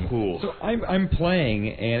this room. Cool. So I'm playing,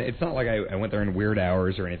 and it's not like I went there in weird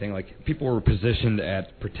hours or anything. Like people were positioned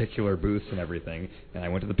at particular booths and everything. And I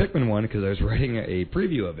went to the Pikmin one because I was writing a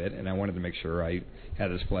preview of it, and I wanted to make sure I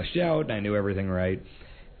had this fleshed out and I knew everything right.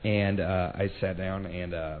 And I sat down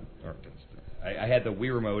and I had the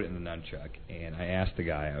Wii remote and the nunchuck, and I asked the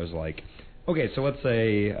guy. I was like, okay, so let's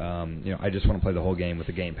say I just want to play the whole game with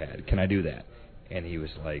the gamepad. Can I do that? And he was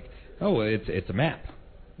like, "Oh, it's a map."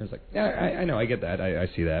 I was like, "Yeah, I know, I get that, I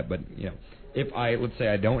see that, but if let's say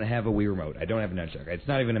I don't have a Wii remote, I don't have a nunchuck, it's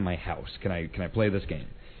not even in my house. Can I play this game?"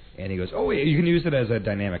 And he goes, "Oh, you can use it as a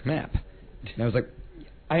dynamic map." And I was like,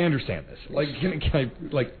 "I understand this. Like,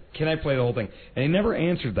 can I play the whole thing?" And he never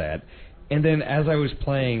answered that. And then as I was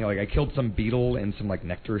playing, like I killed some beetle and some like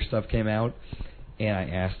nectar stuff came out, and I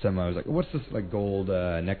asked him, I was like, "What's this like gold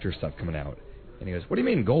nectar stuff coming out?" And he goes, "What do you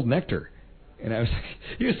mean gold nectar?" And I was like,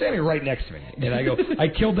 he was standing right next to me. And I go, "I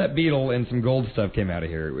killed that beetle and some gold stuff came out of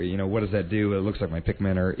here. What does that do? It looks like my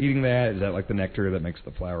Pikmin are eating that. Is that like the nectar that makes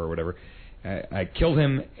the flower or whatever?" I killed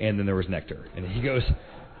him, and then there was nectar. And he goes,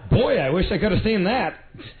 "Boy, I wish I could have seen that."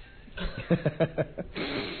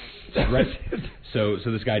 Right. So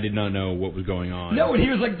this guy did not know what was going on. No, and he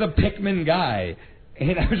was like the Pikmin guy.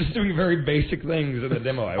 And I was just doing very basic things in the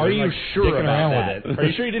demo. Are you sure about that? Are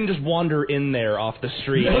you sure you didn't just wander in there off the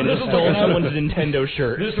street and just stole someone's Nintendo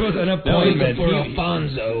shirt? This was an appointment for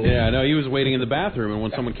Alfonso. Yeah, no, he was waiting in the bathroom, and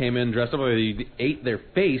when someone came in dressed up, he ate their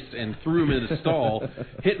face and threw him into the stall,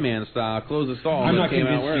 Hitman style, closed the stall. I'm not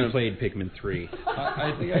convinced you played Pikmin 3.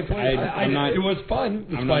 I think I played. It was fun.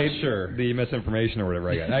 I'm not sure. The misinformation or whatever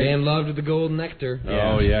I got. Dan loved the golden nectar.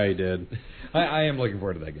 Yeah. Oh, yeah, he did. I am looking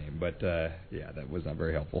forward to that game, but yeah, that was not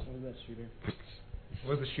very helpful. What was that shooter?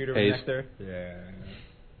 What was the shooter Hayes. nectar? Yeah.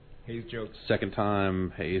 Hayes jokes. Second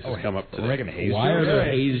time Hayes has come up today. Hayes. Why are there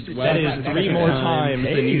Hayes? That is 3 more times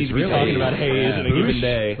than you need to be talking about Hayes in a given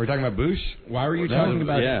day. We're talking about Boosh? Why were you talking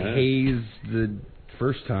about Hayes the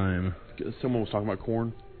first time? Someone was talking about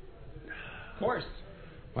corn. Of course.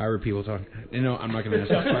 Why were people talking? I'm not going to ask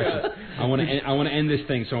this question. I want to end this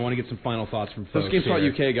thing, so I want to get some final thoughts from folks. Those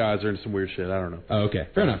GameSpot UK guys are into some weird shit. I don't know. Oh, okay,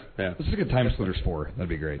 fair enough. Yeah, let's look at Time Splitters 4. That'd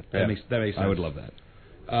be great. That makes sense. I would love that.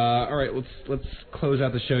 All right, let's close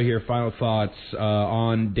out the show here. Final thoughts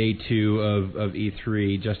on day 2 of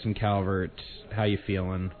E3. Justin Calvert, how you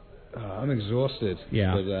feeling? I'm exhausted.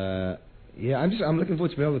 Yeah. But I'm looking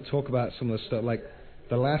forward to be able to talk about some of the stuff like.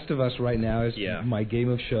 The Last of Us right now is my game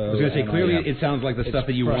of show. I was going to say, clearly it sounds like the stuff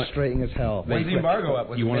that you want. It's frustrating as hell. When's the embargo up?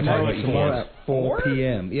 You want to talk about tomorrow at 4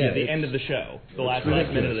 p.m. Yeah, the end of the show. The last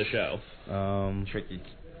minute of the show. Tricky.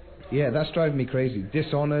 Yeah, that's driving me crazy.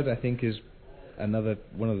 Dishonored, I think, is another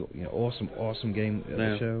one of the awesome game of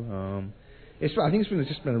the show. I think it's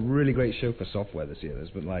just been a really great show for software this year. There's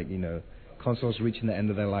been consoles reaching the end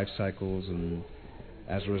of their life cycles, and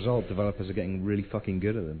as a result, developers are getting really fucking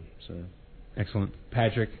good at them. So. Excellent.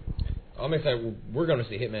 Patrick? I'm excited. We're going to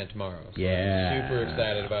see Hitman tomorrow. So I'm super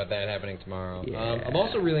excited about that happening tomorrow. Yeah. I'm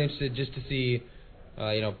also really interested just to see,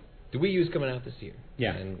 the Wii U's coming out this year.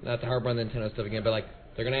 Yeah. And not to harp on the Nintendo stuff again, but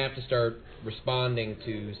they're going to have to start responding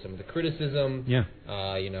to some of the criticism. Yeah.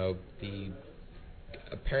 The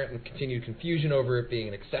apparent and continued confusion over it being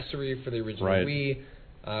an accessory for the original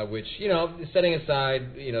Wii, which, setting aside,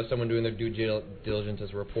 someone doing their due diligence as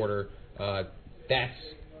a reporter, that's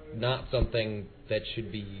not something that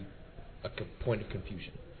should be a point of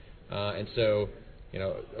confusion. And so,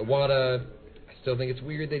 Iwata, I still think it's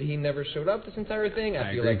weird that he never showed up this entire thing.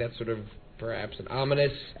 I feel like that's sort of perhaps an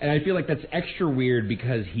ominous. And I feel like that's extra weird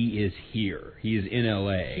because he is here. He is in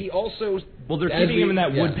L.A. He also... Well, they're keeping him in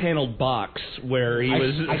that wood-paneled box where he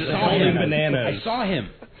was holding bananas. I saw him.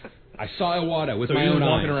 I saw Iwata with my own eyes.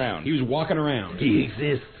 Walking around. He was walking around. He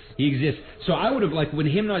exists. He exists. So I would have, when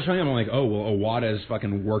him not showing up, I'm like, oh, well, Iwata's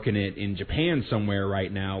fucking working it in Japan somewhere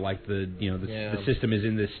right now. Like, the system is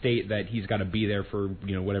in this state that he's got to be there for,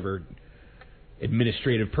 whatever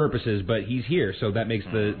administrative purposes, but he's here, so that makes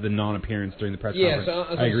the non-appearance during the press conference.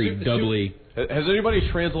 So, I agree, doubly. Has anybody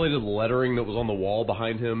translated the lettering that was on the wall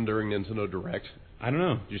behind him during Nintendo Direct? I don't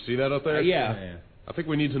know. Did you see that up there? Yeah. I think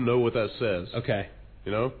we need to know what that says. Okay.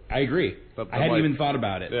 You know? I agree. I hadn't even thought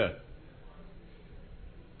about it. Yeah.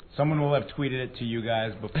 Someone will have tweeted it to you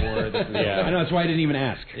guys before. I know, that's why I didn't even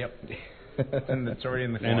ask. Yep. It's already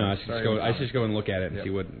in the I know. I should just go and look at it and see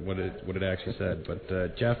what it actually said.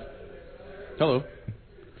 But Jeff, hello.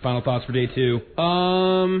 Final thoughts for day 2.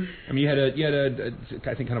 I mean, you had a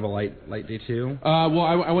I think kind of a light day 2. Well,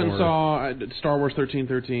 I went and saw Star Wars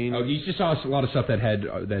 1313. Oh, you just saw a lot of stuff that had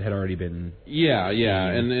already been. Yeah,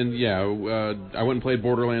 I went and played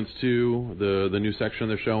Borderlands 2. The new section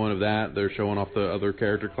they're showing of that. They're showing off the other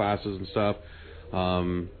character classes and stuff.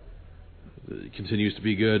 It continues to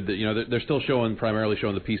be good. You know, they're still primarily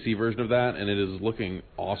showing the PC version of that, and it is looking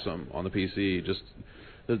awesome on the PC. Just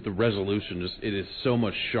the resolution, it is so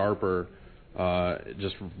much sharper.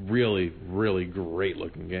 Just really, really great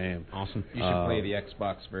looking game. Awesome. You should play the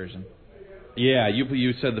Xbox version. Yeah,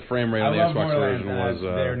 you said the frame rate on the Xbox version was.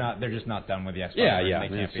 They're just not done with the Xbox. Yeah,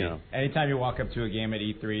 version. They can't be. Anytime you walk up to a game at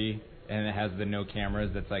E3 and it has the no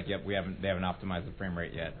cameras, that's like, yep, they haven't optimized the frame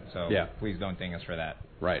rate yet. So please don't ding us for that.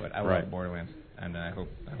 Right. But I love Borderlands, and I hope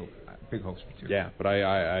big hopes for 2. Yeah, but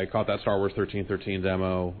I caught that Star Wars 1313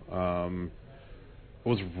 demo.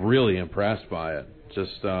 Was really impressed by it.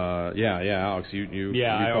 Just Alex, you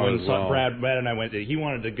I went and saw Brad and I went. He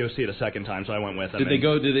wanted to go see it a second time, so I went with him. Did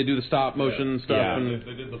they do the stop motion stuff? Yeah,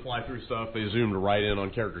 they did the fly through stuff. They zoomed right in on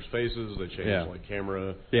characters' faces. They changed like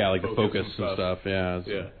camera. Yeah, like the focus and stuff. Yeah.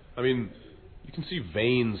 I mean, you can see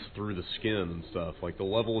veins through the skin and stuff. Like the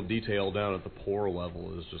level of detail down at the pore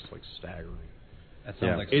level is just like staggering. That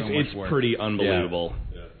sounds like so much it's work. pretty unbelievable.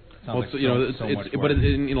 Yeah. Well, but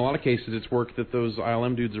in a lot of cases, it's work that those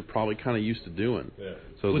ILM dudes are probably kind of used to doing. Yeah.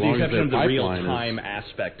 So with the exception of the real-time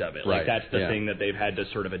aspect of it, right, like that's the thing that they've had to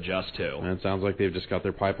sort of adjust to. And it sounds like they've just got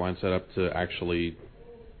their pipeline set up to actually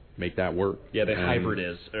make that work. Yeah, they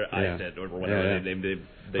hybridized it or whatever. They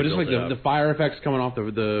but it's like the fire effects coming off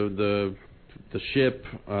the ship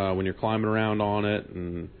when you're climbing around on it,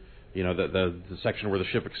 and you know the section where the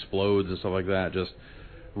ship explodes and stuff like that. Just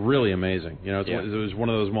really amazing. You know, it was one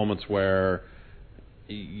of those moments where,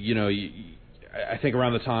 you know, I think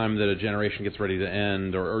around the time that a generation gets ready to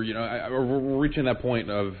end, or you know, we're reaching that point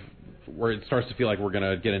of where it starts to feel like we're going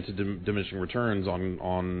to get into diminishing returns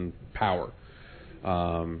on power.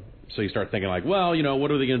 So you start thinking like, well, you know, what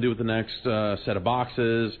are they going to do with the next set of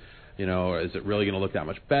boxes? You know, is it really going to look that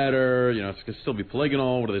much better? You know, it's going to still be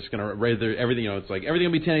polygonal. What are they just going to raise everything? You know, it's like everything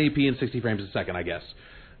will be 1080p and 60 frames a second, I guess.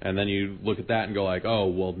 And then you look at that and go like, oh,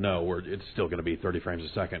 well, no, it's still going to be 30 frames a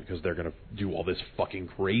second because they're going to do all this fucking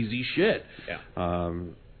crazy shit. Yeah.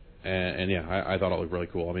 I thought it looked really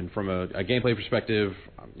cool. I mean, from a gameplay perspective,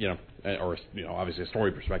 you know, or you know, obviously a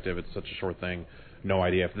story perspective, it's such a short thing. No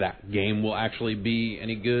idea if that game will actually be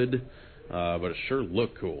any good, but it sure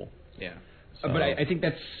looked cool. Yeah. But I think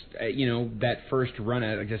that's, you know, that first run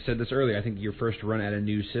at, like I said this earlier, I think your first run at a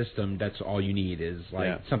new system, that's all you need is,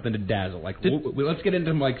 like, something to dazzle. Like, let's get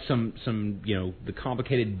into, like, some you know, the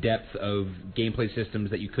complicated depth of gameplay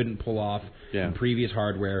systems that you couldn't pull off in previous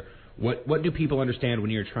hardware. What do people understand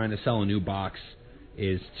when you're trying to sell a new box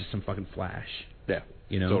is just some fucking flash. Yeah,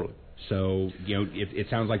 you know? Totally. So, you know, it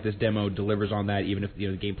sounds like this demo delivers on that, even if,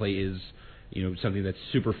 you know, the gameplay is, you know, something that's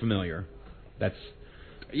super familiar. That's...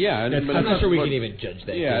 Yeah, I'm not sure we can even judge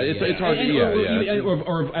that. Yeah, it's hard.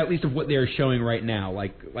 Or at least of what they're showing right now.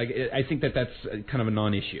 Like I think that's kind of a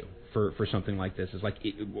non-issue for something like this. Is like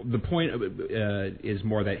the point is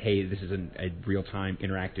more that, hey, this is a real-time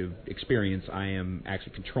interactive experience. I am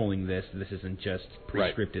actually controlling this. This isn't just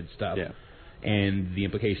pre-scripted stuff. Yeah. And the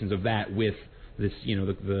implications of that with this, you know,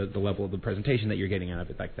 the level of the presentation that you're getting out of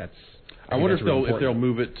it. Like that's. I wonder if they'll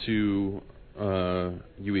move it to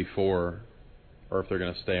UE4. Or if they're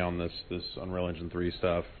going to stay on this Unreal Engine 3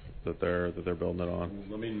 stuff that they're building it on.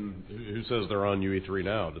 I mean, who says they're on UE3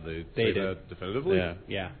 now? Did they say that definitively?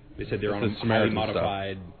 Yeah. They said they're on highly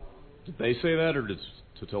modified. Did they say that, or did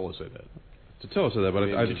Totilo say that? Totilo said that, but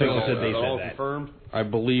I think Totilo said they all said that. Confirmed? I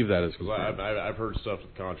believe that is confirmed. I've heard stuff to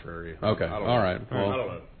the contrary. Okay. All right. Well, I don't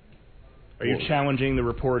know. Are you challenging the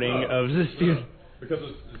reporting of this dude? Because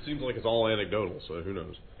it seems like it's all anecdotal, so who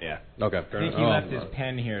knows? Yeah. Okay. I think he left his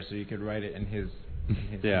pen here so you could write it in his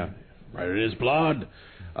write it in his blood.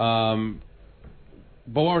 But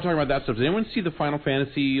while we're talking about that stuff, did anyone see the Final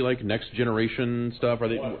Fantasy like next generation stuff? Are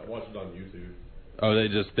they watch it on YouTube? Oh, they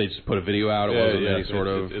just put a video out. It wasn't any sort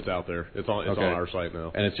of. It's out there. It's on our site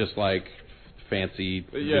now, and it's just like fancy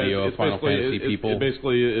video of Final Fantasy people.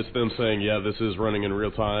 It's them saying, yeah, this is running in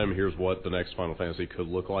real time. Here's what the next Final Fantasy could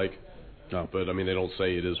look like. No. But I mean, they don't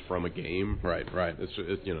say it is from a game. Right. It's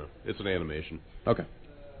you know, it's an animation. Okay.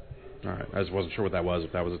 All right. I just wasn't sure what that was.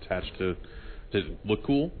 If that was attached to, did it look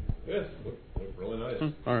cool? Yeah, look really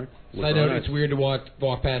nice. All right. Side note: it's weird to walk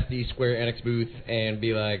past the Square Enix booth and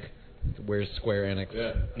be like, "Where's Square Enix?"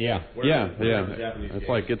 Yeah. It's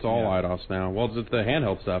like it's all IDOS now. Well, the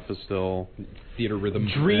handheld stuff is still Theater Rhythm.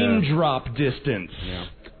 Dream Drop Distance. Yeah.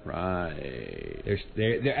 Right.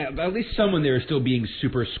 There's at least someone there is still being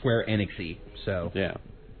super Square Enix-y. So yeah.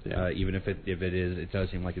 Even if it does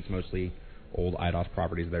seem like it's mostly old IDOS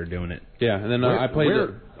properties that are doing it. Yeah, and then I played.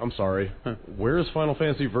 I'm sorry. Where is Final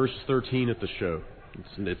Fantasy Versus 13 at the show?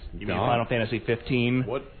 It's you mean Final Fantasy 15?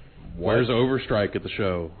 What? Where's Overstrike at the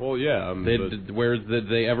show? Well, yeah. Where did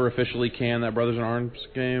they ever officially can that Brothers in Arms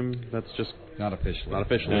game? That's just not officially. Not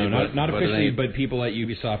officially. No, not officially. But people at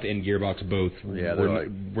Ubisoft and Gearbox both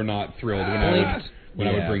were not thrilled when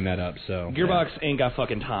I would bring that up. So Gearbox ain't got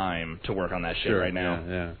fucking time to work on that shit right now.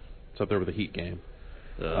 Yeah, it's up there with the Heat game.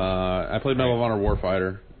 I played Medal of Honor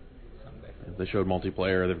Warfighter. They showed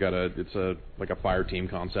multiplayer. They've got it's a fire team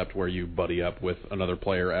concept where you buddy up with another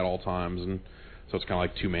player at all times, and so it's kind of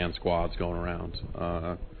like 2-man squads going around.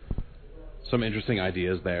 Some interesting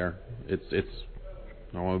ideas there. It's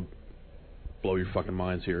I don't want to blow your fucking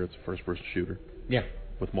minds here. It's a first-person shooter. Yeah,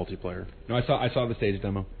 with multiplayer. No, I saw the stage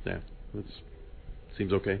demo. Yeah, it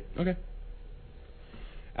seems okay. Okay.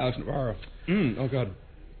 Alex Navarro. Oh God,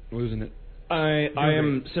 I'm losing it. I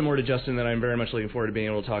am similar to Justin that I'm very much looking forward to being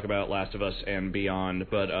able to talk about Last of Us and beyond.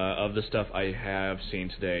 But of the stuff I have seen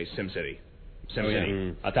today, SimCity,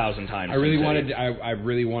 1,000 times. I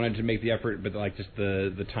really wanted to make the effort, but like just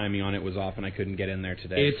the timing on it was off, and I couldn't get in there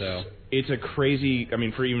today. It's a crazy. I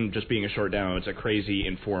mean, for even just being a short demo, it's a crazy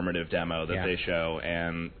informative demo that they show,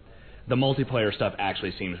 and the multiplayer stuff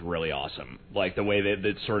actually seems really awesome. Like the way that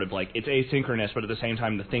it's sort of like it's asynchronous, but at the same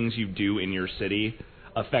time, the things you do in your city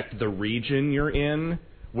affect the region you're in,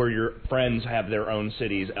 where your friends have their own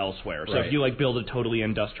cities elsewhere. So if you like build a totally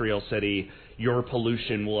industrial city, your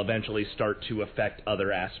pollution will eventually start to affect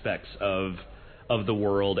other aspects of the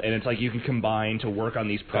world, and it's like you can combine to work on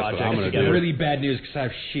these projects together. Really bad news because I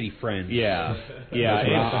have shitty friends. Yeah.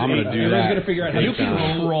 I'm going to do that. Everyone's going to figure out how you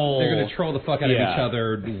can troll. They're going to troll the fuck out of each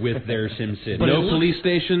other with their SimCity. No police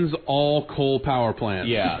stations, all coal power plants.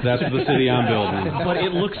 Yeah. That's the city I'm building. But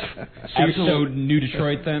it looks so New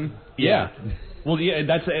Detroit then? Yeah. Well, yeah,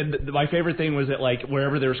 that's my favorite thing was that like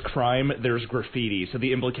wherever there's crime, there's graffiti. So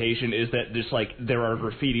the implication is that just like there are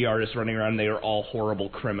graffiti artists running around, and they are all horrible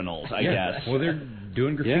criminals. I guess. Well, they're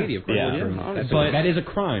doing graffiti, of course. Yeah. But that is a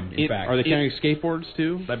crime. In fact, are they carrying skateboards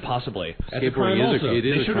too? Possibly. Skateboarding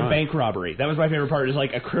They showed a bank robbery. That was my favorite part. Is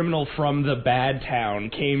like a criminal from the bad town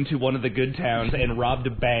came to one of the good towns and robbed a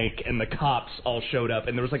bank, and the cops all showed up,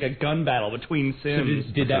 and there was like a gun battle between Sims.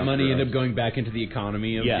 So did that money end up going back into the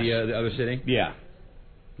economy of the other city? Yeah.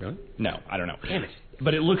 Really? No, I don't know. Damn it.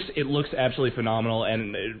 But it looks absolutely phenomenal,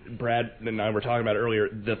 and Brad and I were talking about it earlier.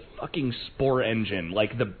 The fucking Spore engine,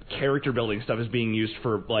 like the character building stuff, is being used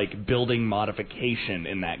for like building modification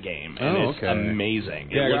in that game, and it's amazing.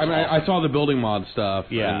 Yeah, awesome. I saw the building mod stuff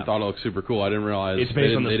Yeah. and thought it looked super cool. I didn't realize It's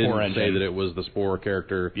based on the they Spore didn't engine. say that it was the Spore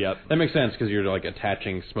character. Yep. That makes sense because you're like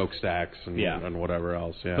attaching smokestacks and whatever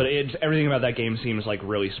else. Yeah. But everything about that game seems like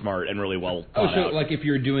really smart and really well thought out. Like if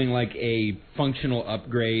you're doing like a functional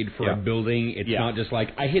upgrade for a building, it's not just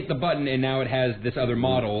like I hit the button and now it has this other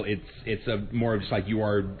model. It's a more of just like you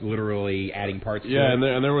are literally adding parts. Yeah, to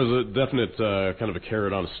it. and there was a definite kind of a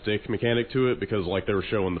carrot on a stick mechanic to it, because like they were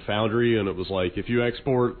showing the foundry, and it was like if you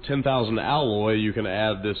export 10,000 alloy, you can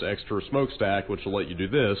add this extra smokestack, which will let you do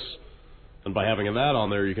this. And by having that on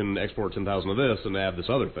there, you can export 10,000 of this and add this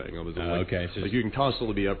other thing. So you can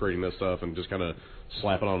constantly be upgrading this stuff and just kind of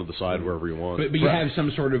slap it onto the side wherever you want. But you have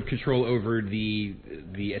some sort of control over the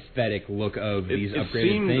aesthetic look of these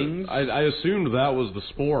upgraded things? I assumed that was the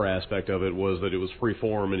Spore aspect of it, was that it was free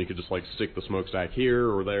form and you could just like stick the smokestack here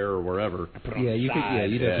or there or wherever. You can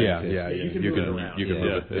move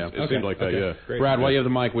it. It seemed like that, yeah. Great. Brad, while you have the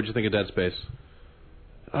mic, what'd you think of Dead Space?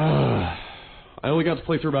 I only got to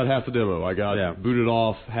play through about half the demo. I got booted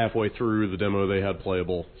off halfway through the demo they had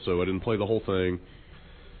playable, so I didn't play the whole thing.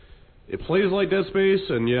 It plays like Dead Space,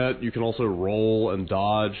 and yet you can also roll and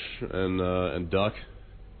dodge and duck,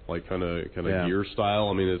 like kind of Gear style.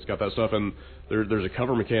 I mean, it's got that stuff, and there's a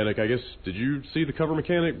cover mechanic. I guess, did you see the cover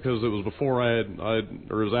mechanic? Because it was before or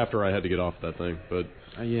it was after I had to get off that thing. But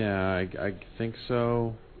I think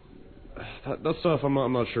so. That stuff, I'm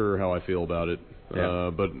not sure how I feel about it.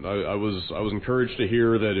 Yeah. But I was encouraged to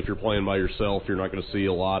hear that if you're playing by yourself, you're not going to see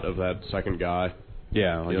a lot of that second guy.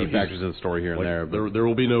 Yeah, he factors in the story here and there. There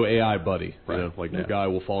will be no AI buddy. Right. The guy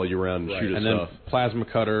will follow you around and shoot at stuff. And then Plasma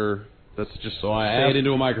Cutter That's just so I asked,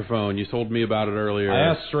 into a microphone. You told me about it earlier.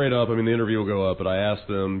 I asked straight up. I mean, the interview will go up, but I asked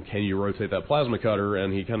him, "Can you rotate that plasma cutter?"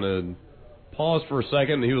 And he kind of paused for a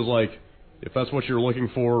second, and he was like, "If that's what you're looking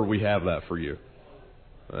for, we have that for you."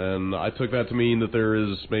 And I took that to mean that there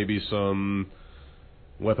is maybe some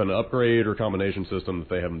weapon upgrade or combination system that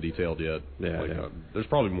they haven't detailed yet. There's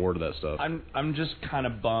probably more to that stuff. I'm just kind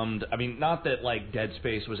of bummed. I mean, not that like Dead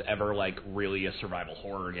Space was ever like really a survival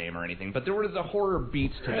horror game or anything, but there were the horror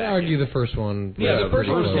beats to that. I argue the first one. Yeah, the first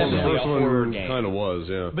one was definitely a horror game. Kind of was,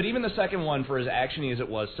 yeah. But even the second one, for as actiony as it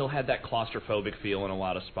was, still had that claustrophobic feel in a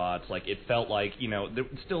lot of spots. Like it felt like it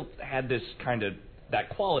still had this kind of that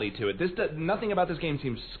quality to it. Nothing about this game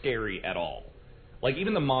seems scary at all. Like,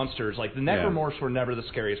 even the monsters, like, the necromorphs were never the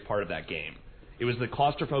scariest part of that game. It was the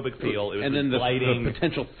claustrophobic feel, it was the lighting. The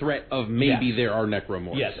potential threat of maybe there are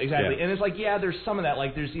necromorphs. Yes, exactly. And it's like, there's some of that.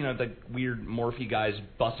 Like, there's, the weird morphy guys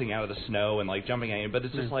busting out of the snow and, like, jumping at you. But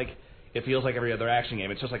it's just like, it feels like every other action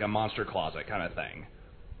game. It's just like a monster closet kind of thing.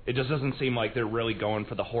 It just doesn't seem like they're really going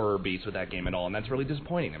for the horror beats with that game at all, and that's really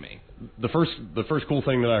disappointing to me. The first cool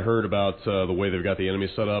thing that I heard about the way they've got the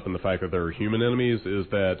enemies set up and the fact that they're human enemies is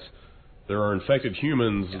that there are infected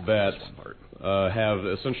humans that have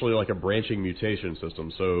essentially like a branching mutation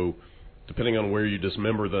system. So depending on where you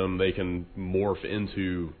dismember them, they can morph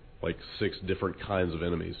into like 6 different kinds of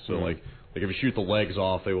enemies. So like if you shoot the legs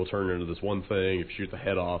off, they will turn into this one thing. If you shoot the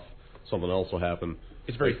head off, something else will happen.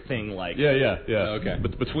 It's very Thing-like. Yeah. Okay.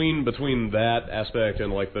 But between that aspect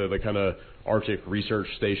and like the kind of Arctic research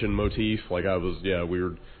station motif, like we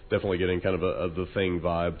were definitely getting kind of the Thing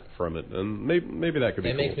vibe from it, and maybe that could be.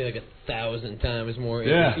 It makes me like 1,000 times more.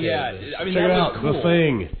 Yeah. I mean, check that it out, was cool. The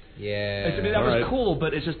Thing. Yeah. I mean, that was cool,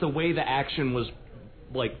 but it's just the way the action was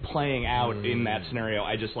like playing out in that scenario.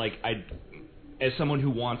 I just as someone who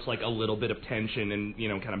wants like a little bit of tension and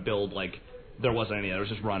kind of build like. There wasn't any. There was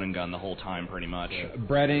just run and gun the whole time, pretty much.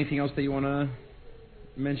 Brad, anything else that you want to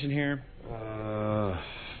mention here? I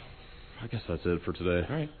guess that's it for today.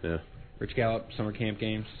 All right. Yeah. Rich Gallup, Summer Camp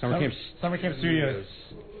Games. Summer Camp Studios.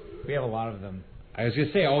 We have a lot of them. I was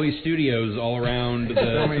gonna say all these studios all around.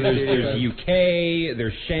 There's UK.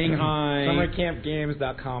 There's Shanghai.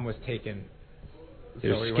 SummerCampGames.com was taken.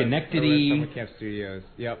 There's Schenectady. Summer Camp Studios.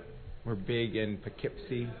 Yep. We're big in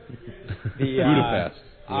Poughkeepsie. Budapest.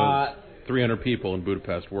 300 people in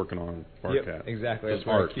Budapest working on ArtCat. Yep, exactly. Just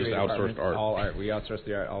art, just outsourced art. All art. We outsource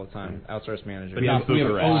the art all the time. Outsource manager. But we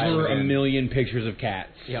have over 1 million pictures of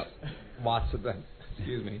cats. Yep. Lots of them.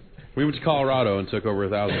 Excuse me. We went to Colorado and took over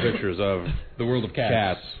 1,000 pictures of the world of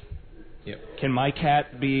cats. Yep. Can my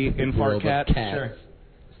cat be in FartCat? Sure.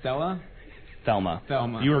 Stella? Thelma.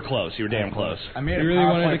 You were close. You were damn close. I made you really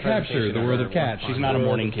wanted to capture the world of cats. She's not a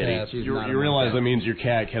morning kitty. You realize that means your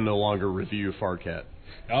cat can no longer review FartCat.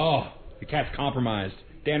 Oh. The cat's compromised.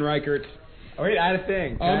 Dan Reichert. Oh, wait, I had a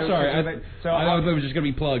thing. Oh, I'm sorry. I thought it was just going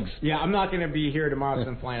to be plugs. Yeah, I'm not going to be here tomorrow because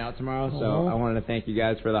I'm flying out tomorrow, so I wanted to thank you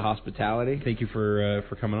guys for the hospitality. Thank you for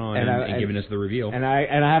coming on and giving us the reveal. And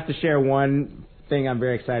I have to share one thing I'm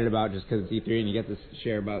very excited about just because it's E3 and you get to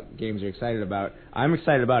share about games you're excited about. I'm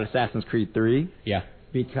excited about Assassin's Creed 3. Yeah.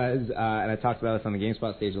 Because, and I talked about this on the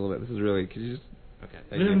GameSpot stage a little bit. This is really, could you just... Okay,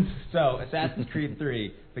 thank you. So, Assassin's Creed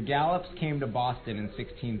 3. The Gallops came to Boston in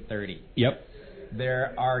 1630. Yep.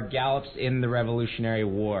 There are Gallops in the Revolutionary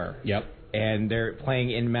War. Yep. And they're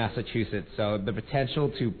playing in Massachusetts. So the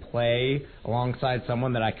potential to play alongside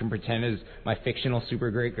someone that I can pretend is my fictional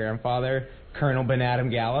super great grandfather, Colonel Ben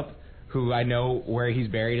Adam Gallup, who I know where he's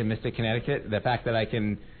buried in Mystic, Connecticut. The fact that I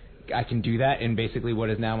can do that in basically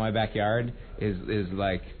what is now my backyard is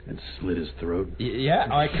like... And slit his throat? Yeah,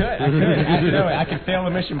 I could. I could fail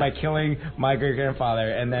the mission by killing my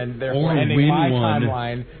great-grandfather and then therefore ending my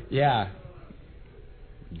timeline. Yeah.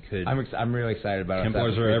 You could. I'm really excited about it.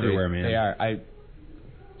 Templars are everywhere, man. They are.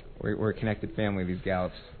 We're a connected family, these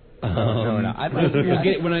Gallops. When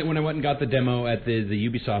I went and got the demo at the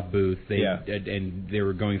Ubisoft booth, and they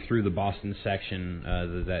were going through the Boston section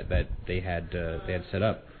that they had set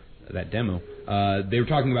up. That demo, they were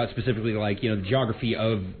talking about specifically the geography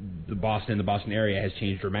of the Boston area has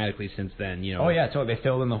changed dramatically since then. Oh yeah, totally. They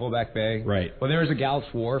filled in the whole back bay. Right. Well, there was a Gallops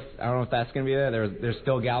Wharf. I don't know if that's going to be there. There's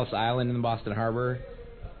still Gallops Island in the Boston Harbor.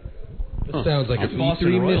 This sounds like an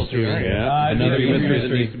E3 mystery. Yeah, another mystery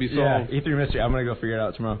that needs to be solved. E3 mystery. I'm going to go figure it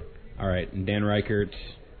out tomorrow. All right, and Dan Reichert.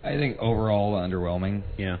 I think overall underwhelming.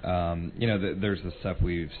 Yeah. There's the stuff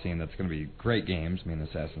we've seen that's going to be great games. I mean,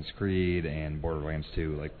 Assassin's Creed and Borderlands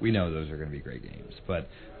 2. We know those are going to be great games. But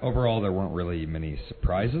overall, there weren't really many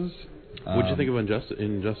surprises. What did you think of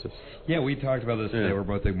Injustice? Yeah, we talked about this today. We're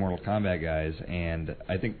both big Mortal Kombat guys, and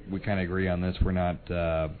I think we kind of agree on this. We're not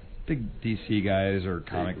big DC guys or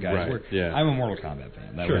comic guys. Right. I'm a Mortal Kombat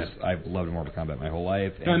fan. I've loved Mortal Kombat my whole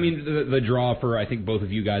life. No, I mean, the draw for I think both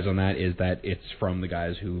of you guys on that is that it's from the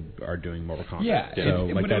guys who are doing Mortal Kombat. Yeah, so,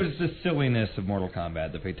 but it was the silliness of Mortal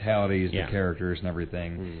Kombat, the fatalities, the characters, and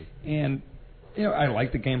everything. And I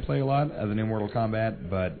like the gameplay a lot of the new Mortal Kombat,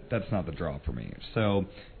 but that's not the draw for me. So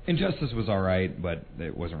Injustice was all right, but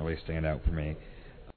it wasn't really a standout for me.